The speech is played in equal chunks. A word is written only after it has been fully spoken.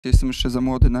Jestem jeszcze za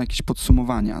młody na jakieś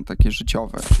podsumowania takie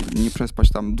życiowe, czyli nie przespać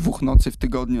tam 2 nocy w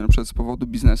tygodniu na przykład z powodu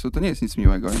biznesu, to nie jest nic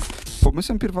miłego.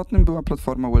 Pomysłem pierwotnym była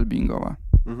platforma wellbeingowa,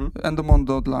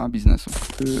 Endomondo dla biznesu,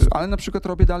 ale na przykład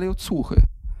robię dalej odsłuchy.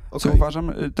 Co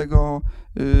uważam tego,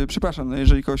 przepraszam, no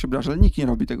jeżeli kogoś obraża, ale nikt nie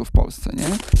robi tego w Polsce, nie?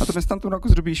 Natomiast w tamtym roku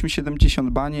zrobiliśmy 70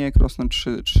 baniek, rosną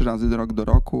 3 razy rok do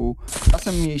roku.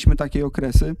 Czasem mieliśmy takie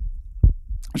okresy,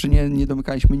 że nie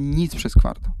domykaliśmy nic przez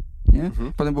kwartał, nie?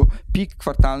 Potem był pik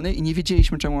kwartalny i nie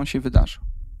wiedzieliśmy, czemu on się wydarzył.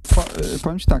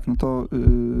 Powiem ci tak, no to...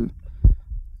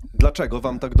 Dlaczego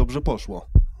wam tak dobrze poszło?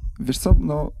 Wiesz co,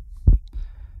 no...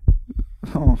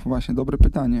 O, właśnie, dobre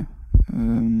pytanie.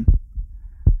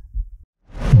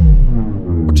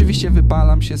 Oczywiście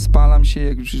wypalam się, spalam się,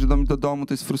 jak już idę do domu,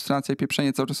 to jest frustracja i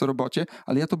pieprzenie cały czas o robocie,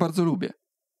 ale ja to bardzo lubię.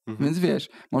 Więc wiesz,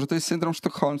 może to jest syndrom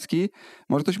sztokholmski,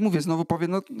 może ktoś znowu powie,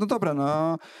 no dobra,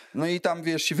 no i tam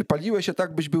wiesz, się wypaliłeś, a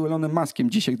tak byś był Elonem Muskiem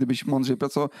dzisiaj, gdybyś mądrzej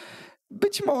pracował.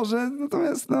 Być może,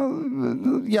 natomiast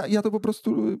ja to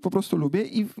po prostu lubię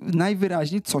i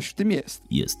najwyraźniej coś w tym jest.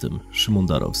 Jestem Szymon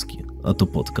Darowski, a to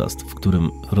podcast, w którym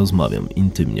rozmawiam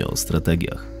intymnie o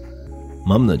strategiach.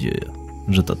 Mam nadzieję,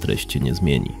 że ta treść cię nie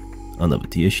zmieni, a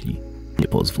nawet jeśli, nie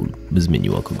pozwól, by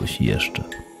zmieniła kogoś jeszcze.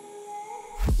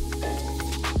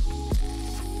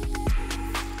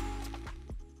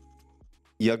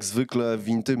 Jak zwykle w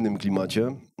intymnym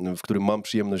klimacie, w którym mam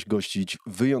przyjemność gościć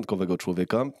wyjątkowego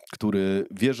człowieka, który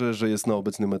wierzę, że jest na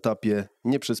obecnym etapie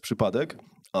nie przez przypadek,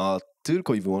 a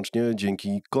tylko i wyłącznie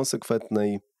dzięki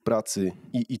konsekwentnej pracy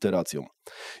i iteracjom.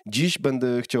 Dziś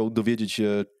będę chciał dowiedzieć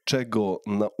się, czego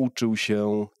nauczył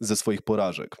się ze swoich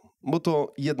porażek, bo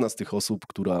to jedna z tych osób,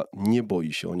 która nie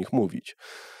boi się o nich mówić.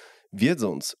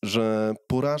 Wiedząc, że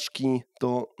porażki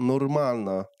to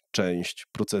normalna część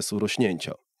procesu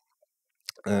rośnięcia.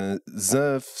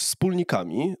 Ze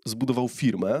wspólnikami zbudował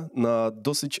firmę na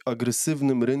dosyć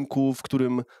agresywnym rynku, w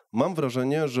którym mam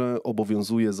wrażenie, że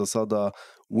obowiązuje zasada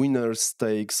winner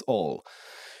takes all.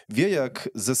 Wie, jak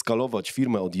zeskalować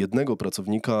firmę od 1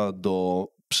 pracownika do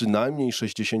przynajmniej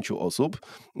 60 osób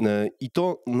i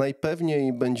to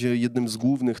najpewniej będzie jednym z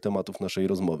głównych tematów naszej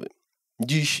rozmowy.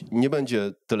 Dziś nie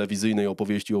będzie telewizyjnej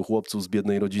opowieści o chłopcu z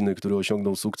biednej rodziny, który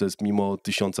osiągnął sukces mimo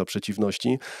 1000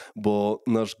 przeciwności, bo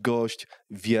nasz gość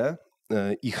wie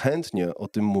i chętnie o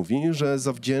tym mówi, że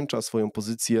zawdzięcza swoją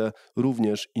pozycję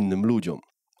również innym ludziom.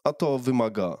 A to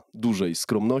wymaga dużej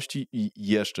skromności i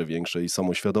jeszcze większej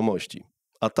samoświadomości.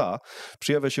 A ta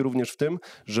przejawia się również w tym,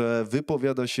 że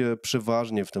wypowiada się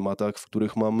przeważnie w tematach, w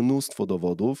których ma mnóstwo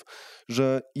dowodów,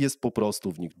 że jest po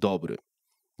prostu w nich dobry.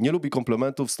 Nie lubi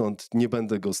komplementów, stąd nie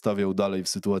będę go stawiał dalej w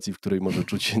sytuacji, w której może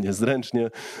czuć się niezręcznie.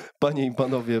 Panie i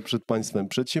panowie, przed państwem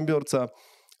przedsiębiorca,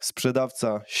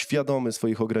 sprzedawca, świadomy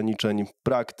swoich ograniczeń,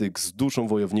 praktyk z duszą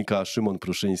wojownika, Szymon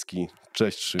Pruszyński.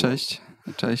 Cześć, Szymon.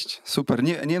 Cześć. Super.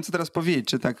 Nie wiem, co teraz powiedzieć,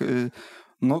 czy tak...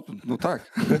 No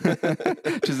tak.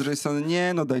 Czy z drugiej strony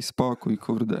nie, daj spokój,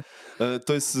 kurde.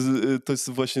 To jest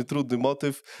właśnie trudny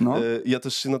motyw. No. Ja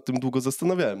też się nad tym długo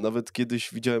zastanawiałem. Nawet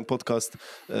kiedyś widziałem podcast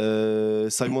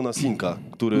Szymona Sinka,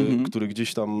 który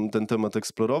gdzieś tam ten temat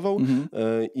eksplorował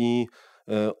i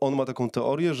on ma taką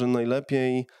teorię, że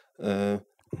najlepiej...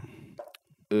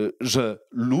 że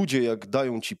ludzie jak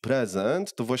dają ci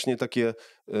prezent, to właśnie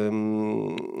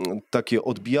takie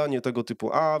odbijanie tego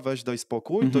typu weź daj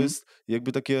spokój, to jest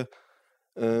jakby takie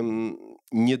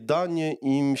nie danie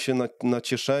im się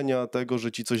nacieszenia tego,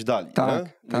 że ci coś dali.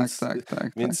 Tak.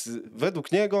 Więc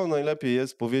według niego najlepiej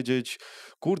jest powiedzieć,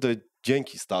 kurde,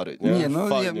 dzięki stary. Nie,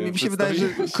 mi się wydaje, że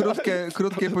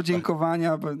krótkie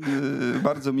podziękowania,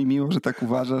 bardzo mi miło, że tak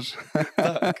uważasz.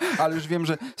 Tak. Ale już wiem,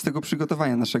 że z tego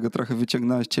przygotowania naszego trochę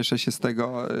wyciągnąłeś, cieszę się z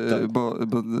tego, bo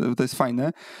to jest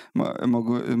fajne.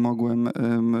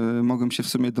 Mogłem się w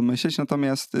sumie domyśleć,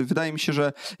 natomiast wydaje mi się,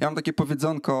 że ja mam takie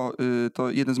powiedzonko, to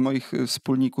jeden z moich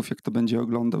wspólników, jak to będzie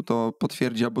oglądał, to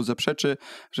potwierdzi albo zaprzeczy,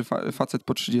 że facet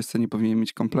po 30 nie powinien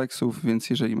mieć kompleksów, więc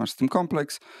jeżeli masz z tym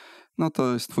kompleks, no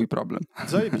to jest twój problem.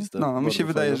 Zajebiste. Mi się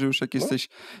wydaje, że już jak jesteś,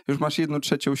 już masz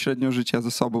 1/3 średnio życia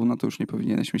za sobą, no to już nie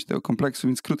powinieneś mieć tego kompleksu,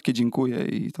 więc krótkie dziękuję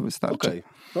i to wystarczy. Okej.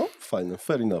 No fajne,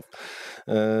 fair enough.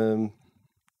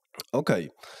 Okej.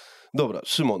 Dobra,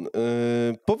 Szymon,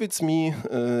 powiedz mi,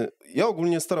 ja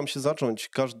ogólnie staram się zacząć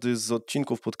każdy z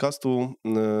odcinków podcastu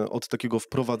od takiego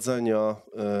wprowadzenia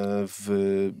w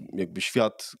jakby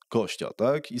świat gościa,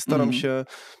 tak? I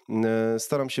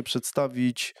staram się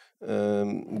przedstawić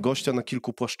gościa na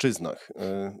kilku płaszczyznach.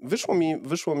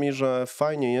 Wyszło mi, że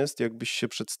fajnie jest, jakbyś się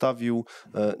przedstawił,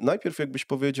 najpierw jakbyś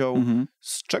powiedział,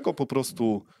 z czego po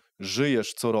prostu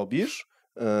żyjesz, co robisz,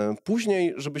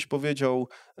 później żebyś powiedział,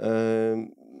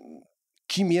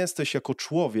 kim jesteś jako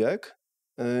człowiek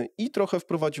i trochę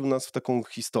wprowadził nas w taką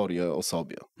historię o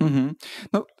sobie.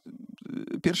 No,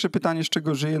 pierwsze pytanie, z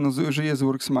czego żyję? No, żyję z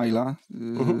Worksmile'a.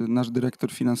 Nasz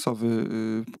dyrektor finansowy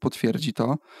potwierdzi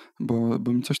to,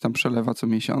 bo mi coś tam przelewa co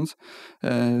miesiąc.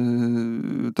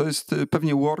 To jest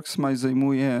pewnie Worksmile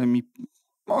zajmuje mi,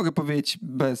 mogę powiedzieć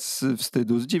bez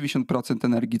wstydu, z 90%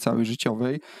 energii całej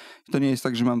życiowej. To nie jest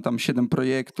tak, że mam tam 7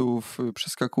 projektów,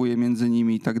 przeskakuję między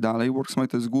nimi i tak dalej. Worksmile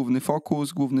to jest główny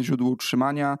fokus, główne źródło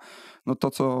utrzymania. No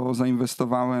to, co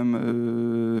zainwestowałem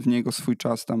w niego swój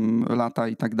czas, tam lata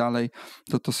i tak dalej,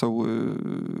 to są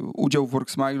udział w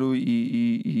Worksmile'u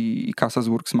i kasa z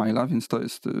Worksmile'a, więc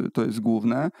to jest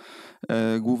główna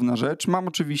rzecz. Mam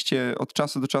oczywiście od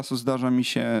czasu do czasu zdarza mi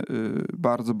się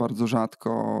bardzo, bardzo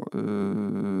rzadko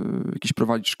jakieś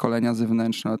prowadzić szkolenia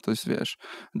zewnętrzne, ale to jest,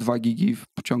 2 gigi w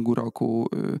ciągu roku.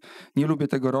 Nie lubię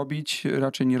tego robić,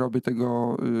 raczej nie robię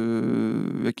tego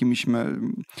jakimiś, nie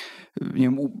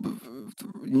wiem,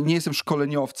 nie jestem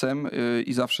szkoleniowcem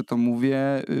i zawsze to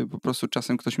mówię. Po prostu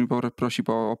czasem ktoś mi prosi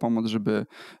o pomoc,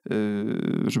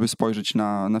 żeby spojrzeć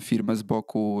na firmę z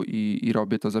boku i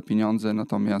robię to za pieniądze,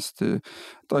 natomiast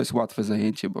to jest łatwe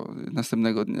zajęcie, bo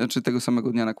tego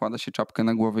samego dnia nakłada się czapkę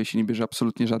na głowę i się nie bierze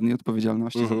absolutnie żadnej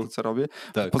odpowiedzialności za to, co robię.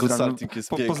 Tak,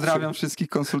 pozdrawiam wszystkich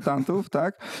konsultantów,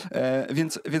 tak?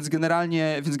 Więc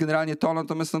generalnie to,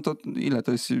 natomiast to ile?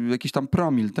 To jest jakiś tam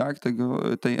promil, tak?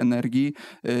 Tej energii.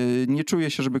 Nie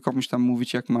czuję się, żeby komuś tam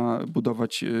mówić, jak ma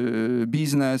budować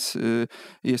biznes.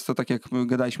 Jest to tak, jak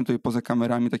gadaliśmy tutaj poza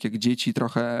kamerami, tak jak dzieci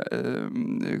trochę.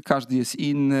 Każdy jest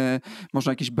inny.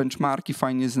 Można jakieś benchmarki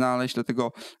fajnie znaleźć,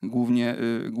 dlatego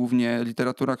głównie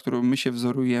literatura, którą my się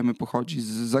wzorujemy, pochodzi z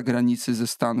zagranicy, ze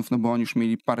Stanów, no bo oni już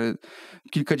mieli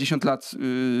kilkadziesiąt lat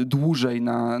dłużej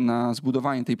na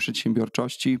zbudowanie tej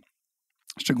przedsiębiorczości,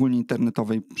 szczególnie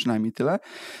internetowej, przynajmniej tyle.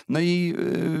 No i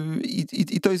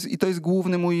to jest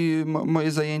główne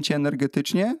moje zajęcie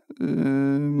energetycznie.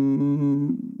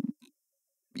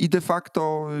 I de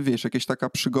facto, jakaś taka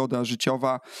przygoda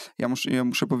życiowa. Ja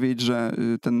muszę powiedzieć, że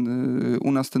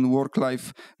u nas ten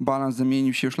work-life balance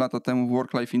zamienił się już lata temu w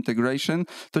work-life integration.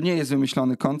 To nie jest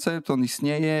wymyślony koncept, on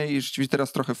istnieje i rzeczywiście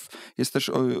teraz trochę jest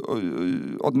też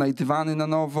odnajdywany na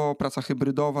nowo. Praca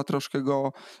hybrydowa trochę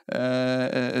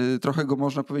go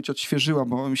można powiedzieć odświeżyła,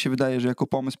 bo mi się wydaje, że jako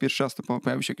pomysł pierwszy raz to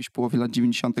pojawił się jakieś w połowie lat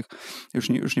 90.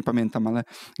 Już nie pamiętam, ale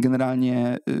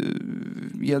generalnie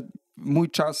mój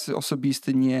czas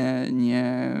osobisty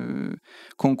nie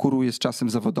konkuruje z czasem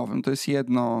zawodowym. To jest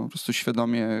jedno, po prostu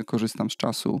świadomie korzystam z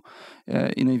czasu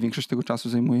i największość tego czasu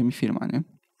zajmuje mi firma, nie?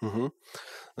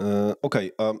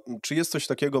 Okej, a czy jest coś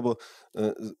takiego, bo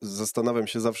zastanawiam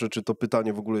się zawsze, czy to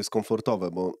pytanie w ogóle jest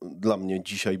komfortowe, bo dla mnie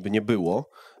dzisiaj by nie było.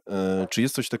 Czy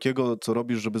jest coś takiego, co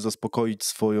robisz, żeby zaspokoić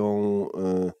swoją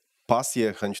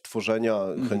pasję, chęć tworzenia,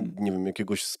 chęć, nie wiem,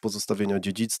 jakiegoś pozostawienia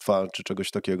dziedzictwa, czy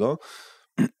czegoś takiego?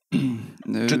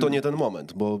 Czy to nie ten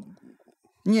moment, bo...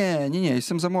 Nie.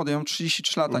 Jestem za młody. Ja mam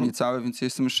 33 lata niecałe, więc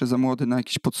jestem jeszcze za młody na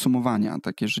jakieś podsumowania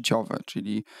takie życiowe,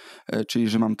 czyli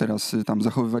że mam teraz tam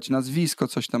zachowywać nazwisko,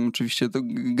 coś tam oczywiście, to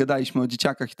gadaliśmy o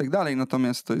dzieciakach i tak dalej,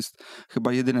 natomiast to jest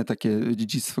chyba jedyne takie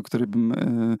dziedzictwo, które bym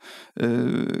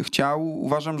chciał.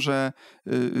 Uważam, że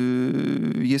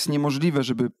jest niemożliwe,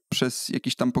 żeby przez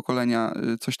jakieś tam pokolenia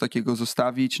coś takiego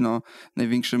zostawić. No,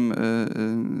 największym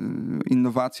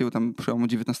innowacją tam przełomu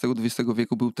XIX-XX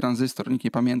wieku był tranzystor. Nikt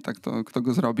nie pamięta, kto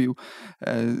go zrobił.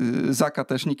 Zaka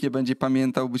też nikt nie będzie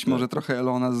pamiętał. Być może trochę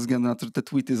Elona, ze względu na to, że te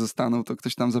tweety zostaną, to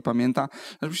ktoś tam zapamięta.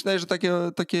 Myślę, że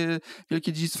takie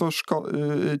wielkie dziedzictwo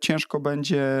ciężko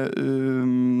będzie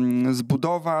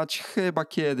zbudować. Chyba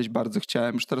kiedyś bardzo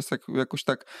chciałem. Już teraz jakoś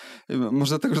tak, może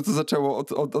dlatego, że to zaczęło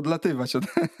odlatywać,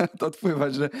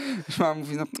 odpływać, że mama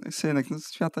mówi, no synek, no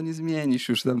świata nie zmienisz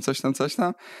już tam, coś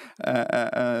tam.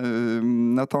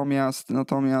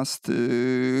 Natomiast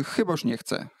chyba już nie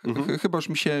chcę. Chyba już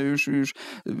mi się już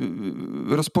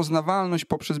rozpoznawalność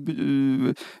poprzez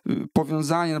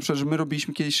powiązanie, na przykład, że my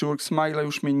robiliśmy kiedyś Worksmile,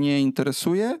 już mnie nie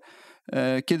interesuje.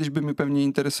 Kiedyś by mnie pewnie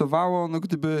interesowało, no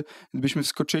gdybyśmy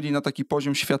wskoczyli na taki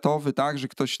poziom światowy, tak, że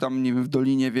ktoś tam, nie wiem, w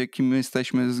Dolinie wie, kim my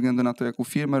jesteśmy ze względu na to, jaką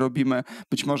firmę robimy,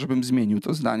 być może bym zmienił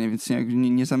to zdanie, więc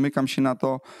nie zamykam się na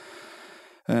to.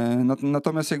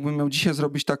 Natomiast jakbym miał dzisiaj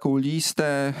zrobić taką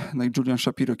listę, no jak Julian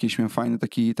Shapiro kiedyś miał fajny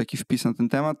taki wpis na ten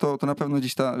temat, to na pewno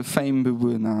gdzieś ta fame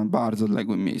byłby na bardzo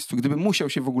odległym miejscu, gdyby musiał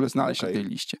się w ogóle znaleźć na tej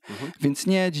liście. Więc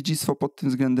nie, dziedzictwo pod tym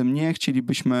względem nie.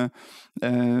 Chcielibyśmy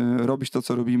robić to,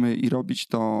 co robimy i robić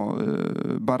to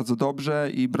bardzo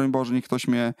dobrze i broń Boże, niech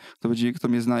kto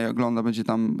mnie zna i ogląda, będzie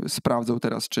tam sprawdzał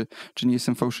teraz, czy nie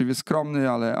jestem fałszywie skromny,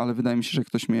 ale wydaje mi się, że jak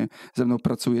ktoś ze mną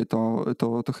pracuje,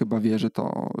 to chyba wie, że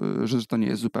to nie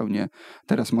jest jest zupełnie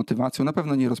teraz motywacją. Na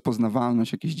pewno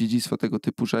nierozpoznawalność, jakieś dziedzictwo, tego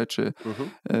typu rzeczy.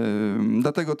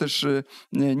 Dlatego też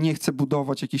nie chcę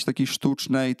budować jakiejś takiej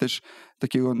sztucznej, też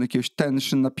jakiegoś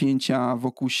tension, napięcia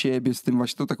wokół siebie z tym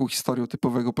właśnie tą taką historią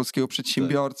typowego polskiego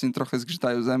przedsiębiorcy. Tak. Trochę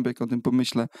zgrzytają zęby, jak o tym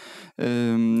pomyślę.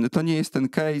 To nie jest ten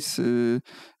case.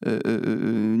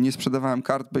 Nie sprzedawałem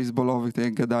kart baseballowych, tak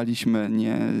jak gadaliśmy,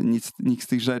 nic z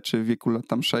tych rzeczy w wieku lat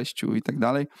tam 6 i tak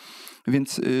dalej.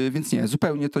 Więc nie,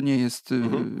 zupełnie to nie jest,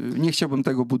 nie chciałbym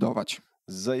tego budować.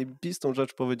 Zajebistą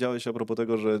rzecz powiedziałeś a propos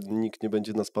tego, że nikt nie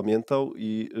będzie nas pamiętał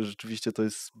i rzeczywiście to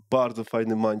jest bardzo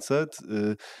fajny mindset.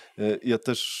 Ja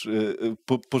też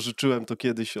pożyczyłem to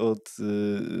kiedyś od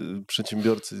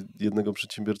jednego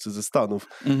przedsiębiorcy ze Stanów,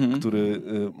 który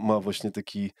ma właśnie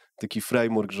taki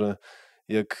framework, że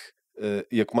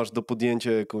jak masz do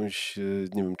podjęcia jakąś,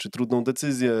 nie wiem, czy trudną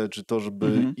decyzję, czy to,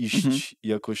 żeby iść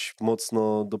jakoś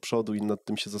mocno do przodu i nad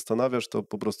tym się zastanawiasz, to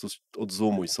po prostu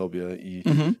odzoomuj sobie i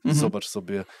zobacz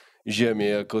sobie Ziemię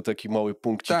jako taki mały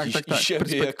punkcik i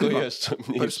siebie jako jeszcze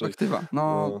mniejszy. Perspektywa.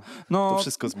 To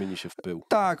wszystko zmieni się w pył.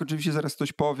 Tak, oczywiście zaraz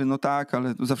ktoś powie, no tak,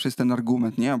 ale zawsze jest ten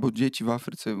argument, nie? Bo dzieci w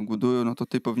Afryce głodują, no to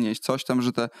ty powinieneś coś tam,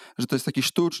 że to jest taki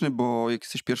sztuczny, bo jak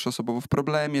jesteś pierwszoosobowo w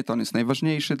problemie, to on jest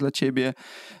najważniejszy dla ciebie.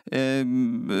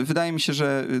 Wydaje mi się,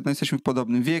 że jesteśmy w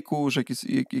podobnym wieku, że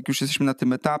jak już jesteśmy na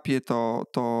tym etapie,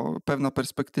 to pewna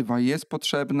perspektywa jest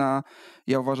potrzebna.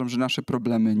 Ja uważam, że nasze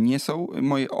problemy nie są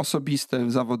moje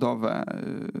osobiste, zawodowe,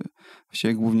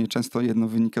 właściwie głównie często jedno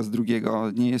wynika z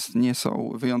drugiego, nie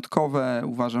są wyjątkowe.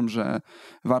 Uważam, że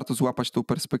warto złapać tą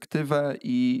perspektywę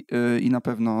i na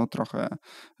pewno trochę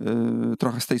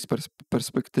z tej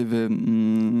perspektywy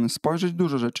spojrzeć.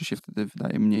 Dużo rzeczy się wtedy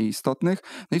wydaje mniej istotnych.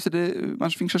 No i wtedy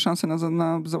masz większe szanse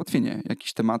na załatwienie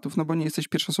jakichś tematów, no bo nie jesteś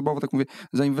pierwszoosobowo, tak mówię,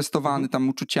 zainwestowany tam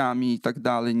uczuciami i tak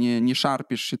dalej, nie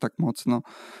szarpiesz się tak mocno,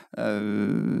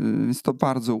 więc to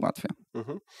bardzo ułatwia.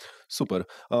 Super.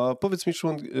 A powiedz mi,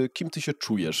 Szymon, kim ty się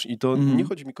czujesz? I to nie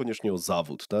chodzi mi koniecznie o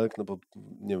zawód, tak? No bo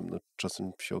nie wiem,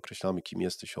 czasem się określamy, kim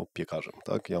jesteś, piekarzem,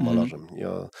 tak? Ja malarzem,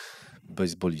 ja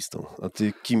bejsbolistą. A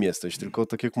ty kim jesteś? Tylko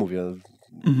tak jak mówię,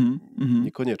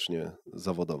 niekoniecznie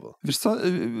zawodowo. Wiesz co,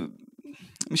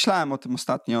 myślałem o tym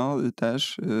ostatnio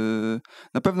też.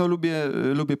 Na pewno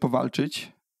lubię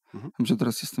powalczyć. Wiem, że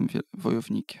teraz jestem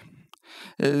wojownikiem.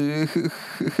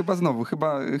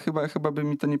 Chyba by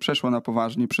mi to nie przeszło na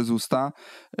poważnie przez usta.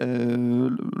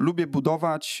 Lubię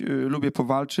budować, lubię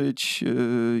powalczyć.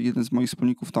 Jeden z moich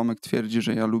wspólników, Tomek, twierdzi,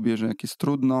 że ja lubię, że jak jest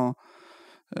trudno.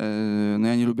 No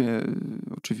ja nie lubię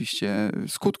oczywiście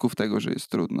skutków tego, że jest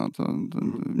trudno. To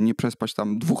nie przespać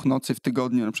tam 2 nocy w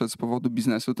tygodniu na przykład z powodu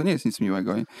biznesu, to nie jest nic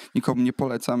miłego. Nikomu nie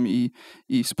polecam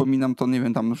i wspominam to, nie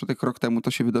wiem, tam na przykład rok temu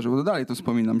to się wydarzyło, to dalej to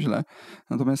wspominam źle.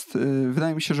 Natomiast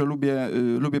wydaje mi się, że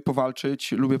lubię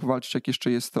powalczyć, jak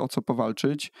jeszcze jest o co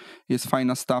powalczyć. Jest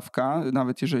fajna stawka,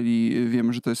 nawet jeżeli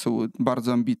wiemy, że to jest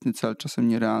bardzo ambitny cel, czasem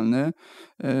nierealny,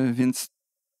 więc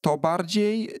to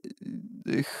bardziej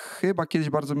chyba kiedyś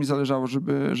bardzo mi zależało,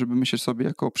 żeby myśleć sobie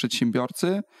jako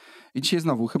przedsiębiorcy. I dzisiaj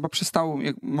znowu chyba przestało,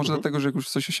 może dlatego, że jak już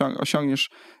coś osiągniesz,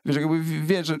 wiesz,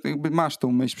 wiesz, że jakby masz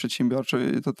tą myśl przedsiębiorczą,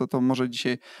 to może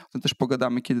dzisiaj o tym też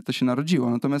pogadamy, kiedy to się narodziło.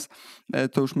 Natomiast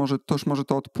to już może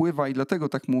to odpływa i dlatego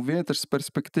tak mówię, też z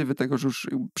perspektywy tego, że już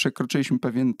przekroczyliśmy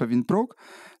pewien próg.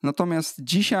 Natomiast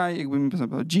dzisiaj, jakby mi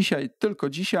powiedział, tylko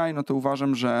dzisiaj, no to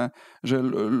uważam, że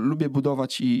lubię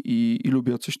budować i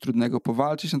lubię o coś trudnego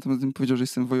powalczyć. Natomiast gdybym powiedział, że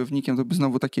jestem wojownikiem, to by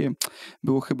znowu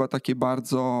było chyba takie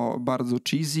bardzo, bardzo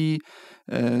cheesy.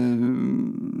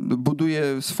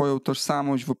 Buduję swoją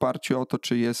tożsamość w oparciu o to,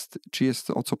 czy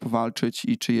jest o co powalczyć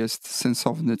i czy jest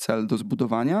sensowny cel do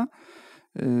zbudowania.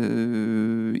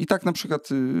 I tak na przykład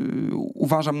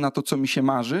uważam na to, co mi się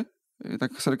marzy.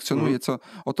 Tak selekcjonuję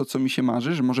to, co mi się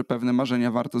marzy, że może pewne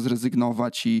marzenia warto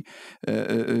zrezygnować i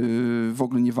w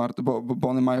ogóle nie warto, bo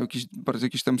one mają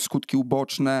jakieś tam skutki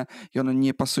uboczne i one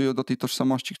nie pasują do tej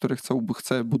tożsamości, które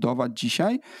chcę budować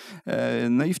dzisiaj.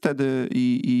 No i wtedy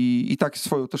i tak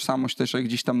swoją tożsamość też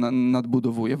gdzieś tam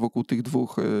nadbudowuję wokół tych 2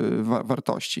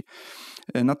 wartości.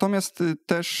 Natomiast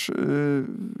też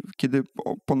kiedy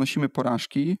ponosimy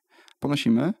porażki,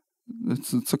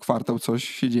 co kwartał coś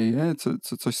się dzieje,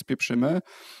 coś spieprzymy,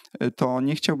 to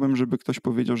nie chciałbym, żeby ktoś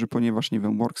powiedział, że ponieważ, nie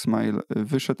wiem, Worksmile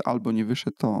wyszedł albo nie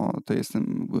wyszedł, to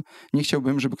jestem... Nie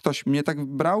chciałbym, żeby ktoś mnie tak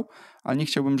brał, ale nie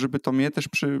chciałbym, żeby to mnie też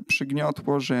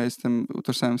przygniotło, że ja jestem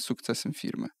utożsamiam z sukcesem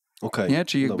firmy. Nie?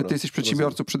 Czyli jakby ty jesteś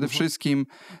przedsiębiorcą przede wszystkim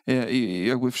i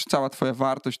jakby cała twoja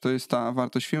wartość to jest ta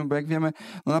wartość firmy, bo jak wiemy,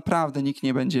 no naprawdę nikt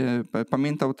nie będzie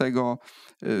pamiętał tego.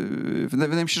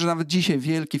 Wydaje mi się, że nawet dzisiaj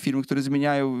wielkie firmy, które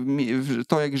zmieniają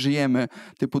to, jak żyjemy,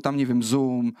 typu tam, nie wiem,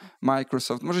 Zoom,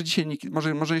 Microsoft, może dzisiaj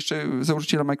może jeszcze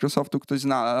założyciela Microsoftu ktoś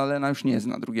zna, ale Lena już nie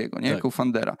zna drugiego, nie?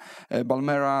 Co-foundera.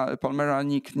 Palmera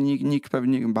nikt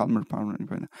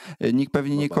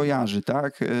pewnie nie kojarzy,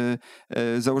 tak?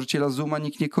 Założyciela Zooma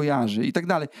nikt nie kojarzy i tak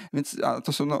dalej. Więc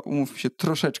to są, umówmy się,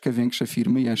 troszeczkę większe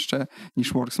firmy jeszcze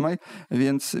niż Worksmile,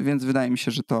 więc wydaje mi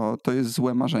się, że to jest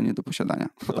złe marzenie do posiadania.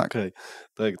 Okej.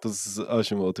 Tak, to z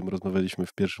Asią o tym rozmawialiśmy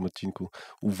w pierwszym odcinku.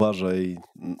 Uważaj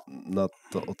na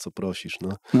to, o co prosisz.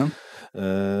 No.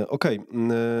 Okej.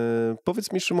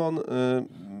 Powiedz mi, Szymon,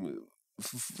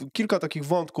 kilka takich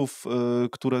wątków,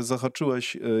 które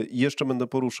zahaczyłeś, jeszcze będę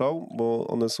poruszał, bo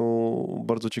one są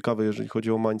bardzo ciekawe, jeżeli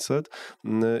chodzi o mindset.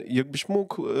 Jakbyś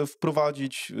mógł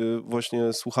wprowadzić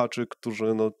właśnie słuchaczy,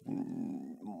 którzy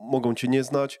mogą cię nie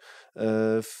znać,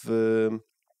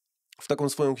 w taką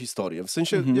swoją historię. W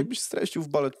sensie, jakbyś streścił w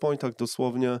bullet pointach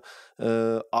dosłownie,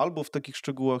 albo w takich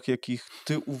szczegółach, jakich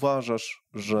ty uważasz,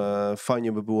 że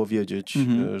fajnie by było wiedzieć,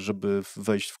 żeby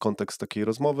wejść w kontekst takiej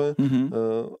rozmowy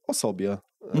o sobie,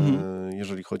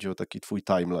 jeżeli chodzi o taki twój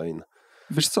timeline.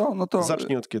 Wiesz co, no to...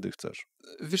 Zacznij od kiedy chcesz.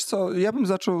 Wiesz co, ja bym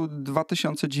zaczął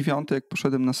 2009, jak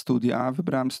poszedłem na studia.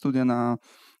 Wybrałem studia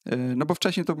no bo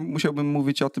wcześniej to musiałbym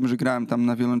mówić o tym, że grałem tam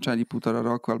na wiolonczeli 1,5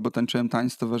 roku albo tańczyłem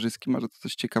tańc towarzyski, może to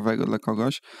coś ciekawego dla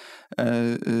kogoś.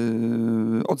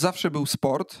 Od zawsze był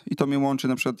sport i to mnie łączy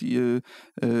na przykład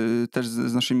też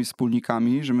z naszymi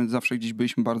wspólnikami, że my zawsze gdzieś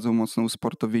byliśmy bardzo mocno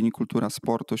usportowieni, kultura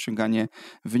sportu, osiąganie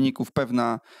wyników,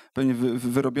 pewnie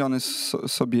wyrobiony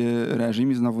sobie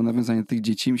reżim i znowu nawiązanie do tych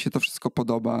dzieci. Mi się to wszystko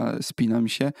podoba, spina mi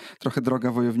się, trochę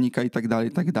droga wojownika i tak dalej,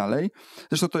 i tak dalej.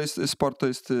 Zresztą sport to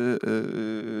jest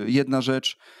jedna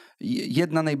rzecz,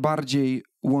 jedna najbardziej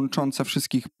łącząca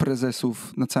wszystkich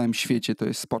prezesów na całym świecie, to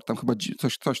jest sport. Tam chyba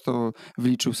ktoś to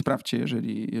wyliczył, sprawdźcie,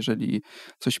 jeżeli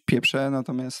coś pieprzę,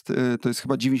 natomiast to jest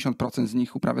chyba 90% z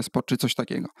nich uprawia sport, czy coś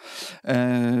takiego.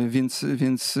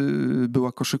 Więc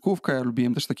była koszykówka, ja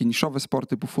lubiłem też takie niszowe sporty,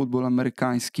 typu futbol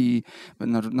amerykański,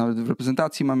 nawet w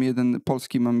reprezentacji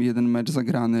polski mam jeden mecz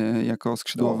zagrany jako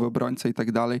skrzydłowy obrońca i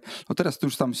tak dalej. No teraz to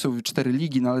już tam są 4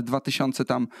 ligi, no ale w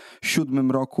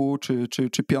 2007 roku czy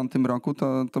 2005 roku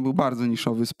to był bardzo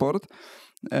niszowy sport.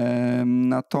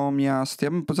 Natomiast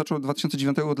ja bym zaczął od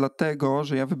 2009 dlatego,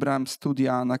 że ja wybrałem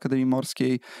studia na Akademii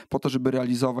Morskiej po to, żeby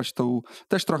realizować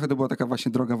też trochę to była taka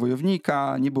właśnie droga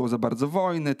wojownika, nie było za bardzo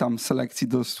wojny, tam selekcji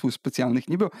do służb specjalnych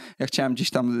nie było. Ja chciałem gdzieś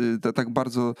tam, tak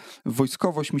bardzo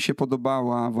wojskowość mi się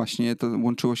podobała, właśnie to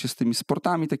łączyło się z tymi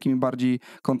sportami takimi bardziej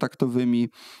kontaktowymi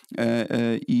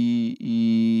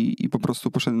i po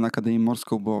prostu poszedłem na Akademię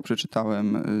Morską, bo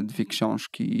przeczytałem 2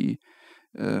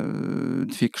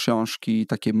 książki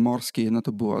takie morskie. Jedno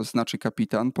to było Znaczy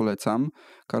kapitan, polecam,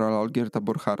 Karola Olgierta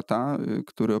Borcharta,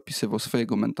 który opisywał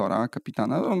swojego mentora,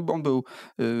 kapitana. On był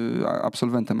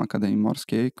absolwentem Akademii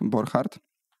Morskiej, Borchart.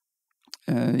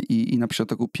 I napisał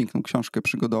taką piękną książkę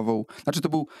przygodową. Znaczy to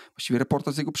był właściwie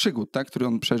reportaż z jego przygód, tak, który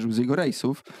on przeżył z jego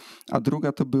rejsów. A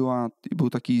druga to był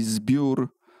taki zbiór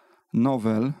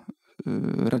nowel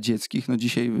radzieckich. No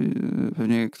dzisiaj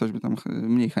pewnie ktoś by tam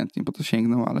mniej chętnie po to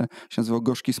sięgnął, ale się nazywał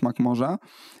Gorzki smak morza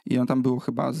i on tam było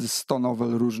chyba z 100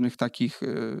 nowel różnych takich,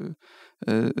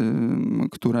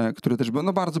 które też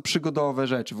były bardzo przygodowe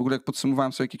rzeczy. W ogóle jak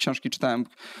podsumowałem sobie, jakie książki czytałem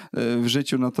w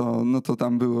życiu, no to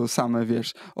tam było same,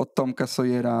 wiesz, od Tomka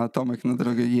Sawyera, Tomek na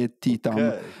drogę Yeti, tam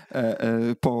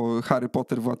po Harry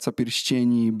Potter, Władca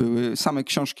Pierścieni, były same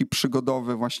książki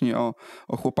przygodowe właśnie o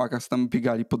chłopakach, co tam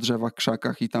biegali po drzewach,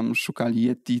 krzakach i tam szukali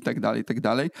Yeti i tak dalej, i tak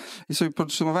dalej. I sobie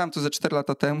podsumowałem to ze 4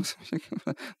 lata temu.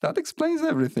 That explains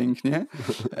everything, nie?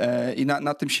 I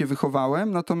na tym się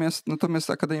wychowałem, natomiast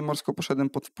Akademię Morską poszedłem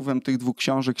pod wpływem tych 2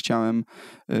 książek, chciałem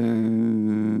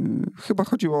chyba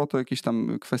chodziło o to jakieś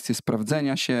tam kwestie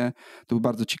sprawdzenia się, to był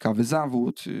bardzo ciekawy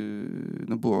zawód,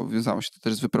 wiązało się to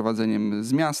też z wyprowadzeniem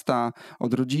z miasta,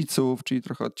 od rodziców, czyli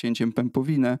trochę odcięciem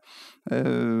pępowiny,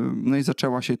 no i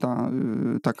zaczęła się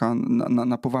taka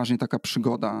na poważnie taka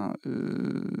przygoda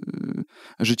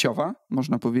życiowa,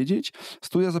 można powiedzieć.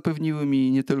 Studia zapewniły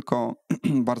mi nie tylko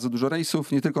bardzo dużo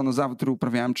rejsów, nie tylko zawód, który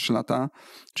uprawiałem 3 lata,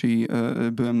 czyli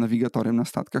byłem nawigatorem na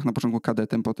statkach, na początku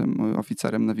kadetem, potem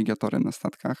oficerem, nawigatorem na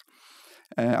statkach,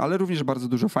 ale również bardzo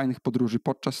dużo fajnych podróży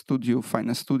podczas studiów,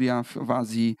 fajne studia w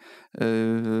Azji.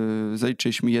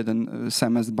 Zaliczyliśmy 1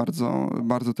 semestr, bardzo,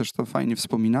 bardzo też to fajnie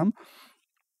wspominam.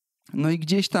 No i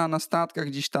gdzieś tam na statkach,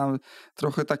 gdzieś tam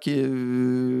trochę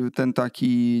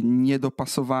taki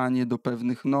niedopasowanie do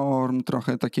pewnych norm,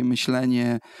 trochę takie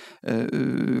myślenie,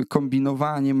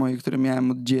 kombinowanie moje, które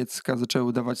miałem od dziecka,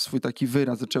 zaczęły dawać swój taki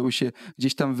wyraz, zaczęły się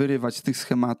gdzieś tam wyrywać z tych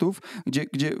schematów,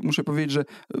 gdzie muszę powiedzieć, że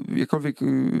jakkolwiek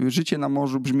życie na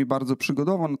morzu brzmi bardzo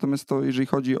przygodowo, natomiast to jeżeli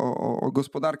chodzi o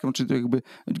gospodarkę, czyli jakby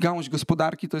gałąź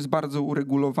gospodarki, to jest bardzo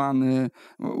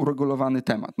uregulowany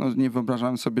temat. No, nie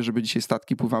wyobrażałem sobie, żeby dzisiaj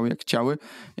statki pływały jak chciały.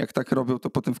 Jak tak robią, to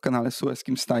potem w kanale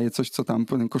sueskim staje coś, co tam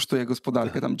potem kosztuje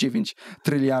gospodarkę, tam 9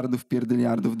 tryliardów,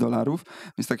 pierdyliardów dolarów,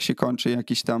 więc tak się kończy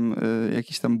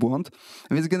jakiś tam błąd.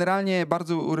 Więc generalnie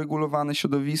bardzo uregulowane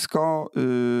środowisko,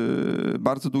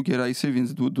 bardzo długie rejsy,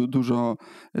 więc dużo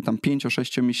tam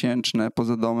 5-6 miesięczne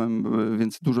poza domem,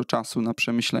 więc dużo czasu na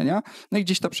przemyślenia. No i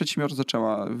gdzieś ta przedsiębiorczość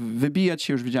zaczęła wybijać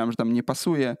się, już wiedziałem, że tam nie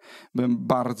pasuje. Byłem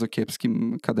bardzo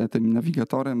kiepskim kadetem i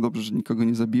nawigatorem, dobrze, że nikogo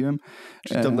nie zabiłem.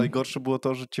 Czyli tam najgorsze było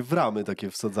to, że cię w ramy takie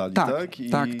wsadzali, tak?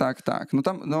 Tak. No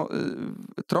tam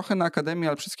trochę na akademii,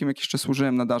 ale przede wszystkim jak jeszcze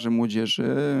służyłem na darze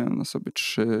młodzieży, no sobie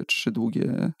trzy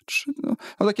długie,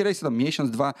 takie rejsy tam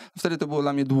miesiąc, 2, wtedy to było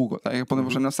dla mnie długo, tak? Jak potem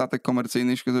poszedłem na statek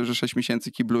komercyjny i się okazało, że 6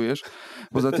 miesięcy kiblujesz,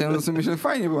 poza tym no sobie myślę,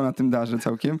 fajnie było na tym darze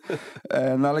całkiem,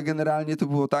 no ale generalnie to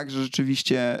było tak, że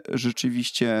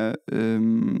rzeczywiście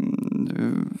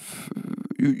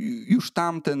już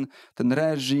tam ten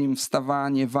reżim,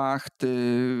 wstawanie, wachty,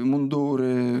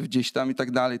 mundury gdzieś tam i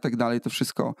tak dalej, to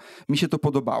wszystko, mi się to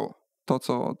podobało. To,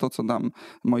 co tam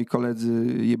moi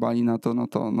koledzy jebali na to, no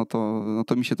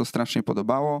to mi się to strasznie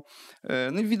podobało.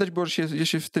 No i widać było, że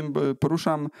się w tym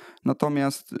poruszam,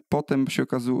 natomiast potem się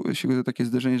okazuje takie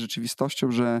zderzenie z rzeczywistością,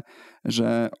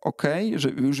 że okej, że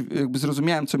już jakby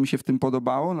zrozumiałem, co mi się w tym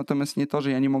podobało, natomiast nie to,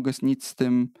 że ja nie mogę nic z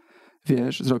tym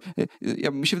zrobić.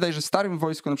 Mi się wydaje, że w starym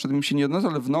wojsku na przykład bym się nie odniósł,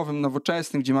 ale w nowym,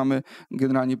 nowoczesnym, gdzie mamy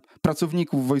generalnie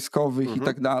pracowników wojskowych i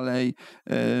tak dalej,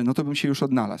 no to bym się już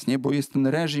odnalazł, nie? Bo jest ten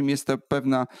reżim, jest ta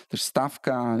pewna też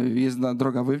stawka, jest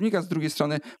droga wojownika, z drugiej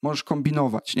strony możesz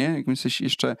kombinować, nie? Jak jesteś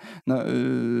jeszcze...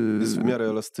 jest w miarę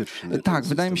elastyczny. Tak,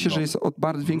 wydaje mi się, że jest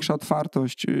bardzo większa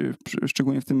otwartość,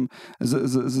 szczególnie w tym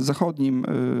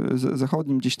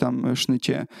zachodnim gdzieś tam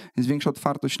sznycie, jest większa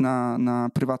otwartość na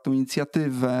prywatną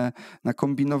inicjatywę, na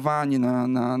kombinowanie,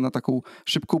 na taką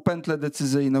szybką pętlę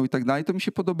decyzyjną i tak dalej, to mi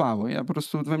się podobało. Ja po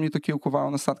prostu we mnie to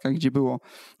kiełkowało na statkach, gdzie było,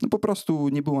 no po prostu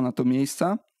nie było na to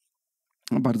miejsca.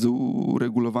 Bardzo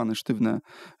uregulowane,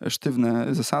 sztywne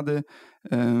zasady.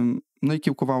 No i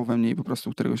kiełkowało we mnie i po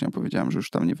prostu któregoś dnia powiedziałem, że już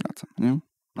tam nie wracam, nie?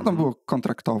 No tam było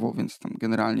kontraktowo, więc tam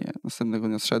generalnie następnego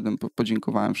dnia zszedłem,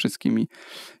 podziękowałem wszystkim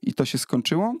i to się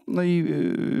skończyło. No i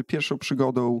pierwszą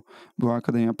przygodą była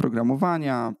Akademia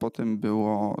Programowania, potem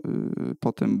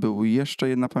była jeszcze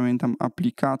jedna, pamiętam,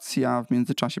 aplikacja. W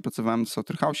międzyczasie pracowałem w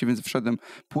Software House, więc wszedłem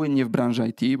płynnie w branżę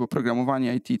IT, bo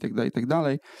programowanie IT i tak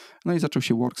dalej. No i zaczął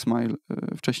się Worksmile.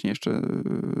 Wcześniej jeszcze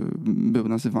był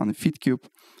nazywany FitCube.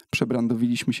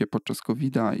 Przebrandowiliśmy się podczas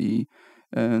COVID-a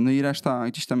no i reszta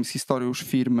gdzieś tam jest historia już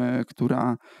firmy,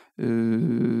 która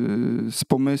z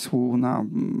pomysłu na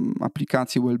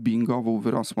aplikację wellbeingową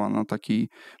wyrosła na taki,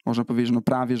 można powiedzieć, no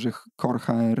prawie, że core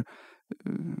HR,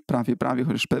 prawie,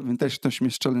 chociaż pewnie też ktoś mnie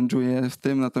challenge'uje w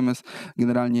tym, natomiast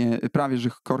generalnie prawie, że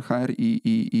core HR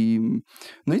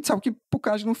no i całkiem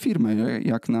pokaźną firmę,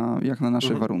 jak na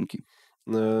nasze warunki.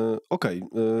 Okej,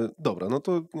 dobra, no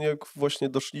to jak właśnie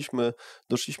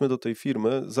doszliśmy do tej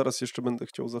firmy, zaraz jeszcze będę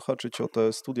chciał zahaczyć o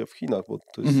te studia w Chinach, bo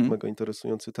to jest mega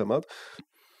interesujący temat.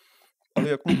 Ale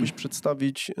jak mógłbyś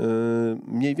przedstawić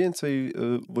mniej więcej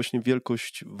właśnie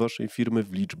wielkość waszej firmy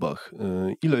w liczbach?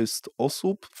 Ile jest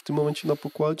osób w tym momencie na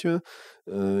pokładzie?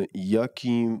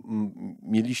 Jaki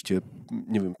mieliście,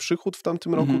 nie wiem, przychód w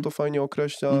tamtym roku, to fajnie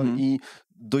określa, i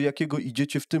do jakiego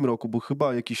idziecie w tym roku, bo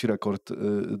chyba jakiś rekord,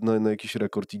 na jakiś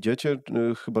rekord idziecie,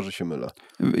 chyba że się mylę.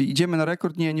 Idziemy na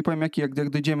rekord, nie powiem jak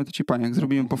dojdziemy, to ci powiem, jak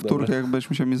zrobimy powtórkę, jak będziesz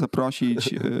musiał mnie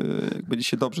zaprosić, jak będzie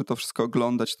się dobrze to wszystko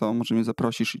oglądać, to może mnie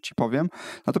zaprosisz i ci powiem.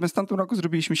 Natomiast w tamtym roku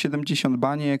zrobiliśmy 70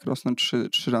 baniek, rosną 3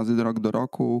 razy rok do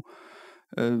roku.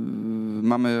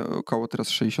 Mamy około teraz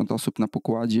 60 osób na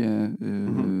pokładzie.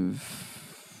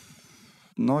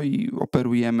 No i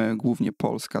operujemy głównie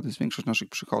Polska, to jest większość naszych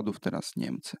przychodów, teraz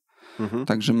Niemcy.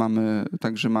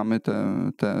 Także mamy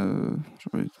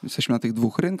jesteśmy na tych 2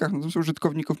 rynkach, no to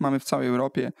użytkowników mamy w całej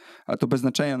Europie, ale to bez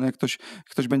znaczenia, no jak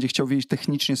ktoś będzie chciał wiedzieć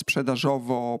technicznie,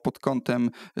 sprzedażowo, pod kątem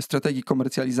strategii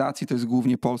komercjalizacji, to jest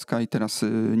głównie Polska i teraz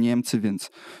Niemcy, więc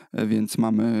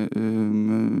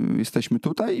jesteśmy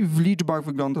tutaj i w liczbach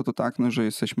wygląda to tak, no, że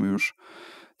jesteśmy już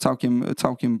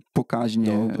całkiem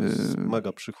pokaźnie. No, to jest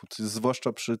mega przychód,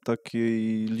 zwłaszcza przy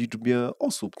takiej liczbie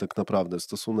osób tak naprawdę.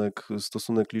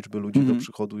 Stosunek liczby ludzi do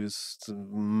przychodu jest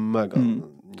mega.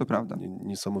 To prawda.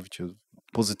 Niesamowicie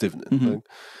pozytywny. Tak?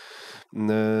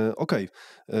 Okej.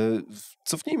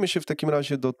 Cofnijmy się w takim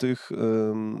razie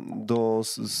do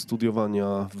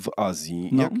studiowania w Azji.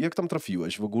 No. Jak tam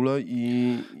trafiłeś w ogóle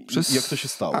i jak to się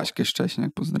stało? Aśkę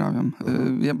Szcześniak, pozdrawiam.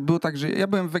 Było tak, że ja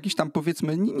byłem w jakiejś tam,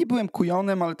 powiedzmy, nie byłem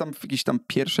kujonem, ale tam w jakiejś tam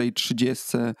pierwszej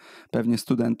 30 pewnie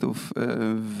studentów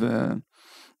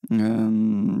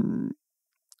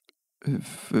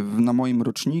na moim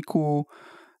roczniku.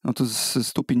 No to z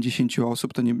 150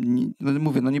 osób, to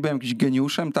mówię, nie byłem jakimś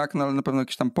geniuszem, tak, no ale na pewno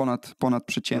jakiś tam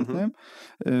ponadprzeciętnym.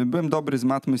 Byłem dobry z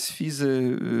matmy, z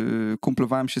fizy,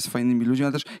 kumplowałem się z fajnymi ludźmi,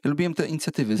 ale też ja lubiłem te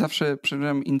inicjatywy, zawsze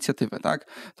przeżyłem inicjatywę,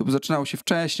 tak. To zaczynało się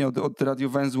wcześniej, od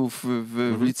radiowęzłów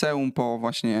w liceum,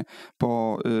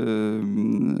 po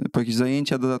jakieś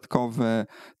zajęcia dodatkowe,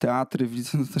 teatry w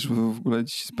liceum, to też w ogóle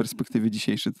z perspektywy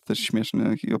dzisiejszej to też śmieszna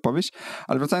opowieść,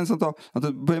 ale wracając na to,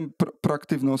 byłem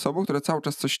proaktywną osobą, która cały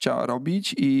czas coś chciała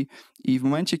robić i w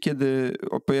momencie, kiedy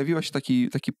pojawił się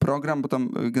taki program, bo tam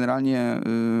generalnie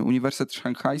Uniwersytet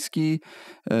Szanghajski,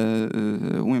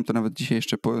 umiem to nawet dzisiaj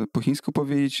jeszcze po chińsku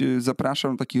powiedzieć,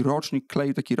 zapraszał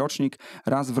kleił taki rocznik,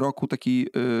 raz w roku taki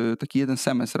jeden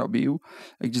semestr robił,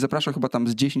 gdzie zapraszał chyba tam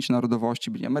z 10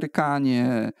 narodowości, byli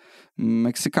Amerykanie,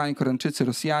 Meksykanie, Koreańczycy,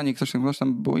 Rosjanie, ktoś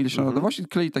tam było ileś narodowości,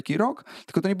 klei taki rok,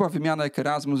 tylko to nie była wymiana jak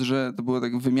Erasmus, że to była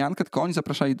taka wymianka, tylko oni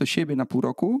zapraszali do siebie na pół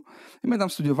roku i my tam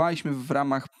studiowaliśmy w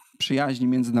ramach przyjaźni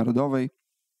międzynarodowej.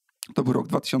 To był rok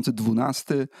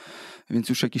 2012, więc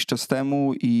już jakiś czas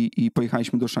temu i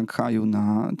pojechaliśmy do Szanghaju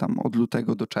tam od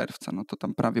lutego do czerwca. No to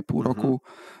tam prawie pół roku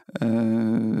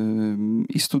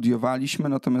i studiowaliśmy.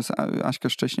 Natomiast Aśka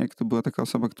Szcześniak to była taka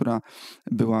osoba, która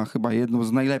była chyba jedną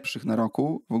z najlepszych na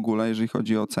roku w ogóle, jeżeli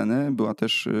chodzi o oceny. Była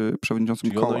też przewodniczącą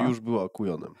Czyli koła. Ona już była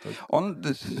kujonem, tak?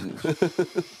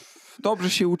 Dobrze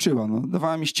się uczyła,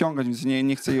 dawała mi ściągać, więc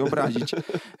nie chcę jej obrazić.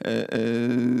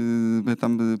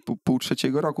 Tam pół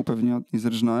trzeciego roku pewnie od niej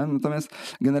zerżnąłem. Natomiast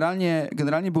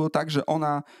generalnie było tak, że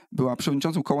ona była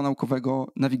przewodniczącą koła naukowego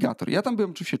Nawigator. Ja tam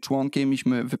byłem oczywiście członkiem,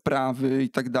 mieliśmy wyprawy i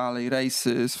tak dalej,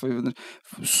 rejsy swoje.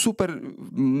 Super,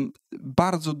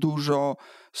 bardzo dużo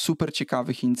super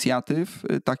ciekawych inicjatyw,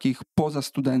 takich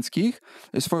pozastudenckich.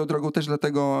 Swoją drogą też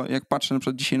dlatego, jak patrzę na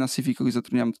przykład dzisiaj na CV, kogoś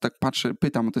zatrudniam, to tak patrzę,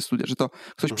 pytam o te studia, że to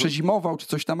ktoś przezimował, czy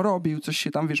coś tam robił, coś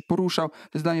się tam, poruszał. To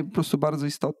jest dla mnie po prostu bardzo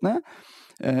istotne.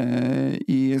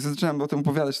 I jak zaczynam o tym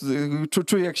opowiadać, to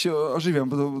czuję, jak się ożywiam,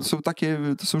 bo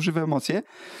to są żywe emocje.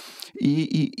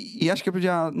 I Jaśka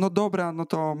powiedziała, no dobra, no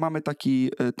to mamy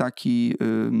taki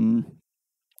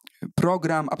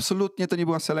program, absolutnie to nie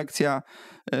była selekcja.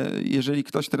 Jeżeli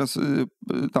ktoś teraz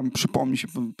tam przypomni się,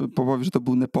 powie, że to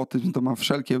był nepotyzm, to ma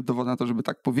wszelkie dowody na to, żeby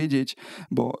tak powiedzieć,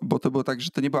 bo to było tak, że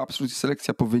to nie była absolutnie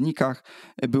selekcja po wynikach.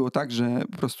 Było tak, że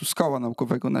po prostu z koła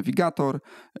naukowego Nawigator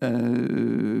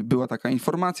była taka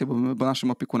informacja, bo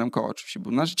naszym opiekunem koła oczywiście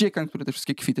był nasz dziekan, który te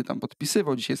wszystkie kwity tam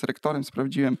podpisywał. Dzisiaj jest rektorem,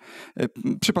 sprawdziłem.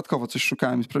 Przypadkowo coś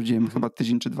szukałem, sprawdziłem chyba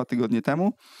tydzień czy 2 tygodnie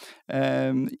temu.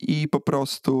 I po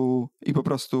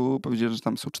prostu powiedzieli, że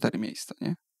tam są 4 miejsca,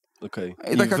 nie? Okay.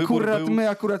 I tak my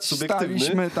akurat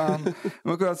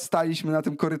staliśmy na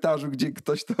tym korytarzu, gdzie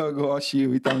ktoś to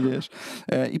ogłosił i tam wiesz.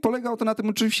 I polegało to na tym,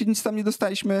 oczywiście nic tam nie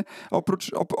dostaliśmy,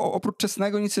 oprócz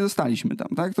czesnego nic nie dostaliśmy tam,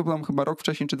 tak? To tam chyba rok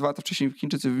wcześniej czy 2 lata wcześniej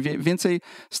Chińczycy więcej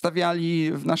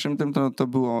stawiali, w naszym tym to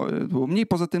było mniej.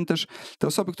 Poza tym też te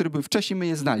osoby, które były wcześniej, my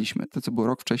je znaliśmy. To, co było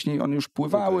rok wcześniej, one już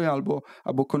pływały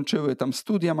albo kończyły tam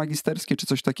studia magisterskie czy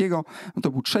coś takiego. No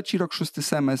to był 3. rok, 6.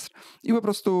 semestr i po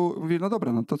prostu mówię, no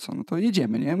dobra, no to co? No to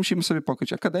jedziemy, nie? Musimy sobie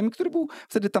pokryć akademii, który był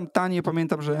wtedy tam tanie.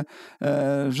 Pamiętam,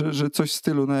 że coś w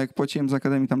stylu, no jak płaciłem za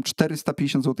akademię tam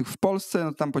 450 zł w Polsce,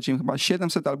 no tam płaciłem chyba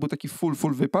 700, ale był taki full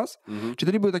wypas.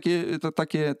 Czyli to nie były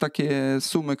takie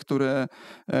sumy,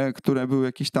 które były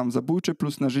jakieś tam zabójcze,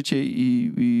 plus na życie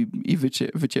i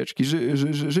wycieczki.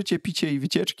 Życie, picie i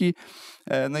wycieczki.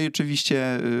 No i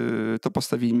oczywiście to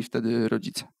postawili mi wtedy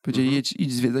rodzice. Powiedzieli,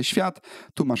 idź zwiedzaj świat,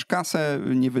 tu masz kasę,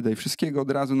 nie wydaj wszystkiego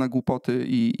od razu na głupoty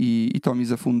i to mi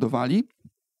zafundowali.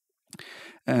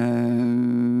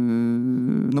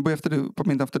 No bo ja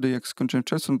pamiętam wtedy, jak skończyłem w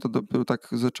czerwcu, no to dopiero tak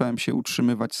zacząłem się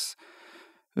utrzymywać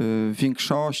w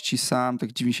większości sam, tak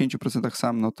w 90%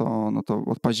 sam, no to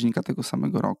od października tego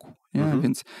samego roku. Nie?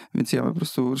 Więc ja po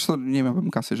prostu, zresztą nie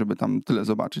miałbym kasy, żeby tam tyle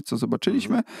zobaczyć, co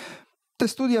zobaczyliśmy. te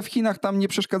studia w Chinach tam nie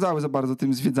przeszkadzały za bardzo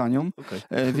tym zwiedzaniom,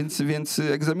 więc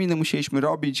egzaminy musieliśmy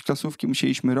robić, klasówki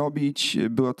musieliśmy robić.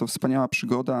 Była to wspaniała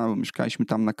przygoda. Mieszkaliśmy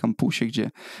tam na kampusie,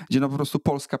 gdzie no po prostu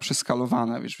Polska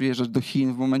przeskalowana. Wiesz, wyjeżdżać do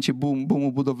Chin w momencie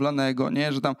boomu budowlanego,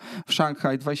 nie? Że tam w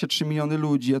Szanghaj 23 miliony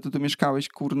ludzi, a tu mieszkałeś,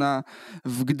 kurna,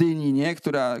 w Gdyni, nie?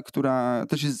 Która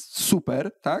też jest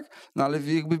super, tak? No ale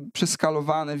jakby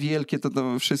przeskalowane, wielkie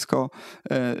to wszystko,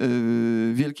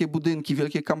 wielkie budynki,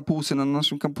 wielkie kampusy. Na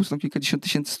naszym kampusie tam kilkadziesiąt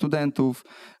tysięcy studentów.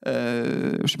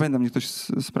 Już nie pamiętam, niech ktoś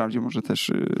sprawdzi, może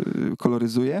też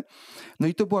koloryzuje. No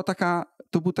i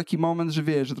to był taki moment, że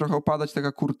wiesz, że trochę opadać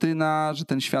taka kurtyna, że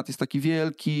ten świat jest taki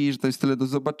wielki, że to jest tyle do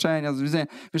zobaczenia, do widzenia.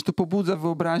 Wiesz, to pobudza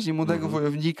wyobraźnię młodego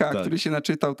wojownika, który się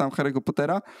naczytał tam Harry'ego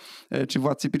Pottera, czy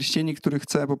Władcy Pierścieni, który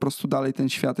chce po prostu dalej ten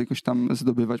świat jakoś tam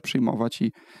zdobywać, przyjmować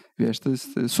i wiesz, to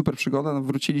jest super przygoda. No,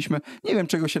 wróciliśmy. Nie wiem,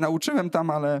 czego się nauczyłem tam,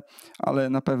 ale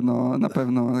na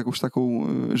pewno jakąś taką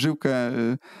żyłkę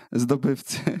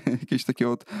zdobywcy, jakiegoś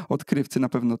takiego odkrywcy na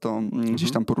pewno to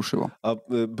gdzieś tam poruszyło. A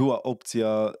była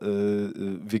opcja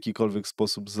w jakikolwiek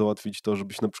sposób załatwić to,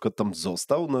 żebyś na przykład tam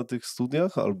został na tych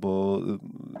studiach, albo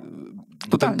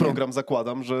bo ten program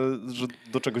zakładam, że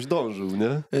do czegoś dążył,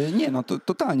 nie? Nie, no to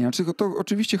totalnie. Znaczy, to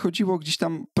oczywiście chodziło gdzieś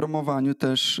tam promowaniu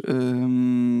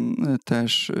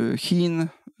też Chin,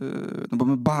 no bo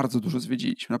my bardzo dużo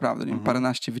zwiedziliśmy, naprawdę. Nie wiem,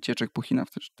 paręnaście wycieczek po Chinach,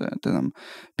 też te tam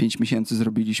 5 miesięcy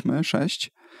zrobiliśmy,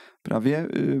 6 prawie.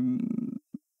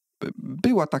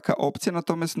 Była taka opcja,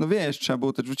 natomiast no wiesz, trzeba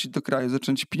było też wrócić do kraju,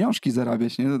 zacząć pieniążki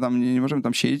zarabiać, nie? To tam nie możemy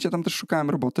tam siedzieć. Ja tam też szukałem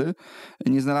roboty.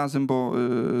 Nie znalazłem, bo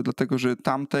dlatego, że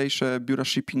tamtejsze biura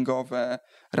shippingowe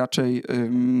raczej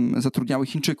zatrudniały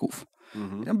Chińczyków.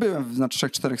 Ja byłem na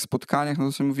 3-4 spotkaniach, no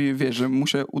to sobie mówię, wiesz, że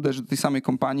muszę uderzyć do tej samej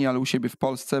kompanii, ale u siebie w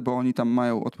Polsce, bo oni tam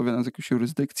mają odpowiadającą jakąś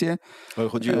jurysdykcję. Ale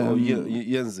chodzi o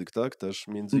język, tak? Też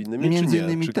między innymi, między czy nie?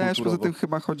 innymi czy też, kulturowo? poza tym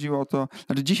chyba chodziło o to,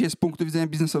 znaczy dzisiaj z punktu widzenia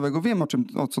biznesowego wiem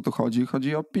o co tu chodzi.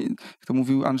 Chodzi o, jak to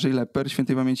mówił Andrzej Lepper,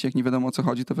 świętej pamięci, jak nie wiadomo o co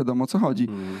chodzi, to wiadomo o co chodzi.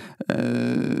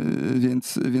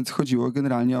 Więc chodziło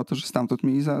generalnie o to, że stamtąd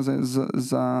mieli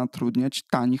zatrudniać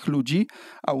tanich ludzi,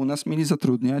 a u nas mieli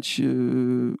zatrudniać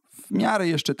w miarę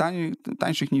jeszcze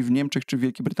tańszych niż w Niemczech czy w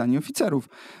Wielkiej Brytanii oficerów.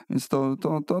 Więc to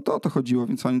o to chodziło.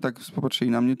 Więc oni tak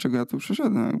popatrzyli na mnie, czego ja tu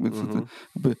przyszedłem.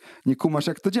 Jakby nie kumasz,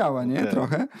 jak to działa, nie?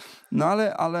 Trochę. No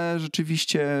ale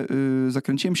rzeczywiście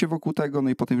zakręciłem się wokół tego, no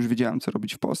i potem już wiedziałem, co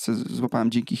robić w Polsce.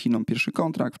 Złapałem dzięki Chinom pierwszy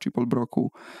kontrakt w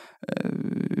Chipoldbrocku.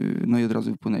 No i od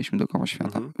razu wypłynęliśmy dookoła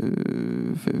świata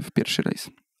w pierwszy rejs.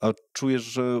 A czujesz,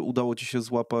 że udało ci się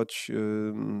złapać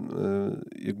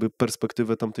jakby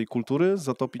perspektywę tamtej kultury?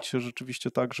 Zatopić się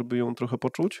rzeczywiście tak, żeby ją trochę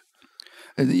poczuć?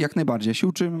 Jak najbardziej. Ja się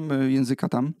uczyłem języka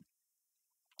tam,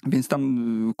 więc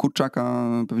tam kurczaka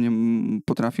pewnie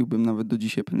potrafiłbym nawet do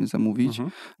dzisiaj pewnie zamówić.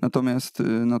 Natomiast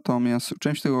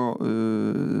uczyłem się tego...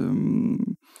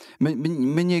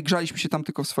 My nie grzaliśmy się tam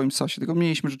tylko w swoim sosie, tylko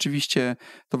mieliśmy rzeczywiście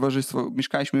towarzystwo,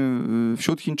 mieszkaliśmy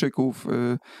wśród Chińczyków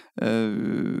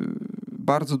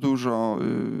bardzo dużo,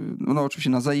 no oczywiście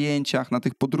na zajęciach, na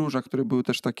tych podróżach, które były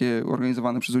też takie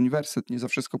organizowane przez uniwersytet, nie za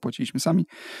wszystko płaciliśmy sami,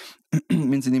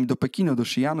 między innymi do Pekinu, do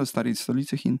Xi'anu, starej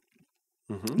stolicy Chin.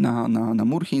 Na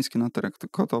mur chiński, na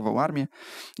terakotową armię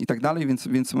i tak dalej,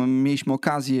 więc mieliśmy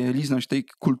okazję liznąć tej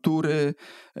kultury,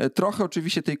 trochę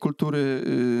oczywiście tej kultury,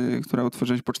 która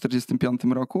utworzyła się po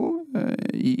 1945 roku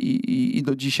i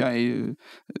do dzisiaj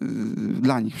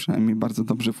dla nich przynajmniej bardzo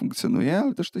dobrze funkcjonuje,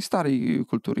 ale też tej starej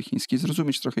kultury chińskiej,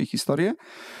 zrozumieć trochę ich historię.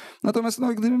 Natomiast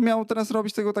no, gdybym miał teraz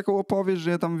robić tego taką opowieść, że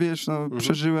ja tam, wiesz,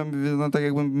 przeżyłem, no, tak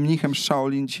jakbym mnichem z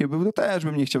Shaolin dzisiaj był, to też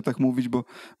bym nie chciał tak mówić,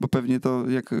 bo pewnie to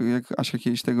jak Asia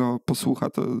kiedyś tego posłucha,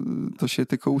 to się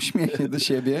tylko uśmiechnie do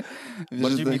siebie. Wiesz,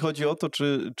 bardziej mi chodzi o to,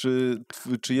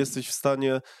 czy jesteś w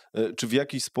stanie, czy w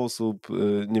jakiś sposób,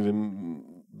 nie wiem,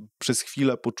 przez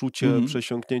chwilę poczucie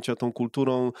przesiąknięcia tą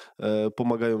kulturą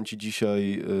pomagają ci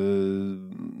dzisiaj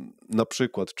na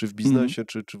przykład, czy w biznesie,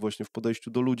 czy właśnie w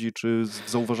podejściu do ludzi, czy w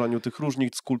zauważaniu tych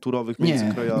różnic kulturowych między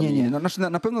krajami? Nie. No, znaczy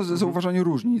na pewno zauważaniu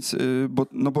różnic,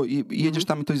 bo jedziesz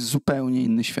tam i to jest zupełnie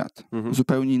inny świat.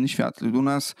 Zupełnie inny świat. U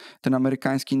nas ten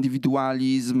amerykański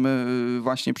indywidualizm,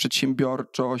 właśnie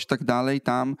przedsiębiorczość i tak dalej,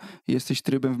 tam jesteś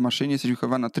trybem w maszynie, jesteś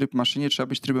wychowany na tryb w maszynie, trzeba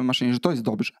być trybem w maszynie, że to jest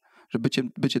dobrze. Że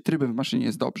bycie trybem w maszynie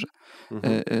jest dobrze.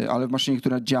 Ale w maszynie,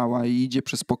 która działa i idzie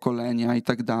przez pokolenia i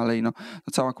tak dalej, no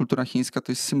cała kultura chińska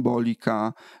to jest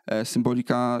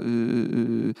symbolika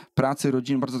pracy,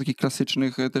 rodziny, bardzo takich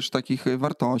klasycznych też takich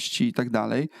wartości i tak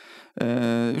dalej.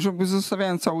 Już jakby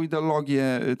zostawiając całą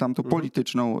ideologię tamtą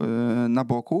polityczną na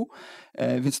boku,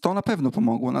 więc to na pewno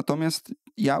pomogło. Natomiast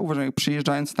ja uważam, jak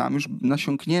przyjeżdżając tam, już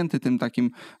nasiąknięty tym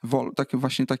takim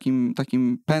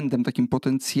pędem, takim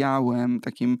potencjałem,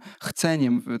 takim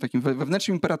chceniem, takim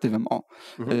wewnętrznym imperatywem,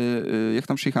 jak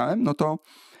tam przyjechałem,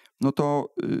 no to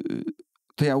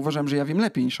ja uważam, że ja wiem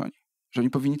lepiej niż oni, że oni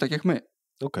powinni tak jak my.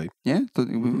 Okay. Nie?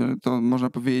 To można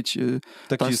powiedzieć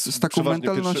jest z taką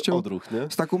mentalnością, odruch, nie?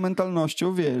 z taką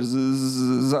mentalnością, wiesz,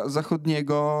 z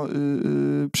zachodniego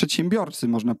przedsiębiorcy,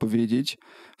 można powiedzieć.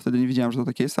 Wtedy nie wiedziałem, że to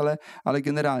tak jest, ale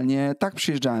generalnie tak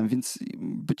przyjeżdżałem, więc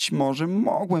być może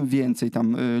mogłem więcej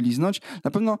tam liznąć.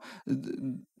 Na pewno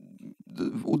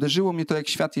uderzyło mnie to, jak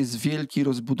świat jest wielki,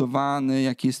 rozbudowany,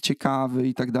 jak jest ciekawy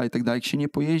i tak dalej, i tak dalej. Jak się nie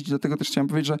pojeździ, dlatego też chciałem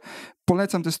powiedzieć, że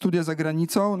polecam te studia za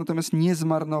granicą, natomiast nie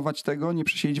zmarnować tego, nie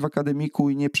przesiedzieć w akademiku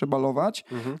i nie przebalować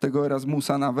tego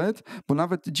Erasmusa nawet, bo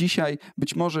nawet dzisiaj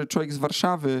być może człowiek z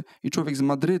Warszawy i człowiek z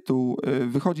Madrytu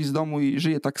wychodzi z domu i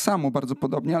żyje tak samo, bardzo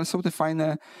podobnie, ale są te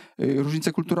fajne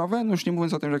różnice kulturowe, no już nie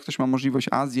mówiąc o tym, że ktoś ma możliwość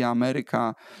Azja,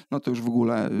 Ameryka, no to już w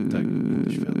ogóle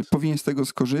powinien z tego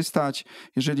skorzystać.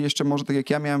 Jeżeli jeszcze może, tak jak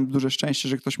ja miałem duże szczęście,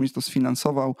 że ktoś mi to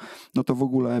sfinansował, no to w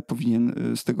ogóle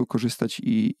powinien z tego korzystać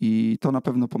i to na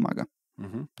pewno pomaga.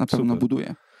 Na pewno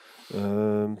buduje.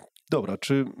 Dobra,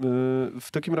 czy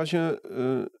w takim razie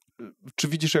czy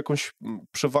widzisz jakąś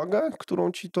przewagę,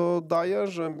 którą ci to daje,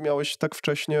 że miałeś tak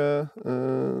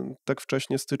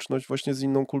wcześnie styczność właśnie z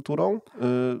inną kulturą?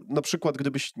 Na przykład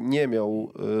gdybyś nie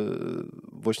miał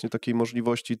właśnie takiej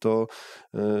możliwości, to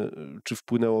czy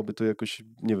wpłynęłoby to jakoś,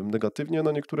 nie wiem, negatywnie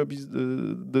na niektóre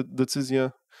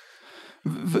decyzje?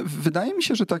 Wydaje mi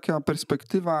się, że taka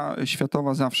perspektywa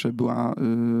światowa zawsze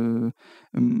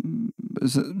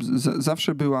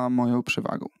była moją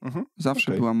przewagą.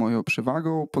 Zawsze była moją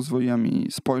przewagą, pozwoliła mi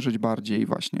spojrzeć bardziej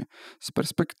właśnie z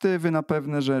perspektywy na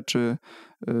pewne rzeczy,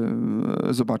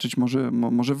 zobaczyć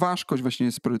może ważkość,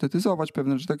 właśnie spriorytetyzować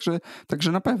pewne rzeczy,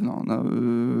 także na pewno,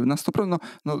 na 100%.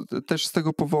 No, też z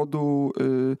tego powodu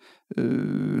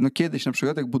kiedyś na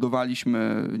przykład, jak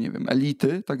budowaliśmy, nie wiem,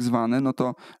 elity tak zwane, no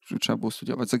to trzeba było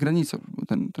studiować za granicą.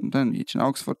 Jedź na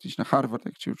Oxford, jedź na Harvard,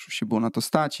 jak ci oczywiście było na to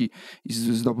stać i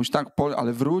zdobyć tak,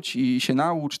 ale wróć i się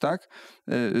naucz, tak?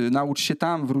 Naucz się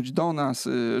tam, wróć do nas,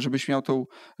 żebyś miał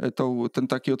ten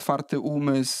taki otwarty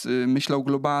umysł, myślał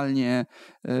globalnie,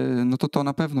 no to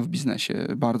na pewno w biznesie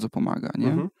bardzo pomaga,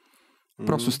 nie? Po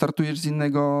prostu startujesz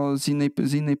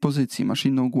z innej pozycji, masz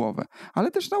inną głowę.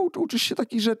 Ale też uczysz się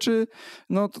takich rzeczy,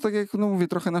 no to tak jak mówię,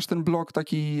 trochę nasz ten blok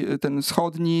taki, ten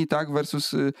wschodni, tak,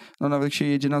 versus nawet jak się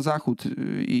jedzie na zachód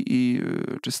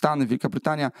czy Stany, Wielka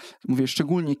Brytania, mówię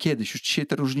szczególnie kiedyś, już dzisiaj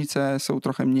te różnice są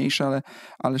trochę mniejsze,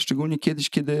 ale szczególnie kiedyś,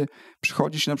 kiedy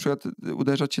przychodzisz i na przykład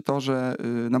uderza cię to, że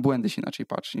na błędy się inaczej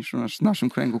patrzy niż w naszym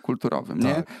kręgu kulturowym,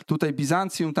 nie? Tak. Tutaj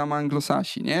Bizancjum, tam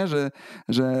Anglosasi, nie?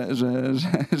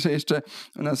 Że jeszcze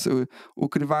u nas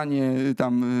ukrywanie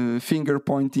tam finger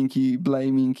pointing i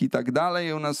blaming i tak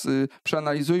dalej. U nas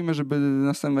przeanalizujmy, żeby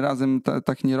następnym razem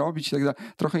tak nie robić i tak dalej.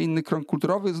 Trochę inny krąg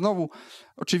kulturowy. Znowu,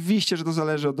 oczywiście, że to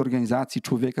zależy od organizacji,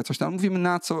 człowieka, coś tam.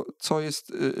 Mówimy co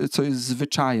jest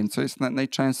zwyczajem, co jest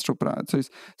najczęstszą,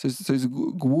 co jest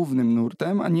głównym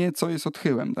nurtem, a nie co jest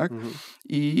odchyłem, tak?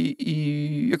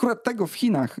 I akurat tego w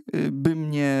Chinach bym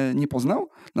nie poznał.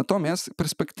 Natomiast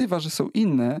perspektywa, że są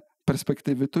inne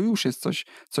perspektywy, to już jest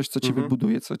coś co cię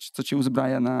wybuduje, co cię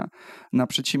uzbraja na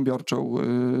przedsiębiorczą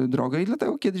drogę i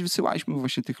dlatego kiedyś wysyłaliśmy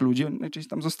właśnie tych ludzi, oni najczęściej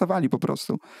tam zostawali po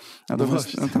prostu.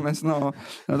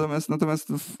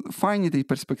 Natomiast fajnie tej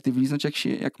perspektywy liznąć,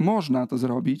 jak można to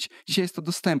zrobić. Dzisiaj jest to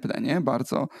dostępne, nie?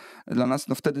 Bardzo dla nas,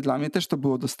 wtedy dla mnie też to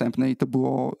było dostępne i to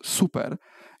było super.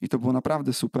 I to było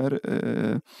naprawdę super.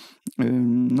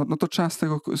 No to trzeba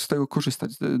z tego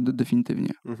korzystać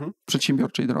definitywnie w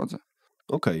przedsiębiorczej drodze.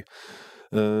 Okej.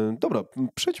 Dobra,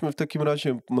 przejdźmy w takim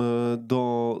razie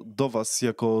do was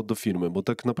jako do firmy, bo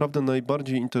tak naprawdę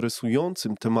najbardziej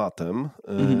interesującym tematem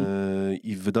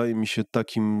i wydaje mi się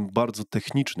takim bardzo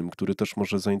technicznym, który też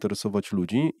może zainteresować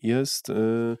ludzi, jest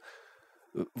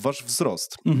wasz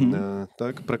wzrost,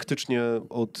 tak? Praktycznie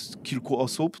od kilku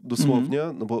osób dosłownie,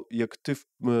 no bo jak ty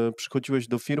przychodziłeś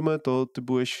do firmy, to ty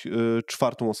byłeś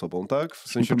czwartą osobą, tak? W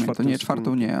sensie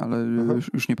czwartą nie, ale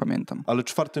już nie pamiętam. Ale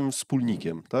czwartym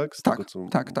wspólnikiem, tak? Z tak, tego,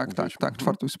 tak,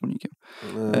 czwartym wspólnikiem.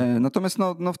 Natomiast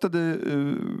wtedy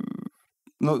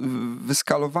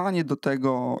wyskalowanie do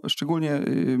tego, szczególnie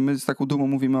my z taką dumą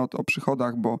mówimy o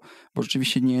przychodach, bo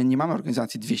rzeczywiście nie mamy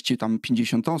organizacji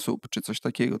 250 osób czy coś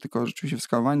takiego, tylko rzeczywiście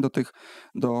wyskalowanie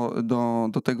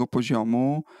do tego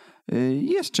poziomu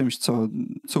jest czymś, co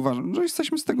uważam, że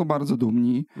jesteśmy z tego bardzo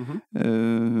dumni,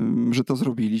 że to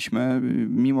zrobiliśmy,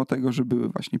 mimo tego, że były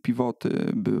właśnie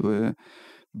pivoty,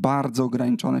 bardzo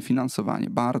ograniczone finansowanie,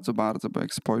 bardzo, bo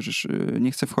jak spojrzysz,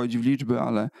 nie chcę wchodzić w liczby,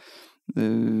 ale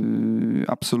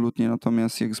absolutnie,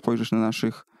 natomiast jak spojrzysz na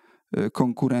naszych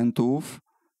konkurentów,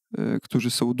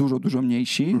 którzy są dużo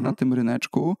mniejsi na tym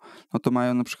ryneczku, no to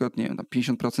mają na przykład, nie wiem,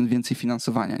 50% więcej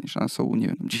finansowania niż są, nie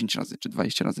wiem, 10 razy czy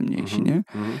 20 razy mniejsi, nie?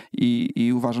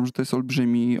 I uważam, że to jest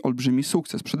olbrzymi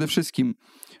sukces. Przede wszystkim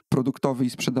produktowy i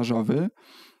sprzedażowy.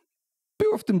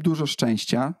 Było w tym dużo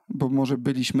szczęścia, bo może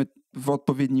byliśmy w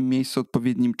odpowiednim miejscu, w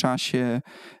odpowiednim czasie,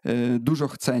 dużo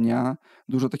chcenia,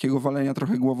 dużo takiego walenia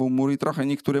trochę głową mury i trochę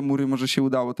niektóre mury może się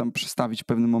udało tam przestawić w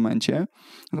pewnym momencie.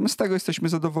 Natomiast z tego jesteśmy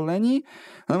zadowoleni.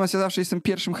 Natomiast ja zawsze jestem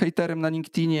pierwszym hejterem na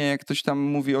LinkedInie, jak ktoś tam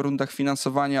mówi o rundach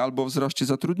finansowania albo o wzroście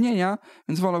zatrudnienia,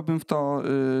 więc wolałbym w to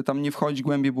tam nie wchodzić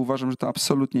głębiej, bo uważam, że to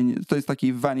absolutnie nie, to jest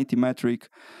taki vanity metric,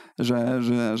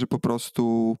 że po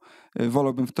prostu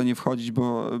wolałbym w to nie wchodzić,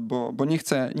 bo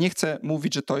nie chcę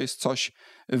mówić, że to jest coś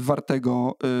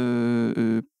wartego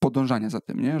podążania za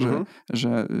tym, nie?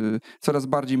 Że coraz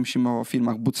bardziej myślimy o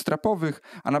firmach bootstrapowych,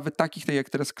 a nawet takich, tak jak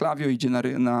teraz Klaviyo idzie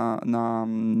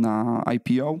na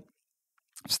IPO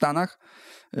w Stanach,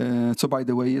 co by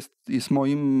the way jest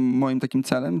moim takim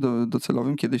celem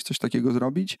docelowym, kiedyś coś takiego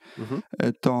zrobić,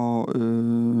 to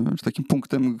takim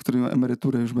punktem, którym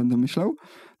emeryturę już będę myślał,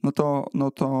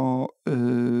 no to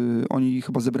oni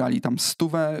chyba zebrali tam 100,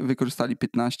 wykorzystali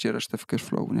 15, resztę w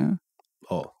cashflow, nie?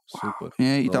 O, super. Wow,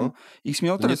 nie? I tam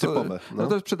XMO to jest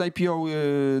przed IPO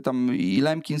tam i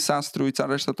Lemkin, Sastru i cała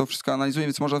reszta to wszystko analizuje,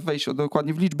 więc można wejść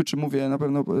dokładnie w liczby, czy mówię na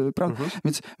pewno prawdę.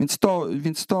 Więc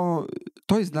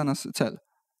to jest dla nas cel.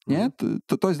 Nie?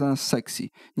 To jest dla nas sexy.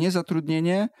 Nie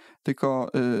zatrudnienie,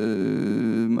 tylko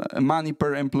money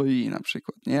per employee na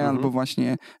przykład, nie? Albo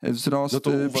właśnie wzrost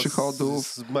przychodów.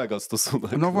 Jest mega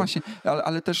stosunek. No właśnie,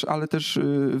 ale też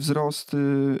wzrost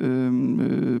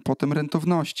potem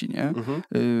rentowności, nie?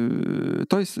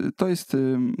 To jest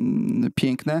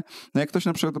piękne. No jak ktoś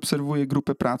na przykład obserwuje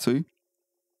grupę pracy,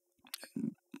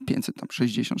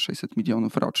 560-600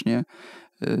 milionów rocznie,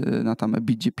 na tam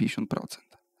EBITDA 50%,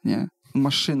 nie?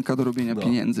 Maszynka do robienia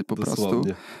pieniędzy po prostu,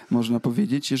 można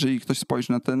powiedzieć. Jeżeli ktoś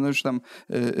spojrzy na ten, no już tam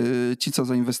ci, co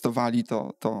zainwestowali,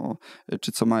 to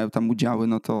czy co mają tam udziały,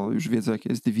 no to już wiedzą, jaka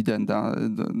jest dywidenda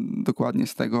dokładnie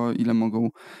z tego, ile mogą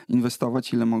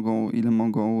inwestować, ile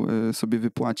mogą sobie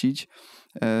wypłacić.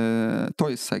 To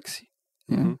jest sexy.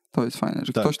 Nie? To jest fajne,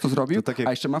 że ktoś to zrobił, a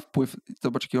jeszcze ma wpływ,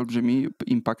 zobacz, jaki olbrzymi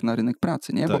impact na rynek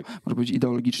pracy, nie? Bo może być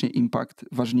ideologicznie impact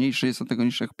ważniejszy jest od tego,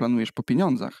 niż jak planujesz po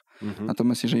pieniądzach.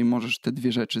 Natomiast jeżeli możesz te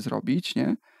dwie rzeczy zrobić,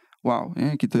 nie? Wow, nie?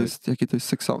 Jakie to jest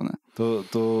seksowne.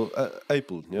 To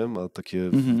Apple, nie? Ma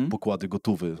takie pokłady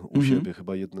gotówy u siebie.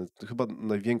 Chyba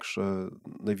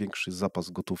największy zapas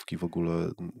gotówki w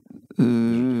ogóle.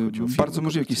 Bardzo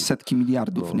możliwe, jakieś setki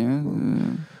miliardów, nie?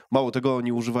 Mało tego,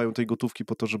 oni używają tej gotówki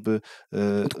po to, żeby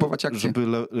odkupować akcje.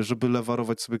 Żeby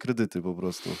lewarować sobie kredyty po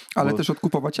prostu. Ale też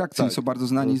odkupować akcje. Są bardzo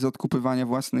znani z odkupywania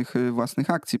własnych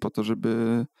akcji po to,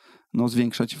 żeby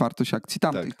zwiększać wartość akcji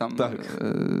tamtych,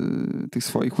 tych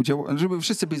swoich udziałów, żeby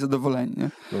wszyscy byli zadowoleni. Nie?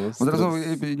 Od razu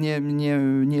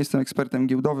nie jestem ekspertem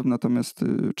giełdowym, natomiast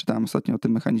czytałem ostatnio o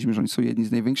tym mechanizmie, że oni są jedni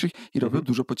z największych i robią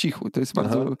dużo po cichu. To jest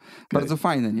bardzo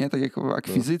fajne, nie? Tak jak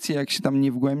akwizycje, jak się tam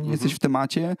nie wgłębnie jesteś w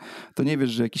temacie, to nie wiesz,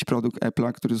 że jakiś produkt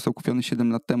Apple'a, który został kupiony 7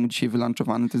 lat temu, dzisiaj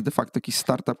wylanczowany, to jest de facto jakiś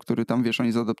startup, który tam, wiesz,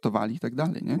 oni zaadoptowali i tak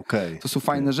dalej, nie? To są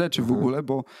fajne rzeczy w ogóle,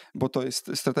 bo to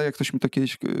jest strategia, ktoś mi to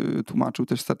kiedyś tłumaczył,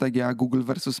 też strategia Google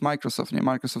versus Microsoft, nie?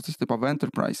 Microsoft to jest typowy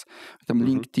enterprise, tam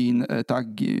LinkedIn,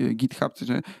 GitHub,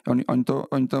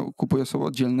 oni to kupują, są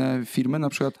oddzielne firmy na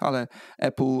przykład, ale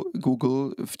Apple, Google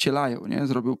wcielają, nie?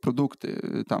 Zrobią produkty,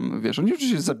 tam, wiesz, oni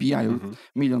oczywiście zabijają 1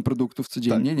 milion produktów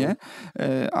codziennie, nie?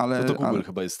 Ale to Google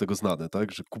chyba jest z tego znane,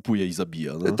 tak? Że kupuje i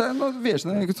zabija. Wiesz,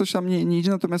 jak coś tam nie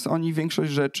idzie, natomiast oni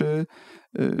większość rzeczy,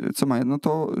 co mają, no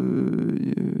to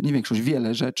nie większość,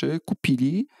 wiele rzeczy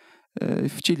kupili,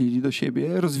 wcielili do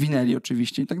siebie, rozwinęli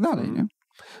oczywiście i tak dalej, nie?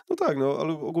 No tak,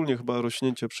 ale ogólnie chyba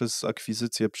rośnięcie przez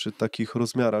akwizycję przy takich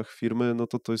rozmiarach firmy, no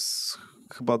to jest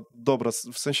chyba dobra,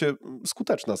 w sensie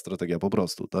skuteczna strategia po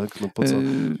prostu, tak? No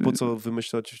po co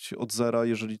wymyślać od zera,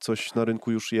 jeżeli coś na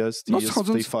rynku już jest i jest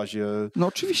w tej fazie... No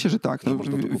oczywiście, że tak.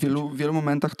 W wielu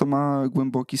momentach to ma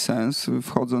głęboki sens.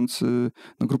 Wchodząc,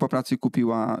 grupa pracy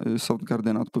kupiła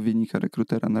Softgardena, odpowiednika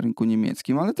rekrutera na rynku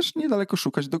niemieckim, ale też niedaleko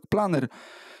szukać DocPlanner,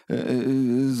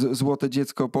 złote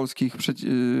dziecko polskich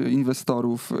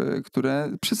inwestorów,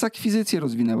 które przez akwizycję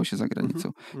rozwinęło się za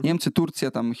granicą. Niemcy,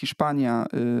 Turcja, tam Hiszpania,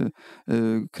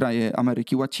 kraje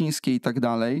Ameryki Łacińskiej i tak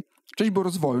dalej. Część było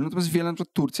rozwoju, natomiast wiele, na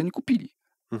przykład Turcja nie kupili.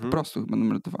 Po prostu chyba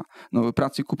numer 2. No,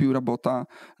 pracy kupił robota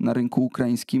na rynku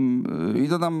ukraińskim i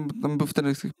to tam był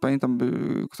wtedy, pamiętam,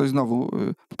 ktoś znowu,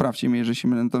 poprawcie mnie, jeżeli się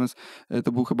mylę, natomiast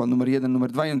to był chyba numer 1,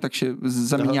 numer 2 i oni tak się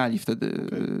zamieniali wtedy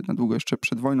na długo, jeszcze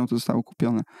przed wojną to zostało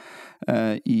kupione.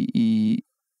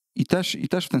 I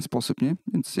też w ten sposób, nie?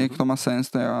 Więc jak to ma sens,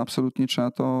 to absolutnie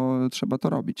trzeba to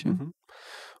robić.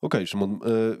 Okej, Szymon,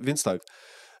 więc tak.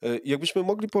 Jakbyśmy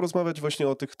mogli porozmawiać właśnie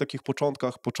o tych takich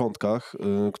początkach,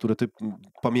 które ty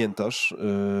pamiętasz,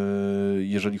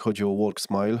 jeżeli chodzi o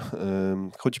Worksmile.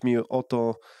 Chodzi mi o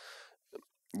to,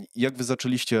 jak wy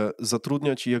zaczęliście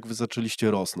zatrudniać i jak wy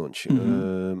zaczęliście rosnąć.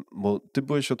 Bo ty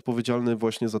byłeś odpowiedzialny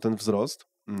właśnie za ten wzrost.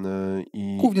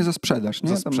 Głównie za sprzedaż, nie?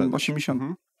 Za sprzedaż.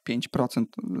 85%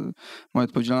 mojej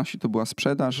odpowiedzialności to była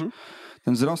sprzedaż.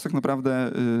 Ten wzrost tak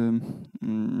naprawdę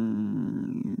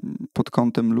pod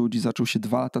kątem ludzi zaczął się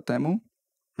 2 lata temu.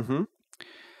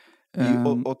 I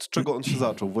od czego on się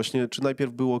zaczął? Właśnie, czy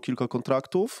najpierw było kilka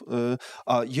kontraktów,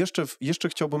 a jeszcze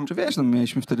chciałbym... Czy wiesz,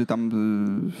 mieliśmy wtedy tam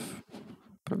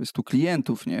prawie 100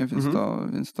 klientów, nie?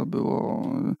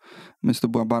 Więc to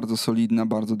była bardzo solidna,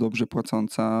 bardzo dobrze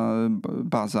płacąca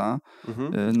baza.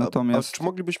 Natomiast... A czy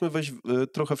moglibyśmy wejść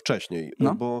trochę wcześniej?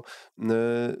 No. Bo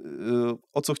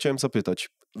o co chciałem zapytać?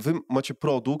 Wy macie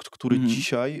produkt, który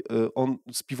dzisiaj, on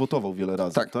spiwotował wiele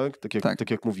razy, tak?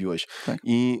 Tak jak mówiłeś. Tak.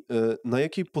 I na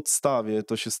jakiej podstawie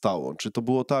to się stało? Czy to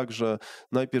było tak, że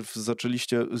najpierw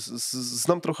zaczęliście...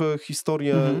 Znam trochę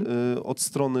historię od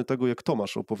strony tego, jak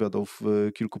Tomasz opowiadał w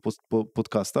kilku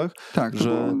podcastach,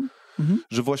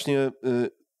 że właśnie...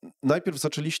 Najpierw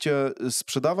zaczęliście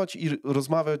sprzedawać i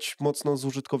rozmawiać mocno z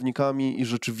użytkownikami i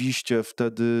rzeczywiście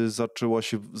wtedy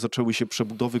zaczęły się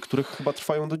przebudowy, które chyba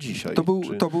trwają do dzisiaj.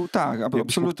 To był tak,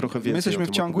 absolutnie. My jesteśmy w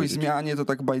ciągłej zmianie, to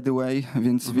tak by the way,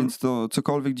 więc to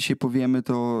cokolwiek dzisiaj powiemy,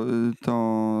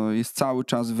 to jest cały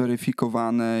czas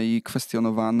weryfikowane i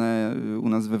kwestionowane u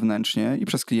nas wewnętrznie i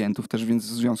przez klientów też, więc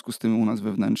w związku z tym u nas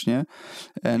wewnętrznie.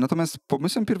 Natomiast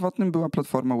pomysłem pierwotnym była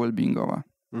platforma wellbeingowa.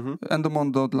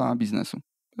 Endomondo dla biznesu.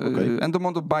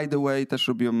 Endomondo, by the way,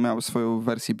 też miał swoją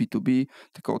wersję B2B,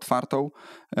 tylko otwartą.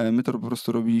 My to po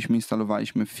prostu robiliśmy,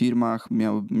 instalowaliśmy w firmach.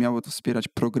 Miało to wspierać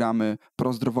programy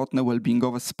prozdrowotne,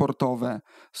 wellbeingowe,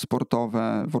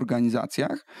 sportowe w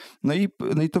organizacjach. No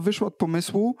i to wyszło od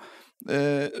pomysłu,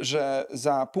 że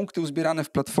za punkty uzbierane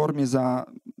w platformie, za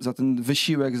ten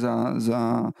wysiłek,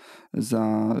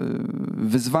 za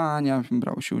wyzwania,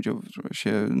 brało się udział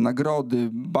nagrody,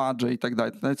 badże i tak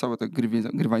dalej, cała ta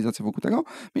grywalizacja wokół tego,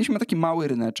 mieliśmy taki mały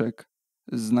ryneczek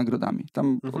z nagrodami.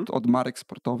 Tam od marek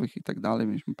sportowych i tak dalej,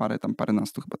 mieliśmy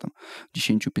paręnastu, chyba tam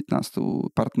 10-15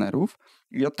 partnerów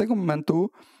i od tego momentu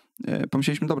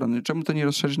pomyśleliśmy, dobra, no czemu to nie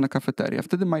rozszerzyć na kafeterię? A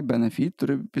wtedy My Benefit,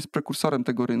 który jest prekursorem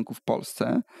tego rynku w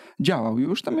Polsce, działał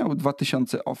już, tam miał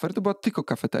 2000 ofert, to była tylko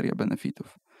kafeteria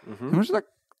benefitów. I może tak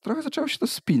trochę zaczęło się to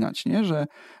spinać, nie?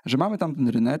 Że mamy tam ten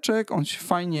ryneczek, on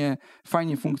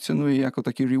fajnie funkcjonuje jako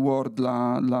taki reward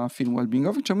dla firm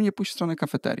wellbeingowych, czemu nie pójść w stronę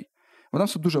kafeterii? Bo tam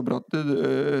są duże obroty,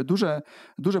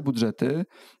 duże budżety.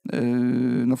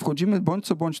 No wchodzimy bądź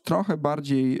co bądź trochę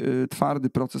bardziej twardy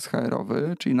proces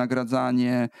HR-owy, czyli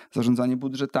nagradzanie, zarządzanie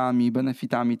budżetami,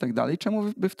 benefitami i tak dalej. Czemu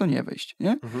by w to nie wejść?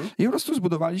 Nie? I po prostu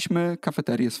zbudowaliśmy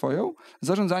kafeterię swoją z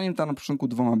zarządzaniem tam na początku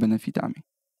 2 benefitami.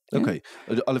 Okej,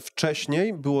 ale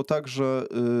wcześniej było tak, że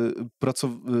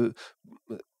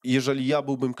jeżeli ja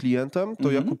byłbym klientem,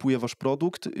 to ja kupuję wasz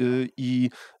produkt i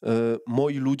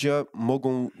moi ludzie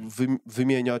mogą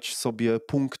wymieniać sobie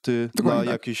punkty na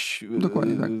jakieś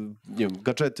nie wiem,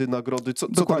 gadżety, nagrody,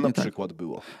 co tam na przykład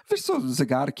było? Wiesz co,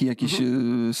 zegarki jakieś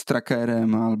z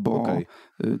trackerem albo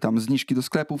tam zniżki do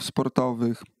sklepów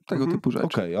sportowych, tego typu rzeczy.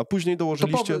 Okej, a później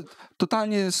dołożyliście...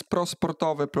 Totalnie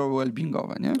pro-sportowe,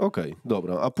 pro-wellbeingowe, nie? Okej,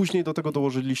 dobra. A później do tego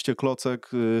dołożyliście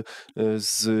klocek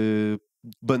z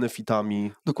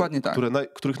benefitami, dokładnie tak,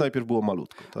 których najpierw było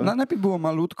malutko. Tak? Najpierw było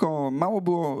malutko, mało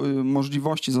było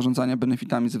możliwości zarządzania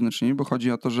benefitami zewnętrznymi, bo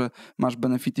chodzi o to, że masz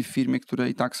benefity w firmie, które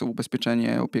i tak są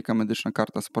ubezpieczenie, opieka medyczna,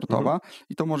 karta sportowa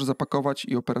i to może zapakować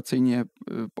i operacyjnie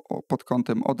pod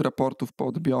kątem od raportów po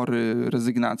odbiory,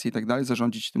 rezygnacje i tak dalej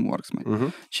zarządzić tym Worksmile.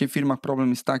 Dzisiaj w firmach problem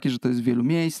jest taki, że to jest w wielu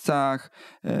miejscach,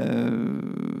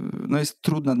 no jest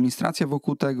trudna administracja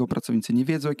wokół tego, pracownicy nie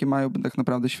wiedzą, jakie mają tak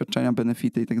naprawdę świadczenia,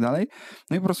 benefity i tak dalej.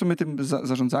 No i po prostu my tym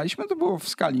zarządzaliśmy, to było w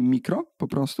skali mikro po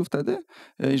prostu wtedy,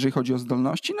 jeżeli chodzi o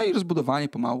zdolności, no i rozbudowanie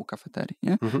pomału kafeterii,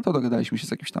 nie? To dogadaliśmy się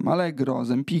z jakimś tam Allegro,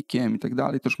 z Empikiem i tak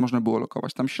dalej, to już można było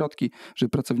lokować tam środki, żeby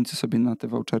pracownicy sobie na te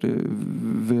vouchery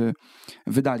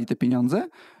wydali te pieniądze,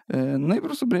 no i po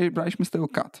prostu braliśmy z tego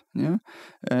cut, nie?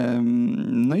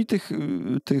 No i tych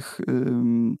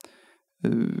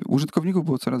użytkowników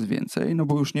było coraz więcej, no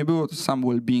bo już nie było to sam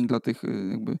well-being dla tych,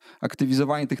 jakby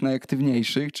aktywizowanie tych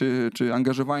najaktywniejszych, czy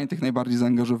angażowanie tych najbardziej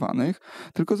zaangażowanych,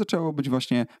 tylko zaczęło być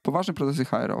właśnie poważne procesy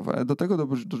HR-owe. Do tego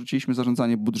dorzuciliśmy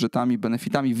zarządzanie budżetami,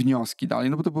 benefitami, wnioski dalej,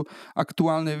 no bo to był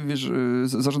aktualny,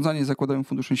 zarządzanie zakładowym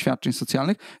funduszem świadczeń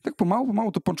socjalnych. Tak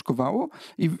pomału to pączkowało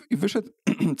i wyszedł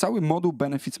cały moduł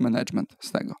benefits management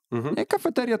z tego.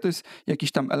 Kafeteria to jest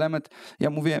jakiś tam element, ja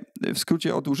mówię w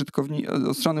skrócie od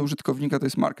strony użytkownika to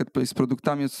jest marketplace z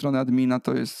produktami, od strony admina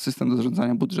to jest system do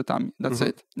zarządzania budżetami. That's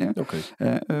it. Nie? Okay.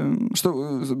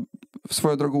 Zresztą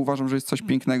swoją drogą uważam, że jest coś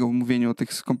pięknego w mówieniu o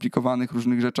tych skomplikowanych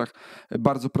różnych rzeczach.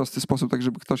 Bardzo prosty sposób, tak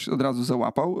żeby ktoś od razu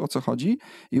załapał, o co chodzi.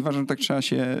 I uważam, że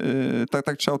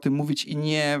tak trzeba o tym mówić i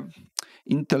nie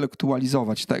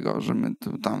intelektualizować tego, że my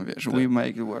tam, we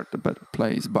make the world a better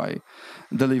place by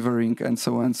delivering and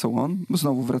so on.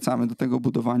 Znowu wracamy do tego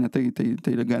budowania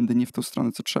tej legendy nie w tą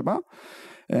stronę, co trzeba.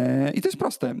 I to jest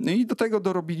proste. I do tego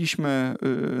dorobiliśmy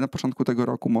na początku tego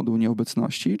roku moduł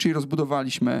nieobecności, czyli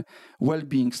rozbudowaliśmy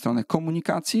well-being, stronę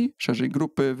komunikacji, szerzej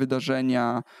grupy,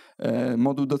 wydarzenia,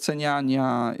 moduł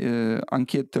doceniania,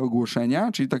 ankiety,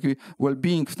 ogłoszenia, czyli taki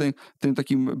well-being w tym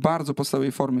takim bardzo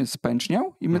podstawowej formie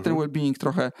spęczniał i my ten well-being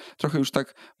trochę już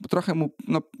tak, trochę mu,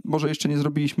 no może jeszcze nie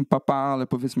zrobiliśmy ale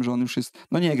powiedzmy, że on już jest,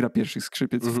 no nie gra pierwszych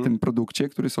skrzypiec w tym produkcie,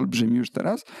 który jest olbrzymi już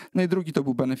teraz. No i drugi to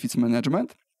był benefits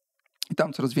management. I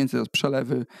tam coraz więcej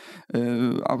przelewy,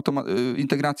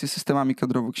 integracje z systemami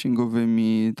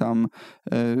kadrowo-księgowymi, tam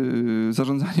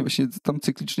zarządzanie właśnie tam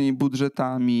cyklicznymi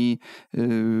budżetami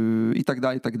i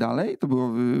tak dalej. To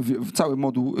było cały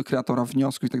moduł kreatora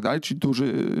wniosku i tak dalej, czyli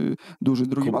duży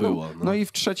drugi moduł. No i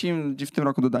w tym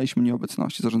roku dodaliśmy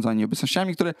nieobecności, zarządzanie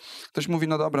nieobecnościami, które ktoś mówi,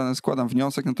 no dobra, no składam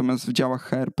wniosek, natomiast w działach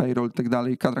HR, payroll i tak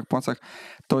dalej, kadrach, płacach,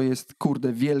 to jest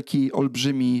wielki,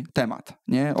 olbrzymi temat,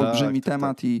 nie? Olbrzymi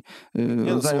temat i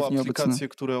są aplikacje,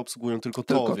 które obsługują tylko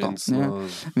to, więc...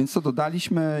 Więc to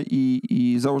dodaliśmy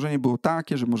i założenie było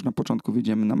takie, że może na początku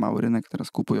wjedziemy na mały rynek,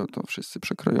 teraz kupują to wszyscy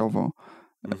przekrojowo,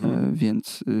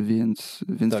 więc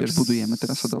wiesz, budujemy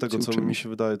teraz adopcję. Z tego, co mi się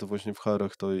wydaje, to właśnie w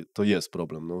HR-ach to jest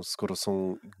problem. No, skoro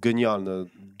są genialne,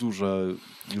 duże,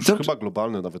 już chyba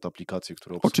globalne nawet aplikacje,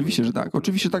 które obsługują... Oczywiście, że tak.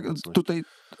 Tutaj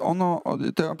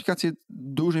te aplikacje w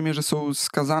dużej mierze są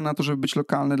skazane na to, żeby być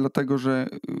lokalne, dlatego że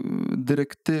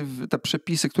te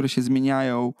przepisy, które się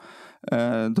zmieniają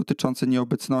dotyczące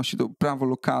nieobecności, to prawo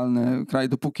lokalne, kraj,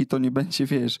 dopóki to nie będzie,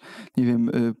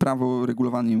 prawo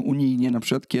regulowane unijnie na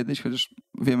przykład kiedyś, chociaż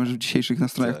wiemy, że w dzisiejszych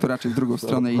nastrojach to raczej w drugą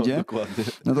stronę idzie. Dokładnie.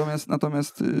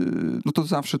 Natomiast no to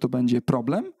zawsze to będzie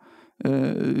problem.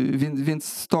 Więc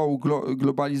z tą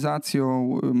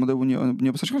globalizacją modelu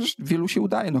nieobecności, chociaż wielu się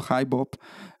udaje, HiBob,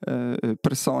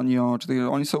 Personio,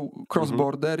 oni są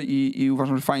cross-border i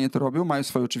uważam, że fajnie to robią. Mają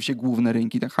swoje oczywiście główne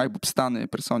rynki, tak HiBob Stany,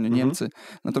 Personio Niemcy,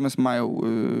 natomiast mają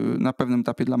na pewnym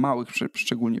etapie dla małych,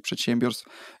 szczególnie przedsiębiorstw,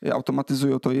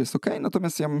 automatyzują to, jest ok.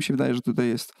 Natomiast mi się wydaje, że tutaj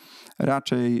jest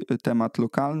raczej temat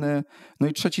lokalny. No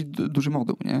i trzeci duży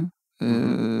moduł, nie?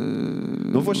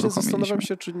 No właśnie zastanawiam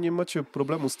się, czy nie macie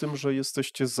problemu z tym, że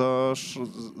jesteście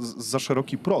za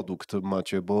szeroki produkt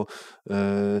macie, bo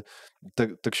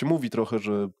tak się mówi trochę,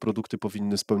 że produkty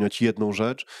powinny spełniać jedną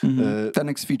rzecz. Ten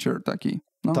X feature taki.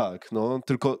 No. Tak,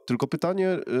 tylko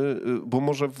pytanie, bo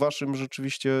może w waszym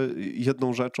rzeczywiście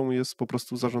jedną rzeczą jest po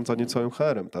prostu zarządzanie całym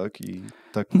HR-em, tak? I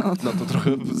tak na to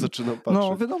trochę zaczynam patrzeć.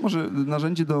 No wiadomo, że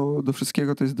narzędzie do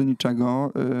wszystkiego to jest do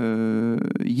niczego.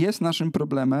 Jest naszym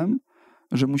problemem,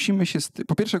 że musimy się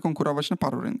po pierwsze konkurować na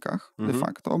paru rynkach de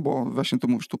facto, bo właśnie tu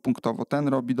mówisz, tu punktowo ten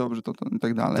robi dobrze, to i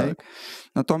tak dalej. Tak.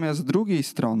 Natomiast z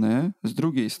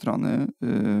drugiej strony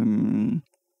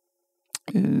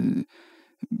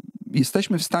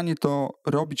jesteśmy w stanie to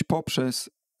robić poprzez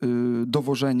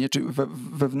dowożenie, czy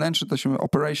wewnętrzny, to się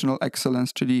operational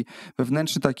excellence, czyli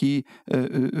wewnętrzny taki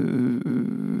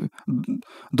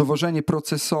dowożenie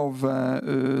procesowe,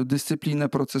 dyscyplinę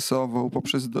procesową,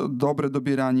 poprzez dobre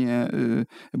dobieranie,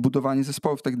 budowanie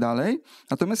zespołów i tak dalej.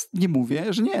 Natomiast nie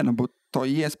mówię, że nie, bo to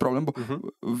jest problem, bo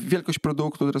wielkość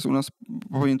produktu teraz u nas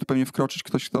powinien tu pewnie wkroczyć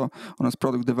ktoś, kto u nas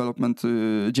product development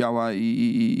działa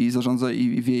i zarządza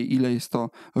i wie, ile jest to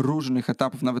różnych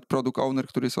etapów, nawet product owner,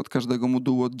 który jest od każdego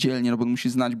modułu oddzielnie, bo on musi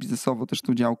znać biznesowo też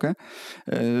tą działkę.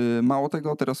 Mało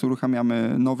tego, teraz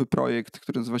uruchamiamy nowy projekt,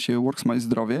 który nazywa się Worksmile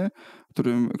Zdrowie,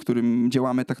 którym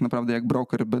działamy tak naprawdę jak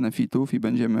broker benefitów i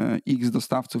będziemy X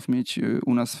dostawców mieć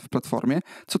u nas w platformie,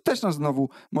 co też nas znowu,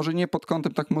 może nie pod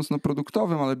kątem tak mocno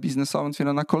produktowym, ale biznesowym, osoba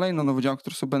otwiera na kolejną nową działkę,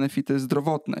 które są benefity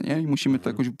zdrowotne, nie? I musimy to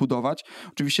jakoś budować.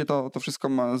 Oczywiście to wszystko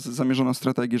ma zamierzoną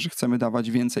strategię, że chcemy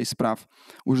dawać więcej spraw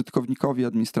użytkownikowi,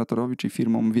 administratorowi, czyli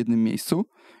firmom w jednym miejscu.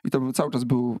 I to cały czas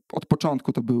był, od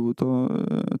początku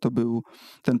to był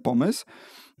ten pomysł.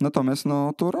 Natomiast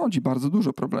to rodzi bardzo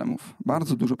dużo problemów.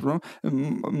 Bardzo dużo problemów.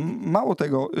 Mało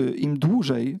tego, im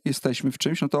dłużej jesteśmy w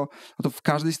czymś, to w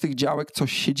każdej z tych działek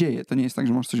coś się dzieje. To nie jest tak,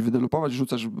 że możesz coś wydevelopować,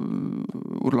 rzucasz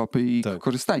urlopy i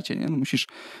korzystajcie. Nie? Możesz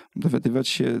dowiadywać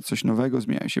się coś nowego,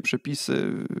 zmieniają się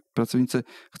przepisy, pracownicy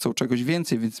chcą czegoś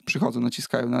więcej, więc przychodzą,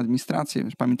 naciskają na administrację.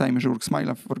 Pamiętajmy, że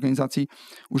Worksmile w organizacji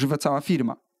używa cała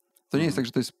firma. To nie jest tak,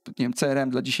 że to jest, nie wiem, CRM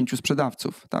dla 10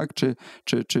 sprzedawców, tak?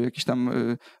 Czy jakiś tam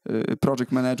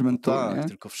project management. Tak, nie?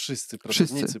 tylko wszyscy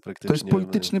pracownicy praktycznie. To jest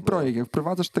polityczny projekt. Jak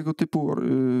wprowadzasz tego typu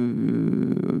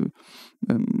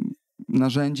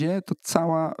narzędzie, to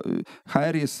cała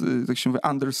HR jest, tak się mówi,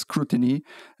 under scrutiny,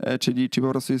 czyli po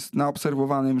prostu jest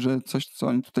naobserwowanym, że coś, co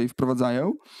oni tutaj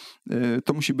wprowadzają,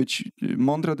 to musi być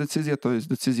mądra decyzja, to jest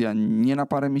decyzja nie na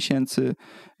parę miesięcy,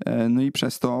 no i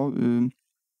przez to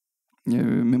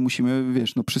my musimy,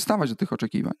 przystawać do tych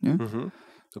oczekiwań. Nie?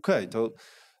 Okej,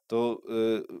 to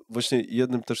właśnie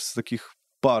jednym też z takich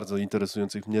bardzo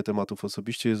interesujących mnie tematów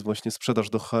osobiście jest właśnie sprzedaż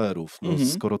do HR-ów.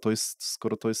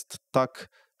 Skoro to jest tak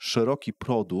szeroki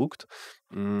produkt,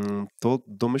 to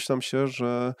domyślam się,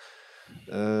 że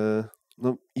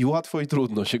i łatwo i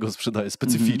trudno się go sprzedaje,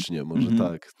 specyficznie może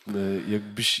tak.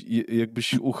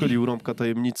 Jakbyś uchylił rąbka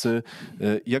tajemnicy,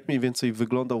 jak mniej więcej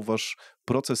wyglądał wasz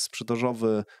proces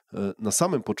sprzedażowy na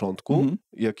samym początku,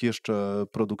 jak jeszcze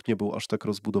produkt nie był aż tak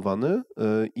rozbudowany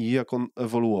i jak on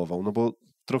ewoluował, no bo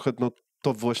trochę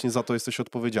to właśnie za to jesteś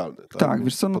odpowiedzialny. Tak,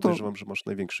 wiesz co, podejrzewam, że masz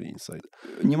największy insight.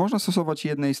 Nie można stosować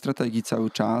jednej strategii cały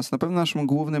czas. Na pewno naszym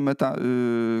głównym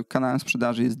kanałem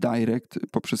sprzedaży jest direct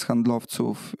poprzez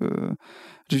handlowców.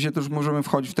 Oczywiście to już możemy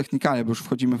wchodzić w technikalia, bo już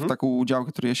wchodzimy w taką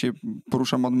działkę, której ja się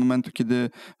poruszam od momentu, kiedy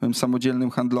byłem samodzielnym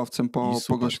handlowcem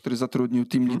po gościu, który zatrudnił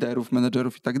team liderów,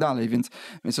 menedżerów i tak dalej, więc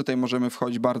tutaj możemy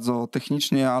wchodzić bardzo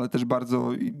technicznie, ale też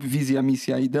bardzo wizja,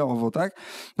 misja, ideowo, tak?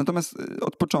 Natomiast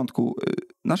od początku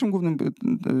naszym głównym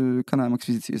kanałem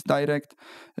akwizycji jest direct.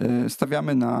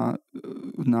 Stawiamy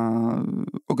na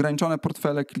ograniczone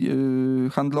portfele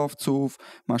handlowców,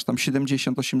 masz tam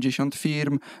 70-80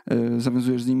 firm,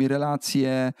 zawiązujesz z nimi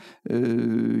relacje.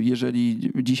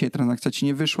 Jeżeli dzisiaj transakcja ci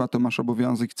nie wyszła, to masz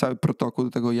obowiązek, cały protokół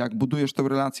do tego, jak budujesz tę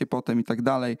relację potem i tak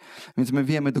dalej. Więc my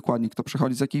wiemy dokładnie, kto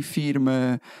przychodzi z jakiej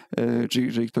firmy, czy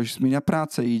jeżeli ktoś zmienia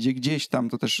pracę i idzie gdzieś tam,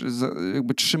 to też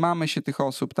jakby trzymamy się tych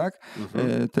osób, tak?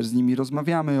 Też z nimi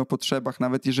rozmawiamy o potrzebach,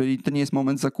 nawet jeżeli to nie jest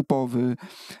moment zakupowy,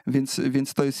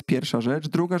 więc to jest pierwsza rzecz.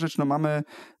 Druga rzecz, mamy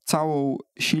cały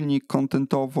silnik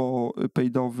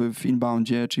contentowo-paydowy w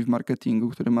inboundzie, czyli w marketingu,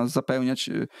 który ma zapełniać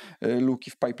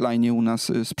luki w pipeline u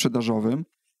nas sprzedażowym.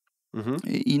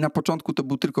 I na początku to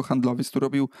był tylko handlowiec, który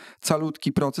robił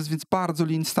calutki proces, więc bardzo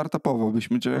lean startupowo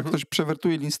byśmy, jak ktoś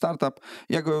przewertuje lean startup,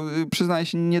 ja go, przyznaję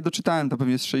się, nie doczytałem, to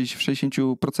pewnie w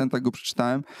 60% go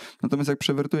przeczytałem, natomiast jak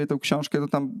przewertuję tę książkę, to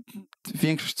tam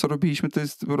większość, co robiliśmy, to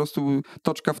jest po prostu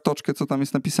toczka w toczkę, co tam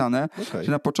jest napisane.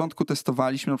 Że na początku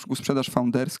testowaliśmy na przykład sprzedaż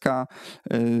founderska,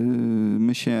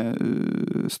 my się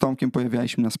z Tomkiem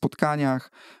pojawialiśmy na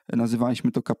spotkaniach,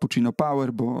 nazywaliśmy to Cappuccino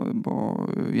Power, bo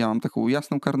ja mam taką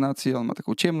jasną karnację, on ma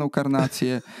taką ciemną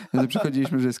karnację.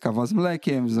 Przychodziliśmy, że jest kawa z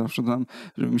mlekiem, zawsze tam,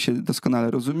 żeby my się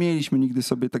doskonale rozumieliśmy, nigdy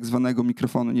sobie tak zwanego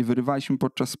mikrofonu nie wyrywaliśmy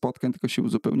podczas spotkań, tylko się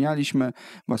uzupełnialiśmy.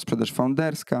 Była sprzedaż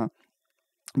founderska.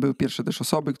 Były pierwsze też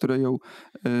osoby, które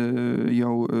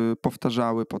ją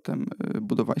powtarzały, potem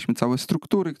budowaliśmy całe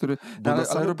struktury,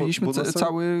 ale robiliśmy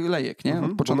cały lejek, nie?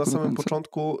 Od początku bo na samym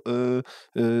początku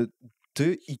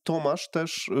ty i Tomasz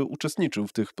też uczestniczył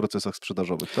w tych procesach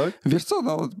sprzedażowych, tak? Wiesz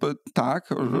co, tak,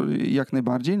 jak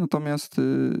najbardziej, natomiast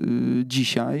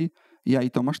dzisiaj ja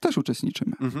i Tomasz też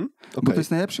uczestniczymy. Bo to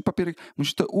jest najlepszy papierek.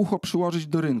 Musisz to ucho przyłożyć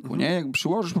do rynku, nie? Jak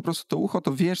przyłożysz po prostu to ucho,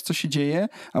 to wiesz, co się dzieje,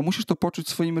 a musisz to poczuć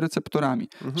swoimi receptorami.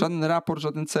 Żaden raport,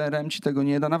 żaden CRM ci tego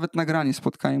nie da, nawet nagranie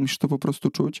spotkania musisz to po prostu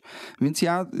czuć. Więc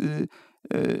ja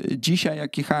dzisiaj,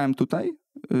 jak jechałem tutaj,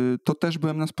 to też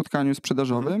byłem na spotkaniu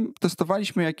sprzedażowym.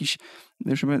 Testowaliśmy jakiś,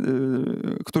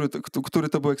 który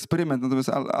to był eksperyment, natomiast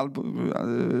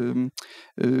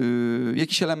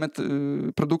jakiś element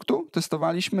produktu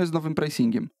testowaliśmy z nowym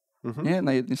pricingiem. nie?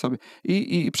 Na jednej sobie.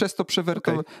 I przez to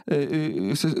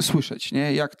słyszeć,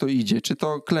 nie? Jak to idzie, czy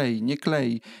to klei, nie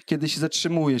klei, kiedy się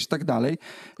zatrzymujesz i tak dalej.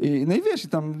 No i wiesz,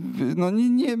 tam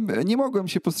nie mogłem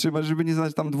się powstrzymać, żeby nie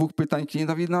zadać tam 2 pytań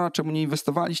klientowi, no czemu nie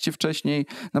inwestowaliście wcześniej,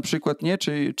 na przykład, nie?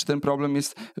 Czy ten problem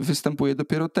występuje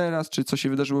dopiero teraz, czy co się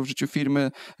wydarzyło w życiu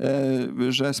firmy,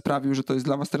 że sprawił, że to jest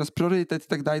dla was teraz priorytet i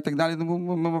tak dalej,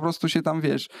 no po prostu się tam,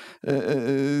 wiesz,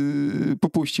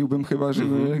 popuściłbym chyba,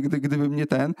 gdybym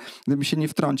gdybym się nie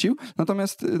wtrącił.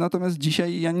 Natomiast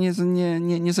dzisiaj ja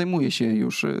nie zajmuję się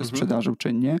już sprzedażą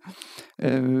czynnie,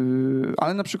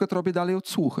 ale na przykład robię dalej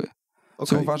odsłuchy.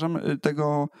 Co uważam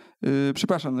tego,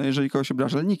 przepraszam, no jeżeli kogoś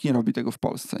obrażę, ale nikt nie robi tego w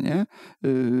Polsce, nie?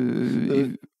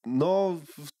 No,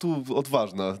 tu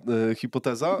odważna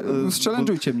hipoteza.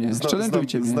 Challenge'ujcie mnie.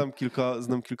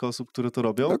 Znam kilka osób, które to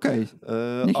robią. Okej.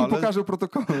 Niech mi pokażą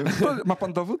protokoły. Ma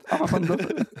pan dowód? A ma pan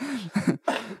dowód?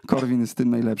 Korwin jest z tym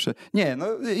najlepszy. Nie, no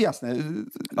jasne.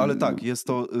 Ale tak, jest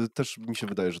to, też mi się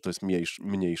wydaje, że to jest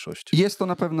mniejszość. Jest to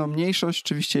na pewno mniejszość.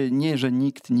 Oczywiście nie, że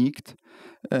nikt.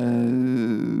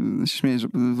 Śmieję, że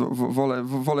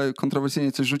wolę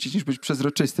kontrowersyjnie coś rzucić, niż być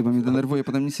przezroczysty, bo mnie denerwuje.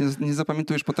 Potem nic nie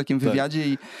zapamiętujesz po takim wywiadzie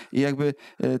i jakby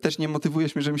też nie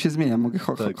motywujesz mnie, żebym się zmieniał. Mogę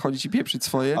chodzić i pieprzyć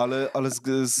swoje. Ale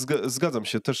zgadzam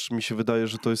się. Też mi się wydaje,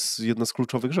 że to jest jedna z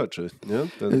kluczowych rzeczy.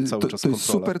 Nie? Ten cały czas to jest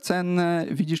super cenne.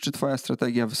 Widzisz, czy twoja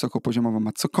strategia wysokopoziomowa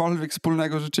ma cokolwiek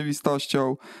wspólnego z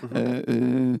rzeczywistością.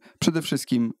 Przede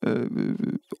wszystkim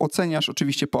oceniasz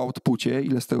oczywiście po outpucie,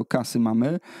 ile z tego kasy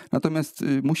mamy. Natomiast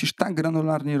musisz tak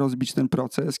granularnie rozbić ten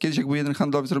proces. Kiedyś jakby jeden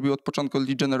handlowy zrobił od początku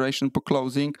lead generation po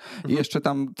closing i jeszcze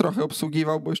tam trochę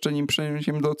obsługiwał, bo jeszcze nim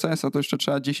przeniesiemy do CS-a, to jeszcze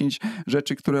trzeba 10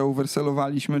 rzeczy, które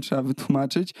oversellowaliśmy, trzeba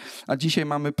wytłumaczyć. A dzisiaj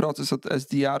mamy proces od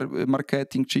SDR,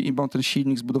 marketing, czyli inbound, ten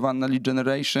silnik zbudowany na lead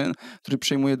generation, który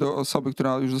przejmuje do osoby,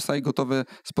 która już dostaje gotowe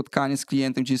spotkanie z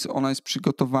klientem, gdzie ona jest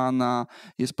przygotowana,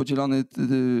 jest podzielony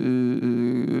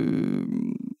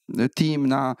team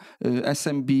na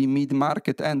SMB,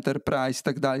 mid-market, enterprise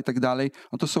i tak dalej.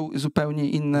 No to są zupełnie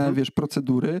inne, wiesz,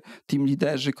 procedury, team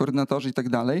liderzy, koordynatorzy i tak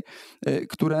dalej,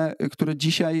 które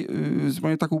dzisiaj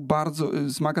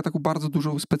zmaga taką bardzo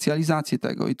dużą specjalizację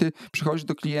tego. I ty przychodzisz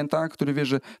do klienta, który wie,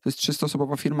 że to jest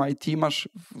 300-osobowa firma IT, masz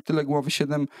w tyle głowy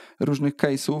 7 różnych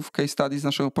case'ów, case studies z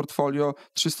naszego portfolio,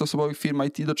 300-osobowych firm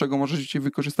IT, do czego możesz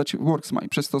wykorzystać Worksmile.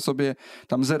 Przez to sobie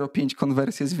tam 0,5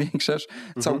 konwersję zwiększasz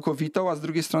całkowitą, a z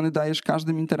drugiej strony dajesz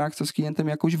każdym interakcją z klientem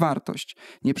jakąś wartość.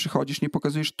 Nie przychodzisz, nie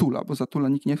pokazujesz tula, bo za tula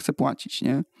nikt nie chce płacić,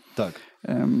 nie? Tak.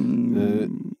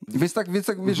 Więc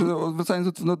wiesz,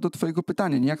 wracając do twojego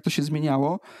pytania, nie? Jak to się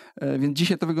zmieniało, więc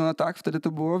dzisiaj to wygląda tak, wtedy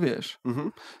to było, wiesz.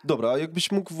 Dobra, a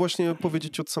jakbyś mógł właśnie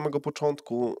powiedzieć od samego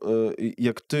początku,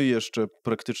 jak ty jeszcze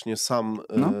praktycznie sam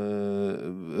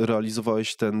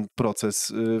realizowałeś ten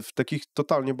proces w takich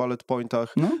totalnie bullet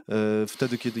pointach,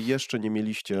 wtedy, kiedy jeszcze nie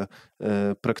mieliście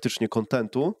praktycznie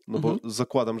contentu, no bo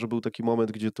zakładam, że był taki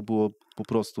moment, gdzie to było po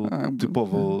prostu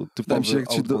typowy jak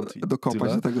ci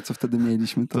dokopać do tego, co wtedy mieliśmy.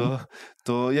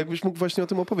 To jakbyś mógł właśnie o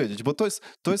tym opowiedzieć, bo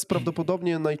to jest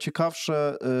prawdopodobnie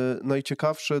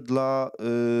najciekawsze dla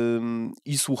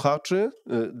i słuchaczy,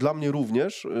 dla mnie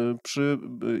również,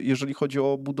 jeżeli chodzi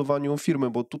o budowanie firmy,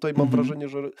 bo tutaj mam wrażenie,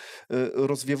 że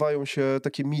rozwiewają się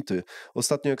takie mity.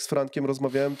 Ostatnio jak z Frankiem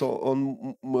rozmawiałem, to on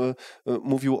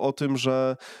mówił o tym,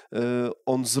 że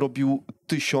on zrobił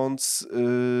 1000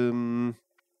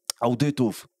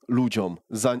 audytów ludziom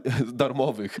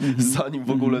darmowych, zanim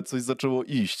w ogóle coś zaczęło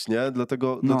iść, nie?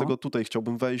 Dlatego tutaj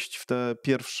chciałbym wejść w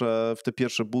te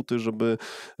pierwsze buty, żeby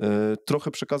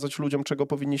trochę przekazać ludziom, czego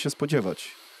powinni się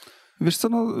spodziewać. Wiesz co,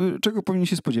 czego powinni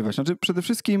się spodziewać? Znaczy przede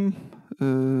wszystkim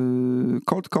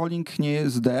cold calling nie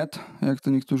jest dead, jak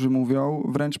to niektórzy mówią,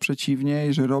 wręcz przeciwnie,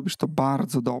 jeżeli robisz to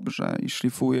bardzo dobrze i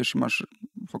szlifujesz i masz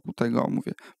wokół tego,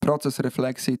 proces,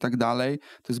 refleksji i tak dalej,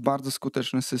 to jest bardzo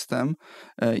skuteczny system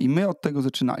i my od tego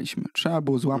zaczynaliśmy. Trzeba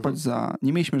było złapać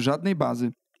nie mieliśmy żadnej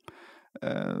bazy,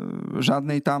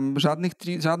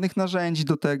 żadnych narzędzi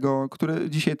do tego, które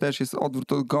dzisiaj też jest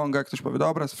odwrót od gonga. Ktoś powie,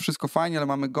 dobra, wszystko fajnie, ale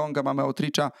mamy gonga, mamy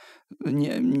outreacha.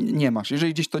 Nie masz.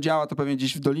 Jeżeli gdzieś to działa, to pewnie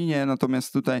gdzieś w dolinie,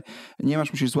 natomiast tutaj nie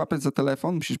masz, musisz złapać za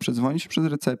telefon, musisz przedzwonić przez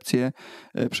recepcję,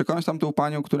 przekonać tam tą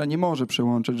panią, która nie może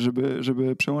przełączyć,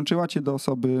 żeby przełączyła cię do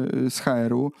osoby z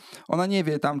HR-u. Ona nie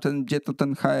wie gdzie to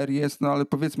ten HR jest, ale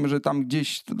powiedzmy, że tam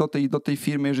gdzieś do tej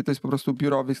firmy, jeżeli to jest po prostu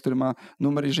biurowiec, który ma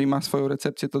numer, jeżeli ma swoją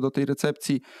recepcję, to do tej recepcji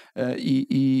recepcji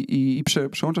i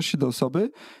przełączasz się do osoby,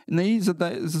 no i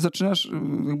zaczynasz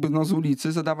jakby z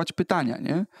ulicy zadawać pytania,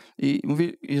 nie? I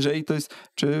mówię, jeżeli to jest,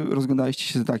 czy rozglądaliście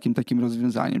się za takim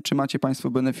rozwiązaniem, czy macie państwo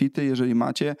benefity, jeżeli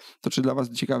macie, to czy dla was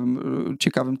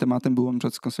ciekawym tematem było na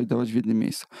przykład skonsolidować w jednym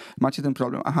miejscu. Macie ten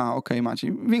problem, okej,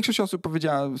 macie. Większość osób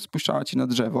powiedziała, spuszczała ci na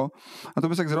drzewo,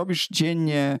 natomiast jak zrobisz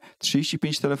dziennie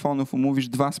 35 telefonów, umówisz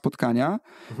 2 spotkania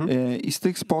i z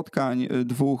tych spotkań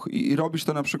 2 i robisz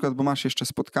to na przykład, bo masz jeszcze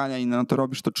spotkania i to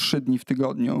robisz to 3 dni w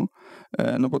tygodniu,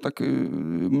 no bo tak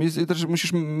też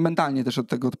musisz mentalnie też od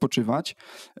tego odpoczywać,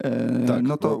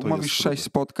 no to umówisz 6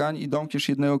 spotkań i domkniesz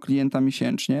jednego klienta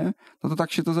miesięcznie, no to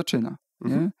tak się to zaczyna.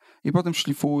 Nie? I potem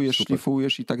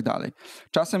szlifujesz i tak dalej.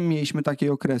 Czasem mieliśmy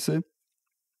takie okresy,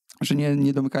 że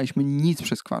nie domykaliśmy nic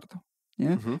przez kwartał.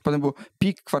 Nie? Potem był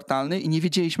pik kwartalny i nie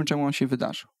wiedzieliśmy, czemu on się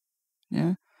wydarzył.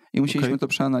 Nie? I musieliśmy to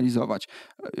przeanalizować.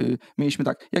 Mieliśmy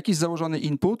jakiś założony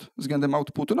input względem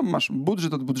outputu, no masz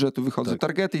budżet, od budżetu wychodzą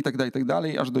targety i tak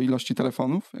dalej, aż do ilości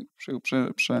telefonów.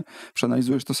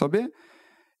 Przeanalizujesz to sobie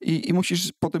i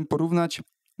musisz potem porównać,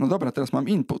 no dobra, teraz mam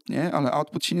input, nie? Ale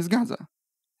output się nie zgadza.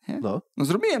 Nie? No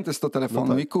zrobiłem te 100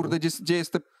 telefonów i kurde, gdzie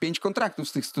jest te 5 kontraktów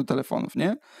z tych 100 telefonów,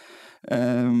 nie?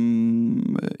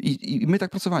 I my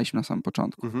tak pracowaliśmy na samym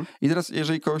początku. I teraz,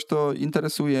 jeżeli kogoś to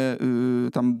interesuje,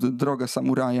 tam droga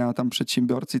samuraja, tam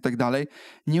przedsiębiorcy i tak dalej,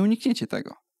 nie unikniecie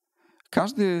tego.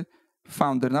 Każdy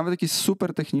founder, nawet jak jest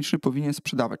super techniczny, powinien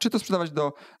sprzedawać. Czy to sprzedawać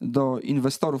do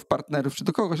inwestorów, partnerów, czy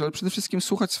do kogoś, ale przede wszystkim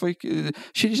słuchać swoich,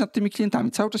 siedzieć nad tymi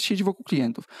klientami, cały czas siedzieć wokół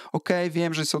klientów.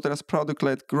 Wiem, że są teraz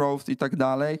product-led growth i tak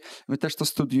dalej, my też to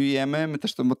studiujemy, my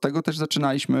też od tego też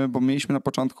zaczynaliśmy, bo mieliśmy na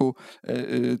początku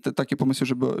takie pomysły,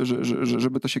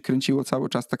 żeby to się kręciło cały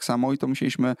czas tak samo i to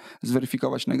musieliśmy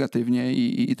zweryfikować negatywnie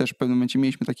i też w pewnym momencie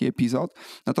mieliśmy taki epizod.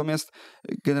 Natomiast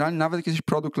generalnie nawet jak jesteś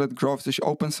product-led growth, jesteś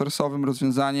open source'owym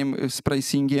rozwiązaniem z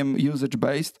pricingiem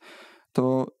usage-based,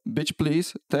 to bitch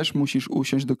please też musisz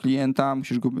usiąść do klienta,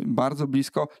 musisz go bardzo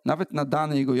blisko, nawet na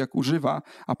dane jego jak używa,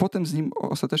 a potem z nim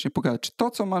ostatecznie pogadać, czy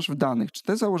to, co masz w danych, czy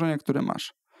te założenia, które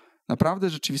masz, naprawdę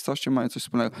z rzeczywistością mają coś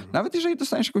wspólnego. Nawet jeżeli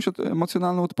dostaniesz jakąś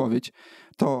emocjonalną odpowiedź,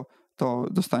 to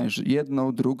dostaniesz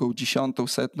 1, 2, 10,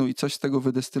 100 i coś z tego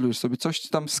wydestylujesz sobie, coś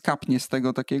tam skapnie z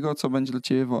tego takiego, co będzie dla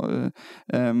ciebie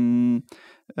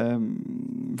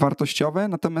wartościowe.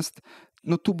 Natomiast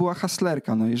no tu była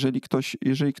haslerka. No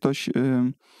jeżeli ktoś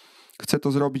chce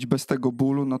to zrobić bez tego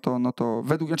bólu, no to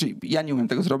ja nie umiem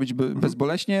tego zrobić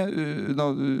bezboleśnie.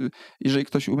 Jeżeli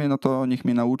ktoś umie, no to niech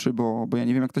mnie nauczy, bo ja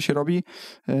nie wiem, jak to się robi.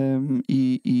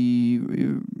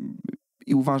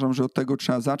 I uważam, że od tego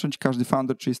trzeba zacząć. Każdy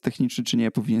founder, czy jest techniczny, czy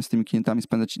nie, powinien z tymi klientami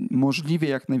spędzać możliwie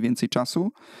jak najwięcej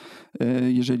czasu,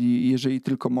 jeżeli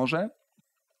tylko może.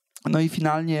 No i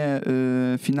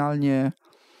finalnie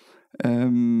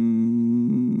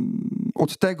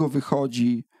od tego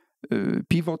wychodzi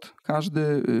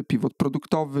pivot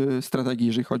produktowy, strategii,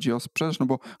 jeżeli chodzi o sprzedaż, no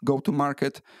bo go to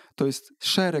market to jest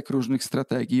szereg różnych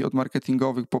strategii, od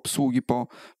marketingowych po obsługi,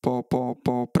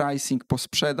 po pricing, po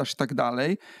sprzedaż i tak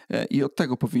dalej i od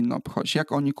tego powinno pochodzić.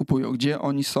 Jak oni kupują, gdzie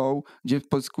oni są, gdzie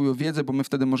pozyskują wiedzę, bo my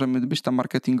wtedy możemy być tam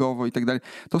marketingowo i tak dalej.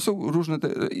 To są różne,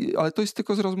 ale to jest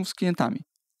tylko z rozmów z klientami.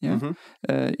 Nie?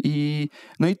 I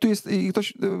tu jest,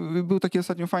 był taki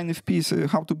ostatnio fajny wpis,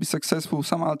 How to be successful,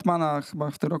 sama Altmana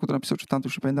chyba w tym roku to napisał, czy tam,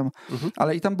 już nie pamiętam,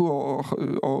 ale i tam było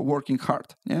o working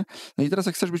hard. Nie? No i teraz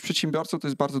jak chcesz być przedsiębiorcą, to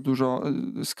jest bardzo dużo,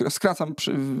 skracam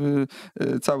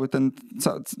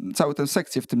całą tę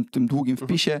sekcję w tym długim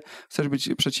wpisie. Chcesz być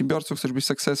przedsiębiorcą, chcesz być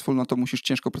successful, no to musisz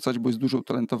ciężko pracować, bo jest dużo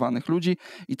utalentowanych ludzi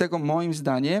i tego moim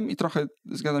zdaniem, i trochę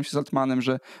zgadzam się z Altmanem,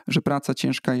 że praca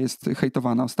ciężka jest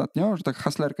hejtowana ostatnio, że tak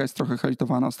haslerka jest trochę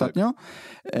hejtowana ostatnio.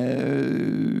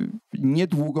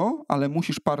 Niedługo, ale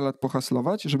musisz parę lat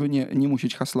pohaslować, żeby nie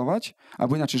musieć haslować,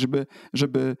 albo inaczej,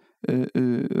 żeby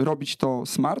robić to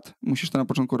smart, musisz to na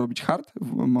początku robić hard,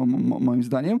 moim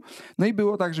zdaniem. No i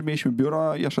było tak, że mieliśmy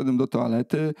biuro, ja szedłem do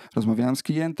toalety, rozmawiałem z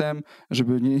klientem,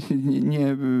 żeby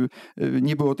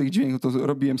nie było tych dźwięków, to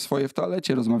robiłem swoje w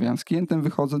toalecie, rozmawiałem z klientem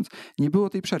wychodząc. Nie było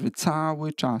tej przerwy.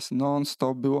 Cały czas,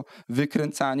 non-stop było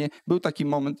wykręcanie. Był taki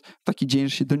moment, taki dzień,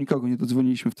 że się do nikogo nie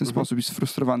dodzwoniliśmy w ten sposób i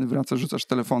sfrustrowany wracasz, rzucasz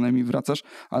telefonem i wracasz,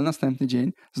 ale następny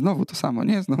dzień znowu to samo,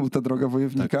 nie? Znowu ta droga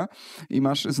wojownika i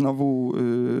masz znowu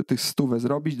tych 100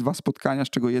 zrobić, 2 spotkania, z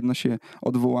czego jedno się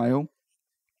odwołają.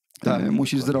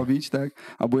 Musisz zrobić,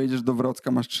 tak? Albo jedziesz do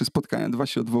Wrocka, masz 3 spotkania, 2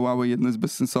 się odwołały, jedno jest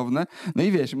bezsensowne. No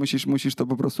i wiesz, musisz to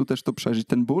po prostu też to przeżyć,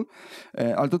 ten ból.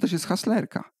 Ale to też jest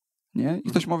haslerka. Nie? I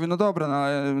ktoś mówi, no dobra, no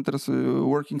ale teraz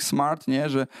working smart, nie?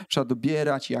 Że trzeba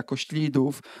dobierać jakość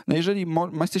leadów. No jeżeli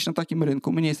jesteś na takim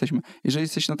rynku, my nie jesteśmy, jeżeli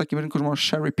jesteś na takim rynku, że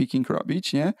możesz cherry picking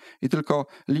robić, nie? I tylko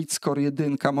lead score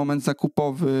 1, moment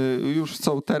zakupowy, już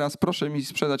są teraz, proszę mi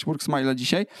sprzedać Worksmile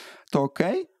dzisiaj, to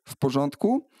okej, w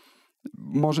porządku.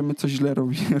 Może my coś źle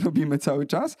robimy cały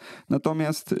czas,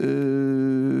 natomiast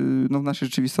no w naszej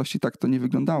rzeczywistości tak to nie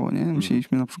wyglądało, nie?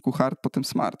 Musieliśmy na początku hard, potem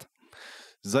smart.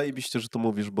 Zajebiście, że to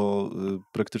mówisz, bo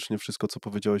praktycznie wszystko, co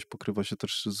powiedziałeś, pokrywa się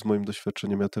też z moim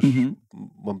doświadczeniem. Ja też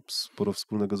mam sporo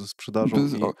wspólnego ze sprzedażą.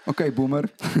 Okej, boomer.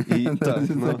 I tak,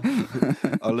 no,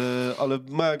 ale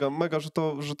mega,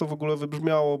 że to w ogóle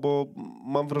wybrzmiało, bo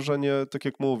mam wrażenie, tak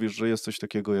jak mówisz, że jest coś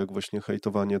takiego jak właśnie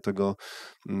hejtowanie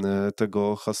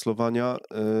tego haslowania.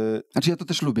 Znaczy ja to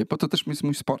też lubię, bo to też jest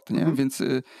mój sport, nie?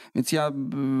 Więc ja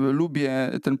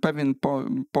lubię ten pewien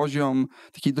poziom,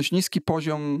 taki dość niski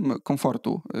poziom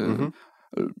komfortu.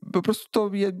 Po prostu to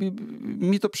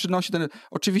mi to przynosi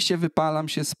oczywiście wypalam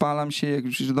się, spalam się, jak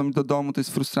już do domu, to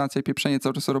jest frustracja i pieprzenie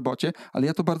cały czas o robocie, ale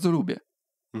ja to bardzo lubię.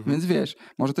 Więc wiesz,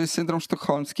 może to jest syndrom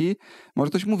sztokholmski, może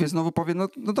ktoś znowu powie,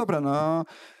 no dobra,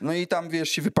 no i tam wiesz,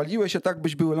 się wypaliłeś, a tak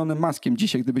byś był Elonem Muskiem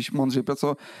dzisiaj, gdybyś mądrzej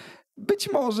pracował.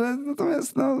 Być może,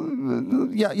 natomiast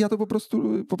ja to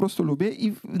po prostu lubię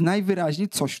i najwyraźniej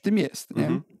coś w tym jest,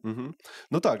 nie?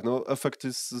 No tak,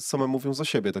 efekty same mówią za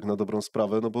siebie, tak na dobrą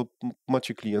sprawę, no bo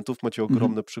macie klientów, macie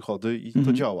ogromne przychody i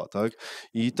to działa, tak?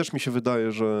 I też mi się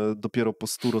wydaje, że dopiero po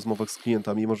 100 rozmowach z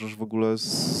klientami możesz w ogóle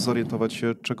zorientować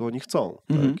się, czego oni chcą,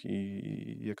 tak?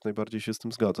 I jak najbardziej się z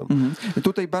tym zgadzam.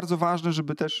 Tutaj bardzo ważne,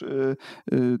 żeby też,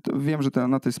 wiem, że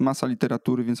na to jest masa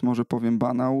literatury, więc może powiem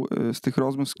banał, z tych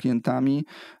rozmów z klientami.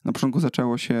 Na początku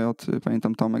zaczęło się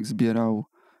pamiętam, Tomek zbierał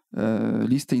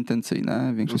listy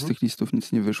intencyjne. Większość z tych listów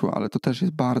nic nie wyszło, ale to też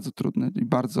jest bardzo trudne i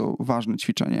bardzo ważne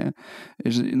ćwiczenie,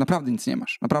 że naprawdę nic nie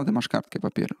masz. Naprawdę masz kartkę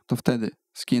papieru. To wtedy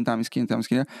z klientami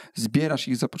zbierasz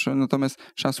ich zapotrzebowania, natomiast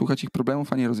trzeba słuchać ich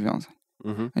problemów, a nie rozwiązań.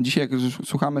 Dzisiaj jak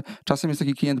słuchamy, czasem jest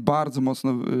taki klient bardzo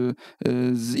mocno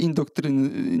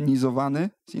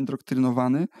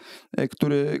zindoktrinowany,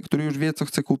 który już wie, co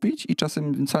chce kupić i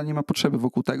czasem wcale nie ma potrzeby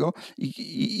wokół tego.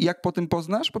 I jak po tym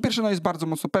poznasz? Po pierwsze, jest bardzo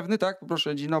mocno pewny, tak?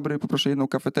 Poproszę, dzień dobry, poproszę jedną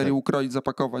kafeterię ukroić,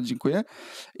 zapakować, dziękuję.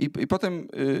 I potem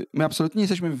my absolutnie nie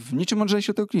jesteśmy w niczym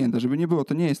mądrzejsi od tego klienta, żeby nie było.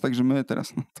 To nie jest tak, że my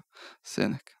teraz,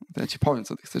 synek, to ja ci powiem,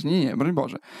 co ty chcesz. Nie, broń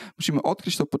Boże. Musimy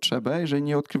odkryć tą potrzebę. Jeżeli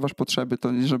nie odkrywasz potrzeby,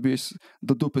 to nie zrobiłeś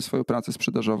do dupy swoją pracę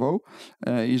sprzedażową,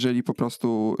 jeżeli po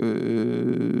prostu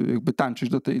jakby tańczysz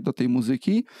do tej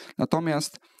muzyki.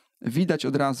 Natomiast widać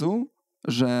od razu,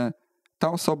 że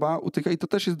ta osoba utyka, i to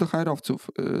też jest do HR-owców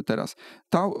teraz,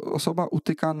 ta osoba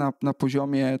utyka na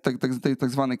poziomie tak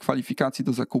zwanej kwalifikacji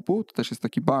do zakupu. To też jest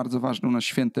taki bardzo ważny u nas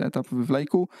święty etap w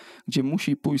lejku, gdzie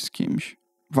musi pójść z kimś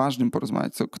ważnym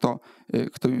porozmawiać,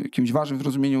 kto kimś ważnym w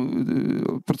rozumieniu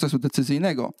procesu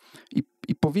decyzyjnego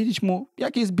i powiedzieć mu,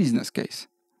 jaki jest business case.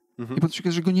 I potem się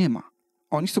okazuje, że go nie ma.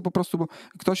 Oni chcą po prostu, bo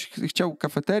ktoś chciał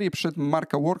kafeterię, przyszedł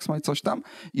marka Worksmile, coś tam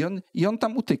i on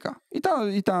tam utyka.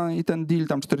 I ten deal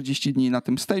tam 40 dni na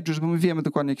tym stage'u, żeby my wiemy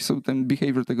dokładnie, jaki są ten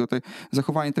behavior,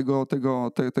 zachowanie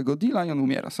tego deala i on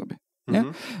umiera sobie. Nie?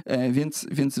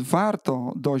 Więc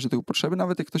warto dojść do tego potrzeby,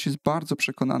 nawet jak ktoś jest bardzo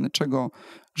przekonany,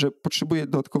 że potrzebuje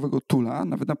dodatkowego toola,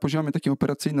 nawet na poziomie takim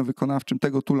operacyjno-wykonawczym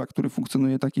tego toola, który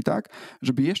funkcjonuje tak i tak,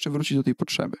 żeby jeszcze wrócić do tej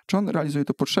potrzeby. Czy on realizuje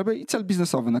tę potrzebę i cel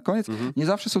biznesowy na koniec. Nie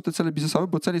zawsze są te cele biznesowe,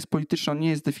 bo cel jest polityczny, on nie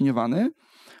jest zdefiniowany.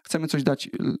 Chcemy coś dać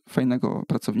fajnego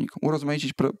pracownikom,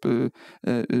 urozmaicić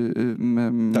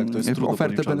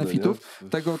ofertę benefitów.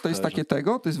 To jest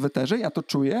to jest w eterze, ja to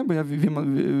czuję, bo ja wiem,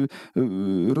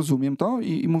 rozumiem to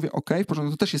i mówię, w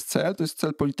porządku, to też jest cel, to jest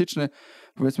cel polityczny,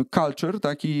 powiedzmy culture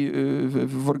taki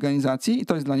w organizacji i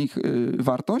to jest dla nich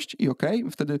wartość i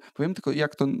wtedy powiem tylko,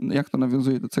 jak to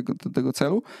nawiązuje do tego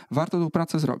celu, warto tę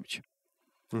pracę zrobić.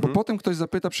 Bo potem ktoś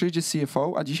zapyta, przyjdzie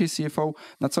CFO, a dzisiaj CFO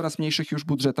na coraz mniejszych już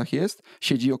budżetach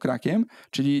siedzi okrakiem,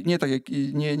 czyli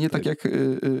nie tak jak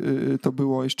to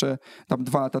było jeszcze tam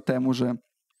 2 lata temu, że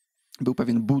był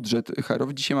pewien budżet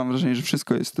HR-owy. Dzisiaj mam wrażenie, że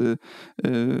wszystko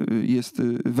jest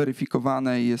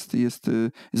weryfikowane,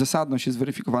 zasadność jest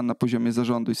weryfikowana na poziomie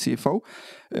zarządu i CFO.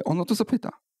 On o to zapyta.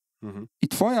 I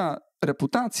twoja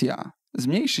reputacja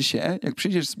zmniejszy się, jak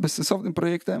przyjdziesz z bezsensownym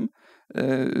projektem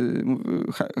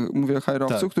mówię o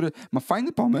HR-owcu, Tak. który ma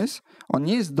fajny pomysł, on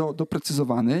nie jest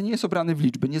doprecyzowany, nie jest obrany w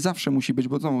liczby, nie zawsze musi być,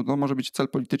 bo to może być cel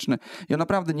polityczny. I on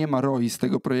naprawdę nie ma ROI z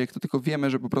tego projektu, tylko wiemy,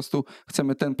 że po prostu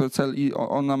chcemy ten cel i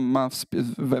on nam ma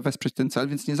wesprzeć ten cel,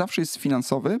 więc nie zawsze jest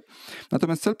finansowy.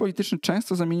 Natomiast cel polityczny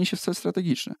często zamieni się w cel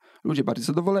strategiczny. Ludzie bardziej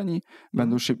zadowoleni,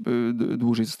 będą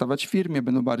dłużej zostawać w firmie,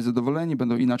 będą bardziej zadowoleni,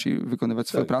 będą inaczej wykonywać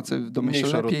swoje prace w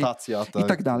domyśle lepiej rotacja, i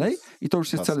tak dalej. I to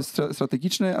już jest cel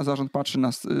strategiczny, a zarząd patrzy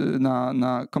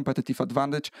na competitive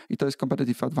advantage i to jest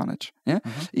competitive advantage. Nie?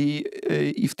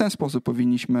 I w ten sposób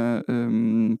powinniśmy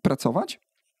pracować,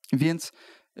 więc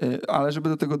ale żeby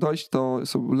do tego dojść, to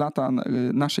są lata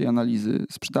naszej analizy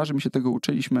sprzedaży, my się tego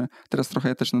uczyliśmy. Teraz trochę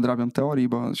ja też nadrabiam teorii,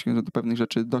 bo do pewnych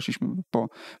rzeczy doszliśmy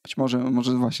być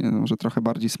może trochę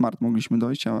bardziej smart mogliśmy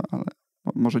dojść, ale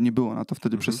może nie było na to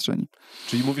wtedy przestrzeni.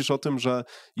 Czyli mówisz o tym, że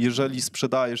jeżeli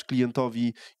sprzedajesz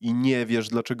klientowi i nie wiesz,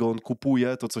 dlaczego on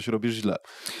kupuje, to coś robisz źle.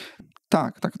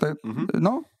 Tak.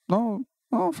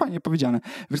 No, fajnie powiedziane.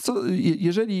 Wiesz co,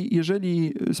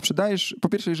 jeżeli sprzedajesz, po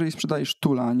pierwsze, jeżeli sprzedajesz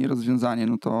toola, a nie rozwiązanie,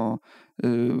 no to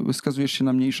wskazujesz się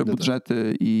na mniejsze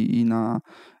budżety i na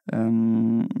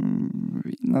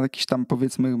jakieś tam,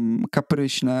 powiedzmy,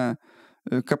 kapryśne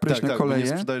koleje. Nie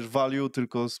sprzedajesz value,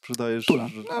 tylko sprzedajesz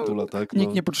toola, tak?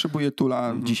 Nikt nie potrzebuje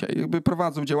toola dzisiaj. Jakby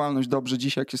prowadzą działalność dobrze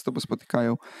dzisiaj, jak się z tobą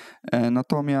spotykają.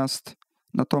 Natomiast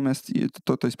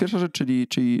to jest pierwsza rzecz,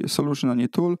 czyli solution, a nie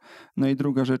tool. No i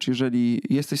druga rzecz, jeżeli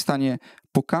jesteś w stanie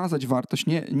pokazać wartość,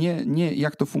 nie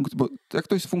jak to funkcjonuje, bo jak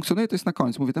to funkcjonuje, to jest na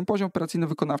końcu. Mówię, ten poziom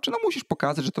operacyjno-wykonawczy, no musisz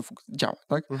pokazać, że to działa,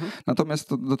 tak?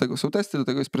 Natomiast do tego są testy, do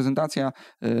tego jest prezentacja,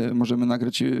 możemy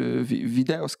nagrać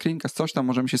wideo, screencast, coś tam,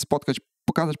 możemy się spotkać,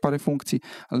 pokazać parę funkcji,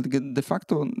 ale de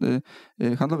facto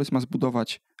handlowiec ma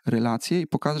zbudować relacje i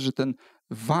pokazać, że ten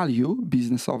value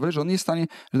biznesowy, że on jest w stanie,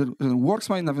 że ten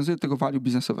Worksmile nawiązuje do tego value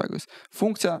biznesowego. Jest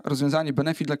funkcja, rozwiązanie,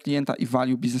 benefit dla klienta i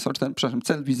value biznesowy,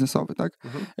 cel biznesowy, tak?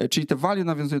 Czyli te value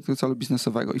nawiązuje do tego celu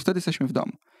biznesowego i wtedy jesteśmy w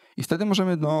domu. I wtedy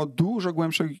możemy do dużo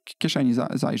głębszej kieszeni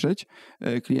zajrzeć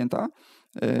klienta,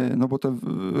 no bo to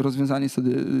rozwiązanie jest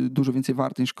wtedy dużo więcej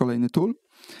warte niż kolejny tool.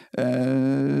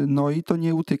 No i to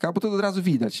nie utyka, bo to od razu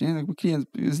widać, nie? Jakby klient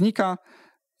znika,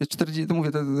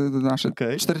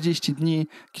 40 dni,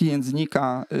 klient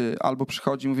znika albo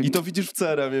przychodzi, mówi... I to widzisz w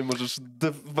CRM-ie,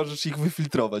 możesz ich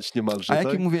wyfiltrować niemalże, a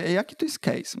tak? Jaki to jest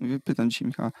case? Pytam dzisiaj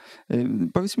Michała,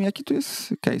 powiedz mi, jaki to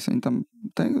jest case? Oni tam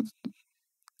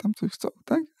coś chcą,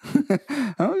 tak?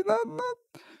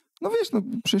 No wiesz,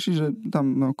 przyszli, że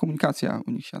tam komunikacja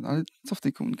u nich siada, ale co w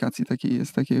tej komunikacji takiej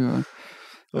jest takiego...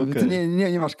 Okay. Ty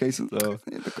nie masz case'u. No.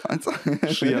 Nie do końca.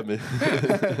 Szyjemy.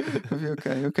 Mówię,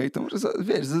 okej, to może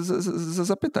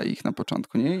zapytaj ich na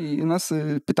początku, nie? I u nas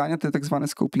pytania te tak zwane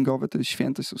scopingowe, to jest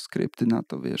świętość, są skrypty na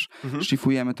to, wiesz.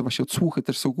 Szlifujemy to właśnie, odsłuchy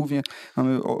też są głównie,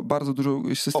 mamy bardzo dużo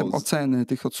system oceny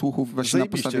tych odsłuchów właśnie na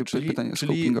podstawie pytań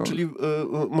scopingowych. Czyli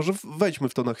może wejdźmy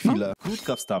w to na chwilę. No.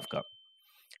 Krótka wstawka.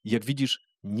 Jak widzisz,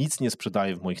 nic nie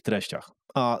sprzedaję w moich treściach,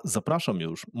 a zapraszam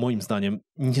już, moim zdaniem,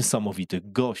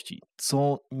 niesamowitych gości,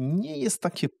 co nie jest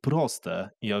takie proste,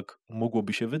 jak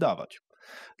mogłoby się wydawać.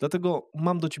 Dlatego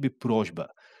mam do ciebie prośbę,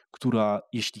 która,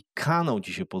 jeśli kanał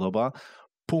ci się podoba,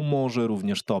 pomoże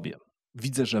również tobie.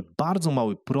 Widzę, że bardzo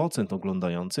mały procent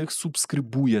oglądających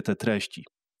subskrybuje te treści,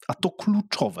 a to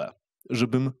kluczowe,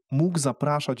 żebym mógł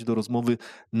zapraszać do rozmowy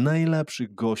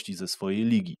najlepszych gości ze swojej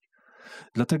ligi.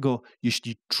 Dlatego,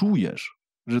 jeśli czujesz,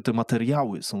 że te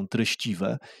materiały są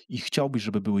treściwe i chciałbyś,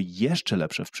 żeby były jeszcze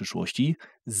lepsze w przyszłości,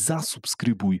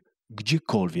 zasubskrybuj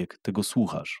gdziekolwiek tego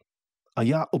słuchasz. A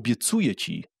ja obiecuję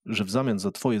ci, że w zamian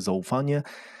za twoje zaufanie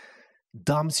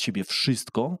dam z siebie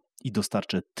wszystko i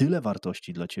dostarczę tyle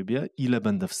wartości dla ciebie, ile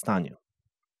będę w stanie.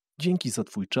 Dzięki za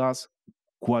twój czas,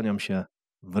 kłaniam się,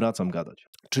 wracam gadać.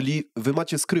 Czyli wy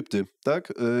macie skrypty,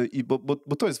 tak? I bo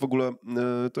to jest w ogóle...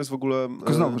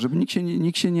 Tylko znowu, żeby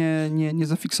nikt się nie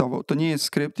zafiksował. To nie jest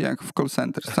skrypt jak w call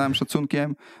center. Z całym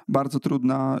szacunkiem, bardzo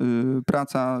trudna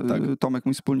praca. Tak. Tomek,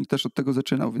 mój wspólnik, też od tego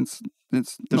zaczynał, więc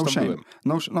no shame.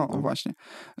 Właśnie.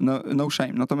 No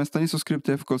shame. Natomiast to nie są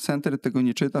skrypty jak w call center, tego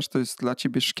nie czytasz, to jest dla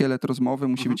ciebie szkielet rozmowy,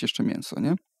 musi być jeszcze mięso,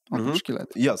 nie?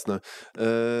 Szkielety. Jasne.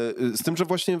 Z tym, że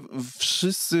właśnie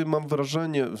wszyscy, mam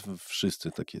wrażenie,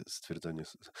 wszyscy, takie stwierdzenie.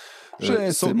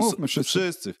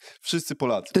 Wszyscy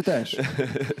Polacy. Ty też.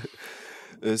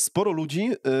 Sporo ludzi,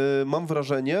 mam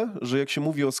wrażenie, że jak się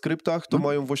mówi o skryptach, to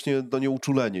mają właśnie na nie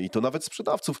uczulenie. I to nawet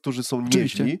sprzedawców, którzy są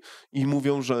nieźli i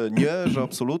mówią, że nie, że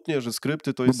absolutnie, że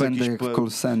skrypty to jest jakiś... jak w call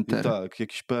center. Tak,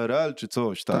 jakiś PRL czy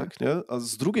coś, tak, nie? A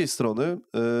z drugiej strony,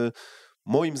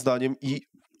 moim zdaniem i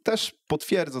też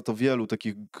potwierdza to wielu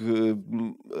takich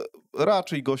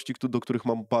raczej gości, do których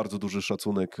mam bardzo duży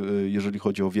szacunek, jeżeli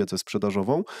chodzi o wiedzę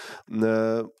sprzedażową,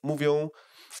 mówią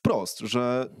wprost,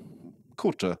 że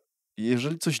kurczę,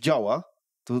 jeżeli coś działa,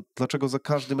 to dlaczego za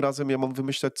każdym razem ja mam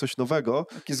wymyślać coś nowego?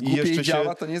 Jak jest głupie i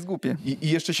działa, to nie jest głupie. I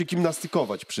jeszcze się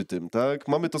gimnastykować przy tym, tak?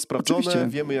 Mamy to sprawdzone, oczywiście.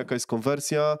 Wiemy jaka jest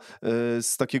konwersja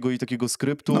z takiego i takiego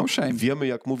skryptu, no shame. Wiemy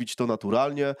jak mówić to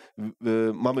naturalnie,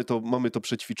 mamy to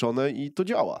przećwiczone i to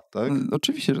działa, tak?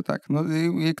 Oczywiście, że tak. No,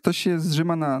 jak ktoś się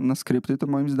zrzyma na skrypty, to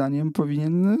moim zdaniem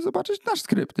powinien zobaczyć nasz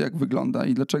skrypt, jak wygląda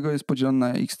i dlaczego jest podzielony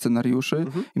na ich scenariuszy.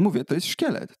 I mówię, to jest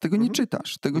szkielet. Tego nie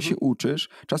czytasz, tego się uczysz.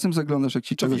 Czasem zaglądasz, jak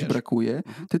ci czegoś brakuje.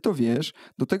 Ty to wiesz,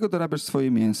 do tego dorabiasz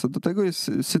swoje mięso, do tego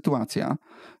jest sytuacja,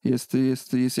 jest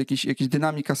jakaś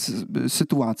dynamika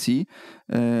sytuacji,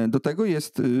 do tego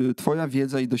jest twoja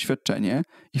wiedza i doświadczenie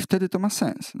i wtedy to ma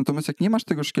sens. Natomiast jak nie masz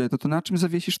tego szkieletu, to na czym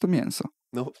zawiesisz to mięso?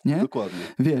 No, nie? Dokładnie.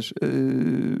 Wiesz,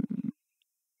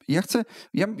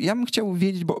 ja bym chciał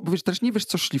wiedzieć, bo wiesz, też nie wiesz,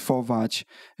 co szlifować,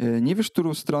 nie wiesz, w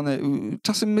którą stronę.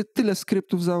 Czasem my tyle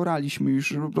skryptów zaoraliśmy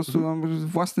już, po prostu mam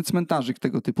własny cmentarzyk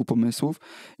tego typu pomysłów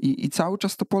i cały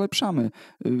czas to polepszamy.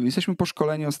 Jesteśmy po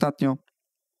szkoleniu ostatnio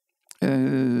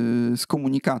z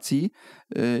komunikacji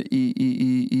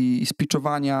i z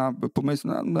pitchowania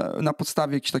pomysłu na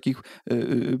podstawie jakiejś takich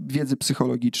wiedzy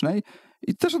psychologicznej.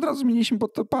 I też od razu zmieniliśmy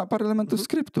pod to parę elementów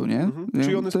skryptu, nie?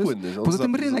 Czyli on jest płynny. Poza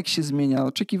tym rynek się zmienia,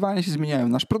 oczekiwania się zmieniają,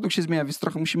 nasz produkt się zmienia, więc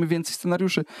trochę musimy więcej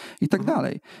scenariuszy i tak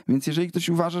dalej. Więc jeżeli ktoś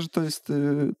uważa, że to jest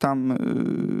tam,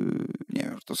 nie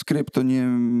wiem, że to skrypt, to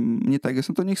nie tak jest,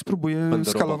 no to niech spróbuje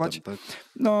skalować. Robotem, tak?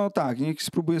 No tak, niech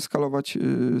spróbuje skalować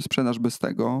sprzedaż bez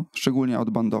tego, szczególnie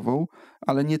outboundową,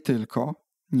 ale nie tylko.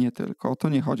 Nie tylko. To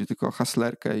nie chodzi tylko o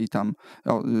haslerkę i tam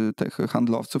tych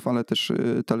handlowców, ale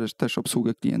też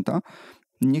obsługę klienta.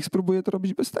 Niech spróbuje to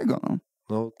robić bez tego.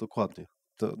 No dokładnie.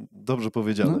 To dobrze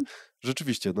powiedziane.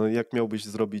 Rzeczywiście, no jak miałbyś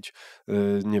zrobić,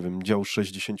 nie wiem, dział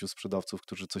 60 sprzedawców,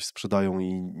 którzy coś sprzedają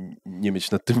i nie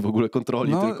mieć nad tym w ogóle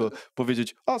kontroli, tylko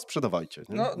powiedzieć, sprzedawajcie.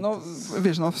 Nie?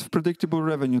 Wiesz, w Predictable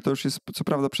Revenue to już jest co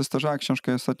prawda przestarzała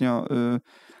książka ostatnio.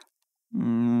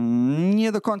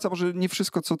 Nie do końca, może nie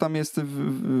wszystko, co tam jest,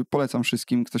 polecam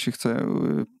wszystkim, kto się chce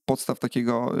podstaw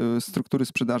takiego struktury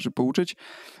sprzedaży pouczyć.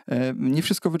 Nie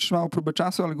wszystko wytrzymało próbę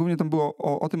czasu, ale głównie tam było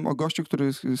o gościu,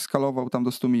 który skalował tam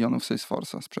do 100 milionów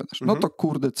Salesforce'a sprzedaż. No to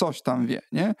kurde, coś tam wie,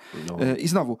 nie? I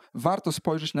znowu, warto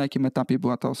spojrzeć, na jakim etapie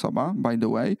była ta osoba, by the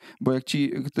way,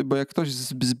 bo jak ktoś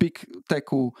z big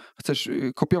techu chcesz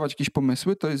kopiować jakieś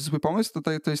pomysły, to jest zły pomysł,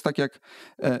 to jest tak jak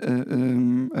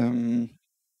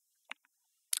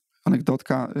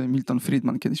anegdotka, Milton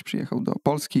Friedman kiedyś przyjechał do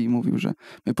Polski i mówił, że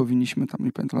my powinniśmy tam,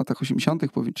 nie pamiętam, w latach 80.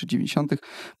 czy 90.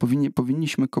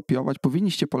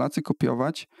 powinniście Polacy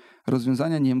kopiować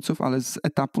rozwiązania Niemców, ale z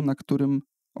etapu, na którym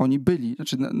oni byli,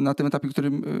 znaczy na tym etapie,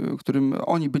 którym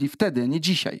oni byli wtedy, a nie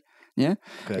dzisiaj. Nie?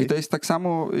 Okay. I to jest tak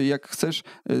samo, jak chcesz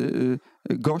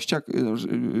gościa,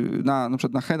 na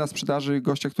przykład na heada sprzedaży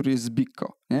gościa, który jest z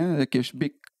Bigco, nie? Jakieś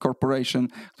big corporation,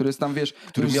 który jest tam, wiesz,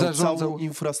 który miał zarządzał całą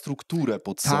infrastrukturę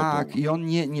pod sobą. Tak, i on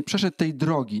nie przeszedł tej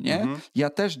drogi, nie? Ja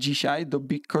też dzisiaj do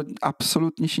Bigco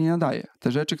absolutnie się nie nadaję.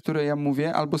 Te rzeczy, które ja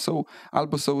mówię,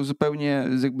 albo są zupełnie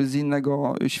jakby z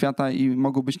innego świata i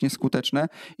mogą być nieskuteczne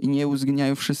i nie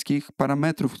uwzględniają wszystkich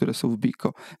parametrów, które są w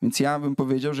Bigco. Więc ja bym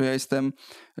powiedział, że ja jestem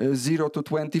 0 to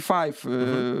 25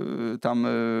 tam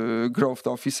growth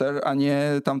officer, a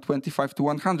nie tam 25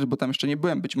 to 100, bo tam jeszcze nie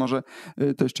byłem. Być może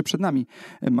to jeszcze przed nami,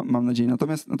 mam nadzieję.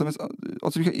 Natomiast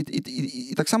o co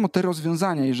i tak samo te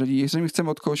rozwiązania, jeżeli chcemy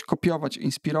od kogoś kopiować,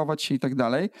 inspirować się i tak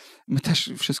dalej, my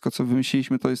też wszystko, co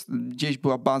wymyśliliśmy, to jest gdzieś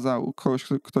była baza,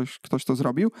 ktoś to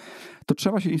zrobił, to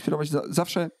trzeba się inspirować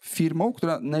zawsze firmą,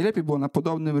 która najlepiej była na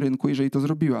podobnym rynku, jeżeli to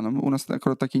zrobiła. No, u nas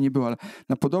akurat takiej nie było, ale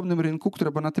na podobnym rynku,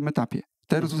 która była na tym etapie.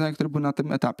 Te rozwiązania, które były na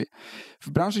tym etapie. W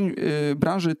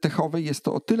branży techowej jest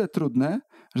to o tyle trudne,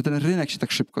 że ten rynek się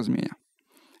tak szybko zmienia.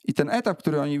 I ten etap,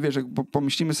 który oni, wiesz, jak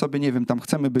pomyślimy sobie, nie wiem, tam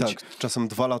chcemy być... Tak, czasem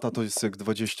 2 lata to jest jak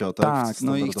 20, tak? Tak,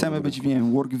 no i chcemy być, nie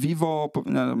wiem, WorkVivo,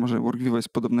 może WorkVivo jest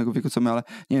podobnego wieku co my, ale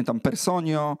nie wiem, tam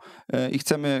Personio i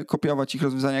chcemy kopiować ich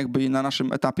rozwiązania jakby na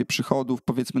naszym etapie przychodów,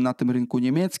 powiedzmy na tym rynku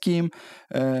niemieckim.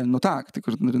 No tak,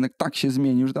 tylko że ten rynek tak się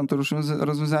zmienił, że tam to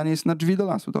rozwiązanie jest na drzwi do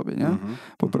lasu tobie, nie?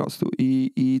 Po prostu.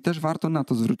 I też warto na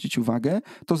to zwrócić uwagę.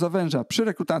 To zawęża przy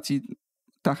rekrutacji.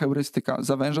 Ta heurystyka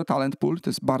zawęża talent pool, to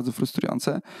jest bardzo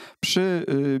frustrujące. Przy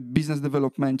business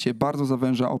developmencie bardzo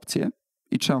zawęża opcje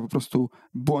i trzeba po prostu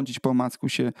błądzić po omacku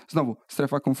się. Znowu,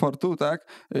 strefa komfortu,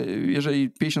 tak? Jeżeli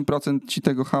 50% ci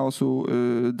tego chaosu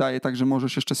daje tak, że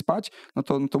możesz jeszcze spać, no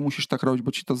to musisz tak robić,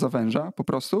 bo ci to zawęża po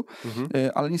prostu,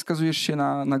 ale nie skazujesz się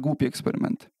na głupie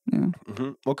eksperymenty.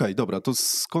 Okej, dobra, to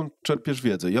skąd czerpiesz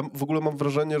wiedzę? Ja w ogóle mam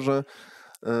wrażenie, że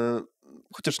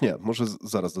chociaż nie, może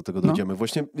zaraz do tego dojdziemy.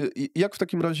 Właśnie jak w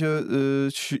takim razie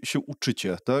się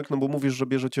uczycie, tak? No bo mówisz, że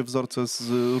bierzecie wzorce z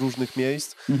różnych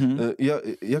miejsc.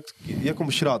 Jaką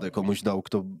byś radę komuś dał,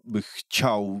 kto by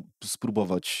chciał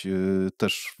spróbować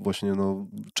też właśnie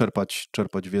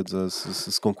czerpać wiedzę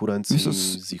z konkurencji,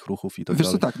 z ich ruchów i tak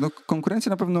dalej? Wiesz co, tak, konkurencja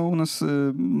na pewno u nas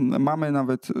mamy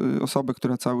nawet osobę,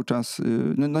 która cały czas,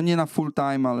 nie na full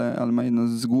time, ale ma jedno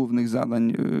z głównych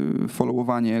zadań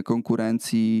followowanie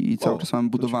konkurencji i cały czas mamy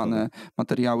budowane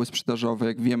materiały sprzedażowe.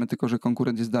 Jak wiemy tylko, że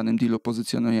konkurent jest w danym dealu,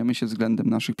 pozycjonujemy się względem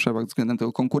naszych przewag, względem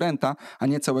tego konkurenta, a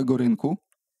nie całego rynku.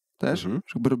 Też,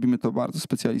 jakby robimy to bardzo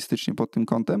specjalistycznie pod tym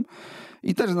kątem.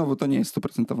 I też znowu to nie jest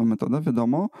 100% metoda,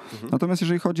 wiadomo. Natomiast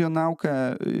jeżeli chodzi o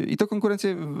naukę i to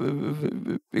konkurencję,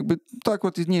 jakby to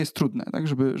akurat nie jest trudne, tak,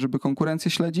 żeby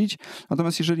konkurencję śledzić.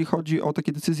 Natomiast jeżeli chodzi o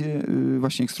takie decyzje,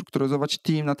 właśnie jak strukturyzować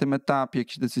team na tym etapie,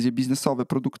 jakieś decyzje biznesowe,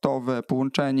 produktowe,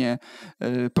 połączenie,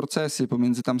 procesy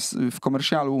pomiędzy tam w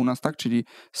komercjalu u nas, tak, czyli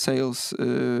sales,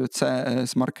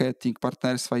 CS, marketing,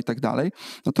 partnerstwa i tak dalej,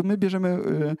 no to my bierzemy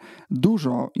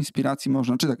dużo inspiracji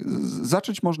można, czy tak,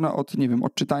 zacząć można od, nie wiem,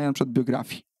 od czytania na przykład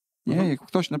biografii. Nie? Jak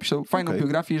ktoś napisał fajną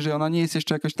biografię, jeżeli ona nie jest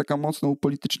jeszcze jakaś taka mocno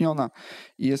upolityczniona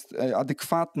i jest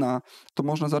adekwatna, to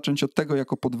można zacząć od tego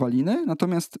jako podwaliny,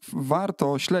 natomiast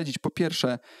warto śledzić po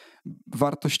pierwsze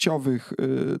wartościowych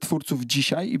twórców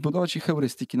dzisiaj i budować ich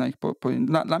heurystyki na ich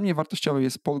Dla mnie wartościowy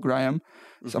jest Paul Graham,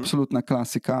 jest absolutna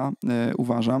klasyka,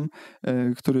 uważam,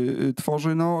 który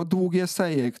tworzy długie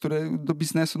eseje, które do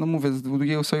biznesu, mówię, z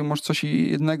długiego eseju możesz coś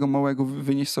jednego małego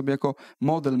wynieść sobie jako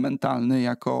model mentalny,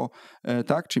 jako,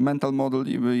 tak, czyli mental model,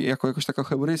 jako jakąś taką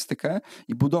heurystykę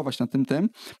i budować na tym.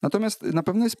 Natomiast na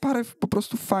pewno jest parę po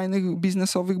prostu fajnych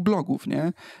biznesowych blogów,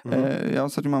 nie? Ja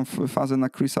ostatnio mam fazę na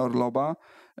Chrisa Orloba,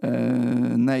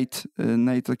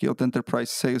 Nate taki od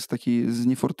Enterprise Sales, taki z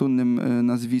niefortunnym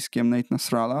nazwiskiem Nate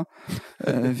Nasrallah,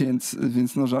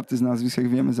 więc żarty z nazwisk, jak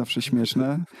wiemy, zawsze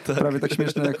śmieszne. Tak. Prawie tak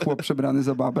śmieszne jak chłop przebrany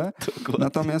za babę.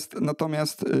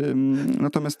 Natomiast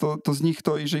to z nich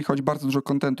to, jeżeli chodzi bardzo dużo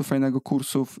kontentu, fajnego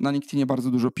kursów, na LinkedInie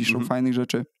bardzo dużo piszą fajnych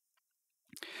rzeczy.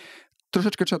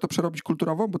 Troszeczkę trzeba to przerobić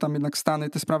kulturowo, bo tam jednak Stany,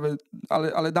 te sprawy,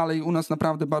 ale dalej u nas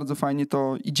naprawdę bardzo fajnie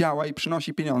to i działa i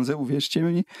przynosi pieniądze, uwierzcie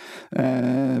mi,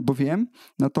 bo wiem.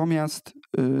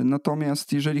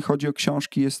 Natomiast jeżeli chodzi o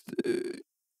książki, jest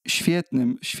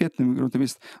świetnym gruntem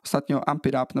jest ostatnio Amp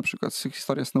It Up, na przykład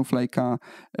historia Snowflake'a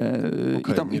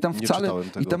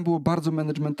i tam było bardzo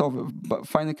managementowe,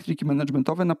 fajne triki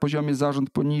managementowe na poziomie zarząd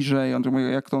poniżej,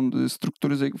 jak to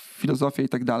strukturyzuje filozofię i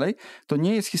tak dalej. To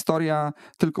nie jest historia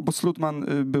tylko, bo Slutman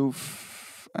był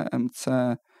w EMC,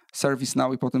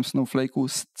 ServiceNow i potem Snowflake'u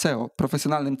z CEO,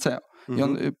 profesjonalnym CEO. I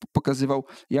on pokazywał,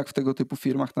 jak w tego typu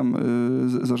firmach tam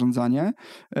zarządzanie,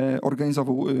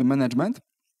 organizował management.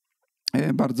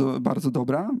 Bardzo, bardzo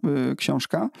dobra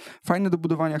książka. Fajne do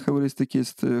budowania heurystyk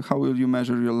jest How Will You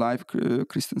Measure Your Life?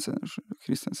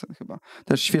 Christensen chyba.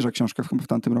 Też świeża książka w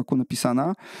tamtym roku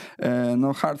napisana.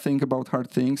 Hard Think About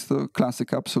Hard Things to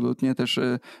klasyka absolutnie. Też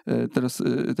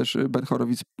Ben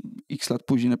Horowitz x lat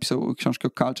później napisał książkę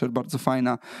o Culture, bardzo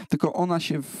fajna. Tylko ona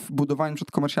się w budowaniu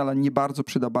przed komercjala nie bardzo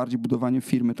przyda, bardziej budowaniu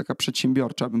firmy, taka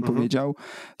przedsiębiorcza bym powiedział.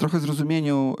 Trochę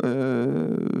zrozumieniu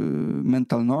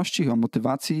mentalności,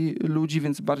 motywacji ludzi,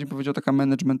 więc bardziej powiedział taka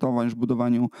managementowa niż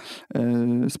budowaniu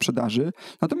sprzedaży.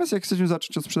 Natomiast jak chcemy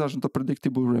zacząć od sprzedaży, to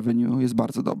Predictable Revenue jest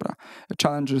bardzo dobra.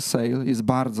 Challenger Sale jest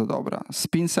bardzo dobra.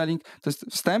 Spin Selling to jest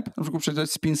wstęp, na przykład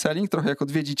przeczytać Spin Selling, trochę jak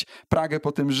odwiedzić Pragę,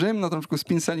 potem Rzym, na przykład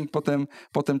Spin Selling,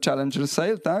 potem Challenger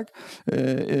Sale, tak?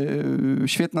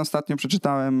 Świetne ostatnio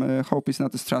przeczytałem Hope is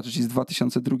not a Strategy z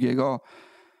 2002.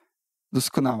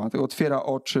 Doskonała. To otwiera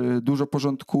oczy, dużo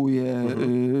porządkuje.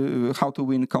 How to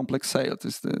win complex sale. To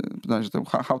jest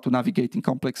how to navigate in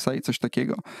complex sale, coś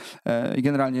takiego. I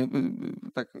generalnie,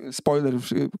 tak spoiler,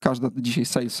 każda dzisiaj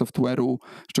sales software'u,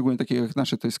 szczególnie takiego jak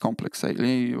nasze, to jest complex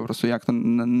sale. I po prostu jak to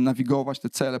nawigować, te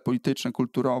cele polityczne,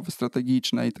 kulturowe,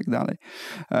 strategiczne i tak dalej.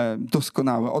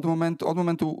 Doskonałe. Od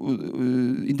momentu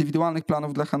indywidualnych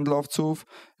planów dla handlowców,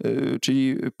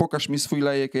 czyli pokaż mi swój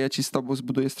lejek, a ja ci z tobą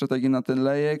zbuduję strategię na ten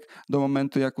lejek, do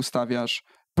momentu, jak ustawiasz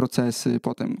procesy,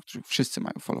 potem wszyscy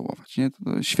mają followować. Nie?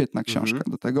 To świetna książka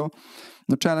do tego.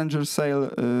 Challenger Sale,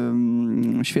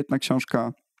 świetna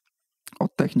książka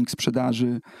od technik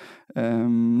sprzedaży.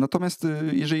 Natomiast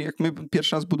jak my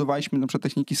pierwszy raz budowaliśmy na przykład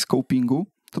techniki scopingu,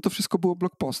 to wszystko było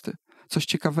blog posty. coś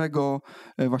ciekawego.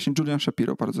 Właśnie Julian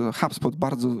Shapiro, HubSpot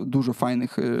bardzo dużo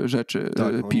fajnych rzeczy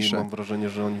pisze. Mam wrażenie,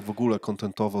 że oni w ogóle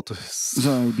kontentowo to jest...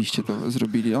 Zajebiście to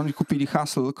zrobili. Oni kupili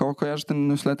Hustle. Kojarzy ten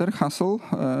newsletter? Hustle?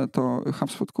 To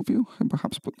HubSpot kupił? Chyba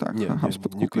HubSpot, tak.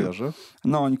 HubSpot nie kojarzę.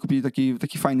 No, oni kupili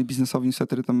taki fajny biznesowy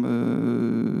newsletter, tam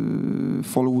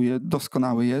followuje,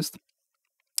 doskonały jest.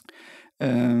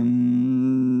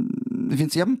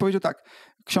 Więc ja bym powiedział tak,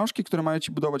 książki, które mają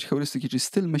ci budować heurystyki, czyli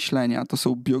styl myślenia, to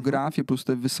są biografie plus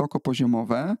te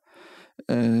wysokopoziomowe.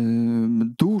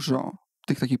 Dużo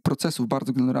tych takich procesów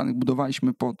bardzo generalnych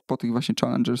budowaliśmy po tych właśnie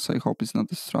challengers, I hope it's not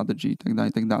a strategy i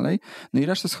tak dalej. No i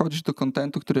resztę schodzisz do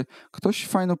kontentu, który ktoś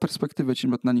fajną perspektywę ci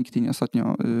na LinkedInie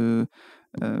ostatnio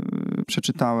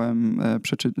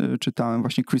czytałem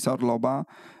właśnie Chrisa Orloba,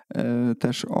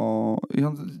 też i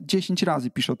on 10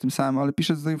 razy pisze o tym samym, ale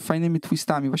pisze z fajnymi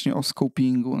twistami właśnie o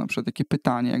scopingu, na przykład takie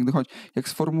pytanie, jak dochodzi, jak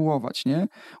sformułować, nie?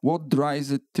 What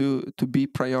drives it to be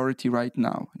priority right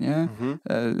now, nie?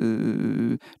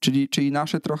 Czyli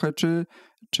nasze trochę,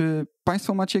 czy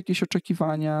państwo macie jakieś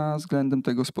oczekiwania względem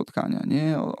tego spotkania,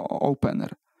 nie?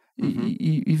 Opener.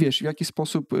 I wiesz, w jaki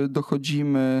sposób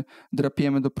dochodzimy,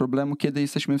 drapiemy do problemu, kiedy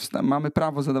mamy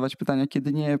prawo zadawać pytania,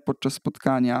 kiedy nie podczas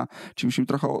spotkania, czy musimy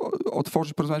trochę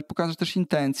otworzyć, porozmawiać, pokazać też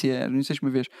intencje, że nie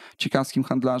jesteśmy, wiesz, ciekawskim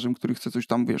handlarzem, który chce coś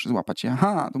tam, wiesz, złapać.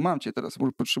 Aha, tu mam cię teraz,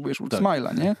 może potrzebujesz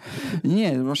Worksmile'a, nie?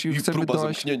 Nie, właśnie chcemy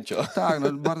dojść. Tak,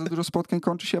 no, bardzo dużo spotkań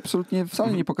kończy się absolutnie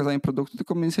wcale nie pokazaniem produktu,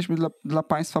 tylko my jesteśmy dla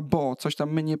państwa, bo coś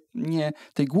tam my nie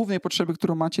tej głównej potrzeby,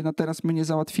 którą macie na teraz, my nie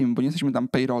załatwimy, bo nie jesteśmy tam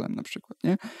payrollem na przykład,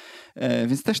 nie?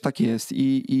 Więc też tak jest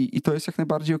i to jest jak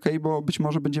najbardziej okej, bo być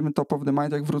może będziemy top of the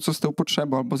mind, jak wrócą z tą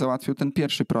potrzebą albo załatwią ten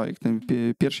pierwszy projekt, ten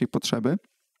pierwszej potrzeby.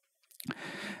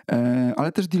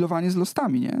 Ale też dealowanie z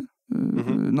lostami, nie?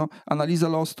 No, analiza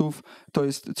lostów to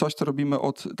jest coś, co robimy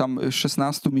od tam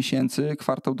 16 miesięcy,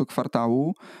 kwartał do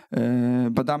kwartału.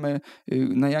 Badamy,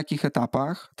 na jakich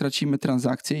etapach tracimy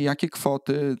transakcje, jakie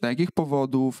kwoty, dla jakich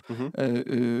powodów,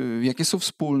 jakie są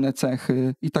wspólne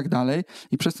cechy i tak dalej.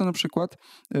 I przez to na przykład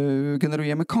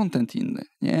generujemy content inny,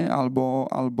 nie?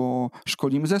 Albo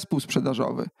szkolimy zespół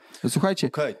sprzedażowy. Słuchajcie.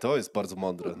 Okej, to jest bardzo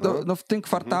mądre. No w tym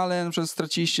kwartale na przykład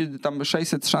straciliście tam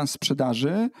 600 szans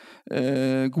sprzedaży.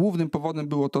 Głównym powodem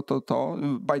było to.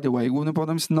 By the way, głównym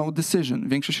powodem jest no decision.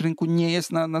 Większość rynku nie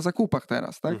jest na zakupach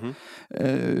teraz, tak?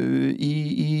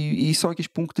 I są jakieś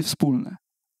punkty wspólne,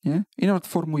 nie? I nawet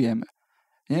formujemy.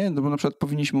 Nie? No bo na przykład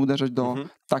powinniśmy uderzać do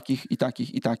takich i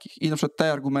takich i takich. I na przykład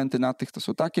te argumenty na tych to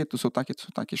są takie, tu są takie, to są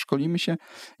takie. Szkolimy się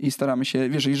i staramy się,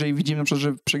 wiesz, jeżeli widzimy na przykład,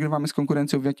 że przegrywamy z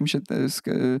konkurencją w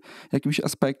jakimś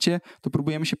aspekcie, to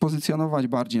próbujemy się pozycjonować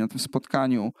bardziej na tym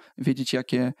spotkaniu, wiedzieć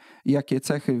jakie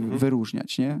cechy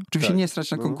wyróżniać, nie? Oczywiście nie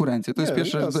strać na konkurencję. To jest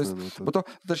pierwsze, jasne, bo to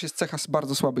też jest cecha z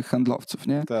bardzo słabych handlowców,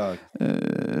 nie? Tak.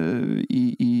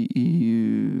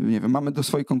 Nie wiem, mamy do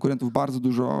swoich konkurentów bardzo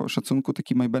dużo szacunku.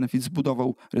 Taki My Benefit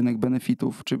zbudował rynek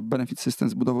benefitów, czy Benefit System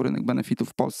zbudował rynek benefitów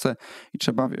w Polsce i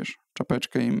trzeba, wiesz,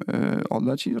 czapeczkę im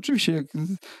oddać i oczywiście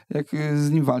jak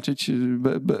z nim walczyć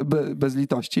bez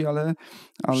litości, ale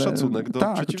szacunek do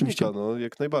tak, przeciwnika, no,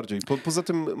 jak najbardziej. Poza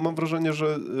tym mam wrażenie,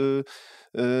 że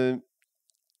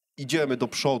idziemy do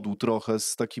przodu trochę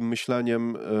z takim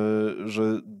myśleniem,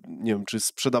 że nie wiem, czy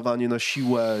sprzedawanie na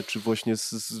siłę, czy właśnie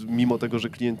mimo tego, że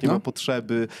klient nie ma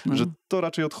potrzeby, że to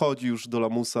raczej odchodzi już do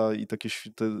lamusa i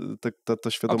ta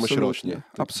świadomość rośnie.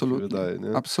 Tak Absolutnie. Wydaje,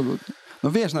 nie? Absolutnie.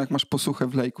 No wiesz, no jak masz posłuchę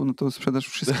w lejku, no to sprzedasz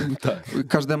wszystkim,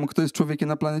 każdemu, kto jest człowiekiem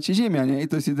na planecie Ziemia, nie? I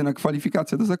to jest jedyna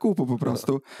kwalifikacja do zakupu po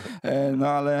prostu. No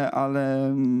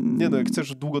ale... Nie no, jak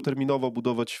chcesz długoterminowo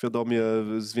budować świadomie,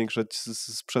 zwiększać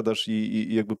sprzedaż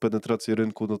i jakby penetrację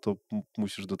rynku, no to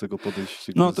musisz do tego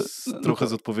podejść trochę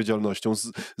z odpowiedzialnością.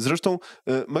 Zresztą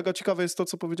mega ciekawe jest to,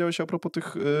 co powiedziałeś a propos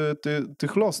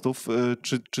tych lostów.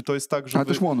 Czy to jest tak, że... Ale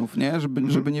też łonów, nie?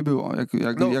 Żeby nie było.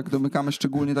 Jak domykamy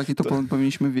szczególnie takie, to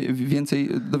powinniśmy więcej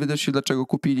dowiedzieć się, dlaczego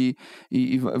kupili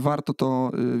i warto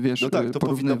to, wiesz, no tak, to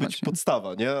powinna być nie?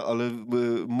 podstawa, nie? Ale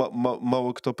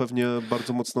mało kto pewnie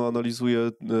bardzo mocno analizuje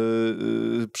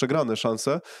przegrane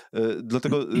szanse.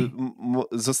 Dlatego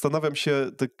zastanawiam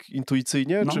się tak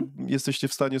intuicyjnie, czy jesteście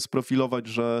w stanie sprofilować,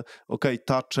 że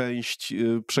ta część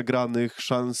przegranych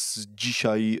szans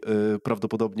dzisiaj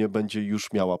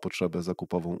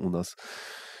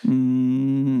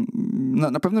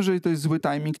Na pewno, jeżeli to jest zły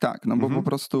timing, tak, no bo po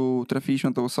prostu trafiliśmy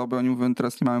na tę osobę, oni mówią,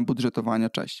 teraz nie mamy budżetowania,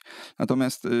 cześć.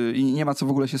 Natomiast i nie ma co w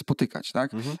ogóle się spotykać,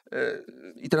 tak?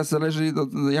 I teraz zależy,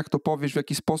 jak to powiesz, w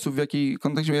jaki sposób, w jakiej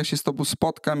kontekście, ja się z tobą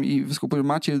spotkam i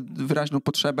macie wyraźną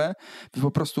potrzebę,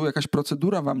 po prostu jakaś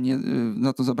procedura wam nie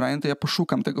na to zabraje, to ja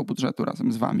poszukam tego budżetu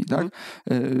razem z wami, tak?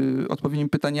 Odpowiednimi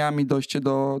pytaniami, dojście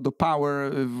do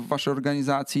power w waszej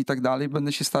organizacji i tak dalej,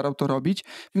 będę się starał to robić.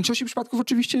 W większości przypadków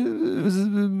oczywiście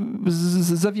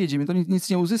zawiedzie mnie, to nic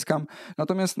nie uzyskam,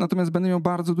 natomiast będę miał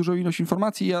bardzo dużą ilość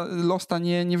informacji i ja losta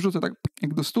nie wrzucę tak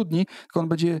jak do studni, tylko on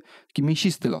będzie taki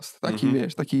mięsisty lost, taki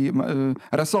wiesz, taki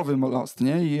rasowy lost,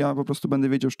 nie? I ja po prostu będę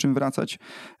wiedział, z czym wracać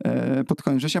pod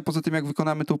koniec września. Poza tym, jak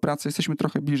wykonamy tą pracę, jesteśmy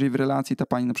trochę bliżej w relacji, ta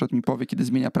pani na przykład mi powie, kiedy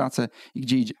zmienia pracę i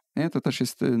gdzie idzie, nie? To też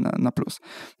jest na plus.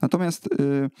 Natomiast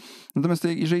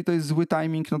jeżeli to jest zły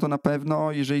timing, no to na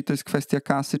pewno, jeżeli to jest kwestia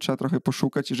kasy, trzeba trochę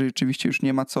poszukać, jeżeli rzeczywiście już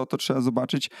nie ma co, to trzeba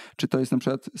zobaczyć, czy to jest na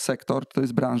przykład sektor, to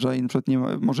jest branża i na przykład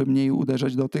może mniej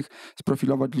uderzać do tych,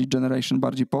 sprofilować lead generation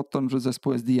bardziej pod to, że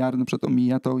zespół SDR na przykład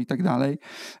omija to i tak dalej.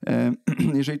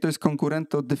 Jeżeli to jest konkurent,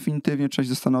 to definitywnie trzeba się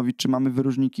zastanowić, czy mamy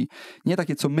wyróżniki. Nie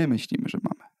takie, co my myślimy, że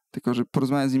mamy, tylko że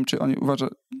porozmawiać z nim, czy on uważa,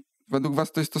 według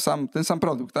was to jest ten sam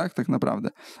produkt, tak naprawdę.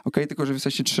 Okej, tylko że wy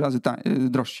jesteście 3 razy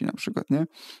drożsi na przykład, nie?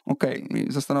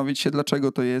 Zastanowić się,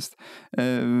 dlaczego to jest,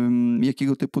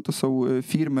 jakiego typu to są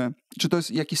firmy, czy to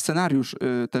jest jakiś scenariusz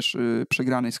też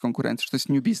przegranej z konkurencji, czy to jest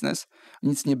new business,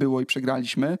 nic nie było i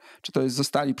przegraliśmy, czy to jest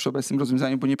zostali przy obecnym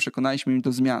rozwiązaniu, bo nie przekonaliśmy im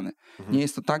do zmiany. Nie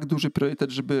jest to tak duży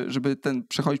priorytet, żeby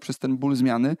przechodzić przez ten ból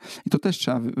zmiany i to też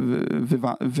trzeba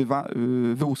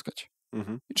wyłuskać.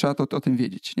 Trzeba o tym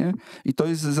wiedzieć, nie? I to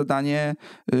jest zadanie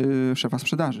szefa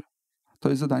sprzedaży. To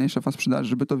jest zadanie szefa sprzedaży,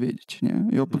 żeby to wiedzieć, nie?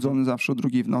 I obudzony zawsze o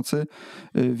 2:00 w nocy,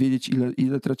 wiedzieć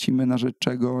ile tracimy na rzecz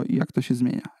czego i jak to się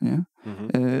zmienia, nie?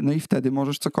 No i wtedy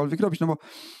możesz cokolwiek robić,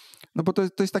 no bo to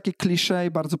jest takie klisze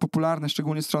i bardzo popularne,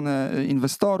 szczególnie w stronę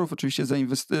inwestorów. Oczywiście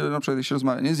na przykład jeśli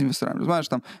nie z inwestorami, rozmawiasz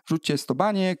tam, wrzućcie 100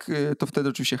 baniek, to wtedy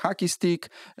oczywiście hockey stick,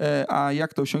 a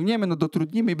jak to osiągniemy, no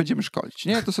dotrudnimy i będziemy szkolić,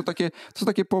 nie? To są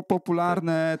takie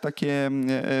popularne,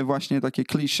 właśnie takie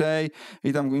klisze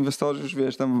i tam inwestorzy już,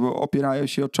 wiesz, tam opierają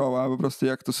się o czoła, po prostu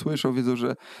jak to słyszą, wiedzą,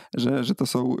 że to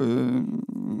są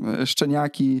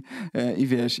szczeniaki i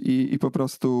wiesz, i po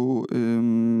prostu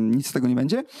nic z tego nie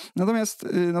będzie.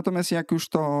 Natomiast jak już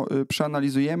to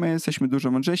przeanalizujemy, jesteśmy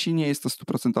dużo mądrzejsi, nie jest to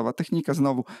 100% technika,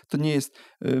 znowu to nie jest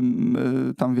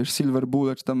tam wiesz silver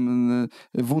bullet, czy tam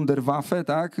Wunderwaffe,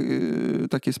 tak,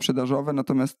 takie sprzedażowe,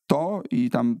 natomiast to i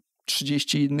tam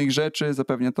 30 innych rzeczy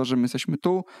zapewnia to, że my jesteśmy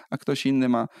tu, a ktoś inny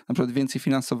ma na przykład więcej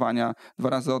finansowania 2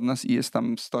 razy od nas i jest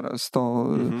tam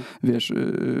 100 wiesz,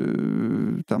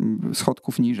 tam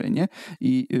schodków niżej, nie?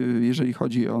 I jeżeli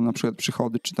chodzi o na przykład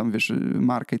przychody, czy tam wiesz,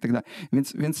 markę i tak dalej.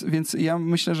 Więc ja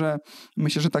myślę,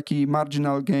 że taki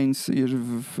marginal gains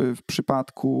w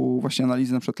przypadku właśnie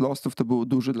analizy na przykład lostów to był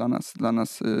duży dla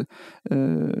nas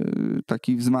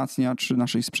taki wzmacniacz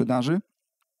naszej sprzedaży.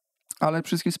 Ale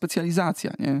wszystkim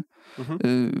specjalizacja, nie?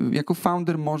 Jako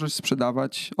founder możesz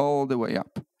sprzedawać all the way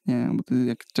up, nie? Bo ty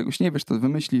jak czegoś nie wiesz, to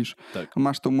wymyślisz,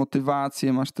 masz tą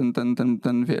motywację, masz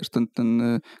ten wiesz, ten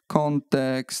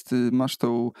kontekst, masz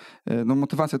tą, no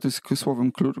motywacja to jest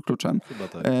słowem kluczem. Chyba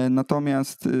tak.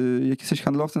 Natomiast jak jesteś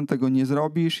handlowcem, tego nie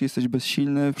zrobisz, jesteś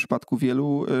bezsilny w przypadku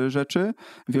wielu rzeczy,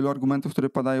 wielu argumentów, które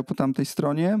padają po tamtej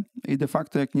stronie i de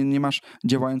facto jak nie masz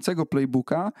działającego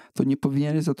playbooka, to nie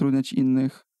powinieneś zatrudniać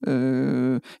innych.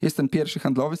 Jest ten pierwszy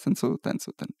handlowy, ten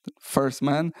first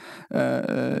man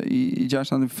i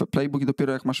działasz na ten playbook i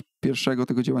dopiero jak masz pierwszego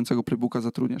tego działającego playbooka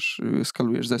zatrudniasz,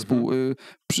 skalujesz zespół.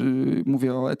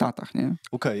 Mówię o etatach, nie?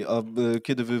 Okej, a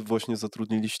kiedy wy właśnie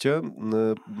zatrudniliście?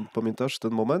 Pamiętasz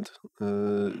ten moment?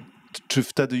 Czy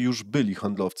wtedy już byli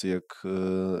handlowcy,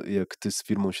 jak ty z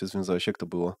firmą się związałeś? Jak to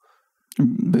było?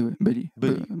 Byli.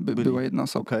 Była jedna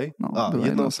osoba. Okay. No,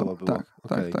 jedna osoba była.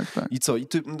 Tak. I co? I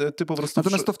ty po prostu...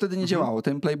 Natomiast to wtedy nie działało.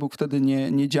 Ten playbook wtedy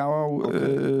nie działał.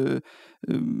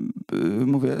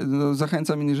 Mówię, no,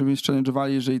 zachęcam innych, żeby mnie challenge'owali,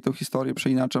 jeżeli tą historię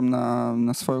przeinaczam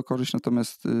na swoją korzyść,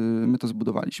 natomiast my to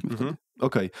zbudowaliśmy wtedy.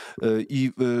 Okej.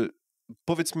 I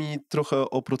powiedz mi trochę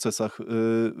o procesach.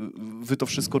 Wy to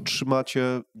wszystko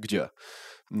trzymacie gdzie?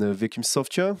 W jakimś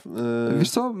softie? Wiesz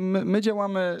co, my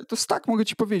działamy, to stack mogę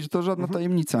ci powiedzieć, to żadna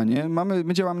tajemnica, nie?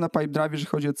 My działamy na Pipedrive, jeżeli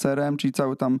chodzi o CRM, czyli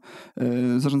całe tam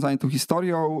zarządzanie tą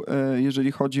historią.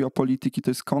 Jeżeli chodzi o polityki,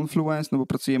 to jest Confluence, no bo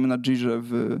pracujemy na Jirze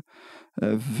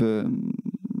w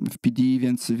PD,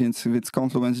 więc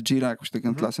Confluence, Jira jakoś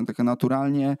taką klasę, tak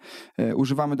naturalnie.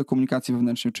 Używamy do komunikacji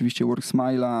wewnętrznej oczywiście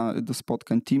Worksmile'a, do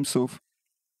spotkań Teamsów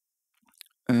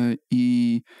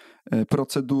i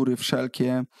procedury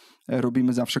wszelkie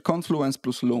robimy zawsze Confluence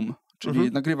plus Loom.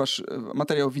 Czyli nagrywasz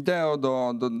materiał wideo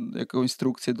do jako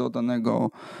instrukcję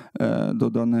do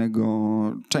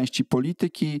danego części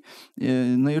polityki.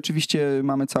 No i oczywiście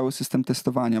mamy cały system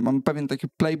testowania. Mamy pewien taki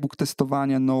playbook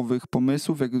testowania nowych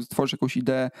pomysłów. Jak tworzysz jakąś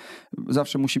ideę,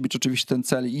 zawsze musi być oczywiście ten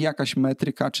cel i jakaś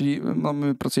metryka, czyli no,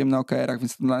 my pracujemy na OKR-ach,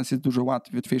 więc dla nas jest dużo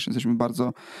łatwiejsze. Jesteśmy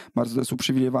bardzo, bardzo w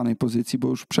uprzywilejowanej pozycji, bo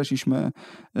już przeszliśmy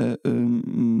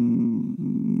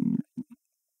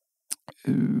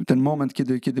ten moment,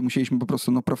 kiedy musieliśmy po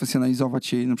prostu profesjonalizować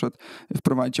się i na przykład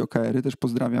wprowadzić OKR-y. Też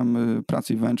pozdrawiam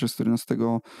Pracy i Ventures, które nas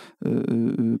tego,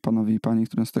 panowie i panie,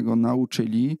 które nas tego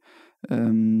nauczyli.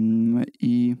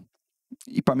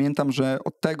 I pamiętam, że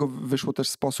od tego wyszło też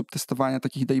sposób testowania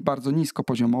takich idei bardzo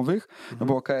niskopoziomowych, no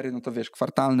bo OKR-y, no to wiesz,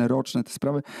 kwartalne, roczne, te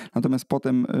sprawy. Natomiast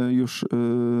potem już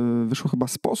wyszło chyba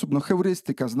sposób, no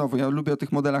heurystyka znowu. Ja lubię o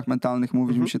tych modelach mentalnych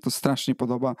mówić, mi się to strasznie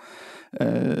podoba,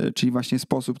 czyli właśnie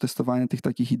sposób testowania tych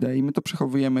takich idei. My to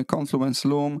przechowujemy Confluence,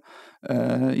 Loom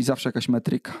i zawsze jakaś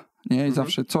metryka. Nie? I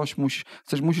zawsze coś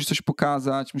musisz coś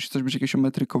pokazać, musi coś być jakieś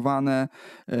ometrykowane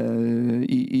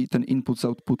i ten input z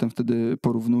outputem wtedy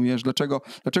porównujesz.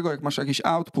 Dlaczego jak masz jakiś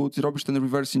output, robisz ten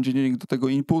reverse engineering do tego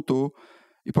inputu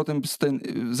i potem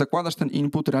zakładasz ten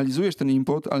input, realizujesz ten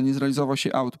input, ale nie zrealizował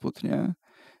się output, nie?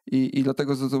 I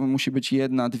dlatego to musi być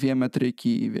 1, 2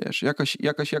 metryki, wiesz,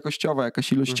 jakaś jakościowa,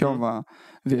 jakaś ilościowa,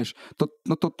 wiesz. To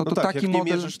tak, taki jak model,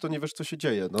 nie mierzysz, to nie wiesz, co się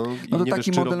dzieje. I to nie taki wiesz,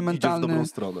 czy model mentalny, idzie w dobrą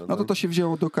stronę. No to się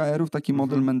wzięło do KR-ów, taki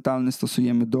model mentalny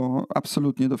stosujemy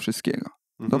absolutnie do wszystkiego.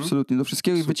 Absolutnie do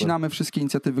wszystkiego i wycinamy wszystkie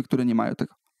inicjatywy, które nie mają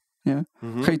tego. Nie?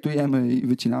 Hejtujemy i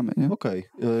wycinamy. Okej.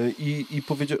 I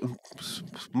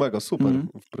mega, super.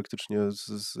 Praktycznie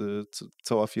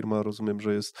cała firma, rozumiem,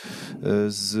 że jest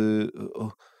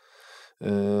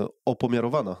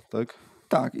opomiarowana, tak?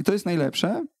 Tak, i to jest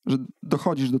najlepsze, że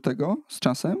dochodzisz do tego z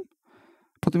czasem,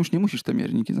 potem już nie musisz te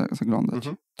mierniki zaglądać.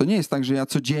 To nie jest tak, że ja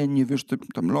codziennie, wiesz,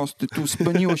 tam losty, tu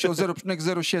spełniło się o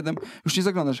 0,07, już nie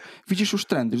zaglądasz. Widzisz już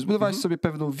trendy, już zbudowałeś sobie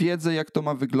pewną wiedzę, jak to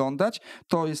ma wyglądać.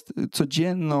 To jest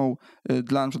codzienną,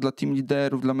 dla team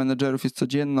liderów, dla menedżerów jest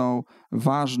codzienną,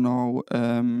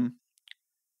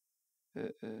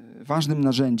 ważnym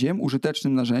narzędziem,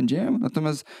 użytecznym narzędziem,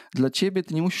 natomiast dla ciebie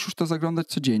ty nie musisz już to zaglądać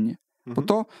codziennie, bo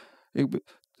to jakby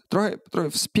trochę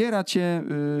wspiera cię,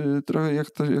 trochę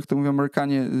jak to mówią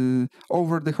Amerykanie,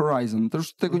 over the horizon. To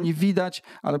już tego nie widać,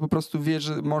 ale po prostu wiesz,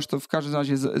 że możesz to w każdym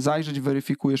razie zajrzeć,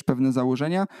 weryfikujesz pewne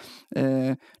założenia.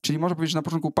 Czyli można powiedzieć, że na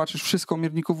początku patrzysz, wszystko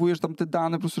miernikowujesz, tam te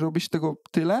dane, po prostu robisz tego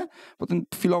tyle, potem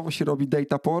chwilowo się robi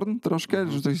data porn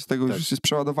troszkę, że to jest tego, już jest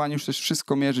przeładowanie, już chcesz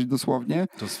wszystko mierzyć dosłownie.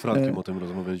 To z Frankiem o tym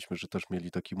rozmawialiśmy, że też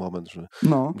mieli taki moment, że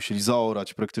musieli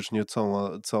zaorać praktycznie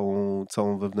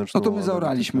całą wewnętrzną... No to my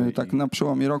zaoraliśmy, tak na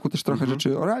przełomie roku też trochę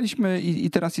rzeczy oraliśmy i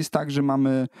teraz jest tak, że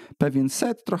mamy pewien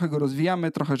set, trochę go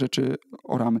rozwijamy, trochę rzeczy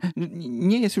oramy.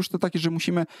 Nie jest już to takie, że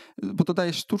musimy, bo to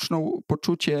daje sztuczne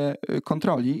poczucie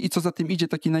kontroli i co za tym idzie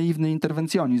taki naiwny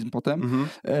interwencjonizm potem,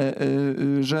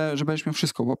 że będziesz miał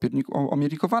wszystko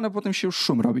omierikowane, potem się już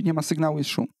szum robi, nie ma sygnału, jest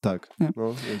szum. Tak.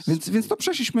 No, więc to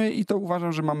przeszliśmy i to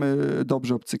uważam, że mamy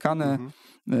dobrze obcykane,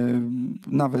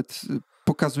 nawet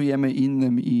pokazujemy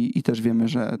innym i też wiemy,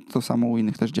 że to samo u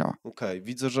innych też działa. Okej.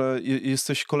 Widzę, że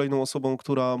jesteś kolejną osobą,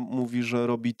 która mówi, że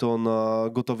robi to na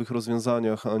gotowych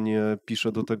rozwiązaniach, a nie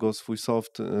pisze do tego swój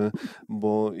soft,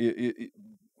 bo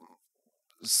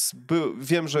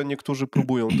wiem, że niektórzy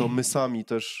próbują to. My sami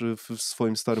też w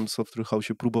swoim starym software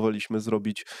house'ie próbowaliśmy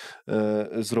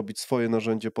zrobić swoje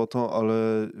narzędzie po to,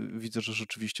 ale widzę, że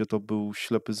rzeczywiście to był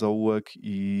ślepy zaułek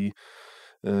i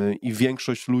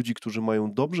większość ludzi, którzy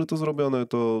mają dobrze to zrobione,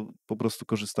 to po prostu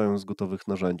korzystają z gotowych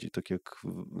narzędzi,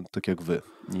 tak jak wy.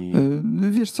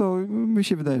 Wiesz co, mi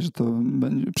się wydaje, że to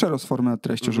będzie przerost formy nad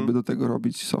treścią, żeby do tego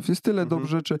robić soft. Jest tyle dobrych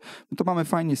rzeczy, to mamy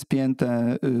fajnie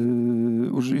spięte,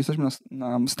 jesteśmy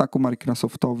na stacku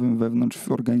Microsoftowym wewnątrz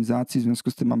w organizacji, w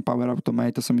związku z tym mam Power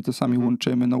Automate, to sami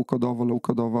łączymy no-codowo,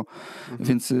 low-codowo,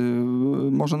 więc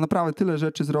można naprawdę tyle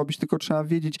rzeczy zrobić, tylko trzeba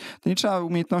wiedzieć, to nie trzeba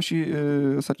umiejętności,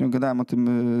 ostatnio gadałem o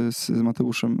tym z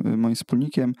Mateuszem, moim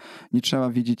wspólnikiem, nie trzeba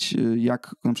wiedzieć,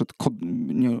 jak na przykład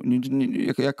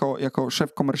jako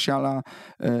szef komercjala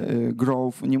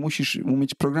growth nie musisz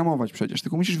umieć programować przecież,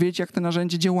 tylko musisz wiedzieć, jak te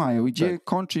narzędzia działają i gdzie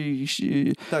kończy ich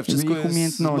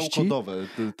umiejętności.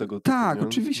 Tego typu, tak, nie?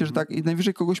 oczywiście, że tak. I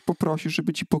najwyżej kogoś poprosisz,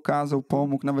 żeby ci pokazał,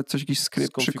 pomógł, nawet coś, jakiś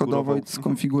skrypt przykodował i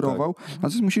skonfigurował.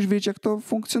 Natomiast musisz wiedzieć, jak to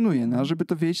funkcjonuje. No? A żeby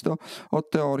to wiedzieć, to od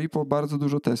teorii po bardzo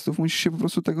dużo testów musisz się po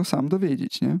prostu tego sam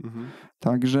dowiedzieć, nie?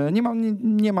 Także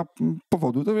nie ma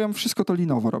powodu. To ja bym wszystko to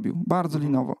linowo robił. Bardzo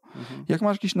linowo. Jak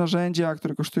masz jakieś narzędzia,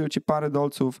 które kosztują ci parę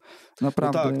dolców,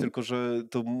 naprawdę... No tak, tylko że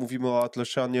to mówimy o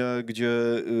Atlassianie, gdzie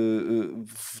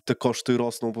te koszty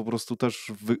rosną po prostu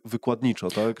też wykładniczo,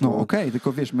 tak? No okej,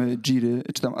 tylko wiesz, my Jiry,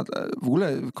 czy tam w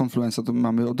ogóle Confluence'a to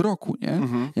mamy od roku, nie?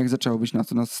 Jak zaczęło być na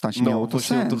stać, miało to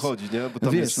właśnie sens. o to chodzi, nie? Bo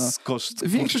tam jest koszt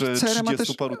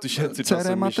 30 paru tysięcy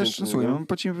czasem ma też, słuchaj,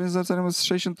 płacimy za CRM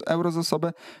 60 euro za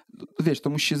osobę, wiesz, to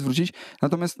musi się zwrócić,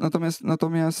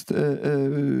 natomiast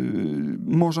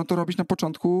można to robić na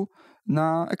początku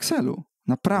na Excelu.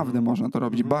 Naprawdę można to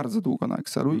robić bardzo długo na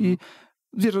Excelu i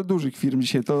wiele dużych firm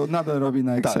dzisiaj to nadal robi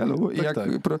na Excelu.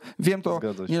 Wiem to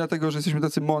nie dlatego, że jesteśmy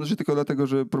tacy mądrzy, tylko dlatego,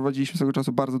 że prowadziliśmy swego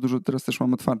czasu bardzo dużo, teraz też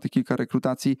mam otwarte kilka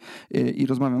rekrutacji i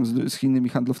rozmawiam z innymi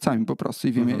handlowcami po prostu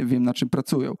i wiem na czym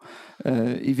pracują.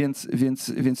 I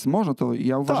więc można to,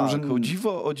 ja uważam, że...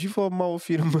 O dziwo mało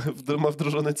firm ma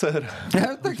wdrożony CR.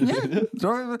 Tak, nie?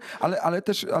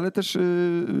 Ale też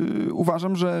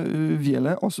uważam, że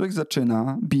wiele osób jak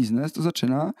zaczyna biznes, to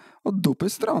zaczyna od dupy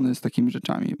strony z takimi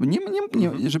rzeczami.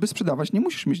 Żeby sprzedawać, nie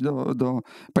musisz mieć do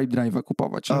Pipedrive'a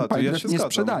kupować. Pipedrive nie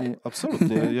sprzedaje.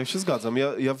 Absolutnie, ja się zgadzam.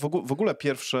 Ja w ogóle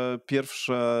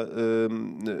pierwsze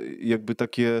jakby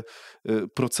takie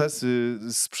procesy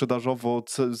sprzedażowo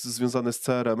związane z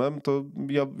CRM-em, to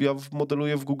ja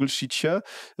modeluję w Google Sheetsie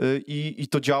i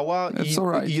to działa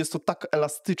i jest to tak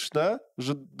elastyczne,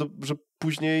 że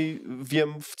później wiem,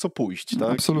 w co pójść.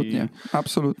 Tak?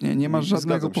 Absolutnie. Nie masz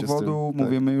żadnego powodu.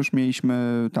 Mówię, my już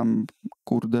mieliśmy tam,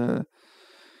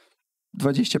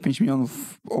 25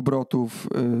 milionów obrotów,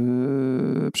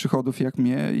 przychodów,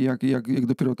 jak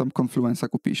dopiero tam Confluence'a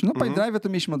kupiliśmy. No Pipedrive'a to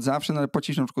mieliśmy od zawsze, no, ale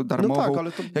płaciliśmy na przykład darmową,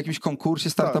 w jakimś konkursie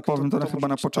startupowym, to chyba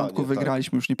na początku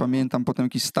wygraliśmy, już nie pamiętam, potem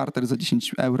jakiś starter za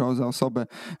 10 euro za osobę,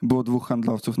 było 2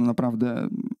 handlowców, no naprawdę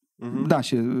da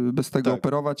się bez tego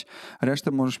operować.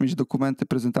 Resztę możesz mieć dokumenty,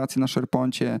 prezentacje na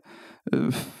SharePoincie,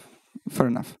 fair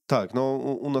enough. Tak, no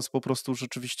u nas po prostu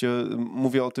rzeczywiście,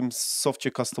 mówię o tym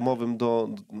softie customowym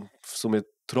w sumie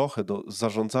trochę do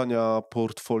zarządzania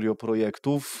portfolio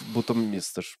projektów, bo to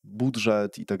jest też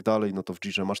budżet i tak dalej, no to w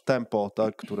Jirze masz tempo,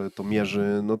 tak, które to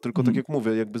mierzy, no tylko tak jak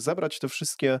mówię, jakby zebrać te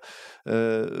wszystkie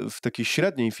w takiej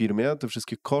średniej firmie, te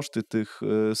wszystkie koszty tych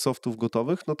softów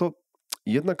gotowych, no to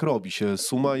jednak robi się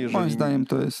suma, jeżeli... Moim zdaniem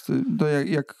to jest,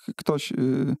 jak ktoś...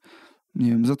 nie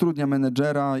wiem, zatrudnia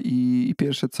menedżera i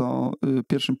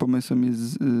pierwszym pomysłem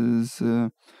jest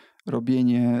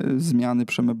robienie zmiany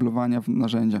przemeblowania w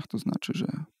narzędziach, to znaczy, że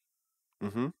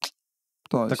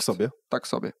to jest, tak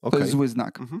sobie. Okay. To jest zły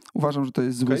znak. Uważam, że to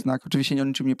jest zły znak. Oczywiście nie o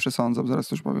niczym nie przesądzam, zaraz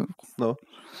też powiem. No.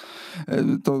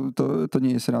 To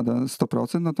nie jest rada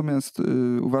 100%, natomiast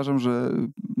uważam, że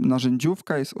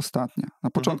narzędziówka jest ostatnia. Na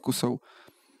początku są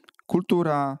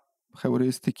kultura,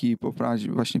 heurystyki, poprawić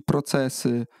właśnie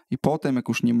procesy i potem, jak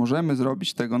już nie możemy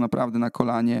zrobić tego naprawdę na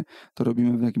kolanie, to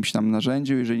robimy w jakimś tam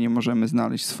narzędziu. Jeżeli nie możemy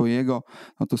znaleźć swojego,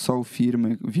 no to są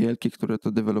firmy wielkie, które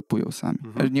to dewelopują sami.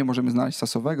 Jeżeli nie możemy znaleźć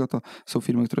SaaS-owego, to są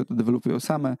firmy, które to dewelopują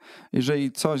same.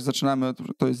 Jeżeli coś zaczynamy,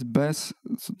 to jest bez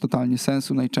totalnie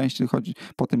sensu. Najczęściej chodzi,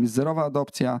 potem jest zerowa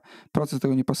adopcja, proces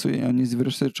tego nie pasuje, on jest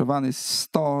wyresearchowany, jest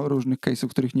 100 różnych case'ów,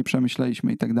 których nie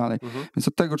przemyśleliśmy i tak dalej. Więc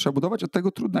od tego trzeba budować, od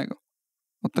tego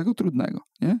trudnego,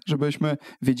 nie? Żebyśmy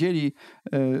wiedzieli,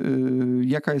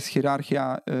 jaka jest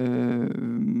hierarchia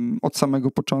od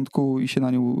samego początku i się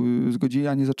na nią zgodzili,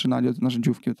 a nie zaczynali od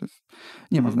narzędziówki. To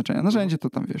nie ma znaczenia. Narzędzie to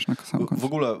tam, wiesz, na sam koniec.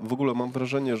 W ogóle mam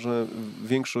wrażenie, że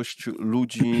większość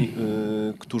ludzi,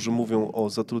 którzy mówią o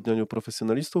zatrudnianiu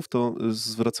profesjonalistów, to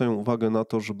zwracają uwagę na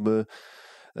to,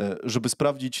 żeby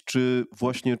sprawdzić, czy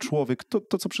właśnie człowiek,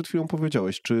 to co przed chwilą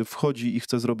powiedziałeś, czy wchodzi i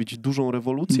chce zrobić dużą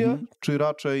rewolucję, czy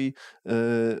raczej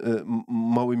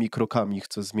małymi krokami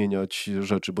chce zmieniać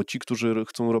rzeczy, bo ci, którzy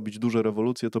chcą robić duże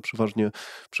rewolucje, to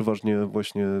przeważnie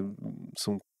właśnie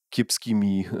są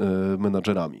kiepskimi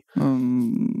menadżerami.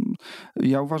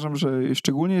 Ja uważam, że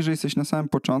szczególnie jeżeli jesteś na samym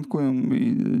początku,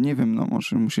 nie wiem, no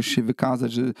może musisz się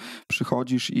wykazać, że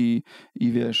przychodzisz i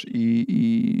wiesz,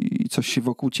 i coś się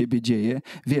wokół ciebie dzieje.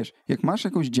 Wiesz, jak masz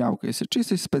jakąś działkę, czy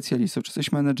jesteś specjalistą, czy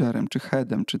jesteś menedżerem, czy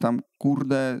headem, czy tam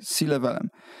C-levelem,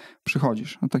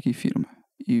 przychodzisz do takiej firmy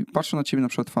i patrzą na ciebie na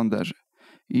przykład founderzy.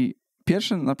 I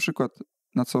pierwsze na przykład,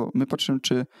 na co my patrzymy,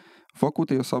 czy wokół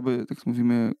tej osoby, tak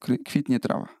mówimy, kwitnie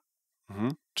trawa.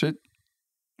 Czy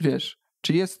wiesz,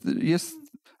 czy jest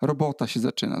robota się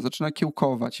zaczyna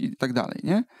kiełkować i tak dalej,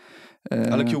 nie?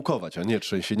 Ale kiełkować, a nie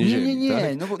trzęsienie ziemi.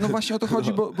 Nie, tak? no właśnie o to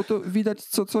chodzi, bo to widać,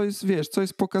 co jest, wiesz, co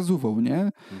jest pokazową,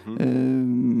 nie?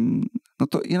 no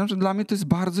to dla mnie to jest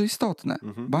bardzo istotne.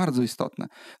 Bardzo istotne.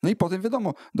 No i potem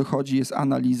wiadomo, jest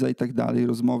analiza i tak dalej,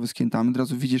 rozmowy z klientami, od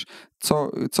razu widzisz,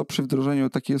 co przy wdrożeniu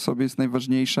takiej osoby jest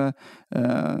najważniejsze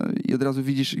i od razu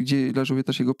widzisz, gdzie leżą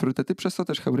też jego priorytety. Przez to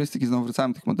też heurystyki, znowu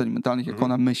wracamy do tych modeli mentalnych, jak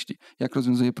ona myśli, jak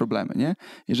rozwiązuje problemy, nie?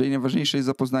 Jeżeli najważniejsze jest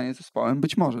zapoznanie z zespołem,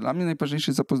 być może. Dla mnie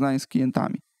najważniejsze jest zapoznanie z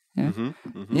klientami.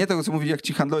 Nie tego, co mówi, jak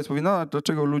ci handlowiec powie, no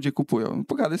dlaczego ludzie kupują?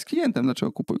 Pogadaj z klientem,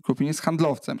 dlaczego kupują. Nie z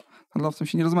handlowcem. Handlowcem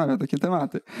się nie rozmawia takie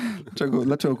tematy.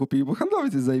 Dlaczego kupili? Bo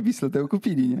handlowiec jest zajebisty, dlatego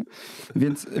kupili, nie?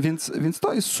 Więc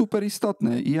to jest super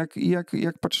istotne i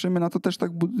jak patrzymy na to, też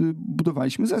tak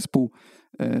budowaliśmy zespół.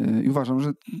 I uważam,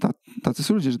 że tacy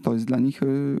są ludzie, że to jest dla nich...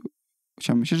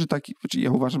 Chciałem myśleć, że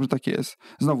ja uważam, że tak jest.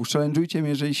 Znowu, challenge'ujcie mnie,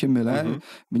 jeżeli się mylę,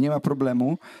 nie ma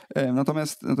problemu.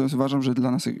 Natomiast uważam, że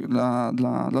dla nas,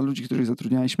 dla ludzi, których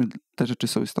zatrudnialiśmy, te rzeczy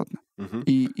są istotne.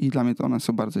 I dla mnie to one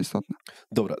są bardzo istotne.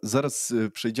 Dobra, zaraz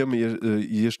przejdziemy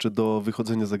jeszcze do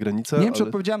wychodzenia za granicę. Nie wiem, czy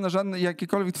odpowiedziałem na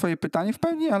jakiekolwiek twoje pytanie w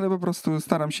pełni, ale po prostu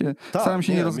staram się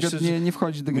nie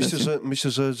wchodzić w dygresję.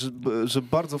 Myślę, że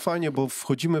bardzo fajnie, bo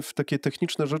wchodzimy w takie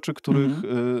techniczne rzeczy,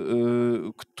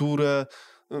 które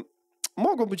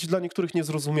mogą być dla niektórych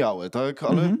niezrozumiałe, tak?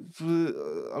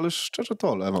 Ale szczerze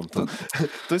to olewam.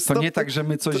 To nie tak, że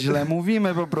my coś źle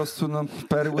mówimy, po prostu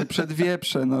perły przed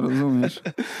wieprze, rozumiesz?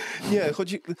 Nie,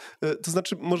 to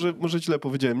znaczy, może źle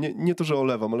powiedziałem, nie to, że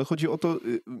olewam, ale chodzi o to,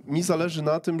 mi zależy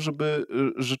na tym, żeby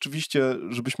rzeczywiście,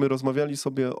 żebyśmy rozmawiali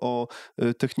sobie o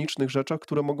technicznych rzeczach,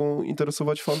 które mogą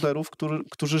interesować founderów,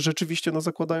 którzy rzeczywiście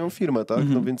zakładają firmę, tak?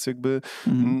 No więc jakby,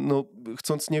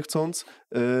 chcąc, nie chcąc,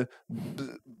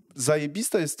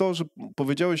 zajebiste jest to, że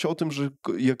powiedziałeś o tym, że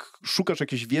jak szukasz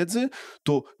jakiejś wiedzy,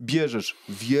 to bierzesz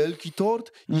wielki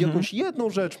tort i jakąś jedną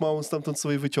rzecz małą stamtąd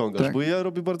sobie wyciągasz, tak. Bo ja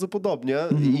robię bardzo podobnie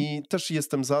i też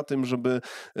jestem za tym,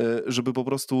 żeby po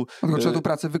prostu... Tylko trzeba tą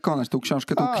pracę wykonać, tą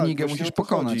książkę, tą knigę musisz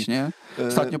pokonać, nie?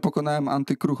 Ostatnio pokonałem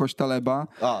Antykruchość Taleba.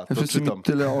 Wszyscy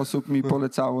tyle osób mi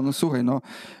polecało. No słuchaj,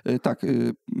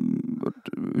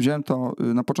 wziąłem to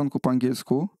na początku po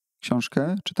angielsku,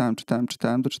 książkę, czytałem,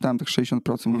 doczytałem tych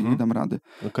 60%, mówię, nie dam rady.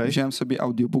 Okay. Wziąłem sobie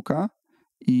audiobooka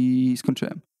i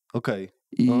skończyłem.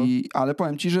 Ale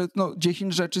powiem ci, że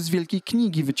 10 rzeczy z wielkiej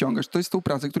knigi wyciągasz. To jest tą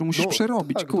pracę, którą musisz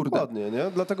przerobić, tak, kurde. Dokładnie, nie?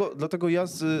 Dlatego ja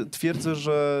twierdzę,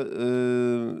 że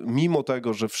mimo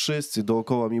tego, że wszyscy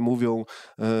dookoła mi mówią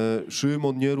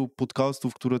Szymon, nie rób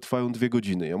podcastów, które trwają 2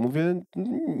 godziny. Ja mówię,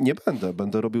 nie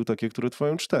będę robił takie, które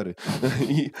trwają 4.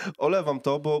 I olewam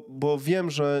to, bo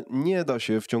wiem, że nie da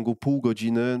się w ciągu pół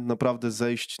godziny naprawdę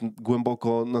zejść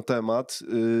głęboko na temat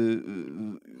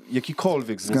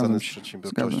jakikolwiek związany z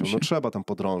przedsiębiorczością. Trzeba tam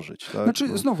podrążyć. Tak?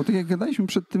 Znaczy, znowu, tak jak gadaliśmy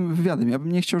przed tym wywiadem, ja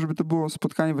bym nie chciał, żeby to było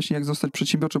spotkanie właśnie jak zostać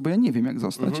przedsiębiorczym, bo ja nie wiem, jak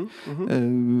zostać.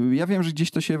 Ja wiem, że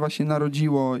gdzieś to się właśnie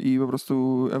narodziło i po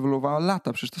prostu ewoluowało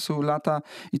lata. Przecież to są lata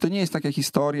i to nie jest taka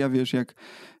historia, wiesz,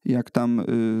 jak tam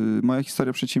moja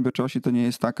historia przedsiębiorczości to nie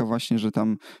jest taka właśnie, że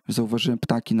tam zauważyłem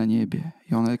ptaki na niebie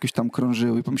i one jakoś tam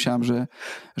krążyły i pomyślałem,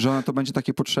 że one to będzie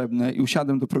takie potrzebne i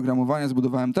usiadłem do programowania,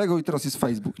 zbudowałem tego i teraz jest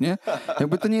Facebook, nie?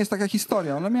 Jakby to nie jest taka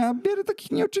historia. Ona miała wiele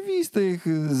takich nieoczywistych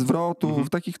zwrotów,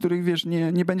 takich, których wiesz,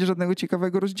 nie będzie żadnego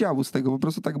ciekawego rozdziału z tego. Po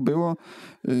prostu tak było.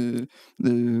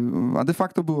 A de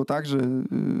facto było tak, że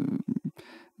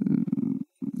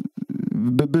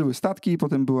były statki,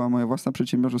 potem była moja własna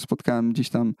przedsiębiorczość, spotkałem gdzieś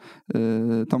tam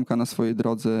Tomka na swojej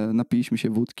drodze, napiliśmy się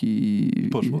wódki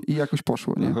i jakoś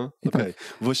poszło, nie? Okej.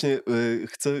 Właśnie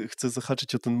chcę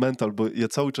zahaczyć o ten mental, bo ja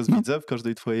cały czas widzę w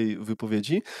każdej twojej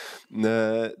wypowiedzi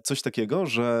coś takiego,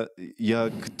 że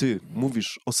jak ty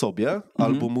mówisz o sobie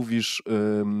albo mówisz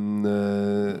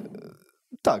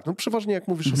tak, przeważnie jak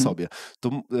mówisz o sobie,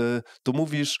 to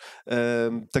mówisz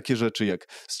takie rzeczy jak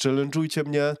challenge'ujcie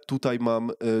mnie,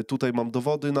 tutaj mam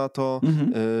dowody na to,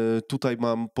 tutaj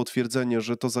mam potwierdzenie,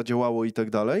 że to zadziałało i tak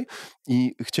dalej.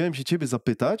 I chciałem się ciebie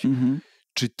zapytać,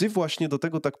 czy ty właśnie do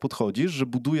tego tak podchodzisz, że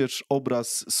budujesz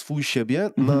obraz swój siebie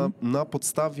na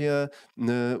podstawie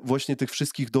właśnie tych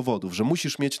wszystkich dowodów, że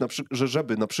musisz mieć,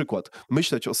 żeby na przykład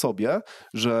myśleć o sobie,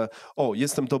 że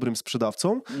jestem dobrym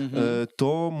sprzedawcą,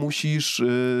 to musisz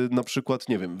na przykład,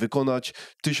 nie wiem, wykonać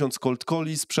 1000 cold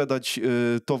calli, sprzedać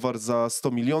towar za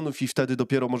 100 milionów i wtedy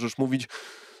dopiero możesz mówić,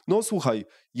 słuchaj,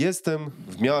 jestem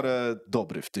w miarę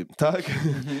dobry w tym, tak?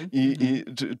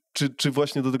 Czy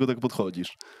właśnie do tego tak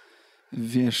podchodzisz?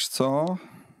 Wiesz co?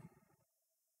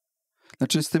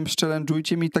 Znaczy z tym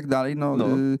challenge'ujcie mi i tak dalej,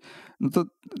 to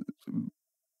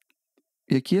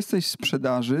jak jesteś w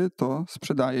sprzedaży, to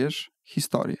sprzedajesz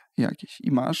historię jakieś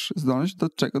i masz zdolność do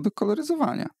czego? Do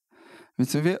koloryzowania.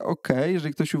 Więc mówię,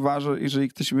 jeżeli ktoś uważa, jeżeli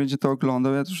ktoś będzie to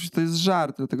oglądał, to jest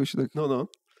żart, dlatego się tak...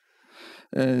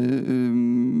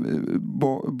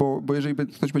 bo jeżeli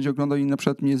ktoś będzie oglądał i na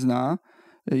przykład mnie zna,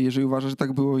 jeżeli uważa, że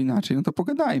tak było inaczej, no to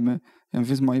pogadajmy. Ja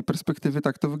mówię, z mojej perspektywy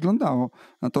tak to wyglądało.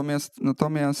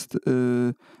 Natomiast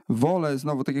wolę,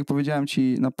 znowu, tak jak powiedziałem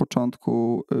ci na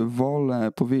początku, wolę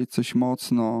powiedzieć coś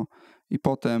mocno i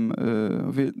potem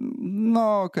mówię,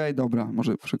 no okej, dobra,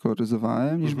 może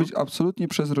przekoloryzowałem, niż być absolutnie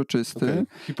przezroczysty. Okay.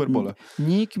 Hiperbole.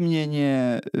 Nikt mnie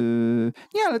nie...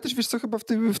 Nie, ale też wiesz co, chyba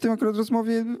w tym akurat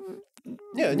rozmowie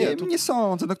nie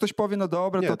sądzę. No ktoś powie, no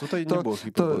dobra, nie, tutaj nie było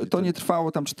to nie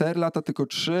trwało tam 4 lata, tylko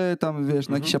 3, tam wiesz,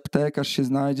 na jakiś aptekarz się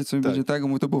znajdzie, co mi będzie tego,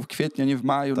 mówię, to było w kwietniu, a nie w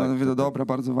maju, no mówię, no dobra,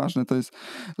 bardzo ważne to jest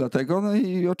dlatego. No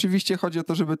i oczywiście chodzi o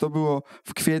to, żeby to było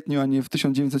w kwietniu, a nie w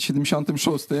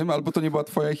 1976, albo to nie była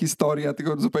twoja historia,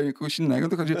 tylko zupełnie kogoś innego,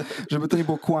 to chodzi, żeby to nie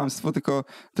było kłamstwo,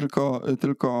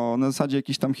 tylko na zasadzie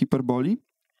jakiejś tam hiperboli.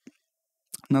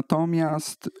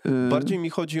 Natomiast... Bardziej mi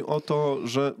chodzi o to,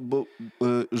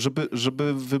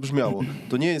 żeby wybrzmiało.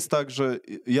 To nie jest tak, że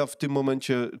ja w tym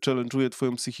momencie challenge'uję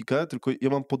twoją psychikę, tylko ja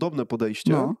mam podobne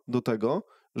podejście do tego,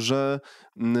 że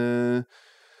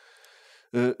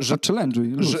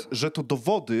to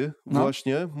dowody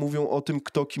właśnie mówią o tym,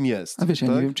 kto kim jest. A wiesz, tak?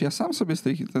 Ja nie wiem, czy ja sam sobie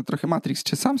trochę Matrix,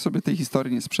 czy sam sobie tej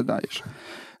historii nie sprzedajesz.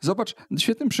 Zobacz,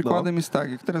 świetnym przykładem jest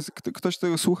tak, jak teraz ktoś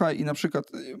tego słucha i na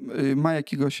przykład ma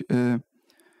jakiegoś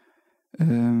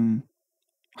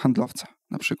handlowca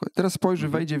na przykład. Teraz spojrzy,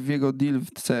 wejdzie w jego deal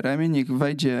w CRM-ie, niech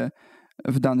wejdzie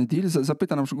w dany deal,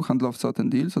 zapyta na przykład handlowca o ten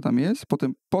deal, co tam jest,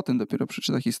 potem dopiero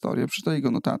przeczyta historię, przeczyta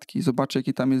jego notatki, zobaczy,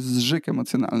 jaki tam jest zżyk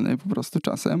emocjonalny po prostu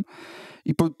czasem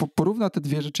i porówna te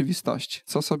dwie rzeczywistości.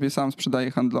 Co sobie sam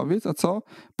sprzedaje handlowiec, a co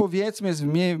powiedzmy jest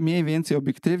mniej więcej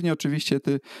obiektywnie. Oczywiście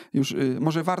ty już,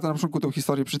 może warto na początku tą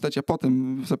historię przeczytać, a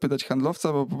potem zapytać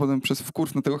handlowca, bo potem przez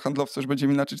wkurw na tego handlowca już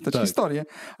będziemy inaczej czytać historię,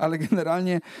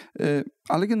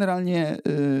 ale generalnie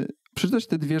przeczytać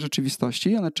te dwie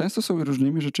rzeczywistości, one często są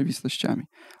różnymi rzeczywistościami.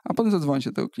 A potem zadzwoń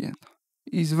do tego klienta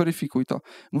i zweryfikuj to.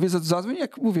 Mówię, zadzwoń,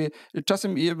 jak mówię,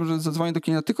 czasem ja może zadzwonię do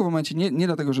klienta tylko w momencie, nie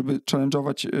dlatego, żeby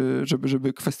challenge'ować,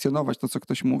 żeby kwestionować to, co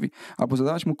ktoś mówi, albo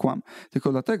zadawać mu kłam,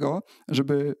 tylko dlatego,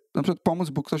 żeby na przykład pomóc,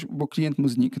 bo klient mu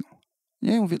zniknął.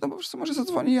 Nie, mówię, no po prostu może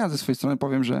zadzwonię ja ze swojej strony,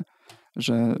 powiem, że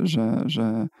nie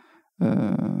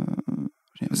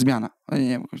wiem, zmiana. Nie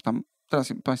wiem, tam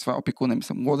teraz państwa opiekunem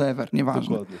jestem, whatever,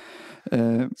 nieważne. Dokładnie.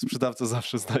 Sprzedawca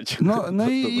zawsze znajdzie. No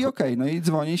i okej, no i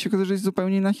dzwonię i się okazuje, że jest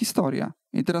zupełnie inna historia.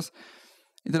 I teraz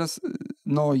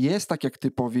no jest tak, jak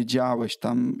ty powiedziałeś,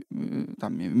 tam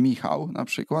Michał na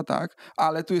przykład, tak,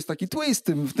 ale tu jest taki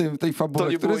twist w tej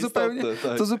fabule, który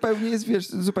zupełnie jest, wiesz,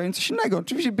 zupełnie coś innego.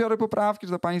 Oczywiście biorę poprawki,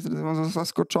 że ta pani jest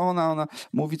zaskoczona, ona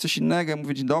mówi coś innego, ja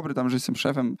mówię, dzień dobry, tam, że jestem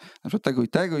szefem na przykład tego i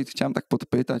tego i chciałem tak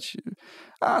podpytać,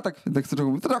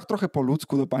 tak trochę po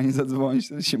ludzku do pani zadzwonić,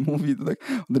 wtedy się mówi, to tak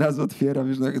od razu otwiera,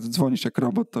 wiesz, jak dzwonisz jak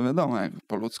robot, to wiadomo, jak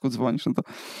po ludzku dzwonisz, no to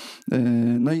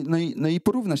no i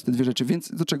porównać te dwie rzeczy,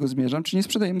 więc do czego zmierzam? Czy nie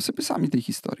sprzedajemy sobie sami tej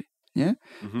historii, nie?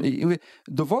 I mówię,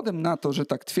 dowodem na to, że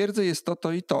tak twierdzę jest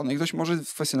to i to. No i ktoś może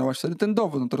kwestionować wtedy ten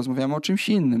dowód, no to rozmawiamy o czymś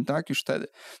innym, tak? Już wtedy.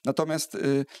 Natomiast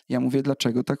ja mówię,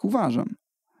 dlaczego tak uważam?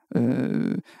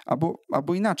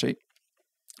 Albo inaczej.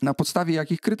 Na podstawie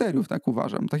jakich kryteriów tak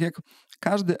uważam? Tak jak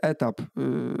każdy etap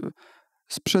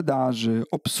sprzedaży,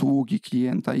 obsługi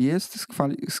klienta jest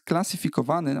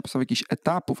sklasyfikowany na podstawie jakichś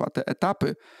etapów, a te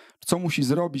etapy, co musi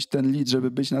zrobić ten lead,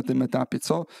 żeby być na tym etapie,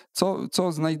 co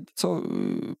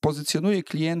pozycjonuje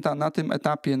klienta na tym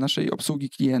etapie naszej obsługi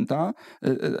klienta,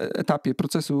 etapie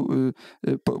procesu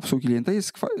obsługi klienta,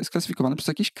 jest sklasyfikowane przez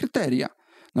jakieś kryteria.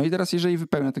 No i teraz, jeżeli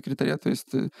wypełnia te kryteria, to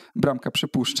jest bramka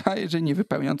przepuszcza, jeżeli nie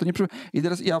wypełnia, to nie przepuszcza. I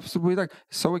teraz ja spróbuję tak,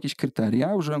 są jakieś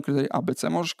kryteria, użyłem kryterii ABC,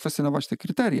 możesz kwestionować te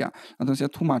kryteria, natomiast ja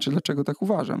tłumaczę, dlaczego tak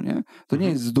uważam, nie? To nie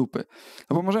jest z dupy.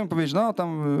 No bo możemy powiedzieć, no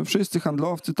tam wszyscy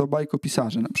handlowcy to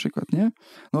bajkopisarze na przykład, nie?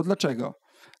 No dlaczego?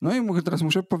 No i teraz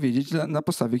muszę powiedzieć, na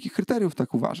podstawie jakich kryteriów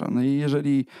tak uważam. No i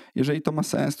jeżeli to ma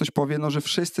sens, ktoś powie, no że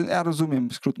wszyscy, ja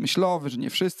rozumiem skrót myślowy, że nie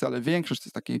wszyscy, ale większość to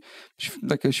jest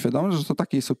takie świadome, że to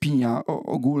taka jest opinia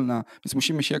ogólna, więc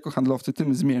musimy się jako handlowcy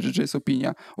tym zmierzyć, że jest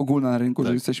opinia ogólna na rynku,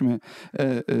 że jesteśmy,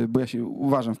 bo ja się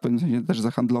uważam w pewnym sensie też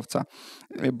za handlowca,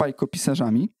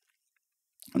 bajkopisarzami.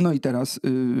 No i teraz,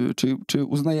 czy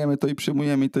uznajemy to i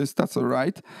przyjmujemy i to jest that's all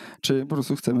right, czy po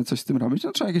prostu chcemy coś z tym robić?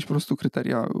 No trzeba jakieś po prostu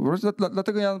kryteria.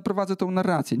 Dlatego ja prowadzę tą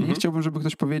narrację. Nie chciałbym, żeby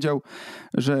ktoś powiedział,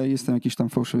 że jestem jakimś tam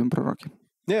fałszywym prorokiem.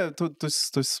 Nie, to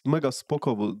jest mega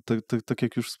spoko, bo tak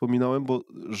jak już wspominałem, bo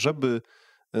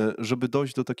żeby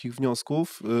dojść do takich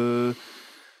wniosków,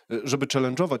 żeby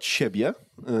challenge'ować siebie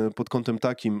pod kątem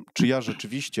takim, czy ja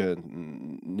rzeczywiście,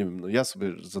 nie wiem, no ja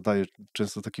sobie zadaję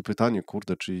często takie pytanie,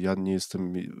 kurde, czy ja nie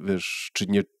jestem, wiesz, czy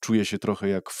nie czuję się trochę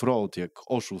jak fraud, jak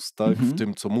oszust, tak, w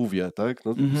tym, co mówię, tak?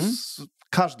 No,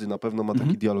 każdy na pewno ma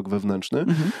taki dialog wewnętrzny,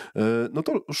 no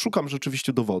to szukam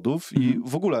rzeczywiście dowodów i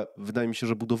w ogóle wydaje mi się,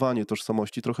 że budowanie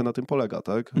tożsamości trochę na tym polega,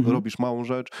 tak? Robisz małą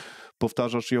rzecz,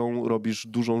 powtarzasz ją, robisz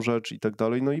dużą rzecz i tak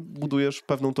dalej, no i budujesz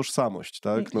pewną tożsamość,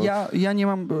 tak? No. Ja nie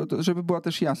mam, żeby była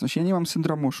też jasność, ja nie mam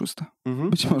syndromu oszusta.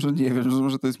 Być może, nie wiem,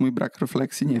 może to jest mój brak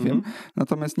refleksji, nie wiem.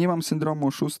 Natomiast nie mam syndromu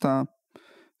oszusta.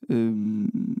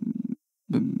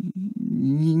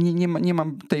 Nie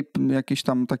mam tej jakiejś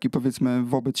tam takiej, powiedzmy,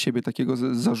 wobec siebie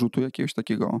takiego zarzutu, jakiegoś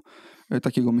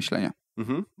takiego myślenia.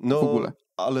 No, w ogóle.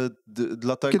 Ale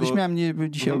dlatego... Kiedyś miałem,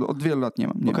 dzisiaj od wielu lat nie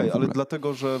mam. Okej, ale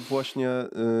dlatego, że właśnie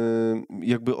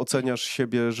jakby oceniasz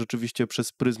siebie rzeczywiście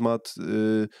przez pryzmat,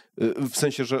 w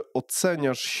sensie, że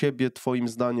oceniasz siebie twoim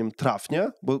zdaniem trafnie,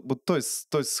 bo to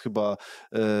jest chyba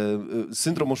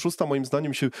syndrom oszusta moim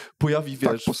zdaniem się pojawi,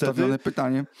 wiesz, tak, postawione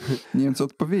pytanie. Nie wiem, co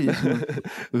odpowiedzieć.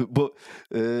 Bo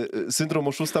syndrom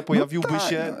oszusta pojawiłby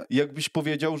się, jakbyś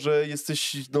powiedział, że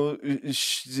jesteś,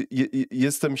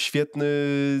 jestem świetny,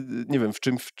 nie wiem,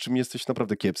 w czym jesteś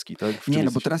naprawdę kiepski, tak? Nie,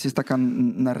 bo teraz jest taka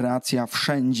narracja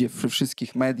wszędzie, we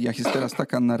wszystkich mediach jest teraz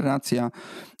taka narracja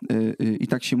i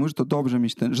tak się mówi, że to dobrze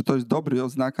mieć że to jest dobry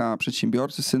oznaka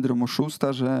przedsiębiorcy, syndrom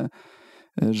oszusta, że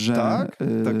tak?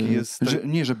 Taki jest.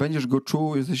 Że będziesz go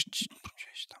czuł, jesteś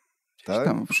gdzieś tam. Tak?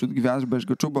 Tam wśród gwiazd będziesz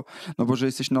go czuł, bo że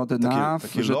jesteś not enough.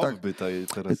 Takie że lobby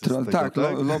teraz tak,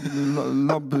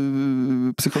 lobby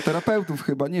psychoterapeutów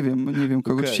chyba, nie wiem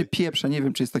kogo się pieprza, nie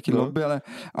wiem, czy jest takie lobby,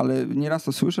 ale nieraz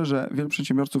to słyszę, że wielu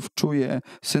przedsiębiorców czuje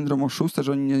syndrom oszusta,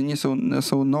 że oni nie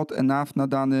są not enough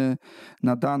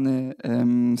na dane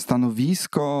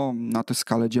stanowisko, na tę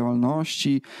skalę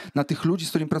działalności, na tych ludzi, z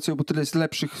którymi pracują, bo tyle jest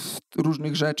lepszych w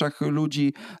różnych rzeczach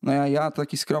ludzi, no ja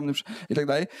taki skromny i tak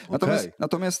dalej.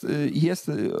 Natomiast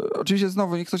jest, oczywiście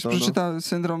znowu, niech ktoś przeczyta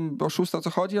syndrom oszusta, o co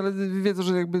chodzi, ale wiedzą,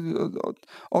 że jakby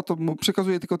o to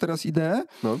przekazuję tylko teraz ideę.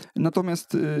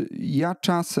 Natomiast ja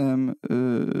czasem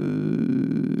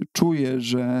czuję,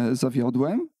 że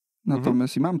zawiodłem,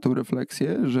 natomiast i mam tą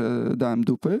refleksję, że dałem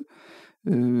dupy.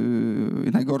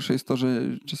 Najgorsze jest to, że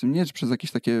czasem nie przez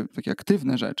jakieś takie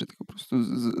aktywne rzeczy, tylko po prostu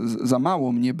za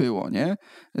mało mnie było, nie?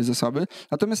 Zasoby.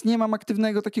 Natomiast nie mam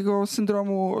aktywnego takiego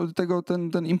syndromu,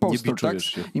 ten impostor, tak?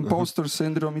 Impostor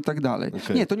syndrom i tak dalej.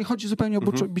 Nie, to nie chodzi zupełnie o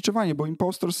biczowanie, bo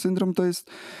impostor syndrom to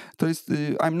jest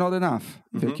I'm not enough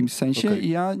w jakimś sensie i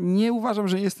ja nie uważam,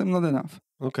 że jestem not enough.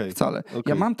 Wcale.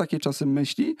 Ja mam takie czasem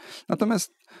myśli,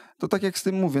 natomiast to tak jak z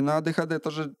tym mówię, na ADHD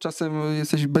to, że czasem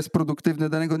jesteś bezproduktywny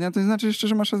danego dnia, to nie znaczy jeszcze,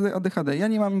 że masz ADHD. Ja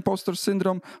nie mam impostor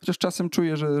syndrom, chociaż czasem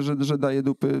czuję, że daję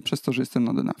dupy przez to, że jestem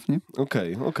not enough, nie?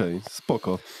 Okej,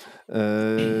 spoko.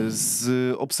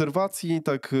 Z obserwacji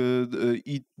tak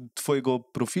i twojego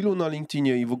profilu na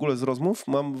LinkedInie i w ogóle z rozmów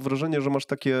mam wrażenie, że masz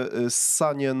takie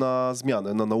ssanie na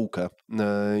zmianę, na naukę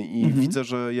i widzę,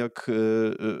 że jak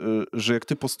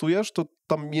ty postujesz, to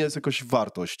tam jest jakaś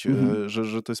wartość,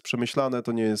 że to jest przemyślane,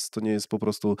 to nie jest po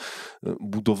prostu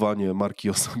budowanie marki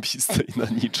osobistej na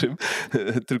niczym,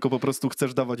 tylko po prostu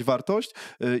chcesz dawać wartość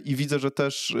i widzę, że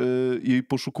też jej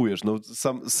poszukujesz. No,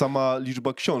 sama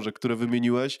liczba książek, które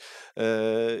wymieniłeś,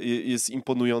 jest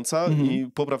imponująca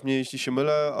i popraw mnie, jeśli się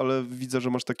mylę, ale widzę, że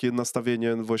masz takie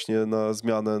nastawienie właśnie na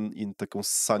zmianę i taką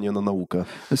ssanie na naukę.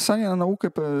 Ssanie na naukę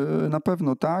na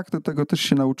pewno tak, tego też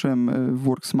się nauczyłem w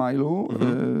Worksmile'u.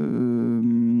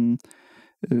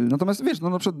 Natomiast wiesz,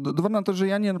 na przykład dowodem na to, że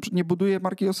ja nie buduję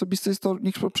marki osobistej, jest to,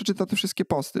 niech przeczyta te wszystkie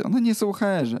posty. One nie są o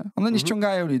HR-ze. One nie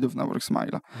ściągają leadów na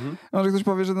Worksmile'a. Może ktoś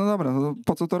powie, że no dobra, to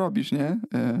po co to robisz, nie?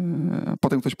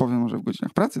 Potem ktoś powie, może w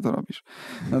godzinach pracy to robisz.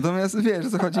 Natomiast wiesz,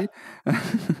 co chodzi?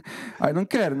 I don't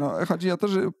care. No, chodzi o to,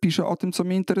 że piszę o tym, co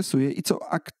mnie interesuje i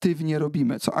co aktywnie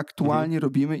robimy, co aktualnie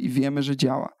robimy i wiemy, że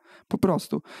działa. Po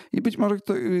prostu. I być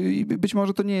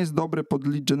może to nie jest dobre pod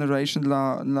lead generation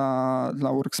dla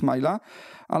Worksmile'a,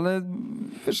 ale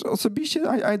wiesz, osobiście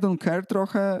I don't care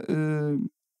trochę.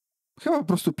 Chyba po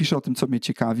prostu piszę o tym, co mnie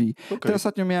ciekawi. Teraz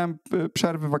ostatnio miałem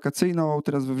przerwę wakacyjną,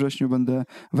 teraz we wrześniu będę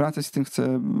wracać z tym,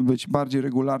 chcę być bardziej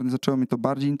regularny, zaczęło mnie to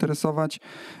bardziej interesować.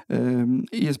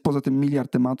 Jest poza tym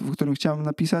miliard tematów, o których chciałem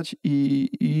napisać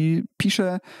i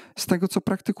piszę z tego, co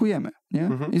praktykujemy. Nie?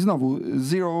 I znowu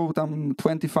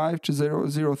 0.25 czy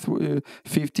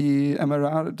 0.50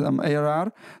 MRR, tam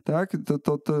ARR, tak?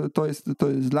 To jest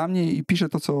dla mnie i piszę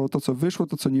to, co wyszło,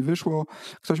 to, co nie wyszło.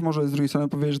 Ktoś może z drugiej strony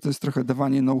powiedzieć, że to jest trochę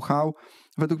dawanie know-how. powiedział,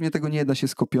 według mnie tego nie da się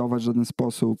skopiować w żaden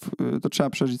sposób. To trzeba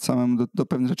przeżyć samemu, do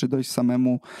pewnych rzeczy dojść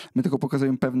samemu. My tylko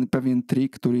pokazujemy pewien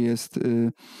trik, który jest,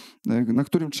 na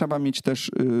którym trzeba mieć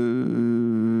też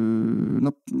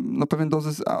pewien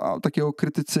dozę takiego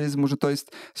krytycyzmu, że to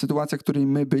jest sytuacja, w której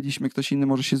my byliśmy, ktoś inny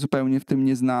może się zupełnie w tym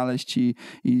nie znaleźć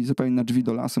i zupełnie na drzwi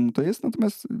do lasu mu to jest.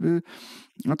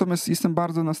 Natomiast jestem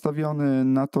bardzo nastawiony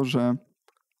na to, że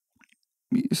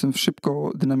jestem w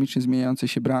szybko, dynamicznie zmieniającej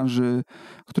się branży,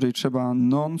 w której trzeba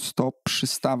non-stop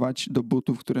przystawać do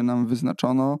butów, które nam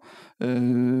wyznaczono,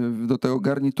 do tego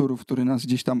garnituru, w który nas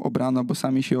gdzieś tam obrano, bo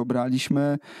sami się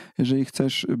obraliśmy. Jeżeli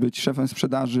chcesz być szefem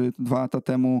sprzedaży, 2 lata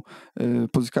temu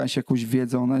pozyskałeś jakąś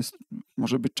wiedzę, ona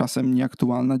może być czasem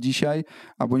nieaktualna dzisiaj,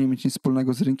 albo nie mieć nic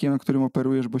wspólnego z rynkiem, na którym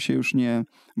operujesz,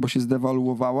 bo się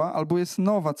zdewaluowała, albo jest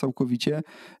nowa całkowicie,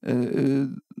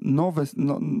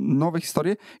 nowe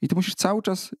historie i ty musisz cały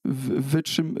czas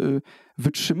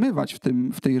wytrzymywać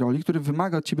w tej roli, który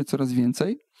wymaga od ciebie coraz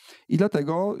więcej i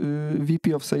dlatego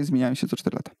VP of Sales zmieniają się co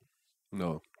 4 lata.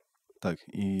 No, tak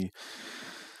i...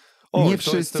 Nie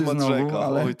wszyscy znowu,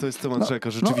 ale... to jest temat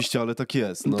rzeka, rzeczywiście, ale tak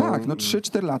jest. Tak,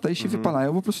 3-4 lata i się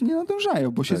wypalają, po prostu nie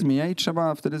nadążają, bo się zmienia i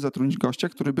trzeba wtedy zatrudnić gościa,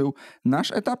 który był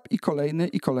nasz etap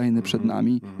i kolejny przed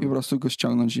nami i po prostu go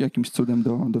ściągnąć jakimś cudem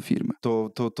do firmy.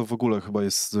 To w ogóle chyba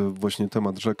jest właśnie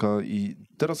temat rzeka i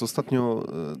teraz ostatnio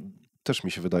też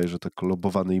mi się wydaje, że tak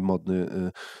lobowany i modny,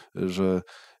 że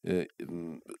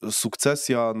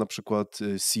sukcesja, na przykład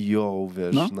CEO,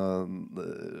 wiesz,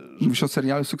 Mówisz o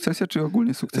serialu Sukcesja, czy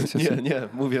ogólnie Sukcesja? Nie,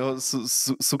 mówię o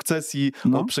sukcesji,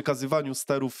 o przekazywaniu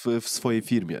sterów w swojej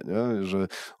firmie, nie? Że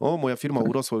moja firma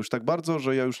urosła już tak bardzo,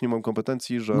 że ja już nie mam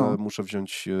kompetencji, że muszę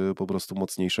wziąć po prostu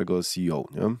mocniejszego CEO,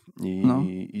 nie?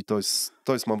 I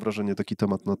to jest, mam wrażenie, taki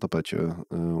temat na tapecie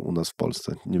u nas w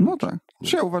Polsce. Tak.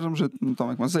 Ja uważam, że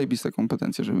Tomek ma zajebiste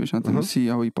kompetencje, żeby być na tym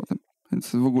CEO i potem.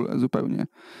 Więc w ogóle zupełnie,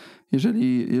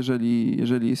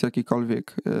 jeżeli jest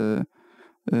jakikolwiek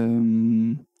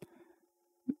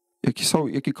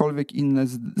jakiekolwiek inne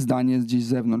zdanie gdzieś z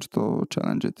zewnątrz, to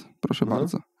challenge it. Proszę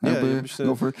bardzo. Ja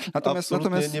myślę,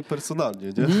 natomiast nie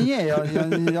personalnie, nie?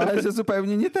 Nie, ale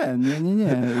zupełnie nie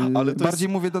nie. Ale bardziej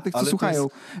mówię do tych, co słuchają.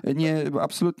 Nie,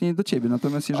 absolutnie nie do ciebie.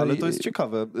 Natomiast jeżeli... Ale to jest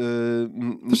ciekawe.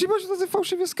 To się bądź tacy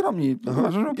fałszywie skromni.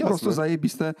 Uważam, że po prostu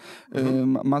zajebiste,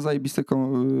 ma zajebiste,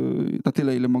 na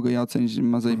tyle, ile mogę ja ocenić,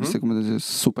 ma zajebiste kompetencje, jest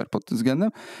super pod tym względem.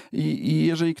 I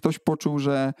jeżeli ktoś poczuł,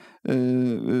 że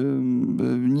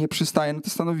nie przystaje na to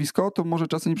stanowisko, to może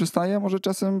czasem nie przystaje, a może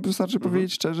czasem wystarczy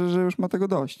powiedzieć szczerze, że już ma tego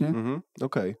dość, nie?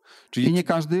 Okay. I nie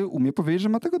każdy umie powiedzieć, że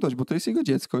ma tego dość, bo to jest jego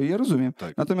dziecko i ja rozumiem.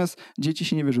 Tak. Natomiast dzieci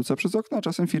się nie wyrzuca przez okno, a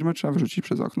czasem firmę trzeba wyrzucić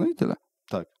przez okno i tyle.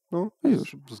 Tak,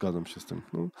 już. Zgadzam się z tym.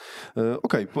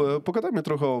 Okej, pogadajmy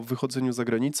trochę o wychodzeniu za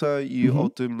granicę i o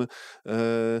tym,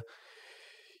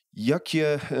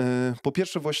 jakie, po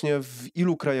pierwsze właśnie w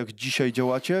ilu krajach dzisiaj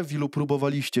działacie, w ilu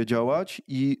próbowaliście działać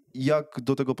i jak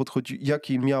do tego podchodzi,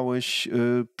 jakie miałeś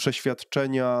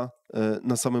przeświadczenia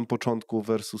na samym początku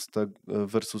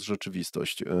versus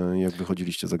rzeczywistość, jak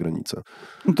wychodziliście za granicę?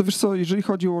 No to wiesz co, jeżeli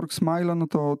chodzi o Worksmile, no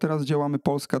to teraz działamy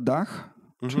Polska DACH,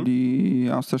 czyli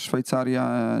Austria,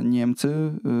 Szwajcaria,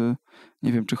 Niemcy.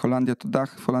 Nie wiem, czy Holandia to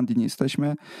DACH, w Holandii nie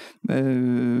jesteśmy,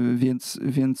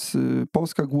 więc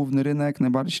Polska główny rynek,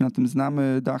 najbardziej się na tym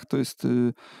znamy. DACH to jest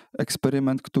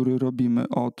eksperyment, który robimy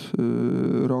od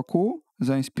roku.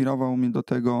 Zainspirował mnie do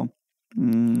tego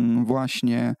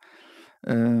właśnie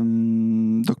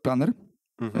Doc Planner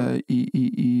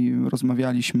i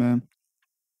rozmawialiśmy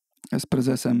z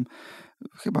prezesem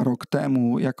chyba rok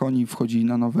temu, jak oni wchodzili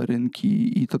na nowe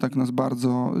rynki i to tak nas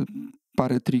bardzo...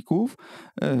 Parę trików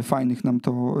fajnych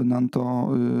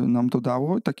nam to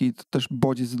dało. Taki też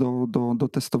bodziec do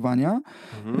testowania.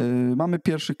 Mamy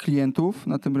pierwszych klientów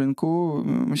na tym rynku.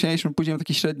 Myśleliśmy później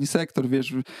taki średni sektor,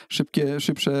 wiesz,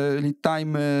 szybsze lead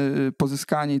time'y,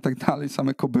 pozyskanie i tak dalej,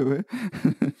 same kobyły.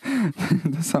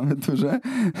 Te same duże,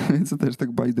 więc to też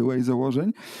tak by the way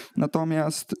założeń.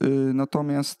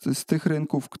 Natomiast z tych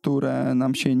rynków, które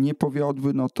nam się nie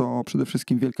powiodły, no to przede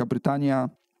wszystkim Wielka Brytania,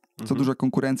 za duża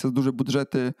konkurencja, za duże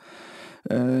budżety,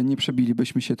 nie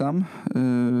przebilibyśmy się tam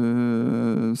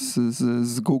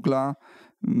z Google'a.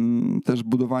 Też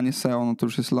budowanie SEO, no to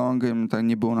już jest long game, tak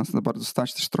nie było nas za bardzo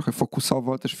stać, też trochę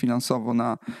fokusowo, też finansowo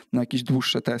na jakieś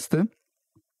dłuższe testy.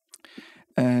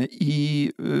 I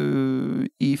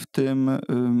w tym...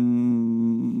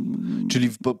 Czyli,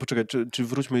 poczekaj, czy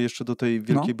wróćmy jeszcze do tej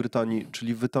Wielkiej Brytanii,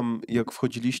 czyli wy tam jak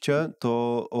wchodziliście,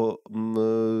 to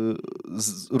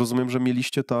rozumiem, że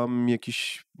mieliście tam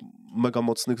jakiś mega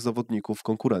mocnych zawodników,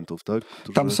 konkurentów, tak?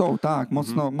 Tam są, tak,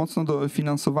 mocno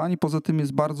dofinansowani. Poza tym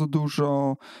jest bardzo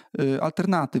dużo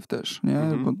alternatyw też, nie?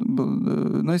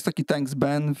 No jest taki Thanks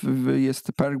Ben,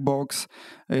 jest Perkbox,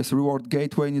 jest Reward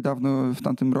Gateway niedawno w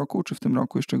tamtym roku, czy w tym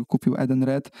roku jeszcze go kupił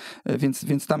Edenred,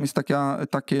 więc tam jest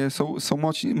są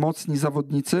mocni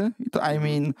zawodnicy i to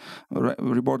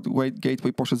Reward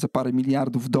Gateway poszedł za parę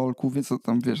miliardów dolków, więc to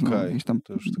tam, wiesz, jakieś tam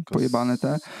pojebane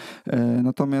te.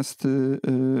 Natomiast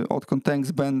odkąd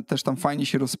Thanks Ben też tam fajnie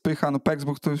się rozpycha, no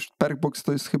Perkbox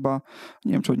to jest chyba,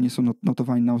 nie wiem, czy oni nie są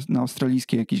notowani na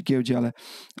australijskiej jakiejś giełdzie, ale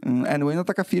anyway, no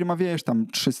taka firma, wiesz, tam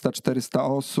 300-400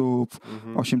 osób,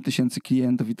 8,000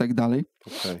 klientów i tak dalej.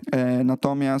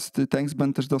 Natomiast Thanks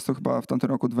Ben też dostał chyba w tamtym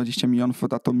roku 20 milionów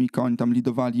od Atomica, oni tam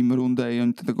lidowali im rundę i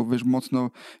oni tego, wiesz, mocno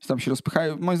tam się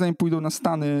rozpychają. Moim zdaniem pójdą na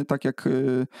Stany, tak jak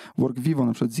Workvivo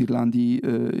na przykład z Irlandii,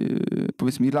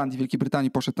 powiedzmy Irlandii, Wielkiej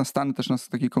Brytanii poszedł na Stany, też na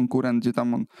taki konkurent, gdzie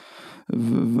tam on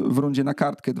w rundzie na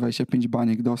kartkę 25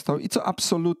 baniek dostał i co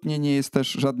absolutnie nie jest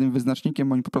też żadnym wyznacznikiem,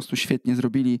 bo oni po prostu świetnie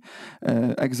zrobili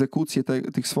egzekucję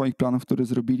tych swoich planów, które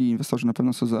zrobili. Inwestorzy na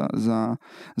pewno są za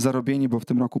zarobienie, bo w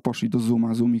tym roku poszli do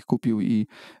Zooma, Zoom ich kupił i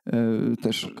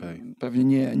też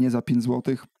pewnie nie za 5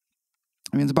 złotych.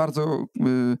 Więc bardzo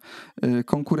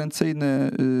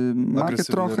konkurencyjny market,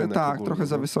 trochę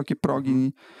za wysokie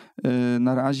progi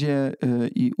na razie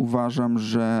i uważam,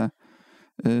 że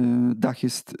dach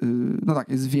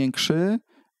jest większy,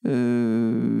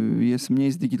 jest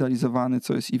mniej zdigitalizowany,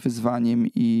 co jest i wyzwaniem,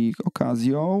 i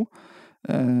okazją.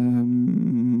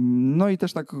 No i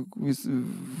też tak jest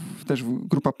też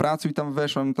grupa pracy i tam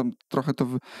weszłem, tam trochę to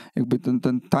jakby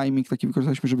ten timing taki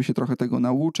wykorzystaliśmy, żeby się trochę tego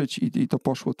nauczyć i to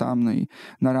poszło tam. No i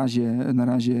na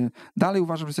razie dalej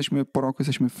uważam, że po roku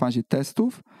jesteśmy w fazie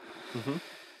testów.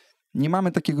 Nie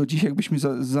mamy takiego dzisiaj, jakbyśmy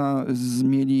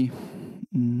mieli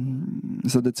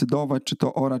zadecydować, czy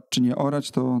to orać, czy nie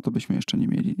orać, to byśmy jeszcze nie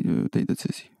mieli tej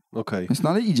decyzji. Więc, no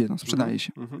ale idzie, sprzedaje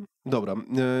się. Dobra.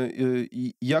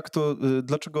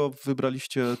 Dlaczego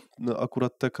wybraliście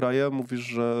akurat te kraje? Mówisz,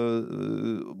 że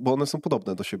bo one są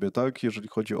podobne do siebie, tak? Jeżeli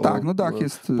chodzi o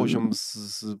jest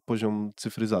poziom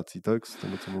cyfryzacji, tak? Z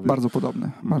tego, co mówisz. Bardzo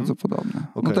podobne, bardzo podobne.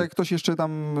 No to jak ktoś jeszcze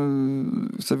tam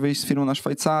chce wyjść z firmą na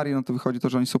Szwajcarię, no to wychodzi to,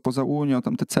 że oni są poza Unią,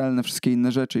 tam te celne, wszystkie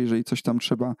inne rzeczy, jeżeli coś tam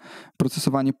trzeba,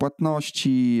 procesowanie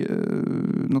płatności,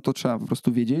 no to trzeba po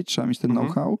prostu wiedzieć, trzeba mieć ten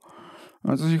know-how.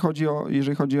 Ale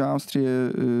jeżeli chodzi o Austrię,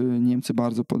 Niemcy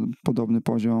bardzo podobny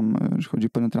poziom, jeżeli chodzi o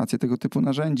penetrację tego typu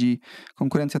narzędzi.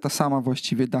 Konkurencja ta sama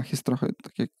właściwie, dach jest trochę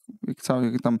tak jak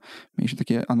tam mieliśmy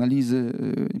takie analizy,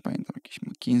 nie pamiętam, jakiś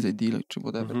McKinsey, Deloitte czy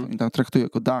whatever, to oni tam traktują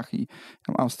jako dach i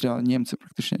tam Austria, Niemcy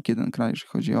praktycznie jak jeden kraj, jeżeli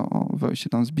chodzi o wejście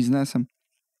tam z biznesem.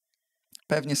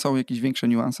 Pewnie są jakieś większe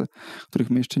niuanse, których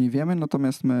my jeszcze nie wiemy,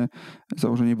 natomiast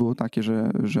założenie było takie,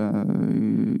 że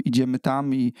idziemy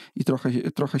tam i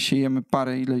trochę siejemy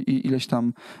ileś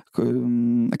tam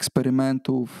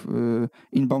eksperymentów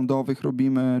inboundowych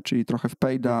robimy, czyli trochę w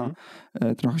paida,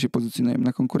 trochę się pozycjonujemy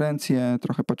na konkurencję,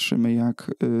 trochę patrzymy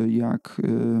jak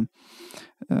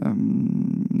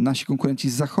nasi konkurenci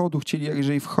z zachodu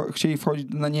jeżeli chcieli wchodzić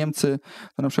na Niemcy,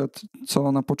 to na przykład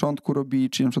co na początku robili,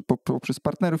 czyli na przykład poprzez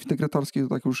partnerów integratorskich, to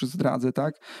tak już zdradzę,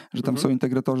 tak, że tam są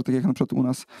integratorzy, tak jak na przykład u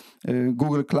nas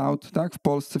Google Cloud, tak, w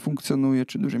Polsce funkcjonuje,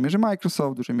 czy w dużej mierze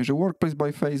Microsoft, w dużej mierze Workplace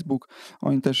by Facebook,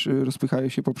 oni też rozpychają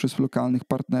się poprzez lokalnych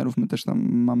partnerów, my też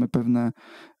tam mamy pewne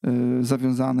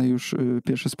zawiązane już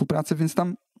pierwsze współprace, więc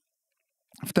tam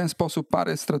w ten sposób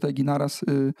parę strategii naraz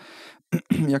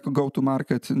jako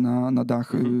go-to-market na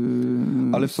dach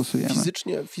ale stosujemy.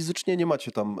 Fizycznie nie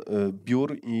macie tam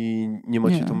biur i nie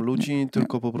macie tam ludzi,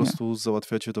 tylko po prostu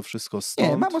załatwiacie to wszystko stąd?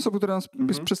 Nie, mam osobę, która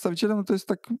jest przedstawicielem, no to jest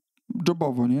tak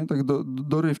jobowo, nie? Tak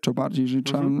dorywczo bardziej, jeżeli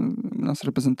trzeba nas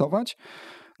reprezentować.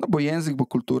 No bo język, bo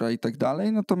kultura i tak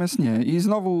dalej, natomiast nie. I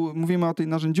znowu mówimy o tej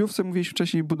narzędziówce, mówiliśmy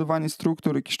wcześniej, budowanie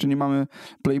struktur, jak jeszcze nie mamy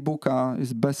playbooka,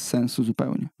 jest bez sensu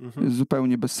zupełnie. Jest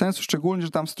zupełnie bez sensu, szczególnie,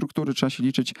 że tam struktury trzeba się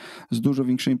liczyć z dużo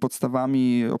większymi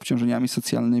podstawami, obciążeniami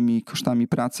socjalnymi, kosztami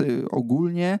pracy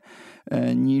ogólnie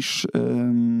niż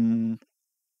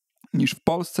w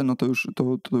Polsce, no to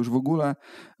już w ogóle.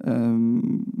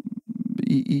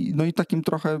 No i takim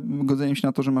trochę godzeniem się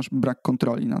na to, że masz brak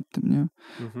kontroli nad tym, nie?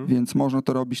 Więc można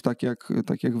to robić tak jak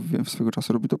swego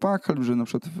czasu robi to Pachl, że na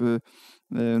przykład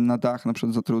na dach na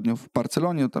przykład zatrudniał w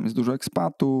Barcelonie, tam jest dużo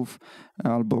ekspatów,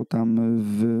 albo tam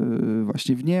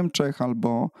właśnie w Niemczech,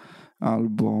 albo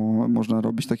albo można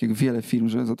robić tak jak wiele firm,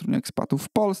 że zatrudnia ekspatów w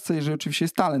Polsce, jeżeli oczywiście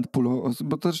jest talent pool,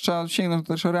 bo to trzeba sięgnąć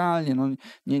też realnie. No,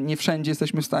 nie wszędzie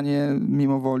jesteśmy w stanie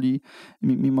mimo woli,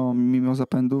 mimo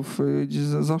zapędów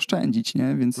zaoszczędzić,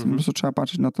 nie? Więc po prostu trzeba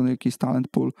patrzeć na to, jaki jest talent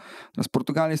pool. Teraz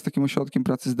Portugalia jest takim ośrodkiem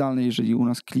pracy zdalnej, jeżeli u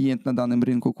nas klient na danym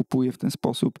rynku kupuje w ten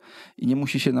sposób i nie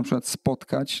musi się na przykład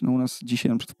spotkać, no u nas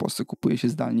dzisiaj na przykład w Polsce kupuje się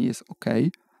zdalnie, jest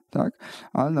okej. Tak?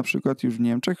 Ale na przykład już w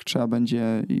Niemczech trzeba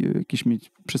będzie jakiś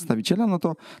mieć przedstawiciela,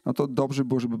 no to dobrze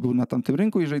było, żeby był na tamtym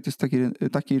rynku. Jeżeli to jest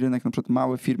taki rynek, na przykład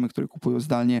małe firmy, które kupują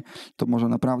zdalnie, to może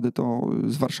naprawdę to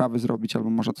z Warszawy zrobić, albo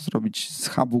można to zrobić z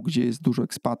hubu, gdzie jest dużo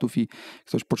ekspatów i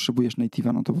ktoś potrzebujesz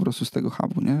native'a, no to po prostu z tego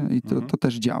hubu, nie? I to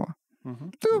też działa.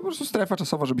 To po prostu strefa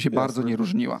czasowa, żeby się bardzo nie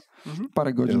różniła.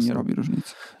 Parę godzin nie robi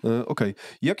różnicy. Okej.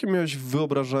 Jakie miałeś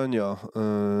wyobrażenia,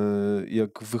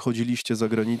 jak wychodziliście za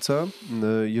granicę,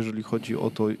 jeżeli chodzi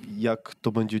o to, jak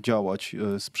to będzie działać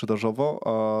sprzedażowo,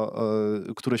 a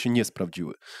które się nie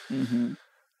sprawdziły?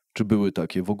 Czy były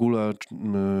takie w ogóle?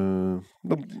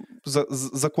 No,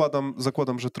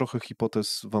 zakładam, że trochę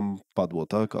hipotez wam padło,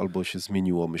 tak? Albo się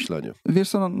zmieniło myślenie. Wiesz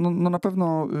co, no na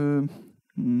pewno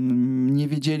nie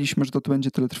wiedzieliśmy, że to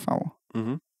będzie tyle trwało.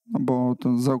 No bo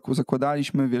to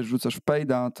zakładaliśmy, wiesz, rzucasz w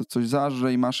pejda, to coś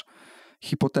zażre i masz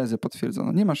hipotezę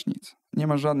potwierdzoną. Nie masz nic. Nie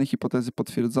masz żadnej hipotezy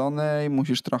potwierdzonej,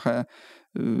 musisz trochę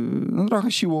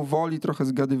siłą woli, trochę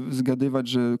zgadywać,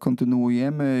 że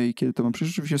kontynuujemy i kiedy to ma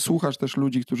przyjść. Oczywiście słuchasz też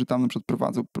ludzi, którzy tam na przykład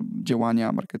prowadzą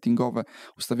działania marketingowe,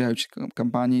 ustawiają ci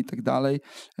kampanie i tak dalej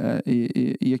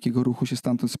i jakiego ruchu się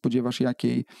stamtąd spodziewasz,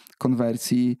 jakiej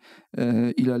konwersji,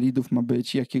 ile leadów ma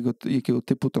być, jakiego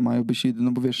typu to mają być leady,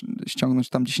 no bo wiesz, ściągnąć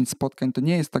tam 10 spotkań to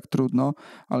nie jest tak trudno,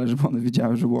 ale żeby one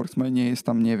wiedziały, że Worksmile nie jest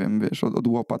tam, nie wiem, wiesz, od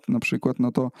łopat na przykład,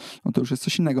 no to już jest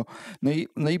coś innego.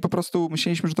 No i po prostu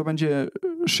myśleliśmy, że to będzie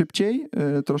szybciej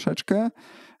troszeczkę.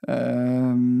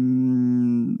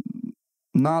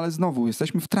 No ale znowu,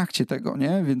 jesteśmy w trakcie tego,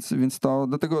 nie? Więc to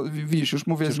do tego, widzisz, już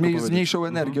mówię z mniejszą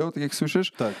energią, tak jak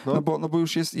słyszysz, tak, no bo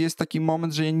już jest taki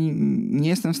moment, że ja nie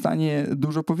jestem w stanie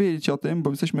dużo powiedzieć o tym, bo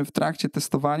jesteśmy w trakcie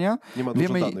testowania. Nie ma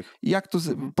dużo danych. Jak to,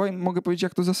 mogę powiedzieć,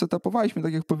 jak to zasetapowaliśmy,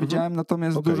 tak jak powiedziałem,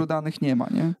 natomiast dużo danych nie ma,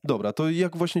 nie? Dobra, to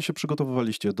jak właśnie się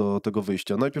przygotowywaliście do tego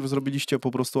wyjścia? Najpierw zrobiliście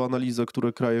po prostu analizę,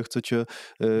 które kraje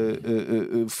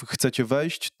chcecie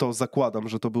wejść, to zakładam,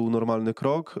 że to był normalny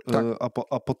krok, tak.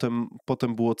 a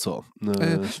potem było co?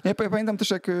 Ja pamiętam też,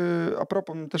 jak a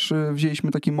propos, też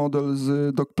wzięliśmy taki model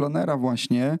z Dogplanera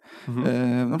właśnie.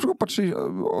 Na przykład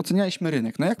ocenialiśmy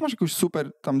rynek. No jak masz jakiś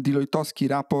super tam deloitowski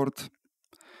raport,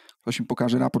 ktoś mi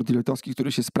pokaże raport deloitowski,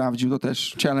 który się sprawdził, to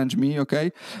też challenge me,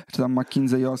 okej? Czy tam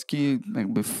McKinseyowski,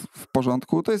 jakby w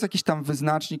porządku. To jest jakiś tam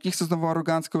wyznacznik. Nie chcę znowu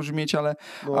arogancko brzmieć, ale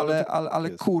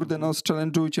kurde, no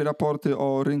zchallenge'ujcie raporty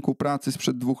o rynku pracy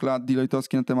sprzed 2 lat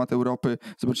deloitowskie na temat Europy.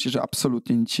 Zobaczcie, że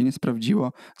absolutnie nic się nie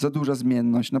sprawdziło. Za duża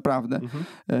zmienność, naprawdę.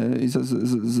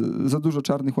 Za dużo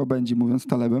czarnych łabędzi, mówiąc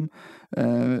Talebem.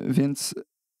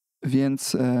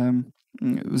 Więc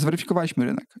zweryfikowaliśmy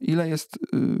rynek. Ile jest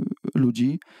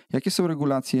ludzi, jakie są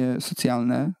regulacje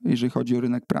socjalne, jeżeli chodzi o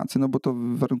rynek pracy, no bo to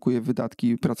warunkuje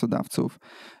wydatki pracodawców.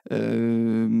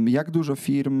 Jak dużo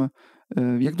firm,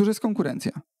 jak duża jest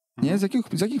konkurencja. Nie? Z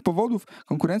jakich powodów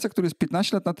konkurencja, która jest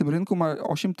 15 lat na tym rynku, ma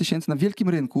 8 000 na wielkim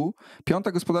rynku, 5.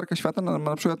 gospodarka świata ma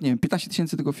na przykład, nie wiem, 15 000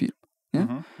 tego firm. Nie?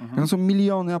 To są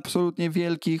miliony absolutnie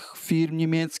wielkich firm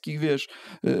niemieckich, wiesz,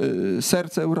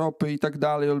 serce Europy i tak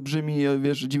dalej, olbrzymi,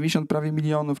 wiesz, 90 prawie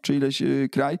milionów czy ileś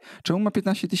kraj. Czemu ma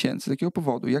 15 000? Z jakiego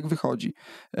powodu? Jak wychodzi?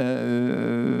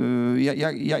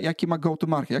 Jaki ma go to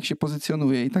market? Jak się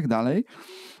pozycjonuje i tak dalej?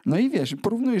 No i wiesz,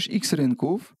 porównujesz x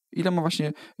rynków, ile ma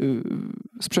właśnie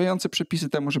sprzyjające przepisy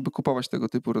temu, żeby kupować tego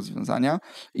typu rozwiązania,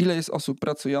 ile jest osób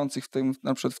pracujących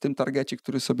na przykład w tym targecie,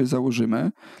 który sobie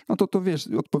założymy, no to wiesz,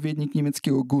 odpowiednik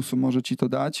niemieckiego GUS-u może ci to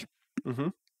dać.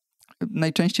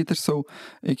 Najczęściej też są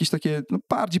jakieś takie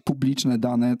bardziej publiczne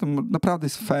dane, to naprawdę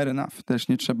jest fair enough, też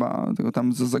nie trzeba tego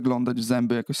tam zaglądać w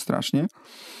zęby jakoś strasznie.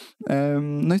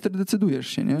 No i wtedy decydujesz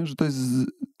się, nie? Że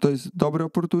to jest dobre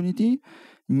opportunity,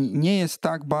 nie jest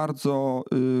tak bardzo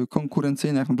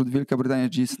konkurencyjne jak na przykład Wielka Brytania,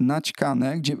 gdzie jest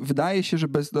naćkane, gdzie wydaje się, że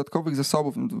bez dodatkowych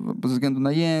zasobów, bez względu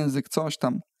na język, coś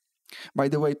tam. By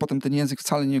the way, potem ten język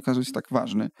wcale nie okazał się tak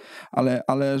ważny,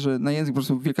 ale że na język po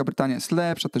prostu Wielka Brytania jest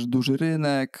lepsza, też duży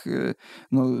rynek,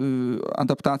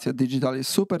 adaptacja digital jest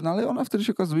super, no ale ona wtedy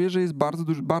się okazuje, że jest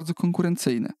bardzo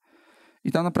konkurencyjna.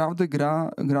 I tam naprawdę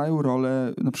grają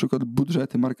rolę na przykład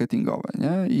budżety marketingowe,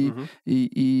 nie?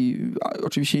 I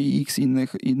oczywiście i x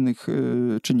innych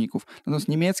czynników. Natomiast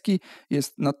niemiecki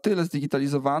jest na tyle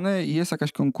zdigitalizowany i jest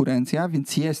jakaś konkurencja,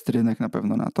 więc jest rynek na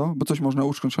pewno na to, bo coś można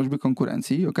uszkodzić choćby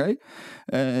konkurencji, okej?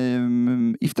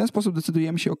 I w ten sposób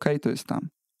decydujemy się, to jest tam.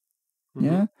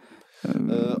 Nie?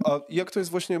 A jak to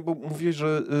jest właśnie, bo mówiłeś,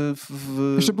 że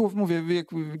Jeszcze mówię, jak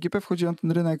GP wchodziło na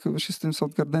ten rynek właśnie z tym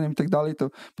Softgardenem i tak dalej, to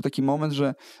był taki moment,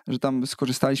 że tam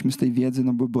skorzystaliśmy z tej wiedzy,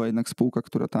 no bo była jednak spółka,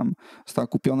 która tam została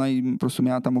kupiona i po prostu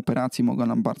miała tam operacje, mogła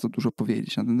nam bardzo dużo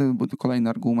powiedzieć. To był kolejny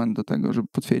argument do tego, żeby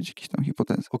potwierdzić jakieś tam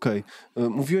hipotezy. Okej.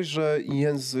 Mówiłeś, że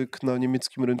język na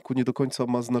niemieckim rynku nie do końca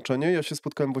ma znaczenie. Ja się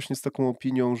spotkałem właśnie z taką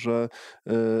opinią,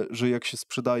 że jak się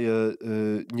sprzedaje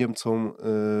Niemcom,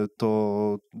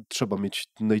 to trzeba mieć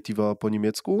native'a po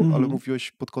niemiecku, ale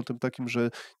mówiłeś pod kątem takim, że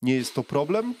nie jest to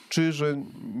problem, czy że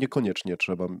niekoniecznie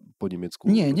trzeba po niemiecku?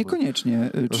 Nie,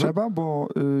 niekoniecznie trzeba, bo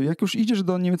jak już idziesz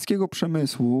do niemieckiego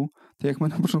przemysłu, to jak my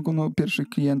na początku pierwszych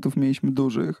klientów mieliśmy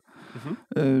dużych,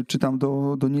 czy tam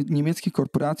do niemieckich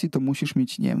korporacji, to musisz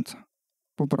mieć Niemca.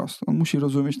 Po prostu. On musi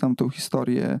rozumieć tam tą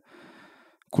historię,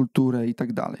 kulturę i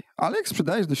tak dalej. Ale jak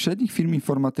sprzedajesz do średnich firm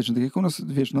informatycznych, tak jak u nas,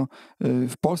 wiesz,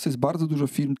 w Polsce jest bardzo dużo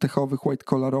firm techowych,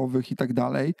 white-collarowych i tak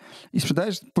dalej i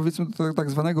sprzedajesz, powiedzmy, do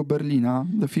tak zwanego Berlina,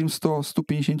 do firm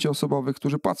 100-150 osobowych,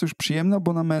 którzy płacą już przyjemne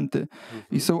abonamenty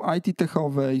i są IT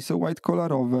techowe, i są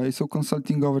white-collarowe, i są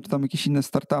consultingowe, czy tam jakieś inne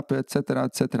startupy, etc.,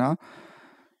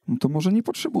 no to może nie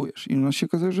potrzebujesz. I u nas się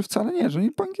okazuje, że wcale nie, że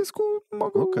oni po angielsku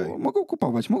mogą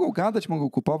kupować, mogą gadać, mogą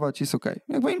kupować, jest okej.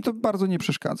 Jakby im to bardzo nie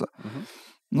przeszkadza.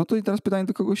 No to i teraz pytanie,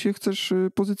 do kogo się chcesz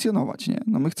pozycjonować, nie?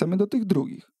 No my chcemy do tych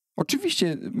drugich.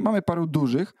 Oczywiście mamy paru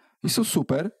dużych i są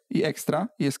super i ekstra,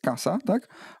 jest kasa,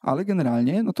 tak? Ale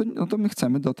generalnie, no to my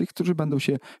chcemy do tych, którzy będą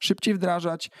się szybciej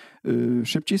wdrażać,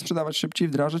 szybciej sprzedawać, szybciej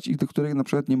wdrażać i do których na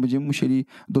przykład nie będziemy musieli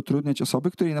dotrudniać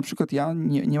osoby, której na przykład ja,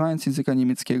 nie mając języka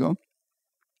niemieckiego,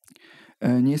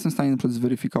 nie jestem w stanie na przykład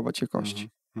zweryfikować jakości.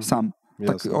 Sam.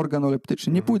 Tak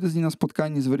organoleptycznie. Nie pójdę z nim na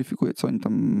spotkanie, nie zweryfikuję, co oni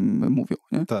tam mówią.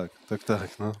 Nie? Tak.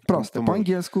 No, proste. Po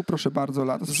angielsku, proszę bardzo,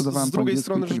 lata sprzedawałem z drugiej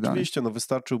strony rzeczywiście,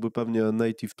 wystarczyłby pewnie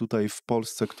native tutaj w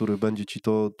Polsce, który będzie ci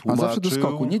to tłumaczył. Ale zawsze do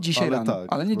skoku, nie dzisiaj rano.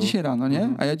 Tak, ale nie dzisiaj rano,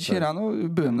 nie? A ja dzisiaj rano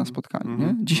byłem na spotkaniu,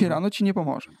 nie? Dzisiaj rano ci nie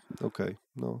pomoże. Okej,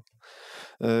 no.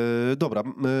 Dobra,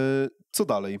 co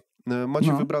dalej?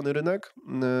 Macie wybrany rynek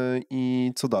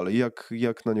i co dalej?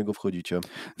 Jak na niego wchodzicie?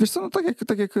 Wiesz co,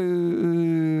 tak jak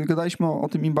gadaliśmy o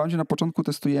tym inboundzie, na początku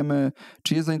testujemy,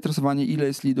 czy jest zainteresowanie, ile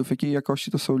jest leadów, jakiej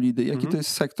jakości to są leady, jaki to jest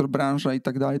sektor, branża i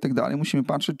tak dalej. Musimy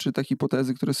patrzeć, czy te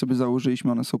hipotezy, które sobie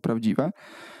założyliśmy, one są prawdziwe.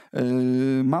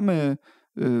 Mamy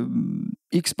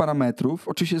x parametrów,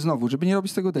 oczywiście znowu, żeby nie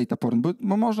robić z tego data porn,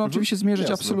 bo można oczywiście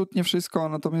zmierzyć absolutnie wszystko,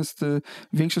 natomiast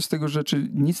większość z tego rzeczy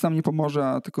nic nam nie pomoże,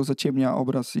 a tylko zaciemnia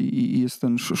obraz i jest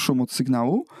ten szum od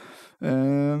sygnału.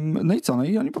 No i co? No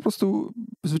i oni po prostu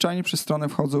zwyczajnie przez stronę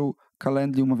wchodzą,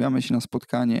 Calendly, umawiamy się na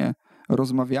spotkanie,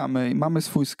 rozmawiamy, mamy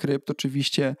swój skrypt,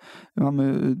 oczywiście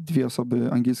mamy 2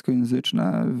 osoby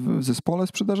angielskojęzyczne w zespole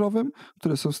sprzedażowym,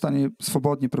 które są w stanie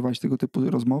swobodnie prowadzić tego typu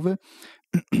rozmowy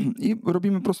i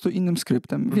robimy po prostu innym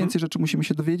skryptem. Więcej rzeczy musimy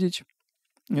się dowiedzieć,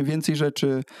 więcej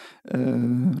rzeczy,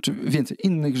 czy więcej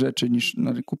innych rzeczy niż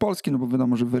na rynku polskim, no bo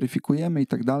wiadomo, że weryfikujemy i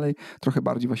tak dalej, trochę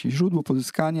bardziej właśnie źródło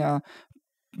pozyskania,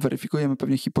 weryfikujemy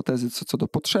pewnie hipotezy co do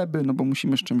potrzeby, no bo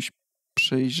musimy z czymś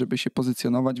przyjść, żeby się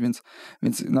pozycjonować, więc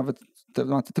nawet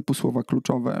tematy typu słowa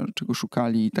kluczowe, czego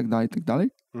szukali i tak dalej.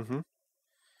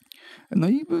 No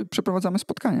i przeprowadzamy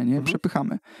spotkania, nie?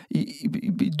 Przepychamy.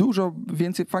 I dużo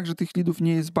więcej, fakt, że tych leadów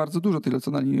nie jest bardzo dużo, tyle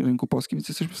co na rynku polskim, więc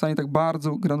jesteśmy w stanie tak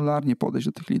bardzo granularnie podejść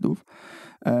do tych leadów.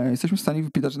 Jesteśmy w stanie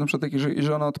wypytać, że na przykład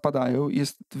jeżeli one odpadają i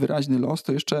jest wyraźny los,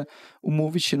 to jeszcze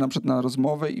umówić się na przykład na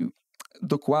rozmowę i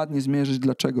dokładnie zmierzyć,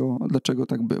 dlaczego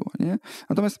tak było, nie?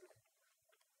 Natomiast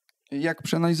jak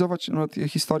przeanalizować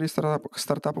historię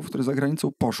startupów, które za granicą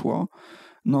poszło,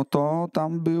 no to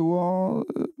tam było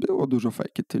dużo fake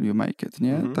it till you make it,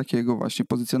 nie? Takiego właśnie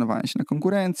pozycjonowania się na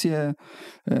konkurencję.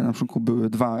 Na przykład były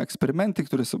 2 eksperymenty,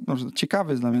 które są może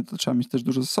ciekawe dla mnie, to trzeba mieć też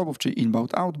dużo zasobów, czyli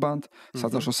inbound, outbound.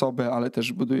 Sadzasz osobę, ale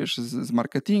też budujesz z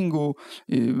marketingu,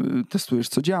 testujesz,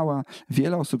 co działa.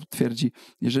 Wiele osób twierdzi,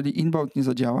 jeżeli inbound nie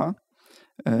zadziała,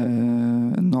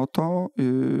 no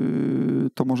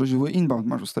to może zły inbound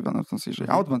masz ustawiony, w sensie, jeżeli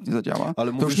outbound nie zadziała,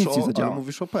 to już nic nie zadziała. Ale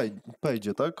mówisz o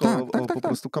paydzie, tak? Po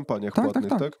prostu kampaniach tak,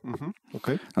 płatnych, tak?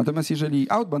 Okay. Natomiast jeżeli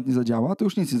outbound nie zadziała, to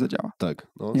już nic nie zadziała. Tak,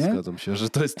 zgadzam się, że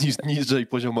to jest niżej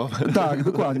poziomowe. Tak,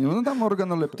 dokładnie. No tam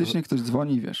organoleptycznie ktoś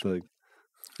dzwoni, wiesz. Tak.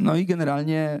 No i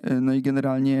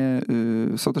generalnie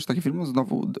są też takie filmy,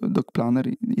 znowu Doc Planner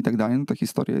i tak dalej, no ta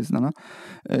historia jest znana,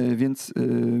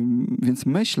 więc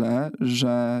myślę,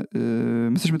 że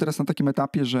my jesteśmy teraz na takim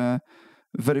etapie, że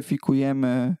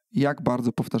weryfikujemy, jak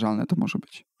bardzo powtarzalne to może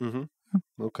być.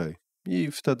 Okej.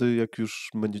 I wtedy, jak już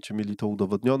będziecie mieli to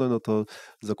udowodnione, no to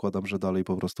zakładam, że dalej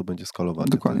po prostu będzie skalowanie.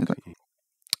 Dokładnie tak.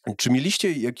 Czy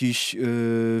mieliście jakiś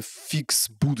fix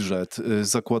budżet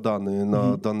zakładany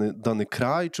na dany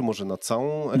kraj, czy może na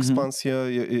całą ekspansję?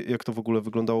 Jak to w ogóle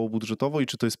wyglądało budżetowo i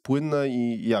czy to jest płynne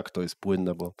i jak to jest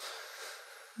płynne? Bo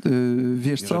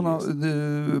wiesz co, no,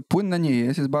 płynne nie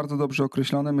jest bardzo dobrze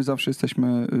określone. My zawsze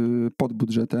jesteśmy pod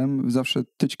budżetem, zawsze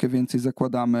tyczkę więcej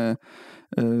zakładamy.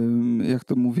 Jak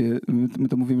to mówię, my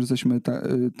to mówimy, że jesteśmy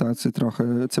tacy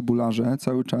trochę cebularze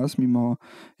cały czas, mimo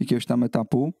jakiegoś tam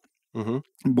etapu.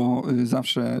 Bo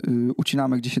zawsze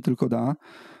ucinamy, gdzie się tylko da,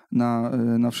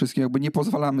 na wszystkie, jakby nie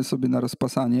pozwalamy sobie na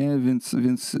rozpasanie,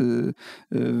 więc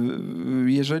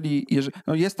jeżeli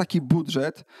no jest taki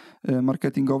budżet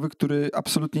marketingowy, który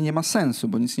absolutnie nie ma sensu,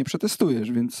 bo nic nie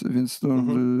przetestujesz, więc to,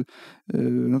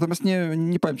 natomiast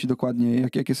nie powiem ci dokładnie,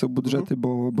 jakie są budżety,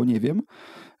 bo nie wiem.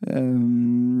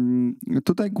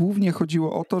 Tutaj głównie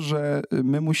chodziło o to, że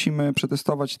my musimy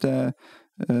przetestować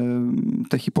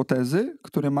te hipotezy,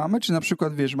 które mamy, czy na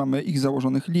przykład, wiesz, mamy x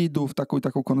założonych leadów, taką i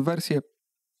taką konwersję,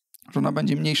 że ona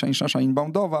będzie mniejsza niż nasza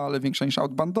inboundowa, ale większa niż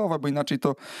outboundowa, bo inaczej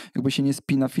to jakby się nie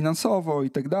spina finansowo i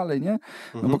tak dalej, nie?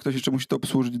 No bo ktoś jeszcze musi to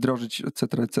obsłużyć, wdrożyć,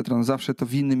 etc. No zawsze to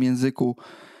w innym języku,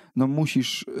 no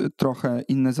musisz trochę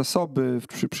inne zasoby,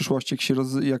 w przyszłości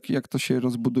jak to się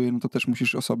rozbuduje, no to też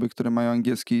musisz osoby, które mają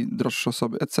angielski, droższe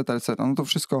osoby, etc. No to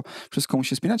wszystko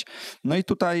musi spinać. No i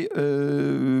tutaj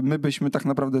my byśmy tak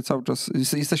naprawdę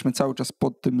jesteśmy cały czas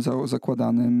pod tym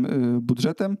zakładanym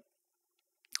budżetem.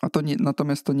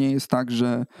 Natomiast to nie jest tak,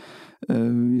 że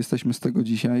jesteśmy z tego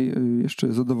dzisiaj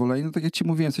jeszcze zadowoleni. No tak jak ci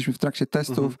mówiłem, jesteśmy w trakcie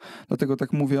testów, dlatego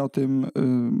tak mówię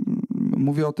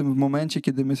o tym w momencie,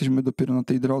 kiedy my jesteśmy dopiero na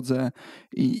tej drodze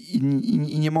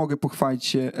i nie mogę pochwalić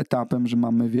się etapem, że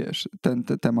mamy, wiesz, ten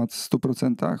temat w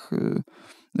 100%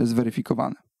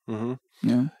 zweryfikowany.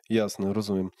 Nie? Jasne,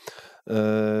 rozumiem.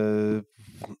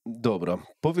 Dobra,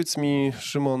 powiedz mi,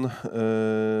 Szymon,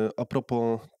 a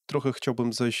propos, trochę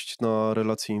chciałbym zejść na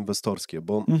relacje inwestorskie,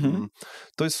 bo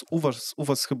to jest u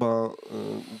was chyba,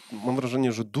 mam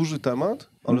wrażenie, że duży temat,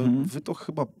 ale wy to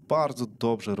chyba bardzo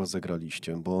dobrze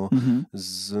rozegraliście, bo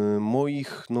z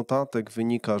moich notatek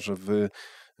wynika, że wy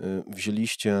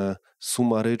wzięliście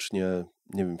sumarycznie,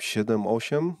 nie wiem,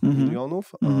 7-8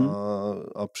 milionów,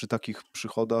 a przy takich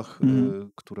przychodach,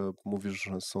 które mówisz,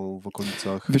 że są w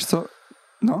okolicach... Wiesz co?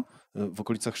 No. W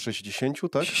okolicach 60,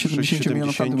 tak?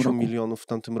 70 milionów w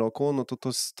tamtym roku, no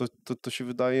to się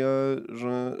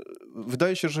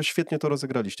wydaje się, że świetnie to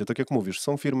rozegraliście. Tak jak mówisz,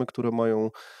 są firmy, które mają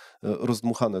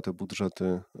rozdmuchane te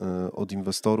budżety od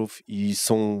inwestorów i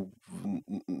są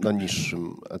na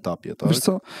niższym etapie, tak? Wiesz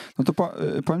co? No to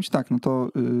powiem ci tak, no to...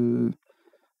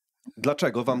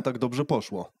 Dlaczego wam tak dobrze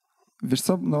poszło? Wiesz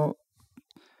co, no...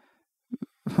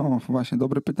 O, właśnie,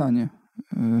 dobre pytanie.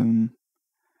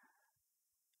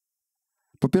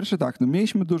 Po pierwsze tak, no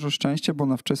mieliśmy dużo szczęścia, bo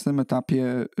na wczesnym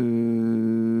etapie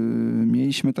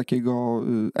mieliśmy takiego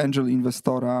angel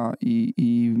inwestora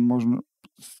i można...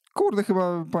 Kurde,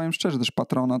 chyba powiem szczerze, też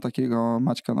patrona takiego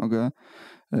Maćka Nogę,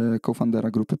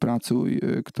 co-foundera grupy Pracuj,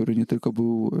 który nie tylko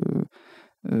był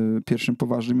pierwszym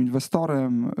poważnym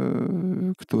inwestorem,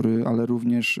 ale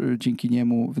również dzięki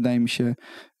niemu, wydaje mi się,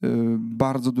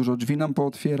 bardzo dużo drzwi nam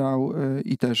pootwierał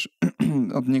i też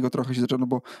od niego trochę się zaczęło, no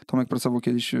bo Tomek pracował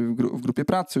kiedyś w grupie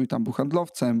Pracuj, tam był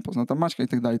handlowcem, poznał tam Maćka i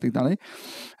tak dalej.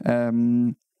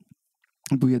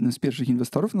 Był jednym z pierwszych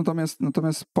inwestorów,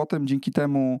 natomiast potem dzięki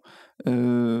temu,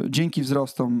 dzięki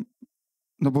wzrostom,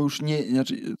 no bo już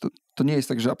to nie jest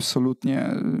tak, że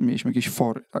absolutnie mieliśmy jakieś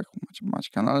fory, tak,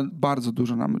 Maćka, no ale bardzo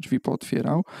dużo nam drzwi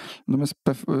pootwierał. Natomiast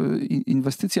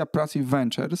inwestycja Pracy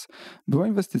Ventures była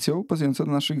inwestycją bazującą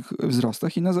na naszych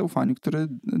wzrostach i na zaufaniu, które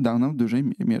dał nam w dużej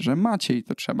mierze Maciej. I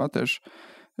to trzeba też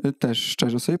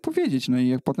szczerze sobie powiedzieć. No i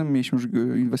jak potem mieliśmy już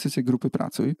inwestycję grupy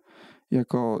Pracuj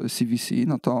jako CVC,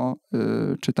 no to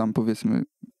czy tam powiedzmy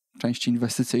części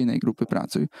inwestycyjnej grupy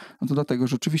Pracuj, no to dlatego,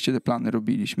 że oczywiście te plany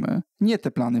robiliśmy, nie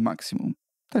te plany maksimum,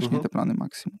 też nie te plany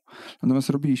maksimum, natomiast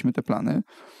robiliśmy te plany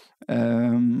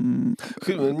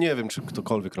Nie wiem, czy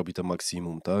ktokolwiek robi to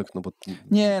maksimum, tak? No bo...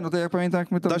 Nie, no to jak pamiętam,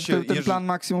 jak my ten plan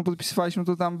maksimum podpisywaliśmy,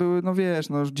 to tam były, no wiesz,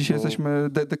 no dzisiaj jesteśmy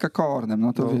dekakornem,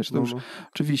 no to wiesz, to już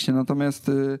oczywiście,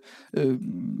 natomiast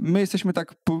my jesteśmy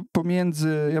tak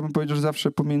pomiędzy, ja bym powiedział, że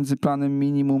zawsze pomiędzy planem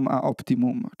minimum a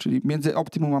optimum, czyli między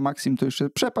optimum a maksimum to jeszcze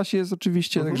przepaść jest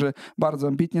oczywiście, także bardzo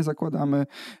ambitnie zakładamy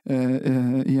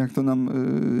i jak to nam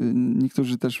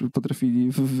niektórzy też potrafili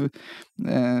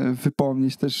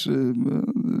wypomnieć też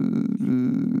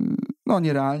no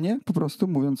nierealnie po prostu,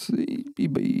 mówiąc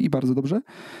i bardzo dobrze.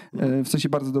 W sensie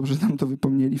bardzo dobrze nam to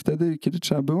wypomnieli wtedy, kiedy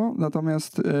trzeba było.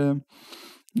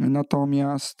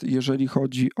 Natomiast jeżeli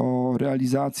chodzi o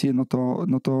realizację,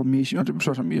 no to mieliśmy,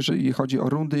 jeżeli chodzi o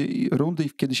rundy,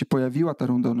 kiedy się pojawiła ta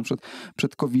runda, na przykład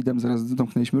przed COVID-em, zaraz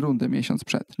domknęliśmy rundę miesiąc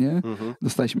przed, nie?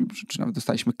 Czy nawet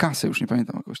dostaliśmy kasę, już nie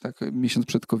pamiętam, jakoś tak miesiąc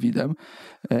przed COVID-em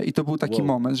i to był taki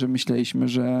moment, że myśleliśmy,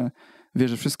 że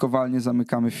że wszystko walnie,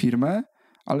 zamykamy firmę,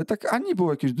 ale tak ani nie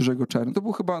było jakiegoś dużego czernu. To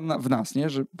było chyba w nas, nie?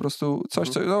 Że po prostu coś,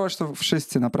 to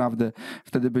wszyscy naprawdę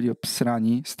wtedy byli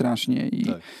obsrani strasznie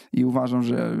i uważam,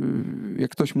 że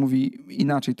jak ktoś mówi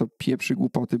inaczej, to pieprzy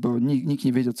głupoty, bo nikt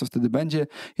nie wiedział, co wtedy będzie.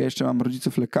 Ja jeszcze mam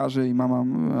rodziców lekarzy i mama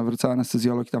wracała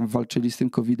anestezjolog i tam walczyli z tym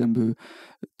COVID-em,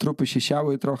 trupy się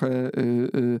siały trochę.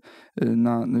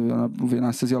 Mówię,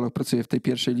 anestezjolog pracuje w tej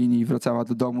pierwszej linii i wracała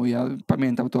do domu. Ja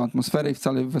pamiętam tą atmosferę i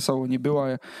wcale wesoło nie była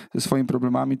ze swoimi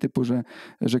problemami typu,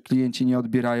 że klienci nie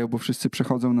odbierają, bo wszyscy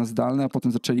przechodzą na zdalne, a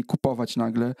potem zaczęli kupować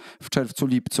nagle w czerwcu,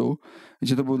 lipcu,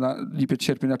 gdzie to był lipiec,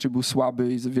 sierpień raczej był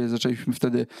słaby i zaczęliśmy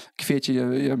wtedy kwiecień.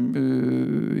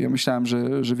 Ja myślałem,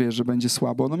 że będzie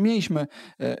słabo. No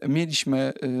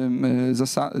mieliśmy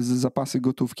zapasy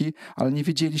gotówki, ale nie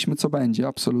wiedzieliśmy, co będzie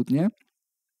absolutnie.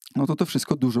 No to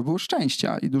wszystko dużo było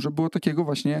szczęścia i dużo było takiego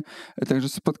właśnie, także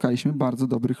spotkaliśmy bardzo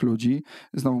dobrych ludzi.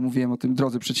 Znowu mówiłem o tym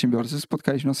drodze przedsiębiorcy,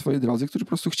 spotkaliśmy na swojej drodze, którzy po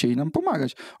prostu chcieli nam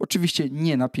pomagać. Oczywiście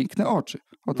nie na piękne oczy.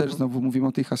 Też znowu mówimy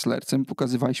o tej hustlerce,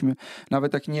 pokazywaliśmy,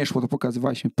 nawet jak nie szło, to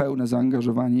pokazywaliśmy pełne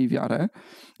zaangażowanie i wiarę.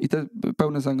 I te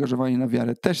pełne zaangażowanie na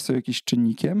wiarę też są jakimś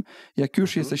czynnikiem. Jak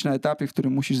już jesteś na etapie, w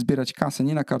którym musisz zbierać kasę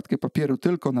nie na kartkę papieru,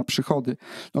 tylko na przychody,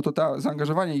 no to ta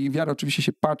zaangażowanie i wiara oczywiście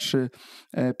się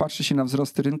patrzy się na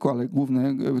wzrosty rynku, ale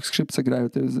główne skrzypce grają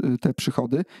te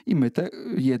przychody i my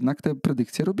jednak te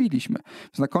predykcje robiliśmy.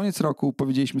 Więc na koniec roku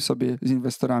powiedzieliśmy sobie z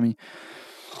inwestorami,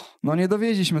 no nie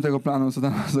dowieźliśmy tego planu, co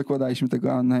tam zakładaliśmy,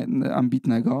 tego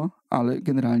ambitnego, ale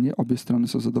generalnie obie strony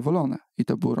są zadowolone i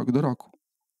to było rok do roku.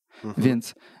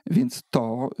 Więc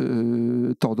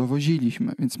to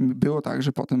dowoziliśmy. Więc było tak,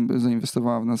 że potem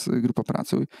zainwestowała w nas grupa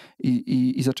pracy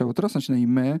i zaczęło to rosnąć. No i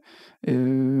my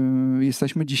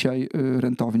jesteśmy dzisiaj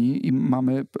rentowni i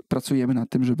pracujemy nad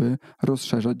tym, żeby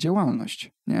rozszerzać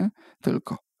działalność, nie?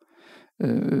 Tylko.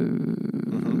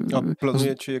 A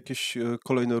planujecie jakieś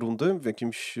kolejne rundy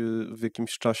w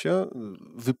jakimś czasie?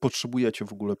 Wy potrzebujecie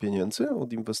w ogóle pieniędzy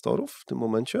od inwestorów w tym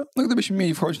momencie? No gdybyśmy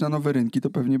mieli wchodzić na nowe rynki, to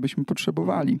pewnie byśmy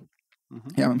potrzebowali.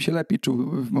 Ja bym się lepiej czuł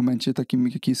w momencie takim,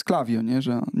 jaki jest Klawiyo, nie?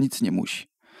 Że nic nie musi.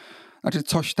 Znaczy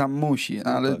coś tam musi,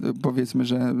 ale powiedzmy,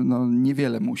 że no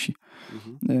niewiele musi.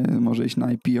 Może iść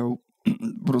na IPO.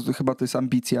 Po prostu chyba to jest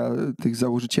ambicja tych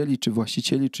założycieli, czy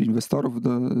właścicieli, czy inwestorów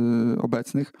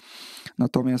obecnych.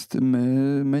 Natomiast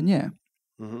my nie.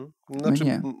 Znaczy,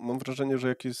 nie. Mam wrażenie,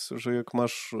 że jak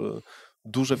masz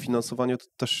duże finansowanie, to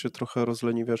też się trochę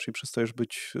rozleniwiasz i przestajesz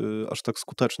być aż tak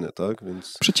skuteczny, tak?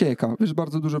 Więc... Przecieka, wiesz,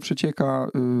 bardzo dużo przecieka.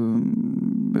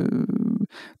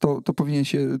 To powinien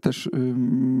się też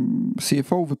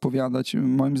CFO wypowiadać.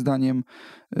 Moim zdaniem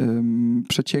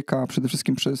przecieka przede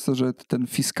wszystkim przez to, że ten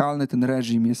fiskalny, ten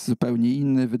reżim jest zupełnie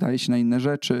inny, wydaje się na inne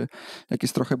rzeczy. Jak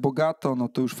jest trochę bogato, no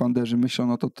to już founderzy myślą,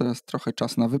 no to teraz trochę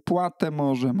czas na wypłatę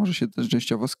może się też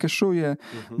częściowo skeszuje,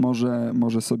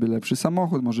 może sobie lepszy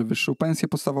samochód, może wyższą pensję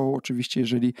podstawową, oczywiście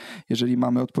jeżeli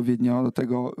mamy odpowiednio do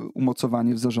tego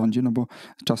umocowanie w zarządzie, no bo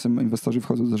czasem inwestorzy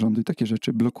wchodzą do zarządu i takie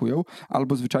rzeczy blokują,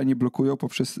 albo zwyczajnie blokują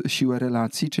poprzez siłę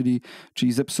relacji,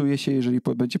 czyli zepsuje się, jeżeli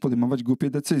będzie podejmować głupie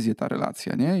decyzje ta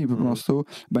relacja, nie? I po prostu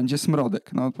będzie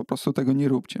smrodek. No po prostu tego nie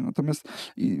róbcie. Natomiast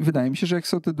wydaje mi się, że jak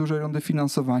są te duże rundy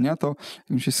finansowania, to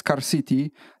się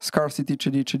scarcity,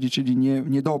 czyli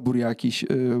niedobór jakiś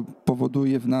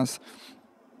powoduje w nas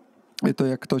to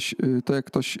jak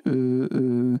ktoś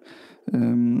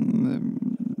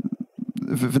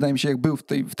wydaje mi się, jak był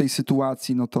w tej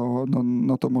sytuacji,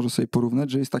 no to może sobie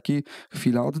porównać, że jest taki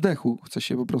chwila oddechu. Chce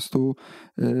się po prostu,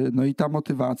 no i ta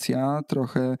motywacja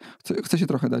trochę, chce się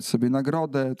trochę dać sobie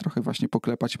nagrodę, trochę właśnie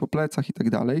poklepać po plecach i tak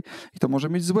dalej. I to może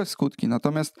mieć złe skutki.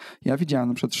 Natomiast ja widziałem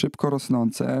na przykład szybko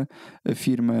rosnące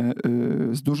firmy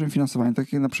z dużym finansowaniem,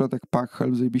 takie na przykład jak Pack,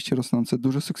 zajebiście rosnące,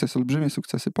 duże sukcesy, olbrzymie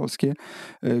sukcesy polskie,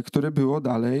 które było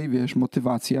dalej, wiesz,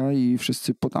 motywacja i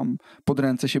wszyscy pod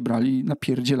ręce się brali,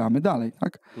 napierdzielamy dalej,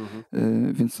 tak?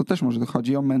 Więc to też może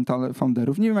dochodzi o mental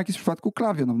founderów. Nie wiem, jak jest w przypadku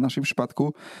Klawiyo. No w naszym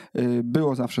przypadku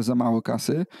było zawsze za mało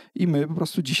kasy i my po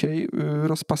prostu dzisiaj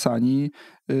rozpasani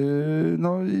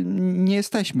no, nie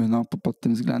jesteśmy pod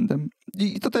tym względem.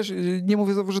 I to też nie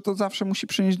mówię, że to zawsze musi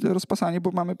przynieść rozpasanie,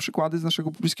 bo mamy przykłady z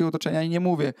naszego bliskiego otoczenia i nie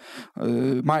mówię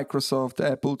Microsoft,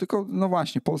 Apple, tylko no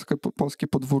właśnie polskie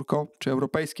podwórko, czy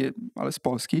europejskie, ale z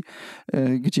Polski,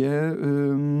 gdzie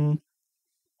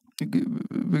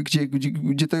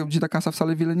ta kasa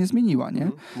wcale wiele nie zmieniła,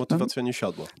 nie? Motywacja nie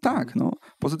siadła. Tak, no.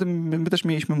 Poza tym my też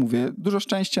mieliśmy, mówię, dużo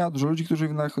szczęścia, dużo ludzi, którzy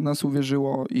w nas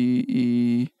uwierzyło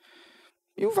i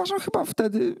uważam chyba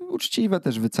wtedy uczciwe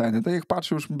też wyceny. Tak jak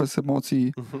patrzę już bez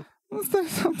emocji, no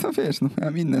to wiesz, no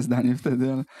miałem inne zdanie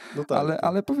wtedy,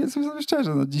 ale powiedzmy sobie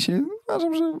szczerze, no dzisiaj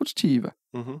uważam, że uczciwe.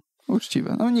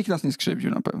 Uczciwe. No nikt nas nie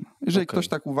skrzywdził na pewno. Jeżeli ktoś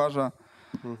tak uważa,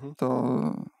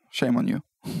 to shame on you.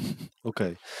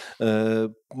 Okej.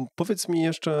 Powiedz mi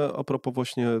jeszcze a propos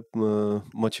właśnie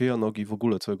Macieja Nogi, w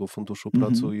ogóle całego funduszu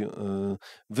Pracuj.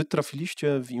 Wy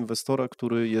trafiliście w inwestora,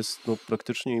 który jest no,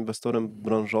 praktycznie inwestorem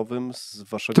branżowym z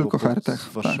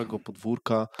waszego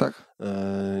podwórka. Tak.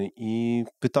 I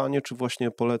pytanie, czy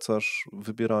właśnie polecasz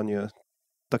wybieranie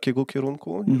takiego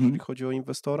kierunku, jeżeli chodzi o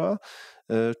inwestora,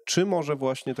 czy może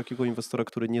właśnie takiego inwestora,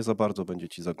 który nie za bardzo będzie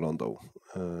ci zaglądał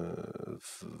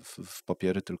w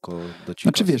papiery, tylko da ci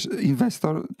Znaczy kasę. wiesz,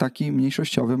 inwestor taki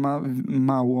mniejszościowy ma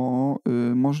mało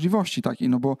możliwości takich,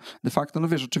 no bo de facto, no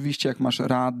wiesz, oczywiście jak masz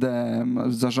radę,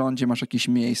 w zarządzie masz jakieś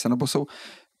miejsca, no bo są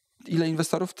ile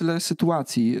inwestorów, tyle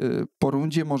sytuacji. Po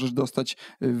rundzie możesz dostać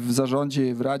w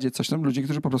zarządzie, w radzie coś tam, ludzie,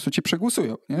 którzy po prostu cię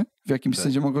przegłosują, nie? W jakimś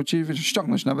sensie mogą cię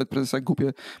ściągnąć, nawet prezes jak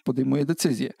głupie podejmuje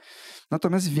decyzje.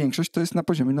 Natomiast większość to jest na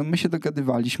poziomie, no my się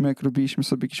dogadywaliśmy, jak robiliśmy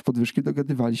sobie jakieś podwyżki,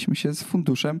 dogadywaliśmy się z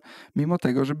funduszem, mimo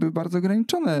tego, że były bardzo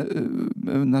ograniczone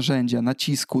narzędzia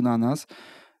nacisku na nas,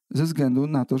 ze względu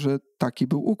na to, że taki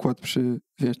był układ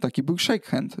taki był shake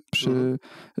hand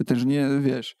też nie,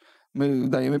 wiesz, my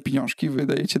dajemy pieniążki, wy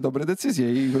dajecie dobre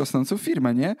decyzje i rosnącą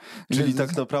firmę, nie? Czyli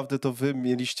tak naprawdę to wy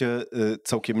mieliście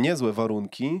całkiem niezłe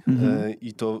warunki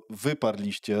i to wy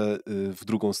parliście w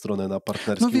drugą stronę na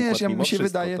partnerskim układ. No wiesz, mi się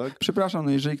wydaje, tak? Przepraszam,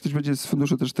 no jeżeli ktoś będzie z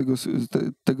funduszu też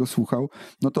tego słuchał,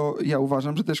 no to ja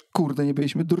uważam, że też kurde nie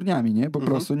byliśmy durniami, nie? Po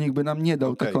prostu nikt by nam nie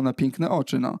dał taką na piękne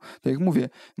oczy, no. Tak jak mówię,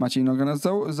 Maciej Noga nas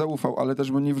zaufał, ale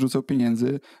też by nie wrzucał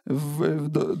pieniędzy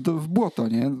w błoto,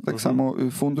 nie? Tak samo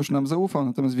fundusz nam zaufał,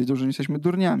 natomiast wiedział, że nie jesteśmy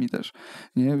durniami też,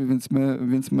 nie?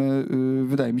 Więc my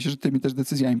wydaje mi się, że tymi też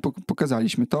decyzjami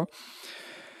pokazaliśmy to.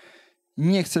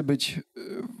 Nie chcę być,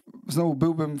 znowu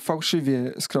byłbym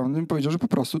fałszywie skromnym, powiedział, że po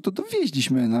prostu to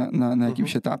dowieźliśmy na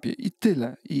jakimś etapie i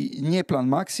tyle. I nie plan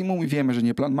maksimum i wiemy, że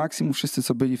nie plan maksimum. Wszyscy,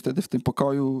 co byli wtedy w tym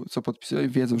pokoju, co podpisali,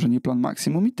 wiedzą, że nie plan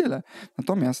maksimum i tyle.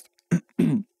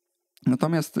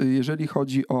 Natomiast jeżeli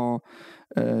chodzi o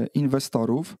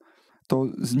inwestorów, to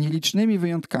z nielicznymi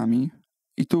wyjątkami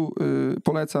i tu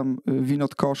polecam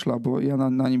Winot Koszla, bo ja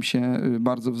na nim się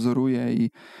bardzo wzoruję i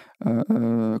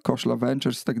Koszla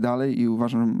Ventures i tak dalej i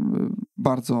uważam,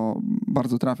 bardzo,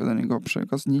 bardzo trafia do niego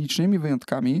przekaz. Z nielicznymi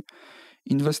wyjątkami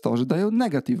inwestorzy dają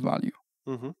negative value.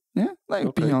 Nie?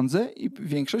 Dają pieniądze i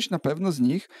większość na pewno z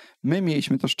nich, my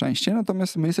mieliśmy to szczęście,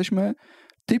 natomiast my jesteśmy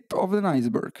tip of the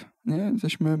iceberg. Nie?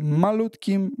 Jesteśmy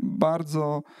malutkim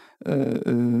bardzo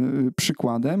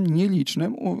przykładem,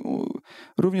 nielicznym,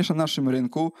 również na naszym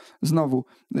rynku. Znowu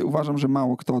uważam, że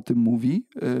mało kto o tym mówi,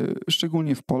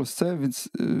 szczególnie w Polsce, więc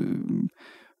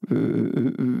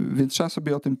trzeba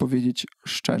sobie o tym powiedzieć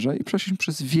szczerze i przeszliśmy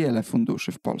przez wiele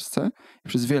funduszy w Polsce,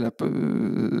 przez wiele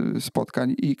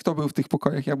spotkań i kto był w tych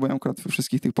pokojach, ja byłem akurat we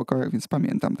wszystkich tych pokojach, więc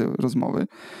pamiętam te rozmowy.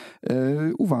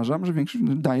 Uważam, że większość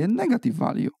daje negative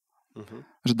value.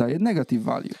 Że daje negative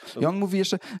value. I on mówi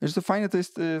jeszcze, że to fajne to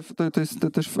jest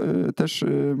też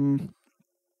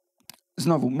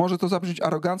Znowu, może to zabrzmieć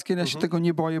aroganckie, ale ja się tego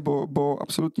nie boję, bo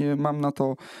absolutnie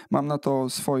mam na to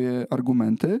swoje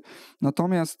argumenty.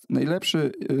 Natomiast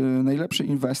najlepszy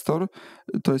inwestor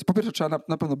to jest, po pierwsze trzeba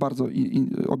na pewno bardzo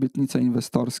obietnice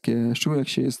inwestorskie, szczególnie jak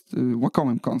się jest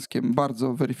łakomym kąskiem,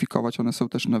 bardzo weryfikować, one są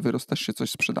też na wyrost, też się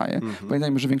coś sprzedaje.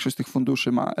 Pamiętajmy, że większość z tych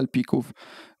funduszy ma LP-ków,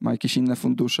 ma jakieś inne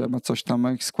fundusze, ma coś tam,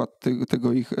 jak skład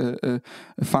tego ich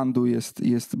fundu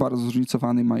jest bardzo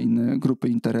zróżnicowany, ma inne grupy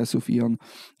interesów i on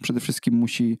przede wszystkim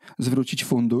musi zwrócić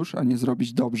fundusz, a nie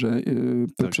zrobić dobrze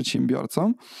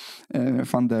przedsiębiorcom,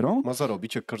 funderom. Ma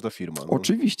zarobić jak każda firma. No.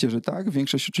 Oczywiście, że tak.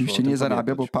 Większość oczywiście nie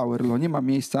zarabia, bo power law, nie ma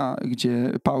miejsca,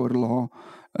 gdzie power law,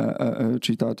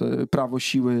 czyli to prawo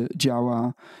siły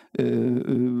działa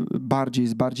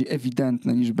jest bardziej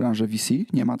ewidentne niż branża VC.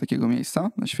 Nie ma takiego miejsca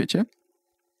na świecie.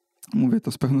 Mówię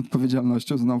to z pełną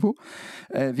odpowiedzialnością znowu.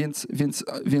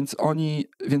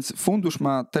 Więc fundusz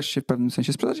ma też się w pewnym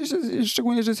sensie sprzedać,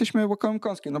 szczególnie, że jesteśmy łakomym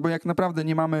kąskiem, no bo jak naprawdę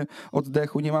nie mamy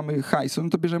oddechu, nie mamy hajsu, no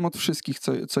to bierzemy od wszystkich,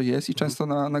 co jest i często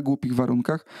na głupich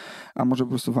warunkach, a może po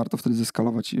prostu warto wtedy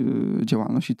zeskalować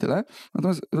działalność i tyle.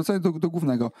 Natomiast wracając do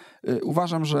głównego,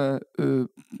 uważam, że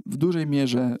w dużej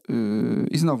mierze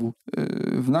i znowu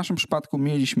w naszym przypadku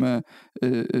mieliśmy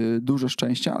dużo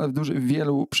szczęścia, ale w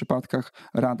wielu przypadkach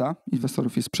rada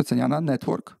inwestorów jest przeceniana.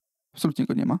 Network, absolutnie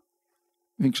go nie ma.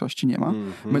 W większości nie ma.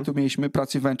 My tu mieliśmy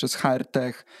Pracy Ventures,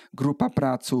 HR-Tech, Grupa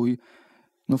Pracuj,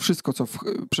 no wszystko,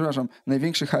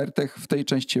 największy HR-Tech w tej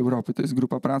części Europy to jest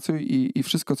Grupa Pracuj i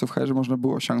wszystko, co w HR można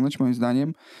było osiągnąć, moim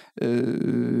zdaniem,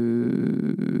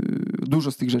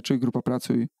 dużo z tych rzeczy Grupa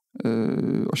Pracuj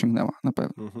osiągnęła, na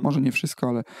pewno. Może nie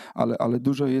wszystko, ale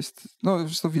dużo jest, no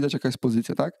to widać, jaka jest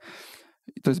pozycja, tak?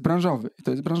 I to jest branżowy.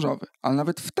 Ale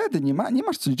nawet wtedy nie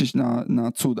masz co liczyć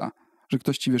na cuda, że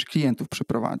ktoś ci, klientów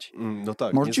przeprowadzi. No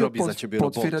tak, może nie ci zrobi za ciebie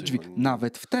potwierać drzwi.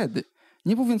 Nawet wtedy.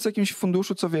 Nie mówiąc o jakimś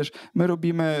funduszu, co my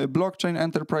robimy blockchain,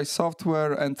 enterprise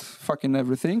software and fucking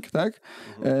everything, tak?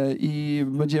 I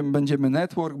będziemy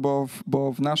network,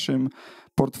 bo w naszym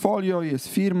portfolio jest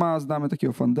firma, znamy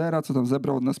takiego fundera, co tam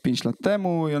zebrał od nas 5 lat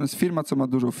temu i on jest firma, co ma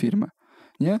dużą firmę.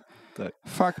 Nie? Tak.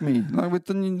 Fuck me. No jakby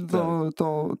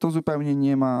to zupełnie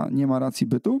nie ma racji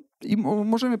bytu. I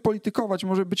możemy politykować,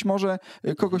 być może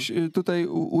kogoś tutaj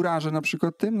urażę na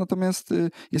przykład tym, natomiast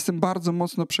jestem bardzo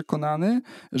mocno przekonany,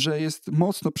 że jest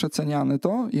mocno przeceniane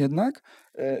to jednak,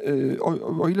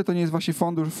 o ile to nie jest właśnie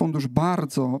fundusz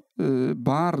bardzo,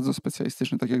 bardzo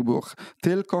specjalistyczny, tak jak było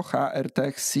tylko HR,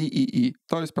 Tech, CEE.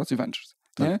 To jest Pracy Ventures.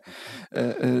 Nie?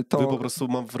 Wy po prostu,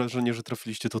 mam wrażenie, że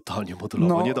trafiliście totalnie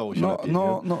modelowo, nie dało się lepiej.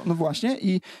 No właśnie,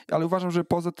 ale uważam, że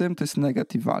poza tym to jest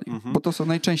negative value, bo to są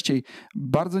najczęściej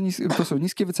to są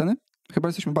niskie wyceny, chyba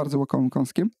jesteśmy bardzo łakomym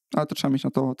kąskiem, ale to trzeba mieć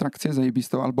na to trakcję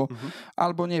zajebistą,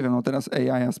 albo nie wiem, teraz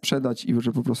AI sprzedać i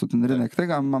że po prostu ten rynek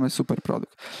tego, a mamy super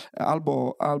produkt.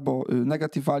 Albo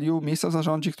negative value, miejsca w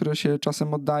zarządzie, które się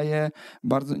czasem oddaje,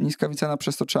 bardzo niska wycena,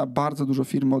 przez to trzeba bardzo dużo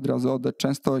firmy od razu oddać,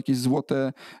 często jakieś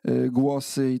złote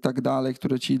głosy i tak dalej,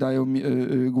 które ci dają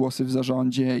głosy w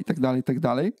zarządzie i tak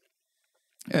dalej.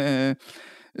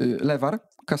 Lewar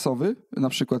kasowy, na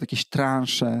przykład jakieś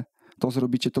transze, to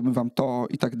zrobicie, to my wam to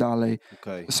i tak dalej.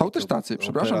 Okay. Są też tacy,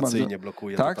 przepraszam bardzo.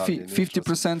 Blokuje tak, totalnie,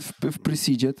 50% w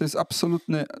pre-seedzie, to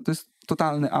jest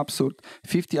totalny absurd.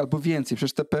 50 albo więcej.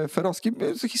 Przecież te PFR-owskie,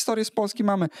 historie z Polski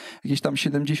mamy jakieś tam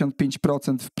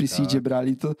 75% w pre-seedzie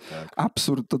brali. To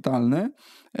absurd totalny.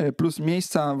 Plus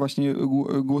miejsca właśnie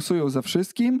głosują za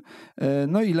wszystkim.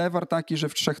 No i lewar taki, że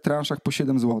w 3 transzach po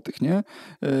 7 zł, nie?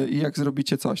 I jak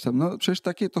zrobicie coś tam. No przecież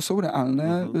takie to są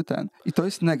realne I to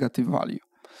jest negative value.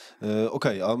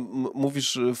 Okej, a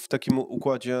mówisz w takim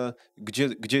układzie,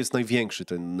 gdzie jest największy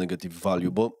ten negative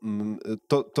value, bo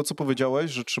to co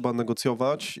powiedziałeś, że trzeba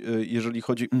negocjować, jeżeli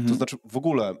chodzi, to znaczy w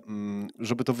ogóle,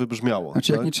 żeby to wybrzmiało.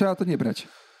 Znaczy jak nie trzeba, to nie brać.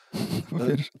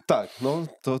 Tak, no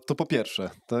to po pierwsze,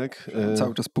 tak?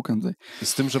 Cały czas pukam tutaj.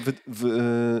 Z tym, że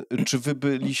czy wy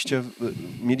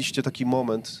mieliście taki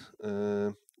moment,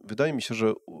 wydaje mi się,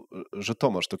 że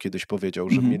Tomasz to kiedyś powiedział,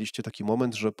 że mieliście taki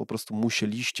moment, że po prostu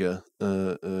musieliście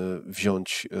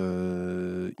wziąć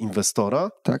inwestora,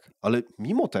 ale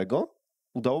mimo tego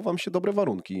udało wam się dobre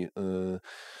warunki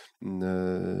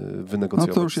wynegocjować.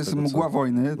 No to już jest mgła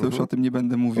wojny, to już o tym nie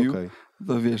będę mówił. Okay.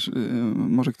 To wiesz,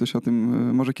 może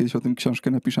kiedyś o tym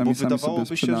książkę napiszemy bo i sami sobie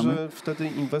wydawałoby się, że wtedy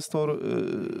inwestor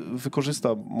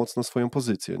wykorzysta mocno swoją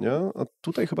pozycję, nie? A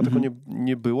tutaj chyba tego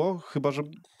nie było, chyba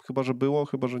że było,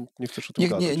 chyba że nie chcesz o tym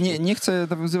gadać. Nie chcę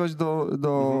nawiązywać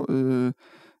do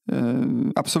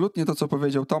Absolutnie to, co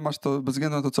powiedział Tomasz, to bez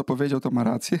względu na to, co powiedział, to ma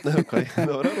rację. Okej,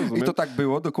 dobra, rozumiem. I to tak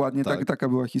było, dokładnie, taka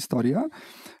była historia.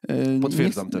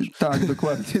 Potwierdzam też. Tak,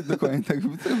 dokładnie tak.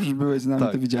 Ty już byłeś z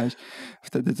nami, to widziałeś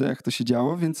wtedy, jak to się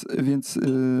działo, więc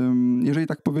jeżeli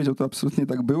tak powiedział, to absolutnie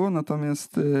tak było,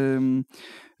 natomiast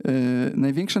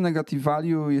największe negative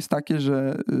value jest takie,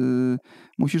 że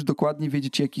musisz dokładnie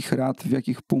wiedzieć, jakich rad, w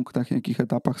jakich punktach, jakich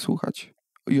etapach słuchać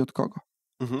i od kogo.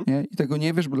 Nie? I tego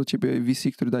nie wiesz, bo do ciebie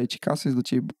VC, który daje ci kasę, jest do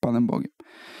ciebie Panem Bogiem.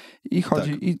 I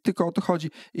chodzi, i tylko o to chodzi.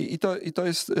 I to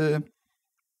jest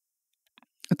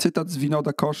cytat z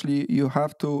Winoda Koszli: You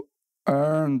have to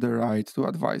earn the right to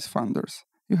advise founders.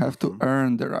 You have to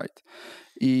earn the right.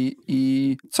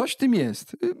 I coś w tym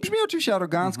jest. Brzmi oczywiście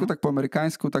arogancko, tak po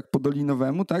amerykańsku, tak po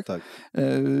dolinowemu, tak?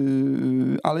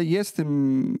 Ale jest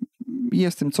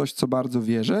tym coś, co bardzo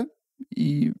wierzę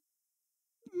i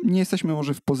nie jesteśmy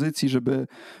może w pozycji,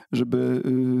 żeby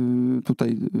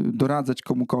tutaj doradzać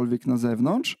komukolwiek na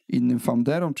zewnątrz, innym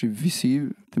founderom, czy VC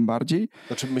tym bardziej.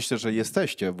 Znaczy myślę, że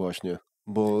jesteście właśnie.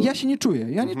 Bo... Ja się nie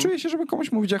czuję. Ja nie czuję się, żeby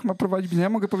komuś mówić, jak ma prowadzić biznes. Ja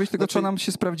mogę powiedzieć tego, co nam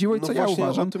się sprawdziło i co ja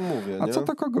uważam. O tym mówię, a co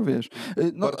to kogo wiesz?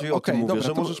 Bardziej o tym mówię,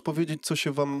 że możesz powiedzieć, co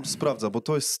się wam sprawdza, bo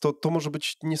to może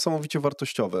być niesamowicie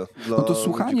wartościowe. Dla to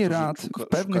słuchanie ludzi, rad w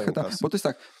pewnych etapach. Bo to jest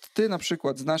tak, ty na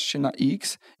przykład znasz się na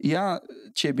X i ja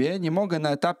ciebie nie mogę na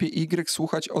etapie Y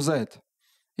słuchać o Z.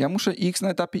 Ja muszę X na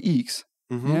etapie X.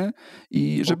 Nie?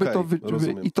 I żeby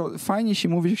i to fajnie się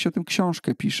mówi, jak się o tym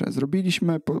książkę pisze.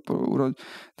 Zrobiliśmy,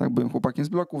 tak byłem chłopakiem z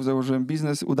bloków, założyłem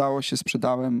biznes, udało się,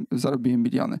 sprzedałem, zarobiłem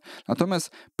miliony.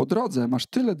 Natomiast po drodze masz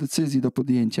tyle decyzji do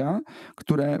podjęcia,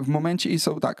 które w momencie i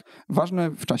są tak, ważne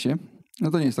w czasie.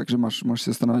 No to nie jest tak, że możesz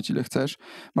się zastanawiać, ile chcesz.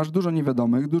 Masz dużo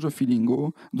niewiadomych, dużo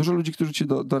feelingu, dużo ludzi, którzy ci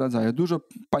doradzają, dużo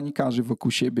panikarzy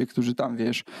wokół siebie, którzy tam,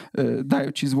 wiesz,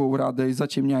 dają ci złą radę i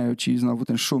zaciemniają ci znowu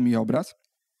ten szum i obraz.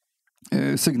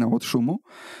 Sygnał od szumu.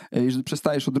 Jeżeli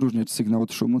przestajesz odróżniać sygnał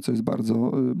od szumu, co jest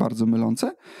bardzo, bardzo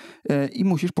mylące, i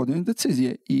musisz podjąć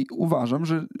decyzję. I uważam,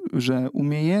 że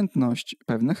umiejętność,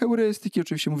 pewne heurystyki,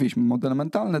 oczywiście mówiliśmy, modele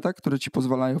mentalne, tak, które ci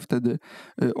pozwalają wtedy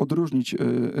odróżnić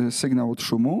sygnał od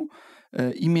szumu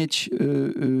i mieć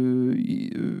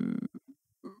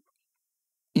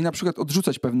i na przykład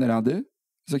odrzucać pewne rady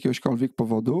z jakiegośkolwiek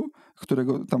powodu,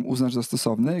 którego tam uznasz za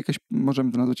stosowny, jakaś,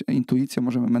 możemy to nazwać intuicją,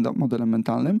 możemy modelem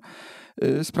mentalnym,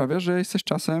 sprawia, że jesteś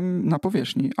czasem na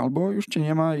powierzchni, albo już cię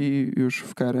nie ma i już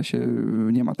w KRS-ie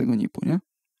nie ma tego NIP-u, nie?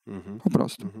 Po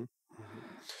prostu.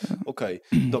 Okej,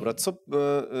 dobra, co...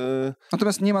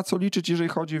 Natomiast nie ma co liczyć, jeżeli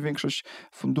chodzi o większość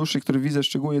funduszy, które widzę,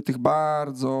 szczególnie tych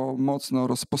bardzo mocno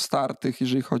rozpostartych,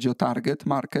 jeżeli chodzi o target,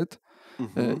 market,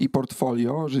 i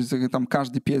portfolio, że jest tam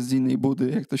każdy pies z innej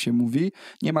budy, jak to się mówi.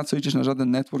 Nie ma co liczyć na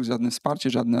żaden network, żadne wsparcie,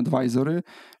 żadne advisory.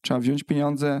 Trzeba wziąć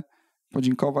pieniądze,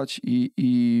 podziękować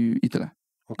i tyle.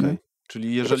 Okej.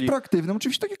 Czyli jeżeli... Być proaktywnym,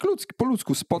 oczywiście tak jak po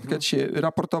ludzku, spotkać się,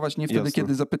 raportować nie wtedy,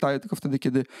 kiedy zapytają, tylko wtedy,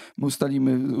 kiedy my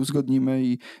ustalimy, uzgodnimy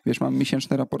i wiesz, mamy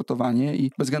miesięczne raportowanie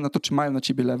i bez względu na to, czy mają na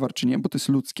ciebie lewar, czy nie, bo to jest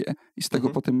ludzkie i z tego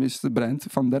potem jest brand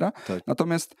foundera. Tak.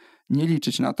 Natomiast nie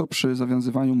liczyć na to przy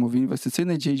zawiązywaniu umowy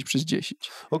inwestycyjnej, dzielić przez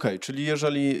 10. Okej, czyli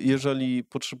jeżeli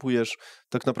potrzebujesz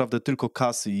tak naprawdę tylko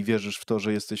kasy i wierzysz w to,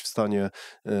 że jesteś w stanie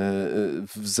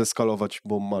zeskalować,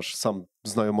 bo masz sam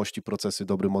znajomości, procesy,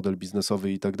 dobry model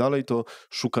biznesowy i tak dalej, to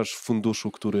szukasz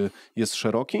funduszu, który jest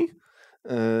szeroki.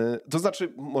 To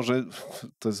znaczy, może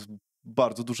to jest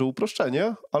bardzo duże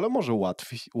uproszczenie, ale może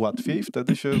łatwiej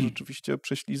wtedy się rzeczywiście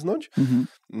prześliznąć.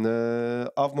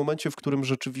 A w momencie, w którym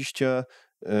rzeczywiście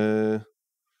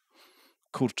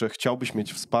kurczę, chciałbyś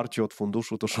mieć wsparcie od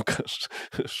funduszu, to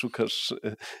szukasz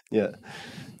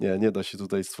nie da się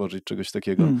tutaj stworzyć czegoś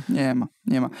takiego.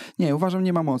 Nie ma. Nie, uważam,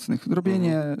 nie ma mocnych.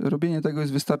 Robienie tego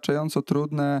jest wystarczająco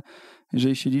trudne,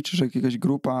 jeżeli się liczy, że jakaś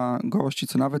grupa gości,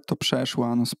 co nawet to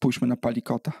przeszła, no spójrzmy na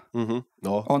Palikota.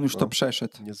 On już to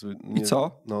przeszedł. I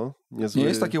co? Nie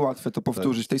jest takie łatwe to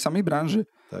powtórzyć w tej samej branży.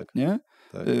 Nie?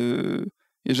 Tak.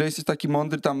 Jeżeli jesteś taki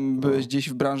mądry, tam byłeś gdzieś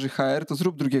w branży HR, to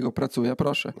zrób drugiego, pracuję,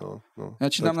 proszę. Ja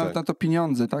ci dam nawet na to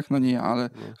pieniądze, tak? No nie ja, ale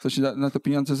ktoś ci da na to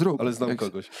pieniądze, zrób. Ale znam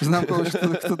kogoś. Znam kogoś,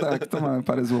 kto ma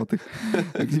parę złotych,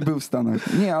 jak był w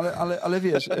Stanach. Nie,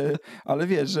 ale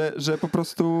wiesz, że po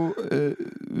prostu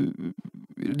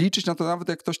liczyć na to, nawet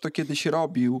jak ktoś to kiedyś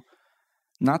robił,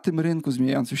 na tym rynku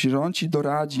zmieniającym się, że on ci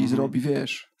doradzi i zrobi,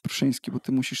 wiesz, Pruszyński, bo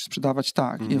ty musisz sprzedawać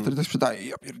tak. I ja wtedy też sprzedaję,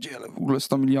 ja pierdzielę, w ogóle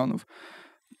 100 milionów.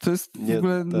 To jest w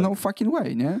ogóle no fucking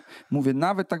way, nie? Mówię,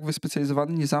 nawet tak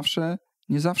wyspecjalizowany nie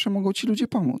Nie zawsze mogą ci ludzie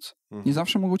pomóc. Nie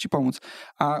zawsze mogą ci pomóc.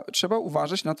 A trzeba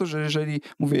uważać na to, że jeżeli,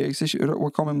 mówię, jesteś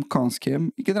łakomym kąskiem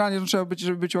i generalnie to trzeba być,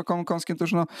 żeby być łakomym kąskiem, to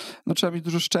już trzeba mieć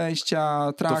dużo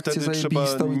szczęścia, trakcję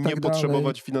zajebistą i tak dalej. Nie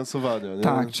potrzebować finansowania. Nie?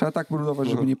 Tak, trzeba tak budować,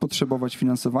 żeby nie potrzebować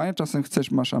finansowania. Czasem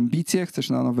masz ambicje, chcesz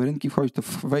na nowe rynki wchodzić, to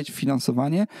wejdź w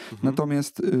finansowanie.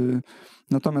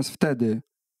 Natomiast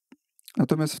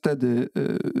wtedy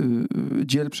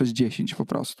dziel przez 10 po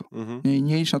prostu. Nie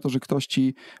mniejsza to, że ktoś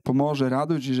ci pomoże,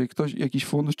 radość, jeżeli jakiś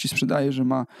fundusz ci sprzedaje, że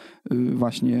ma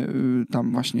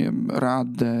tam właśnie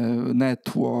radę,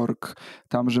 network,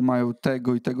 tam, że mają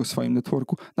tego i tego w swoim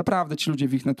networku. Naprawdę ci ludzie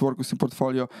w ich networku, z tym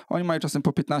portfolio, oni mają czasem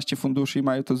po 15 funduszy i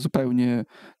mają to zupełnie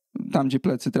tam, gdzie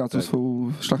plecy tracą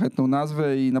swoją szlachetną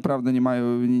nazwę i naprawdę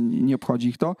nie obchodzi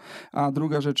ich to. A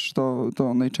druga rzecz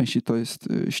to najczęściej to jest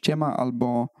ściema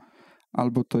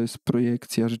albo to jest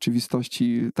projekcja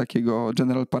rzeczywistości takiego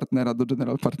general partnera do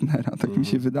general partnera. Tak mi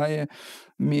się wydaje.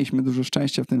 Mieliśmy dużo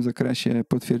szczęścia w tym zakresie.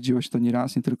 Potwierdziło się to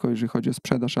nieraz, nie tylko jeżeli chodzi o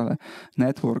sprzedaż, ale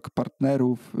network,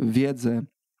 partnerów, wiedzę.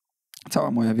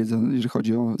 Cała moja wiedza, jeżeli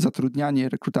chodzi o zatrudnianie,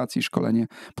 rekrutację i szkolenie,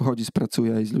 pochodzi z pracy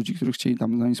i z ludzi, którzy chcieli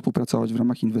tam z nami współpracować w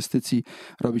ramach inwestycji,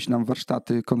 robić nam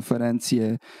warsztaty,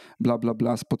 konferencje, bla, bla,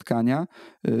 bla, spotkania.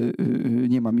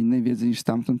 Nie mam innej wiedzy niż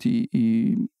stamtąd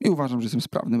i uważam, że jestem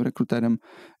sprawnym rekruterem,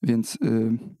 więc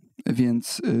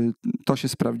to się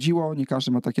sprawdziło. Nie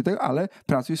każdy ma takie, ale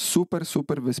praca jest super,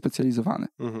 super wyspecjalizowany.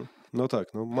 No tak,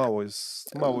 mało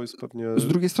jest pewnie... Z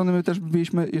drugiej strony my też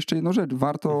mieliśmy jeszcze jedną rzecz.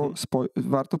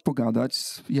 Warto pogadać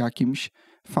z jakimś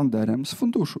funderem z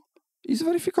funduszu i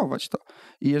zweryfikować to.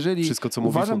 I jeżeli wszystko, co mówi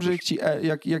uważam, fundusz. że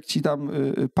jak ci tam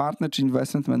partner czy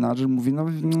investment manager mówi,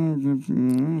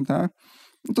 tak,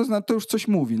 to już coś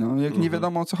mówi. Jak nie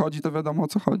wiadomo o co chodzi, to wiadomo o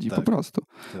co chodzi, po prostu.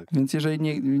 Tak. Więc jeżeli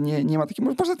nie ma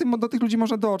takiego... Poza tym do tych ludzi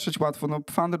można dotrzeć łatwo.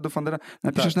 Funder do fundera.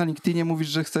 Napiszesz na LinkedInie, mówisz,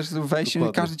 że chcesz wejść i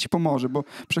każdy ci pomoże, bo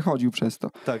przechodził przez to.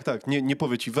 Tak. Nie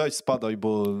powie ci weź, spadaj,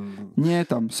 bo... Nie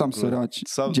tam, sam serać,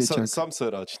 dzieciak. Sam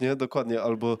serać, nie? Dokładnie.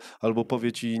 Albo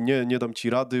powie ci nie dam ci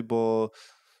rady, bo...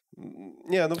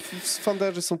 Nie,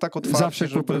 funderzy są tak otwarci, zawsze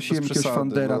jak poprosiłem jakiegoś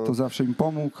fundera, to zawsze im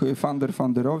pomógł,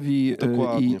 funderowi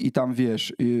i tam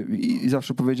wiesz, i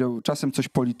zawsze powiedział czasem coś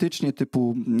politycznie,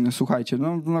 typu słuchajcie,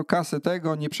 kasę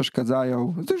tego nie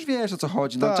przeszkadzają, to już wiesz o co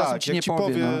chodzi, czasem ci nie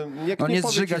powie, nie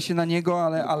zżyga się na niego,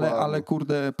 ale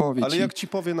kurde powie ale jak ci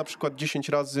powie na przykład 10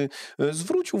 razy,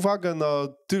 zwróć uwagę na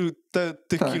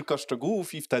tych kilka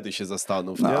szczegółów i wtedy się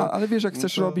zastanów. Nie? Ale wiesz, jak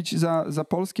chcesz robić za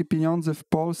polskie pieniądze w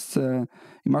Polsce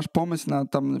i masz pomysł na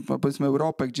tam, powiedzmy,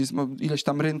 Europę, gdzie jest ileś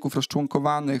tam rynków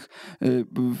rozczłonkowanych,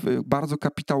 bardzo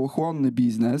kapitałochłonny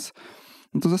biznes,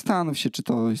 to zastanów się, czy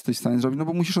to jesteś w stanie zrobić,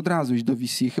 bo musisz od razu iść do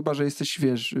VC, chyba że jesteś,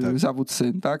 wiesz, zawód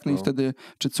syn, tak? I wtedy,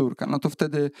 czy córka, to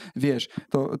wtedy, wiesz,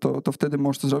 to wtedy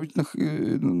możesz to zrobić,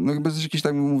 chyba jesteś jakiś,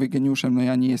 tak mówię, geniuszem,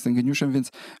 ja nie jestem geniuszem,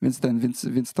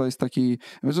 więc to jest taki,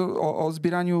 o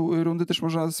zbieraniu rundy też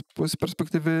można z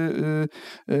perspektywy,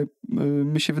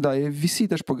 mi się wydaje, VC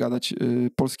też pogadać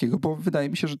polskiego, bo wydaje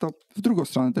mi się, że to w drugą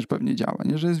stronę też pewnie działa,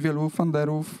 nie? Że jest wielu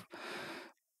funderów,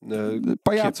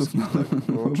 pajaców.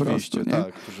 Oczywiście,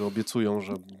 tak, którzy obiecują,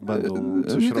 że będą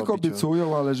coś robić. Nie tylko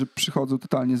obiecują, ale że przychodzą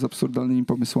totalnie z absurdalnymi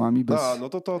pomysłami.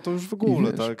 To już w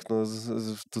ogóle, tak.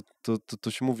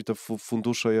 To się mówi, te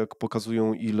fundusze jak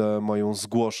pokazują, ile mają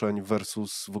zgłoszeń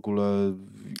versus w ogóle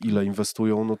ile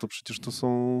inwestują, to przecież to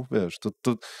są, wiesz,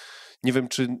 to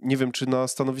nie wiem, czy na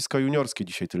stanowiska juniorskie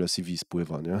dzisiaj tyle CV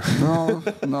spływa, nie?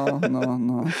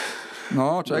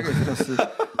 Czekaj, teraz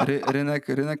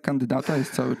rynek kandydata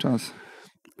jest cały czas.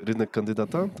 Rynek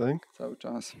kandydata, tak? Cały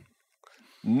czas.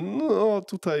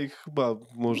 Tutaj chyba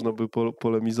można by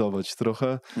polemizować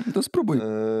trochę. To spróbuj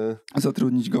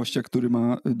zatrudnić gościa, który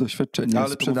ma doświadczenie w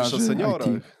sprzedaży. Ale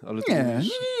seniorach.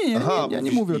 Ja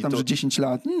nie mówię tam, że 10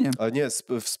 lat. Nie. Ale nie,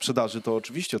 w sprzedaży to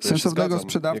oczywiście. To sensownego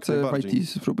sprzedawcę w IT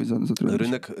spróbuj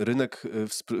zatrudnić. Rynek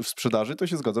w sprzedaży to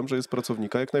się zgadzam, że jest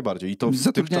pracownika jak najbardziej. I to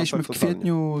zatrudnialiśmy w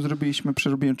kwietniu,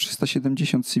 przerobiłem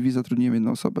 370 CV, zatrudniłem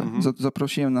jedną osobę.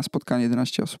 Zaprosiłem na spotkanie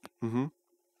 11 osób.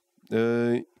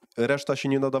 Reszta się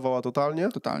nie nadawała totalnie?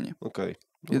 Totalnie. Okej.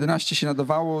 11 się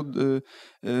nadawało,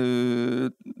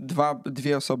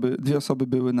 dwie osoby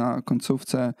były na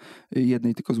końcówce,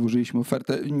 jednej tylko złożyliśmy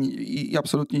ofertę i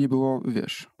absolutnie nie było,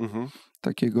 wiesz,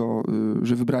 takiego,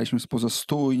 że wybraliśmy spoza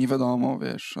stół i nie wiadomo,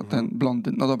 wiesz, a ten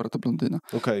blondyn, no dobra, to blondyna.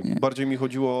 Okej, bardziej mi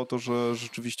chodziło o to, że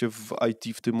rzeczywiście w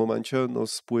IT w tym momencie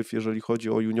spływ, jeżeli chodzi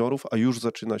o juniorów, a już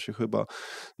zaczyna się chyba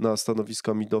na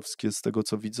stanowiska midowskie z tego,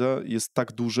 co widzę, jest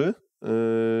tak duży,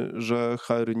 że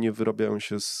HR nie wyrabiają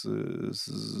się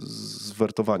z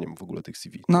wertowaniem w ogóle tych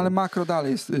CV. No ale makro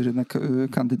dalej jest rynek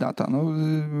kandydata. No,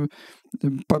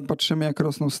 patrzymy, jak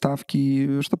rosną stawki.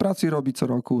 Już to pracy robi co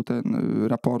roku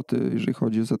raporty, jeżeli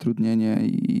chodzi o zatrudnienie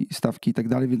i stawki i tak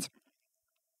dalej,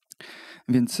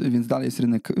 więc dalej jest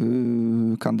rynek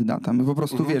kandydata. My po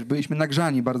prostu, wiesz, byliśmy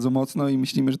nagrzani bardzo mocno i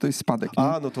myślimy, że to jest spadek. Nie?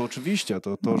 No to oczywiście,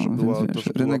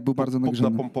 że rynek był bardzo nagrzany.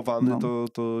 Napompowany,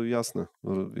 to jasne,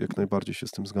 jak najbardziej się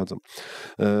z tym zgadzam.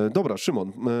 Dobra,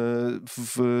 Szymon,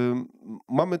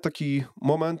 mamy taki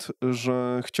moment,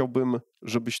 że chciałbym,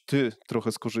 żebyś ty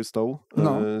trochę skorzystał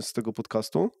z tego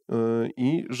podcastu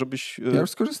i żebyś... Ja już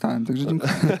skorzystałem, także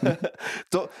dziękuję.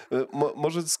 To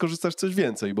może skorzystasz coś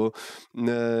więcej, bo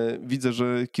widzę,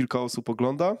 że kilka osób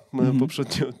ogląda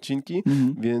poprzednie odcinki,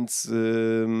 więc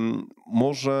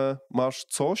może masz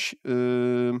coś...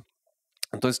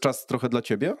 To jest czas trochę dla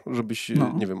ciebie, żebyś,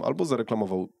 nie wiem, albo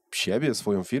zareklamował siebie,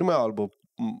 swoją firmę, albo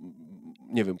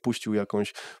nie wiem, puścił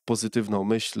jakąś pozytywną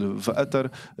myśl w eter.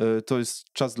 To jest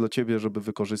czas dla ciebie, żeby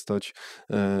wykorzystać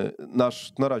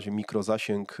nasz na razie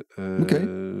mikrozasięg,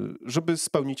 żeby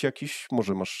spełnić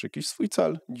może masz jakiś swój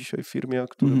cel dzisiaj w firmie,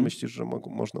 który myślisz, że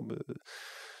można by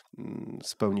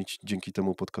spełnić dzięki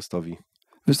temu podcastowi.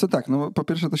 Wiesz co, tak, no po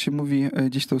pierwsze to się mówi,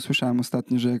 gdzieś to usłyszałem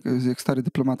ostatnio, że jak stary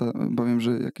dyplomata, powiem,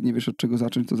 że jak nie wiesz od czego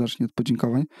zacząć, to zacznij od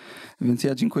podziękowań. Więc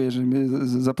ja dziękuję, że mnie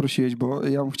zaprosiłeś, bo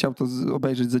ja bym chciał to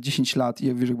obejrzeć za 10 lat i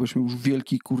jak wiesz, jak będziesz miał już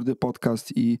wielki,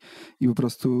 podcast i po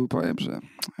prostu powiem, że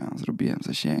ja zrobiłem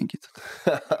zasięgi. To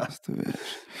po prostu,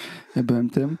 wiesz, ja byłem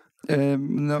tym.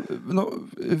 No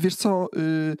wiesz co...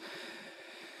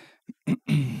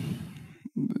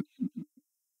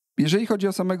 Jeżeli chodzi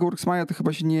o samego Worksmile, to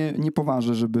chyba się nie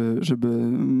poważę,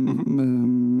 żeby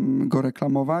go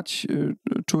reklamować.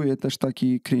 Czuję też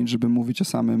taki cringe, żeby mówić o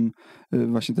samym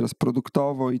właśnie teraz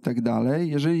produktowo i tak dalej.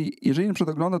 Jeżeli na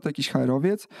przykład ogląda to jakiś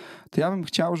HR-owiec, to ja bym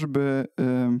chciał,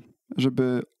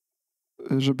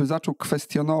 żeby zaczął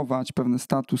kwestionować pewien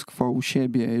status quo u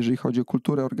siebie, jeżeli chodzi o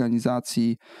kulturę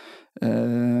organizacji,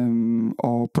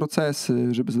 o procesy,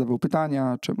 żeby zadawał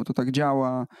pytania, czemu to tak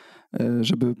działa,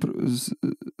 żeby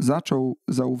zaczął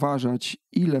zauważać,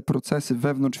 ile procesy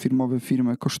wewnątrzfirmowe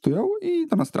firmy kosztują i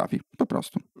do nas trafi, po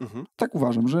prostu. Tak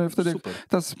uważam, że wtedy jak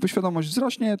ta świadomość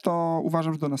wzrośnie, to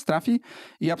uważam, że do nas trafi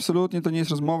i absolutnie to nie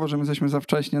jest rozmowa, że my jesteśmy za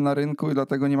wcześnie na rynku i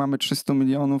dlatego nie mamy 300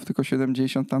 milionów, tylko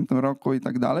 70 w tamtym roku i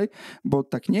tak dalej, bo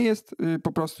tak nie jest.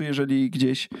 Po prostu jeżeli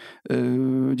gdzieś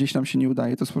nam się nie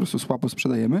udaje, to po prostu słabo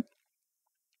sprzedajemy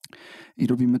i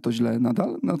robimy to źle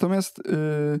nadal.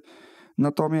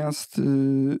 Natomiast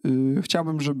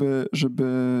chciałbym,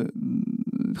 żeby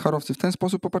HR-owcy w ten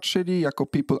sposób popatrzyli, jako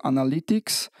people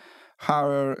analytics,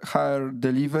 HR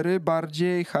delivery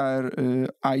bardziej, HR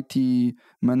IT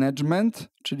management,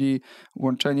 czyli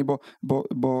łączenie,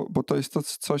 bo to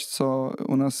jest coś, co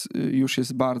u nas już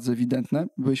jest bardzo ewidentne.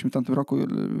 Byliśmy w tamtym roku,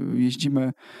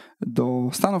 jeździmy do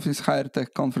Stanów, jest HR Tech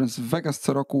Conference w Vegas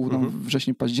co roku,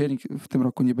 wrzesień, październik, w tym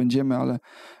roku nie będziemy,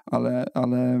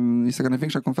 ale jest taka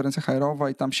największa konferencja HR-owa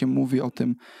i tam się mówi o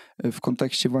tym w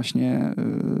kontekście właśnie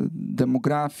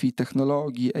demografii,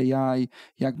 technologii, AI,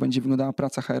 jak będzie wyglądała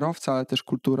praca HR-owca, ale też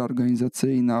kultura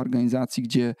organizacyjna, organizacji,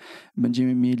 gdzie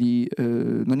będziemy mieli,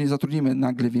 nie zatrudnimy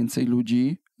nagle więcej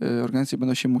ludzi, organizacje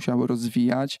będą się musiały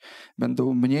rozwijać,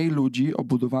 będą mniej ludzi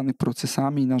obudowanych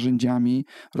procesami, narzędziami,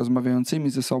 rozmawiającymi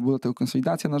ze sobą, dlatego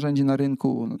konsolidacja narzędzi na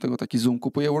rynku, dlatego taki Zoom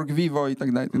kupuje WorkVivo i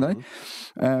tak dalej, i tak dalej.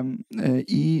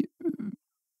 I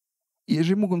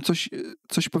jeżeli mógłbym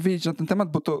coś powiedzieć na ten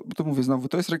temat, bo to mówię znowu,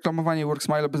 to jest reklamowanie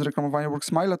Worksmile, bez reklamowania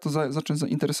Worksmile, to zacząć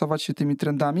zainteresować się tymi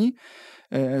trendami,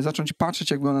 zacząć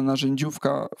patrzeć, jak wygląda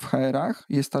narzędziówka w HR-ach.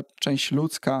 Jest ta część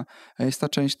ludzka, jest ta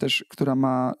część też, która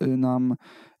ma nam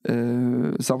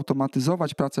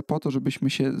zautomatyzować pracę po to, żebyśmy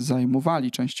się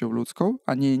zajmowali częścią ludzką,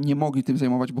 a nie mogli tym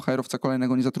zajmować, bo HR-owca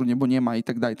kolejnego nie zatrudnię, bo nie ma i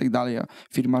tak dalej, a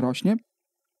firma rośnie.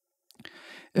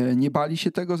 Nie bali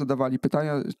się tego, zadawali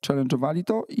pytania, challenge'owali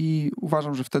to i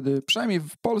uważam, że wtedy, przynajmniej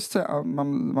w Polsce, a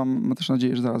mam też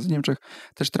nadzieję, że zaraz w Niemczech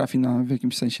też trafi w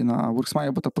jakimś sensie na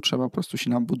Worksmile, bo ta potrzeba po prostu się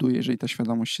nam buduje, jeżeli ta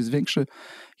świadomość się zwiększy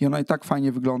i ona i tak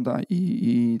fajnie wygląda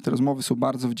i te rozmowy są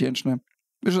bardzo wdzięczne.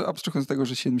 Wiesz, że abstrahując z tego,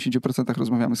 że w 70%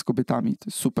 rozmawiamy z kobietami, to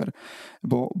jest super,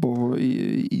 bo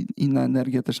inna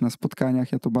energia też na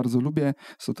spotkaniach, ja to bardzo lubię,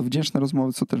 są to wdzięczne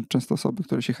rozmowy, są też często osoby,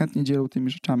 które się chętnie dzielą tymi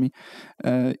rzeczami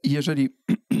i jeżeli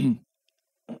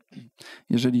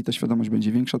Jeżeli ta świadomość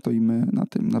będzie większa, to i my na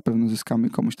tym na pewno zyskamy,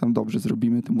 komuś tam dobrze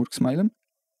zrobimy tym Worksmilem.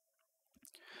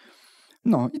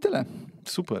 No i tyle.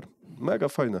 Super, mega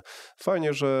fajne.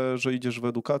 Fajnie, że idziesz w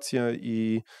edukację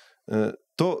i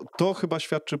to chyba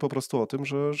świadczy po prostu o tym,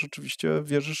 że rzeczywiście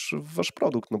wierzysz w wasz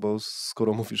produkt, no bo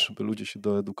skoro mówisz, żeby ludzie się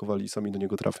doedukowali i sami do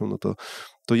niego trafią, no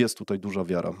to jest tutaj duża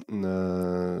wiara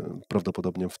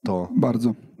prawdopodobnie w to,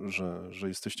 bardzo, że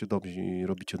jesteście dobrzy i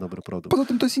robicie dobry produkt. Poza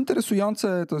tym to jest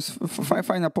interesujące, to jest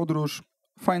fajna podróż.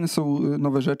 Fajne są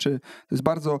nowe rzeczy. To jest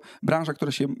bardzo branża,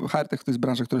 HR-tech to jest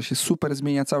branża, która się super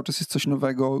zmienia, cały czas jest coś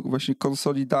nowego, właśnie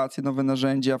konsolidacje, nowe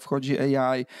narzędzia, wchodzi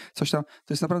AI, coś tam.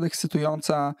 To jest naprawdę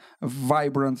ekscytująca,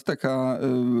 vibrant taka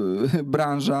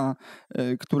branża,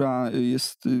 która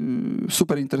jest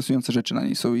super interesujące rzeczy na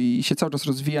niej są i się cały czas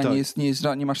rozwija, tak.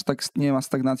 nie ma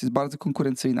stagnacji, jest bardzo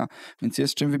konkurencyjna, więc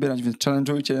jest czym wybierać, więc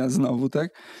challenge'ujcie nas znowu, tak?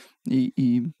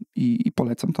 I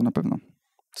polecam to na pewno.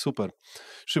 Super.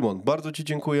 Szymon, bardzo ci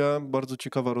dziękuję, bardzo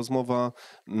ciekawa rozmowa.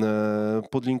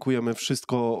 Podlinkujemy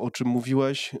wszystko, o czym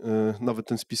mówiłeś, nawet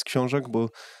ten spis książek, bo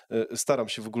staram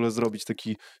się w ogóle zrobić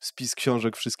taki spis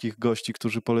książek wszystkich gości,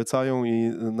 którzy polecają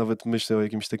i nawet myślę o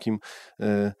jakimś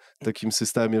takim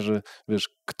systemie, że wiesz,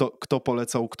 kto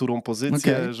polecał którą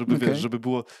pozycję, żeby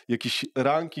było jakiś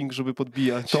ranking, żeby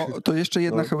podbijać. To jeszcze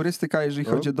jedna heurystyka, jeżeli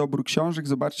chodzi o dobór książek,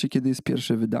 zobaczcie, kiedy jest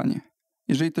pierwsze wydanie.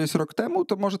 Jeżeli to jest rok temu,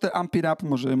 to może te Amp It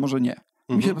Up, może nie.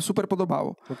 Mi się super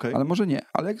podobało, ale może nie.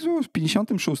 Ale jak w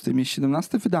 56 jest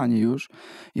 17 wydanie już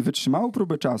i wytrzymało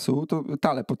próbę czasu, to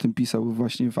Tale po tym pisał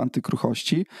właśnie w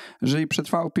Antykruchości, że jeżeli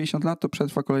przetrwało 50 lat, to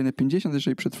przetrwa kolejne 50,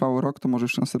 jeżeli przetrwało rok, to może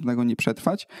już następnego nie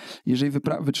przetrwać. Jeżeli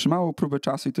wytrzymało próbę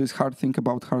czasu i to jest Hard Think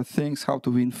About Hard Things, How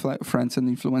to Win Friends and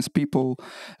Influence People,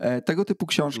 tego typu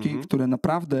książki, które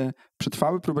naprawdę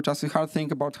przetrwały próbę czasu. Hard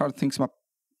Think About Hard Things ma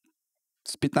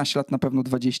z 15 lat na pewno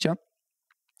 20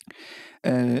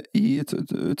 i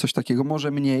coś takiego,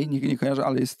 może mniej, nie kojarzę,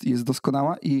 ale jest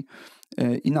doskonała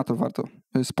i na to warto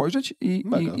spojrzeć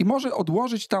i może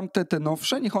odłożyć tam te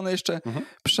nowsze, niech one jeszcze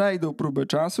przejdą próbę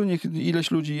czasu, niech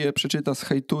ileś ludzi je przeczyta,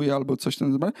 zhejtuje albo coś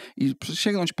tam i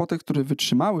sięgnąć po te, które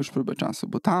wytrzymały już próbę czasu,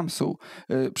 bo tam są,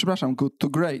 Good to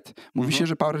Great. Mówi się,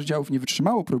 że parę rozdziałów nie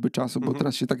wytrzymało próby czasu, bo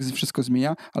teraz się tak wszystko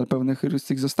zmienia, ale pewne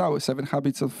heurystyki zostały. 7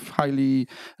 Habits of Highly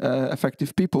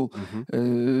Effective People.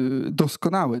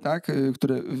 Doskonałe, tak?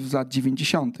 Które z lat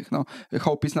 90.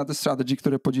 Hope is not a strategy,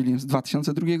 które podzieliłem z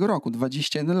 2002 roku,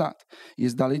 21 lat.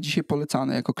 Jest dalej dzisiaj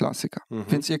polecane jako klasyka.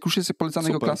 Więc jak już jest polecane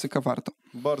jako klasyka, warto.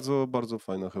 Bardzo, bardzo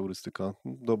fajna heurystyka.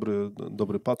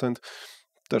 Dobry patent.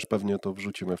 Też pewnie to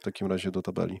wrzucimy w takim razie do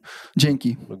tabeli.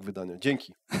 Dzięki. Rok wydania.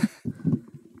 Dzięki.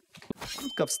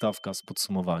 Krótka wstawka z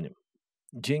podsumowaniem.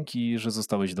 Dzięki, że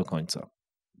zostałeś do końca.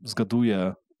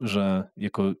 Zgaduję, że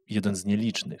jako jeden z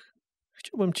nielicznych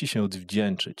chciałbym ci się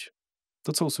odwdzięczyć.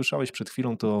 To, co usłyszałeś przed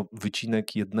chwilą, to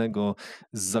wycinek jednego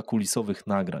z zakulisowych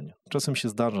nagrań. Czasem się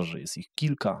zdarza, że jest ich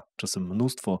kilka, czasem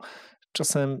mnóstwo,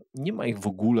 czasem nie ma ich w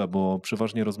ogóle, bo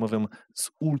przeważnie rozmawiam z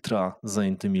ultra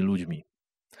zajętymi ludźmi.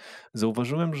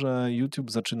 Zauważyłem, że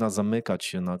YouTube zaczyna zamykać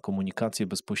się na komunikację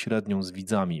bezpośrednią z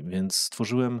widzami, więc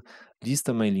stworzyłem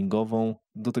listę mailingową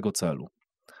do tego celu.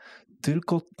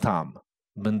 Tylko tam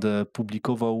będę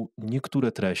publikował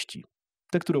niektóre treści.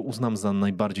 Te, które uznam za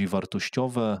najbardziej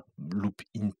wartościowe lub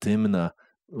intymne,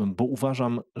 bo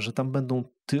uważam, że tam będą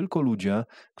tylko ludzie,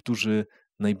 którzy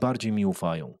najbardziej mi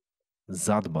ufają.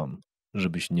 Zadbam,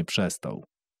 żebyś nie przestał.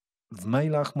 W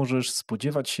mailach możesz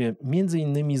spodziewać się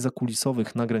m.in.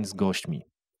 zakulisowych nagrań z gośćmi.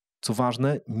 Co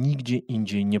ważne, nigdzie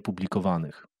indziej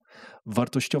niepublikowanych.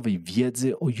 Wartościowej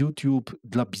wiedzy o YouTube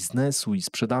dla biznesu i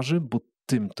sprzedaży, bo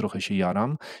tym trochę się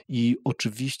jaram i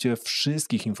oczywiście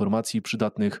wszystkich informacji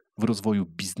przydatnych w rozwoju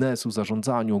biznesu,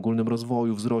 zarządzaniu, ogólnym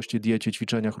rozwoju, wzroście, diecie,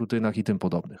 ćwiczeniach, rutynach i tym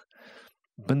podobnych.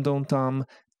 Będą tam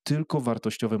tylko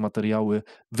wartościowe materiały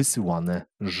wysyłane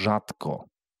rzadko.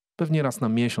 Pewnie raz na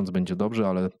miesiąc będzie dobrze,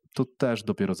 ale to też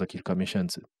dopiero za kilka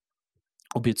miesięcy.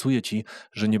 Obiecuję ci,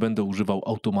 że nie będę używał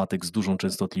automatyk z dużą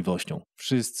częstotliwością.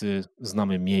 Wszyscy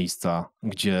znamy miejsca,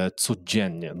 gdzie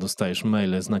codziennie dostajesz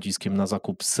maile z naciskiem na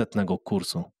zakup 100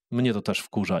 kursu. Mnie to też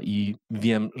wkurza i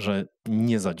wiem, że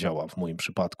nie zadziała w moim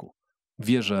przypadku.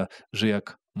 Wierzę, że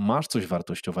jak masz coś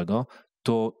wartościowego,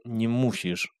 to nie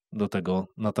musisz do tego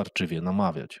natarczywie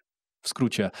namawiać. W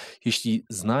skrócie, jeśli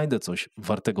znajdę coś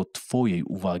wartego twojej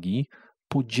uwagi,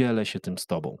 podzielę się tym z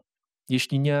tobą.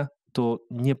 Jeśli nie, to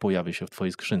nie pojawi się w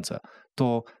twojej skrzynce.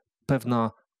 To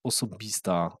pewna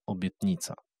osobista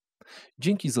obietnica.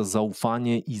 Dzięki za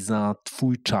zaufanie i za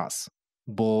twój czas,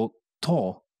 bo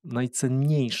to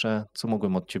najcenniejsze, co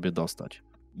mogłem od ciebie dostać.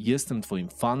 Jestem twoim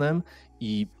fanem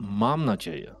i mam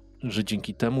nadzieję, że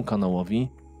dzięki temu kanałowi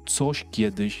coś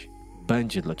kiedyś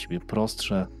będzie dla ciebie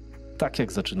prostsze, tak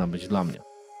jak zaczyna być dla mnie.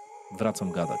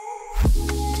 Wracam gadać.